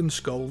Broken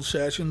Skull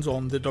sessions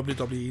on the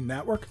WWE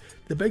Network,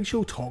 the Big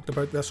Show talked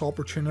about this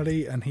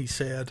opportunity and he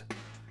said,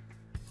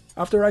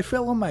 "After I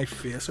fell on my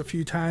face a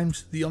few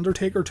times, The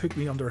Undertaker took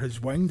me under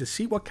his wing to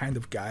see what kind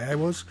of guy I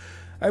was.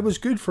 I was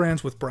good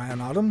friends with Brian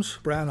Adams.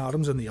 Brian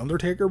Adams and The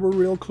Undertaker were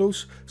real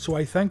close, so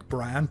I think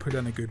Brian put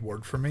in a good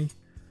word for me.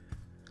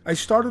 I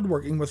started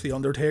working with The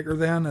Undertaker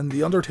then, and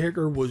The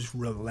Undertaker was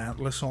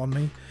relentless on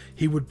me.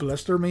 He would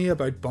blister me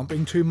about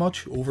bumping too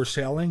much,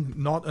 overselling,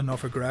 not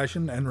enough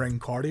aggression, in-ring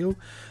cardio.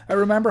 I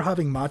remember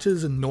having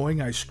matches and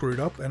knowing I screwed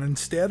up, and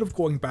instead of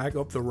going back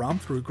up the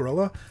ramp through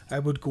Gorilla, I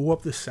would go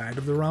up the side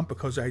of the ramp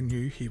because I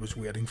knew he was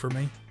waiting for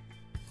me."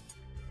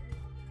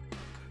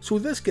 So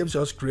this gives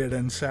us great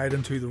insight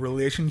into the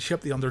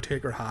relationship The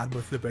Undertaker had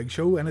with The Big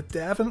Show, and it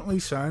definitely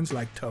sounds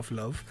like tough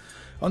love.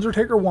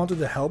 Undertaker wanted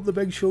to help The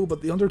Big Show,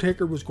 but The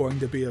Undertaker was going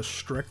to be a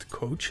strict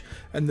coach,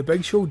 and The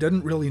Big Show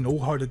didn't really know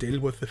how to deal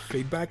with the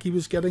feedback he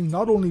was getting,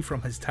 not only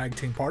from his tag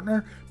team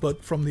partner,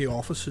 but from the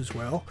office as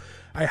well.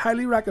 I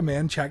highly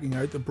recommend checking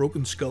out the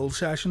Broken Skull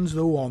sessions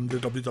though on the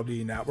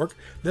WWE Network.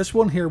 This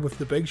one here with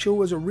The Big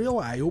Show is a real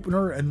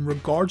eye-opener in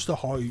regards to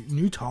how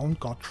new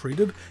talent got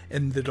treated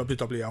in the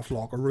WWF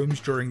locker rooms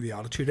during the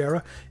Attitude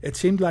Era. It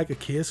seemed like a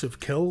case of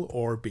kill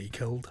or be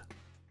killed.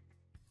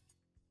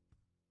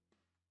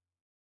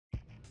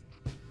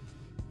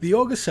 The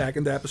August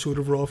 2nd episode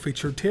of Raw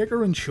featured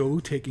Taker and Show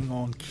taking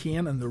on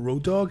Kane and the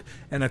Road Dogg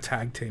in a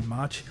tag team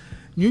match.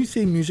 New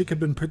theme music had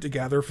been put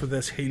together for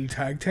this heel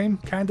tag team,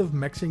 kind of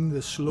mixing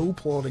the slow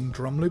plodding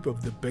drum loop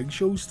of the Big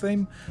Show's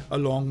theme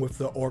along with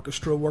the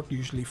orchestra work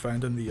usually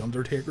found in The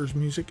Undertaker's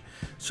music.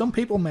 Some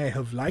people may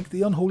have liked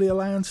the Unholy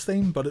Alliance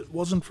theme, but it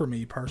wasn't for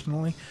me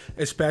personally,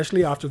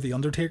 especially after The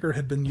Undertaker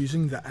had been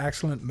using the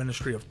excellent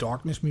Ministry of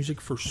Darkness music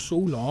for so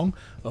long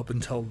up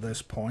until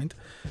this point.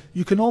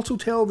 You can also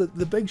tell that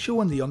The Big Show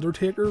and The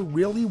Undertaker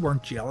really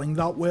weren't gelling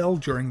that well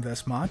during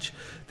this match.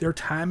 Their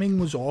timing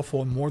was off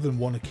on more than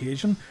one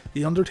occasion.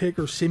 The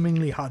Undertaker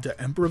seemingly had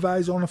to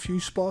improvise on a few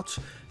spots,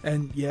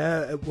 and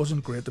yeah, it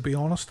wasn't great to be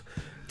honest.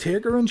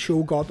 Taker and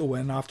Show got the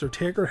win after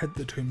Taker hit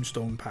the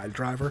Tombstone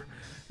Piledriver.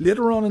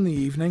 Later on in the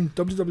evening,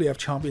 WWF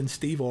champion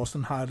Steve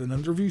Austin had an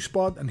interview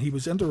spot and he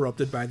was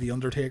interrupted by The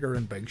Undertaker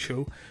and Big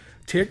Show.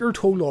 Taker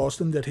told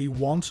Austin that he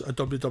wants a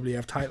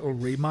WWF title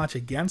rematch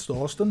against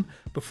Austin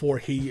before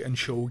he and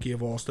Show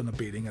gave Austin a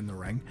beating in the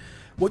ring.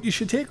 What you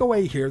should take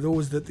away here though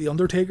is that The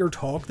Undertaker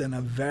talked in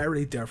a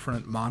very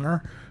different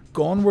manner.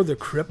 Gone were the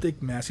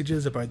cryptic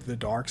messages about the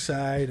dark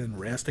side and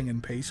resting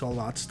in peace, all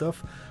that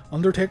stuff.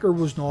 Undertaker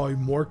was now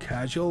more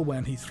casual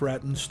when he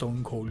threatened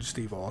Stone Cold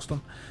Steve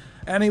Austin.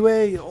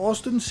 Anyway,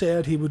 Austin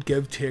said he would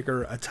give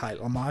Taker a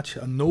title match.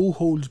 A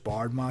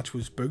no-holds-barred match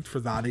was booked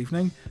for that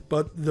evening,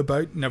 but the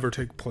bout never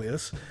took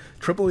place.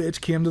 Triple H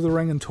came to the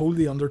ring and told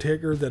The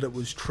Undertaker that it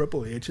was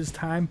Triple H's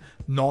time,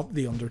 not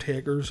The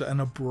Undertaker's,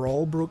 and a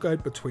brawl broke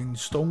out between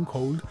Stone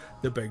Cold,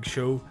 The Big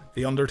Show,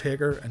 The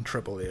Undertaker and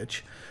Triple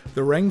H.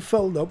 The ring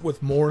filled up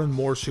with more and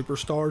more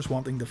superstars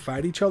wanting to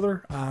fight each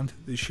other, and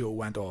the show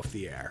went off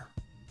the air.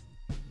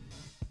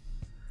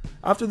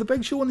 After The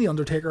Big Show and The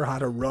Undertaker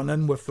had a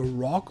run-in with The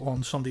Rock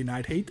on Sunday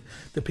Night Heat,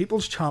 the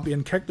People's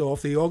Champion kicked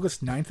off the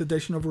August 9th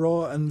edition of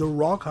Raw, and The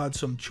Rock had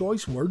some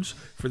choice words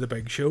for The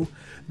Big Show.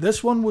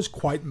 This one was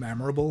quite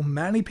memorable.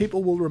 Many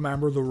people will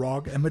remember The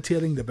Rock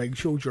imitating The Big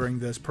Show during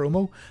this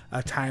promo,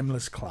 a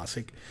timeless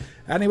classic.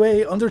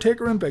 Anyway,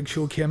 Undertaker and Big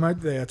Show came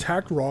out, they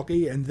attacked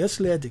Rocky, and this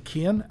led to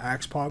Kane,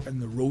 X-Pac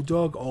and the Road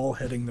Dogg all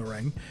hitting the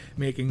ring,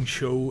 making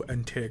Show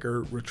and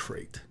Taker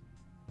retreat.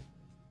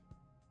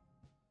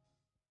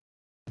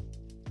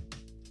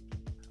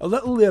 A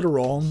little later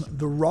on,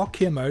 The Rock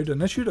came out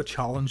and issued a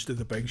challenge to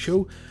the Big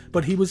Show,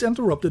 but he was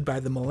interrupted by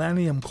the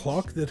Millennium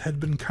Clock that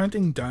had been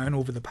counting down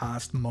over the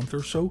past month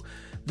or so.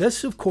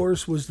 This, of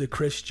course, was the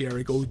Chris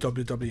Jericho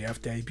WWF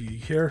debut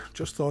here.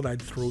 Just thought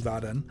I'd throw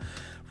that in.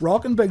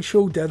 Rock and Big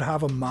Show did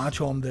have a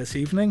match on this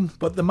evening,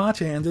 but the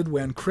match ended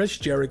when Chris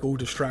Jericho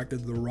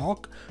distracted The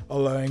Rock,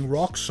 allowing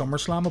Rock's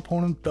Summerslam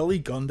opponent Billy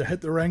Gunn to hit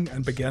the ring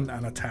and begin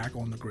an attack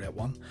on the Great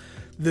One.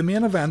 The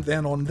main event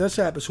then on this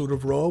episode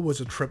of Raw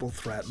was a triple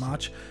threat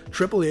match,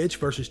 Triple H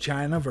versus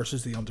China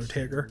versus The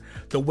Undertaker.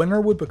 The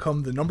winner would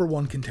become the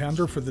 #1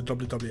 contender for the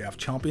WWF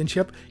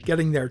Championship,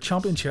 getting their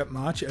championship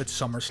match at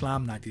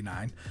SummerSlam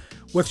 99.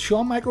 With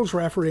Shawn Michaels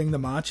refereeing the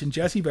match and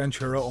Jesse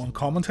Ventura on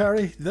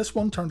commentary, this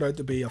one turned out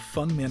to be a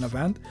fun main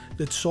event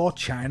that saw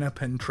China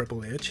pin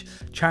Triple H.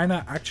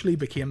 China actually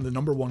became the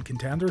 #1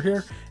 contender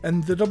here,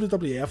 and the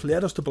WWF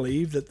led us to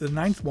believe that the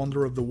 9th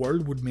wonder of the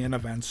world would main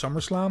event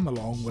SummerSlam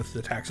along with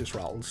the Texas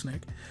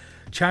Rattlesnake.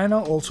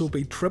 China also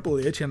beat Triple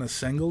H in a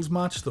singles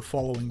match the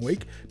following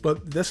week,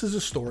 but this is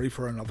a story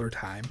for another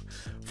time.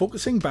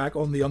 Focusing back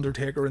on The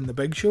Undertaker and the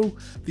Big Show,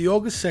 the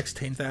August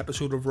 16th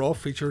episode of Raw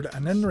featured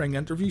an in-ring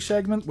interview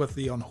segment with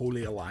the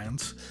Unholy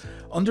Alliance.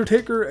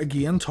 Undertaker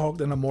again talked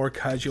in a more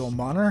casual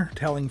manner,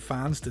 telling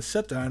fans to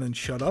sit down and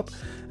shut up,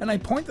 and I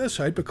point this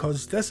out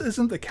because this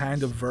isn't the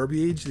kind of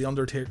verbiage The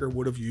Undertaker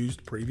would have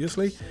used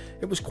previously.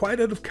 It was quite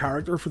out of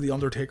character for The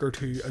Undertaker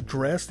to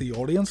address the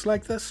audience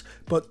like this,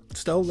 but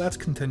still, let's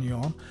continue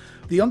on.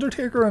 The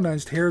Undertaker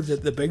announced here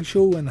that the Big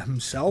Show and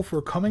himself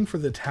were coming for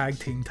the tag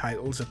team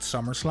titles at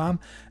SummerSlam,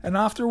 and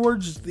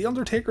afterwards The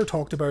Undertaker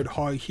talked about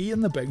how he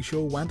and the Big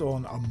Show went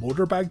on a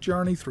motorbike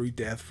journey through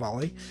Death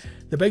Valley.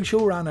 The Big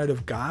Show ran out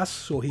of gas,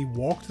 so he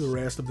walked the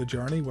rest of the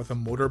journey with a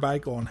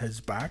motorbike on his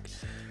back.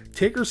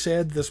 Taker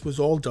said this was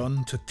all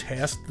done to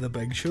test the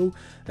Big Show,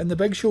 and the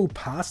Big Show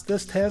passed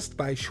this test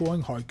by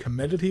showing how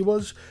committed he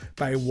was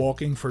by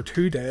walking for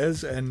 2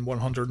 days in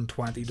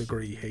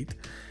 120-degree heat.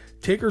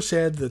 Taker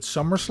said that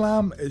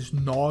SummerSlam is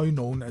now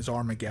known as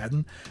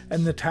Armageddon,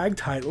 and the tag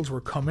titles were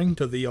coming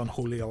to the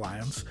Unholy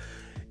Alliance.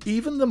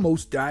 Even the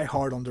most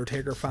die-hard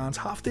Undertaker fans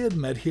have to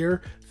admit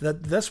here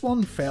that this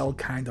one fell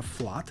kind of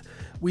flat.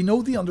 We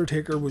know The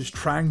Undertaker was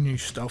trying new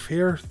stuff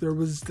here. There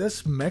was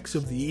this mix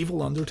of the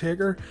evil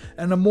Undertaker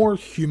and a more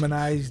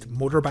humanized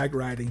motorbike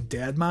riding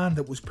dead man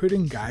that was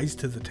putting guys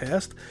to the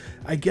test.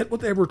 I get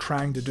what they were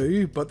trying to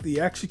do, but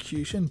the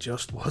execution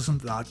just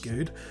wasn't that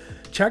good.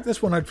 Check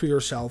this one out for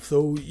yourself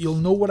though, you'll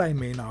know what I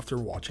mean after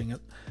watching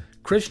it.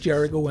 Chris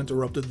Jericho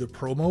interrupted the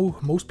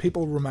promo. Most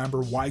people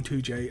remember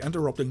Y2J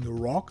interrupting The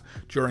Rock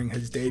during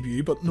his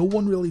debut, but no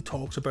one really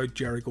talks about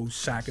Jericho's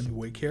second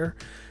week here.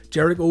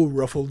 Jericho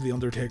ruffled The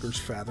Undertaker's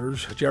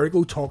feathers.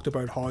 Jericho talked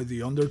about how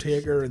The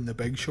Undertaker and the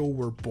Big Show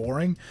were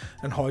boring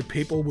and how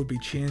people would be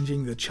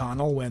changing the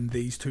channel when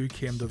these two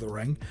came to the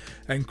ring.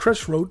 And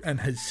Chris wrote in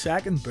his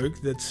second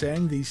book that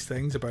saying these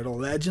things about a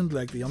legend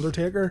like The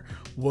Undertaker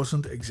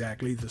wasn't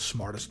exactly the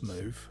smartest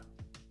move.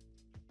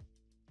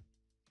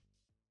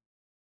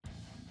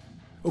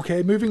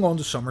 Okay, moving on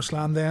to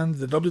SummerSlam then,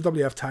 the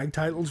WWF tag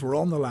titles were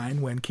on the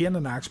line when Kane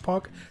and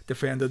X-Pac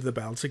defended the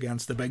belts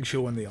against the Big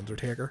Show and the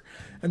Undertaker.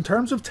 In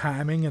terms of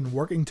timing and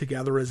working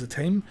together as a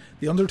team,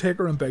 the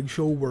Undertaker and Big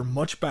Show were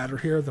much better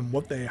here than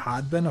what they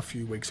had been a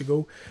few weeks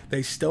ago.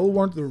 They still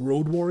weren't the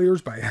Road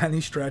Warriors by any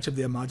stretch of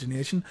the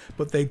imagination,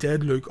 but they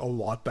did look a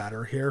lot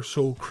better here,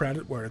 so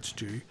credit where it's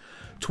due.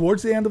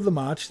 Towards the end of the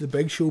match, the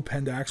Big Show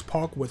pinned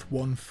X-Pac with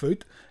 1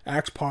 foot.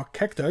 X-Pac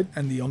kicked out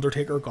and the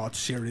Undertaker got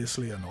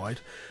seriously annoyed.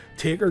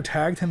 Taker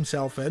tagged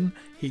himself in,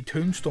 he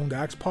tombstoned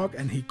X-Pac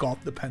and he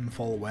got the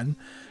pinfall win.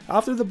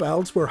 After the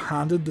belts were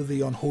handed to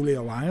the Unholy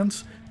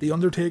Alliance, the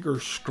Undertaker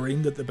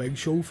screamed at the Big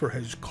Show for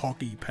his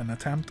cocky pin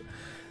attempt.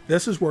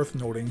 This is worth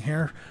noting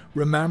here.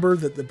 Remember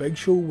that the Big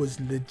Show was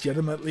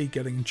legitimately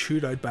getting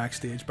chewed out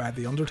backstage by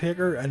the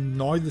Undertaker, and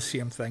now the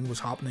same thing was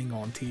happening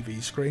on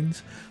TV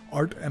screens.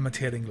 Art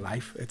imitating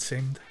life, it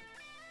seemed.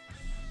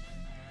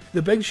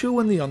 The Big Show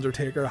and The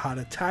Undertaker had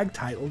a tag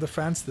title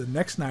defense the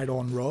next night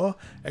on Raw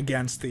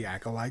against the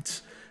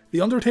Acolytes. The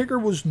Undertaker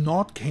was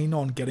not keen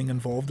on getting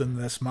involved in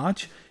this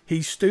match.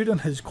 He stood in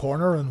his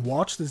corner and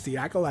watched as the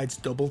Acolytes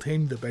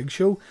double-teamed the Big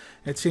Show.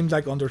 It seemed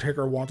like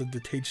Undertaker wanted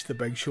to teach the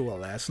Big Show a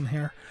lesson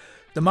here.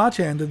 The match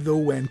ended though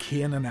when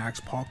Kane and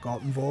X-Pac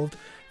got involved.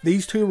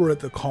 These two were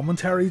at the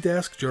commentary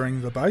desk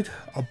during the bout.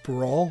 A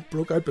brawl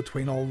broke out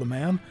between all the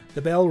men,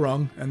 the bell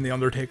rung, and The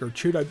Undertaker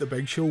chewed out the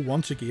Big Show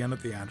once again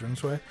at the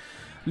entranceway.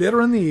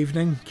 Later in the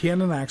evening,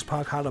 Kane and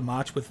X-Pac had a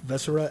match with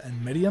Viscera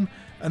and Mideon,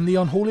 and the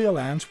Unholy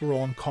Alliance were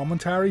on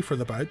commentary for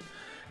the bout.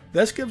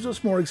 This gives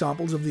us more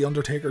examples of The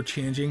Undertaker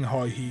changing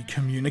how he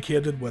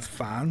communicated with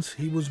fans.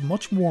 He was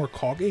much more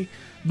cocky,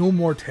 no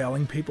more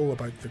telling people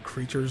about the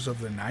creatures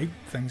of the night,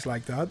 things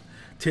like that.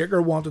 Taker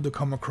wanted to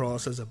come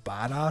across as a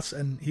badass,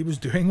 and he was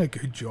doing a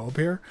good job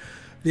here.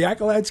 The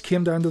Acolytes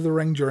came down to the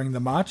ring during the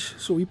match,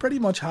 so he pretty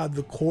much had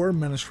the core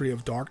Ministry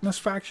of Darkness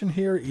faction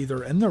here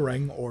either in the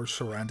ring or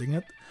surrounding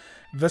it.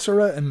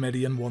 Viscera and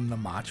Mideon won the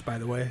match, by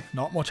the way.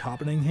 Not much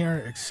happening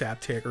here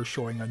except Taker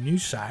showing a new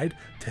side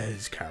to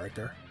his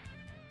character.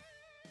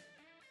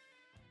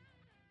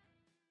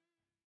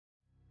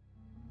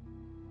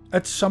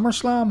 At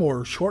Summerslam,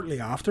 or shortly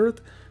after it,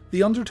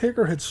 The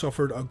Undertaker had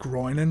suffered a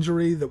groin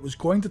injury that was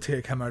going to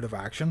take him out of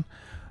action.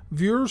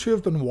 Viewers who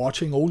have been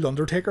watching old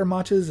Undertaker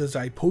matches as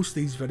I post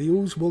these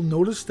videos will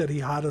notice that he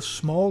had a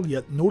small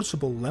yet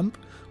noticeable limp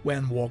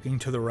when walking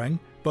to the ring,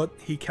 but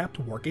he kept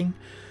working.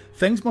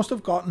 Things must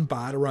have gotten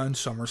bad around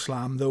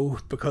SummerSlam though,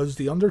 because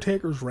The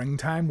Undertaker's ring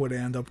time would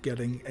end up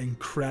getting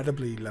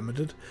incredibly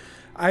limited.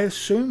 I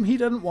assume he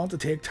didn't want to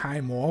take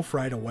time off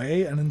right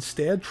away and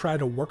instead try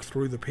to work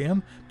through the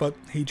pain, but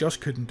he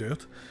just couldn't do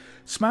it.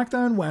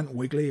 SmackDown went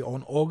weekly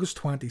on August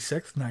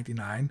 26,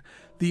 1999.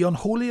 The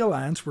Unholy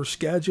Alliance were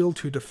scheduled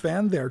to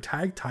defend their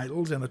tag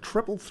titles in a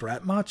triple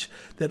threat match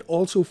that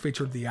also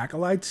featured the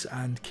Acolytes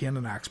and Kane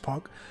and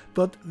X-Pac,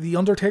 but The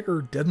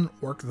Undertaker didn't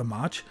work the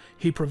match.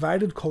 He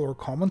provided colour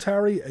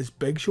commentary as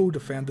Big Show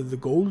defended the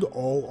gold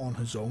all on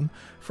his own.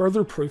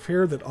 Further proof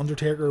here that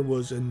Undertaker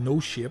was in no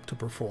shape to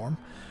perform.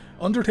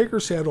 Undertaker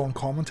said on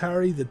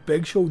commentary that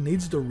Big Show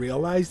needs to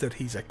realise that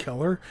he's a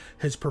killer,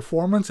 his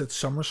performance at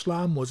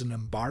SummerSlam was an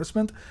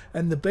embarrassment,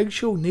 and the Big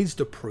Show needs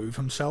to prove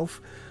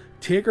himself.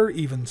 Taker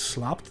even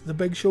slapped the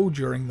Big Show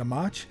during the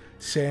match,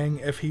 saying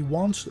if he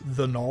wants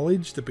the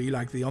knowledge to be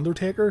like The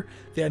Undertaker,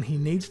 then he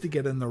needs to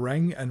get in the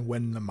ring and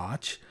win the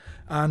match.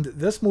 And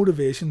this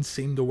motivation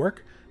seemed to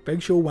work.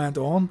 Big Show went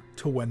on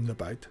to win the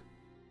bout.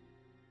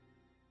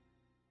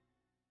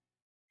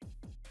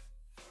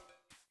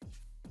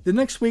 The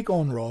next week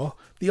on Raw,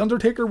 The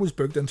Undertaker was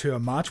booked into a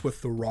match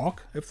with The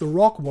Rock. If The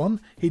Rock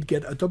won, he'd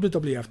get a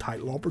WWF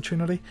title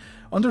opportunity.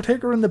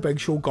 Undertaker and the Big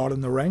Show got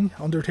in the ring,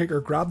 Undertaker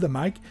grabbed the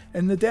mic,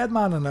 and the dead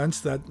man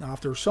announced that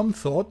after some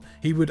thought,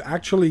 he would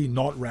actually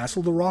not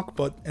wrestle The Rock,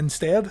 but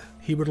instead,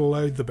 he would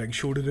allow the Big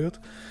Show to do it.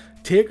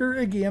 Taker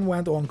again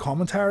went on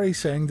commentary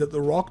saying that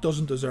The Rock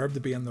doesn't deserve to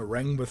be in the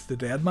ring with the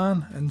dead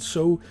man, and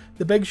so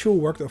the Big Show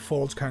worked a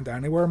Falls Count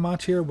Anywhere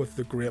match here with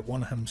the Great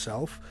One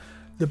himself.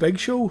 The Big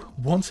Show,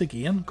 once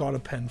again, got a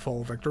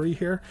pinfall victory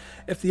here.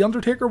 If The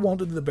Undertaker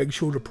wanted the Big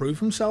Show to prove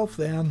himself,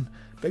 then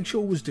Big Show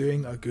was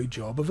doing a good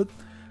job of it.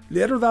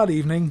 Later that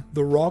evening,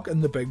 The Rock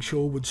and the Big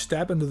Show would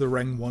step into the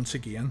ring once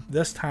again,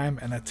 this time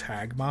in a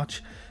tag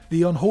match.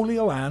 The Unholy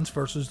Alliance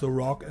versus The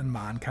Rock and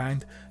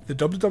Mankind. The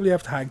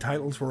WWF tag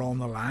titles were on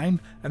the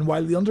line, and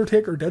while The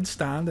Undertaker did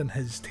stand in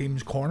his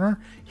team's corner,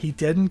 he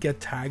didn't get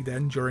tagged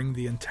in during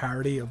the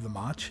entirety of the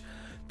match.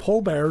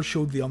 Paul Bearer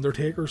showed The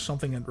Undertaker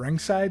something at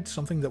ringside,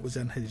 something that was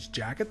in his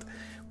jacket.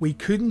 We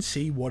couldn't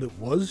see what it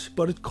was,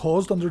 but it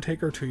caused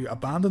Undertaker to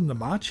abandon the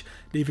match,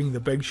 leaving the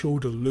Big Show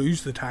to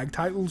lose the tag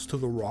titles to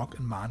The Rock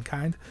and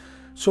Mankind.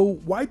 So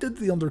why did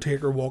The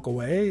Undertaker walk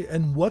away,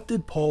 and what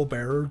did Paul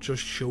Bearer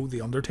just show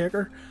The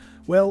Undertaker?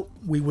 Well,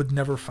 we would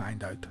never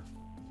find out.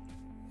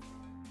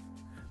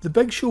 The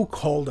Big Show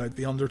called out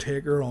The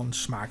Undertaker on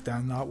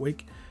SmackDown that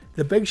week.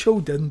 The Big Show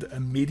didn't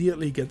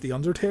immediately get The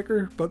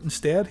Undertaker, but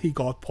instead he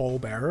got Paul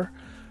Bearer.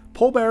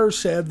 Paul Bearer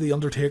said The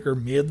Undertaker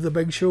made The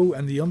Big Show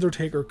and The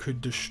Undertaker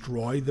could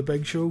destroy The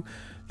Big Show.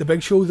 The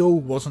Big Show though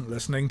wasn't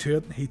listening to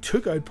it. He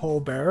took out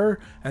Paul Bearer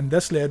and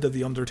this led to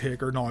The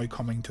Undertaker now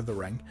coming to the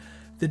ring.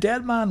 The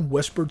dead man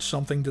whispered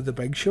something to the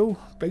Big Show.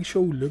 Big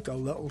Show looked a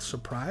little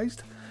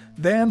surprised.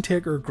 Then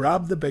Taker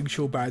grabbed the Big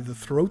Show by the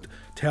throat,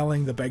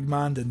 telling the big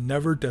man to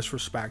never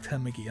disrespect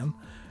him again.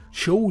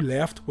 Show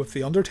left with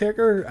The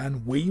Undertaker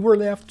and we were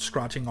left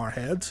scratching our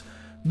heads.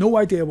 No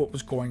idea what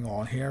was going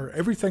on here.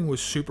 Everything was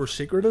super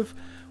secretive.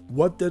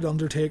 What did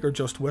Undertaker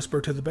just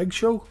whisper to the Big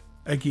Show?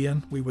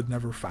 Again, we would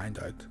never find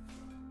out.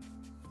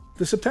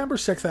 The September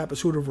 6th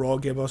episode of Raw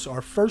gave us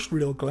our first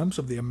real glimpse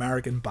of the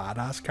American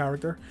Badass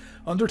character.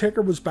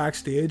 Undertaker was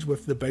backstage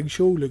with the Big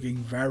Show looking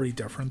very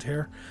different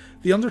here.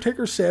 The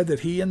Undertaker said that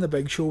he and the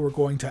Big Show were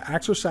going to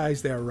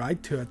exercise their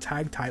right to a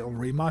tag title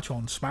rematch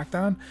on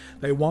SmackDown.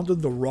 They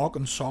wanted the Rock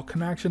and Sock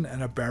connection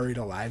in a Buried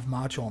Alive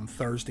match on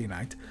Thursday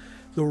night.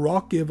 The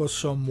Rock gave us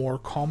some more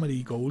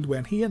comedy gold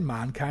when he and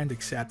Mankind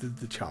accepted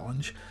the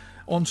challenge.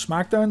 On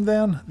SmackDown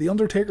then, The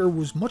Undertaker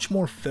was much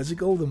more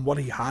physical than what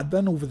he had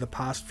been over the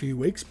past few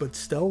weeks, but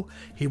still,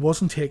 he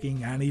wasn't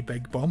taking any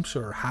big bumps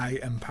or high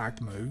impact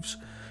moves.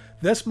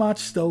 This match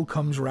still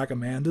comes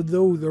recommended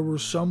though. There were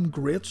some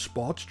great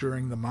spots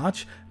during the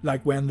match,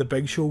 like when the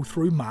Big Show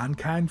threw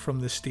Mankind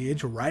from the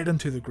stage right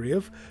into the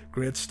grave.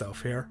 Great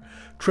stuff here.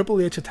 Triple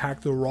H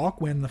attacked The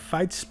Rock when the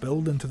fight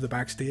spilled into the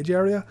backstage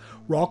area.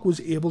 Rock was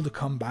able to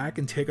come back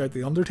and take out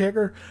The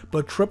Undertaker,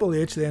 but Triple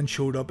H then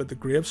showed up at the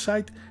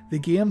gravesite. The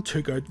game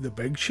took out the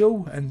Big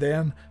Show, and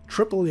then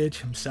Triple H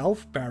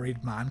himself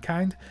buried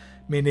Mankind,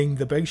 meaning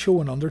the Big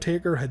Show and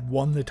Undertaker had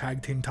won the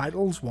tag team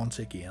titles once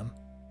again.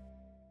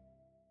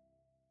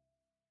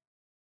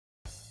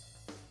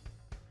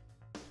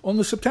 On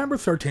the September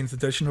 13th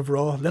edition of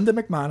Raw, Linda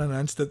McMahon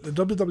announced that the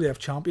WWF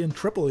Champion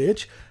Triple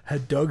H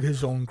had dug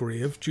his own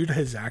grave due to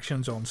his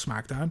actions on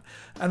SmackDown,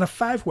 and a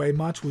 5-way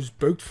match was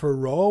booked for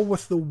Raw,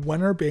 with the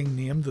winner being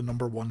named the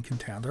 #1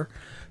 contender.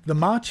 The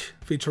match,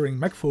 featuring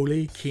Mick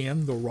Foley,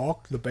 Kane, The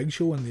Rock, The Big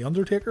Show and The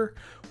Undertaker,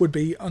 would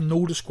be a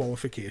no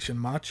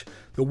disqualification match.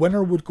 The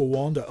winner would go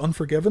on to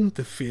Unforgiven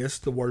to face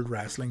the World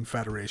Wrestling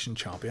Federation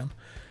Champion.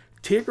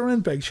 Taker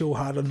and Big Show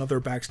had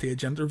another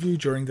backstage interview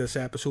during this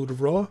episode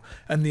of Raw,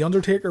 and The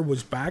Undertaker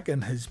was back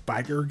in his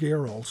biker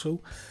gear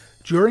also.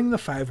 During the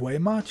 5-way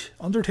match,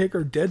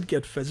 Undertaker did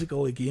get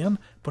physical again,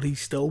 but he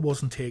still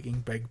wasn't taking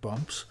big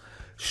bumps.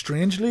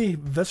 Strangely,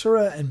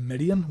 Viscera and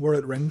Mideon were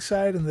at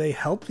ringside and they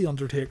helped The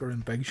Undertaker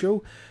and Big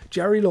Show.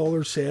 Jerry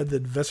Lawler said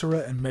that Viscera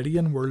and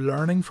Mideon were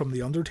learning from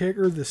The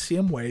Undertaker the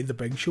same way the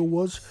Big Show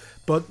was,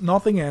 but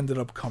nothing ended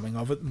up coming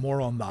of it. More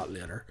on that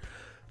later.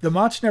 The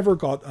match never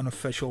got an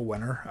official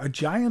winner. A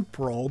giant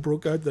brawl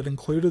broke out that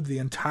included the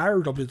entire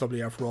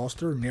WWF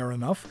roster, near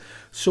enough,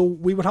 so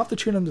we would have to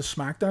tune into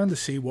SmackDown to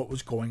see what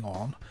was going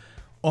on.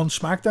 On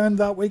SmackDown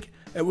that week,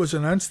 it was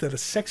announced that a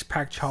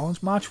 6-pack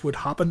challenge match would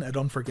happen at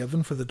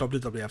Unforgiven for the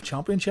WWF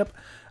Championship,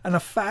 and a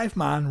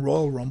 5-man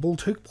Royal Rumble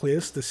took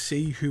place to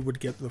see who would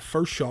get the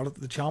first shot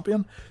at the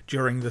champion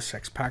during the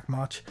 6-pack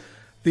match.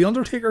 The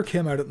Undertaker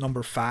came out at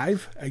number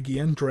 5,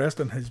 again dressed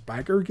in his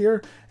biker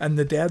gear, and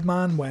the dead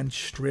man went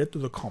straight to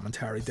the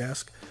commentary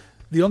desk.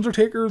 The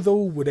Undertaker,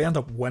 though, would end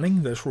up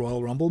winning this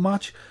Royal Rumble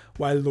match.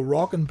 While The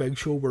Rock and Big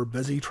Show were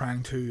busy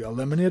trying to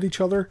eliminate each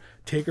other,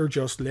 Taker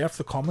just left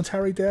the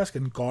commentary desk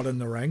and got in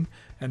the ring,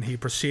 and he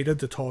proceeded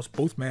to toss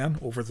both men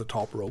over the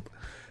top rope.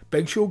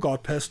 Big Show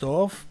got pissed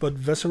off, but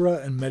Viscera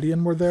and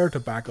Mideon were there to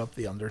back up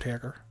The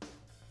Undertaker.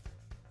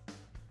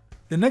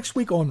 The next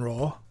week on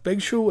Raw,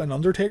 Big Show and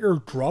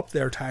Undertaker dropped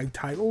their tag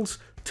titles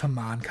to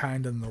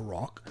Mankind and The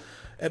Rock.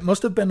 It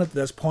must have been at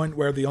this point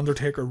where The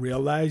Undertaker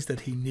realised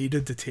that he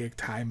needed to take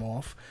time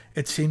off.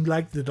 It seemed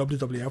like the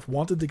WWF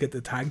wanted to get the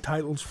tag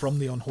titles from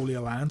the Unholy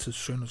Alliance as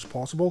soon as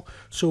possible,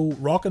 so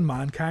Rock and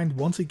Mankind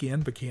once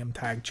again became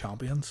tag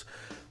champions.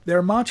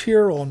 Their match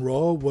here on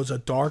Raw was a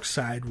Dark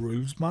Side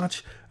Rules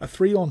match, a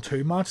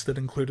 3-on-2 match that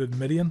included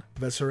Mideon,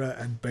 Viscera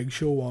and Big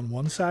Show on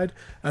one side,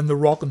 and the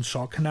Rock and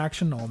Sock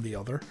Connection on the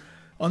other.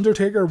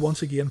 Undertaker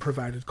once again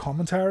provided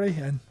commentary,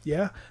 and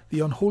yeah, the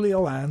Unholy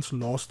Alliance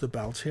lost the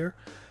belts here.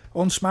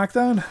 On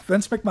SmackDown,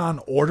 Vince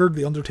McMahon ordered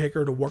The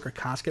Undertaker to work a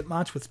casket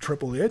match with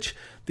Triple H.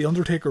 The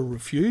Undertaker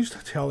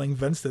refused, telling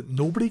Vince that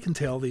nobody can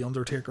tell The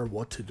Undertaker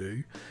what to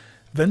do.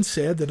 Vince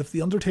said that if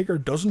The Undertaker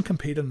doesn't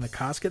compete in the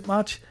casket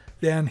match,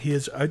 then he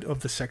is out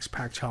of the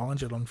 6-pack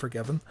challenge at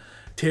Unforgiven.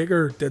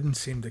 Taker didn't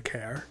seem to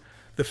care.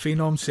 The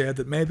Phenom said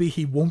that maybe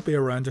he won't be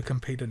around to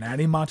compete in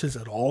any matches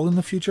at all in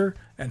the future,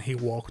 and he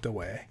walked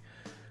away.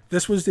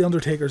 This was The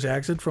Undertaker's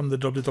exit from the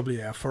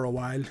WWF for a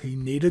while. He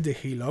needed to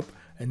heal up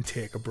and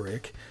take a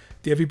break.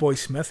 Davey Boy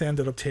Smith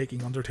ended up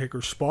taking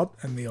Undertaker's spot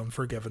in the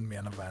Unforgiven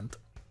main event.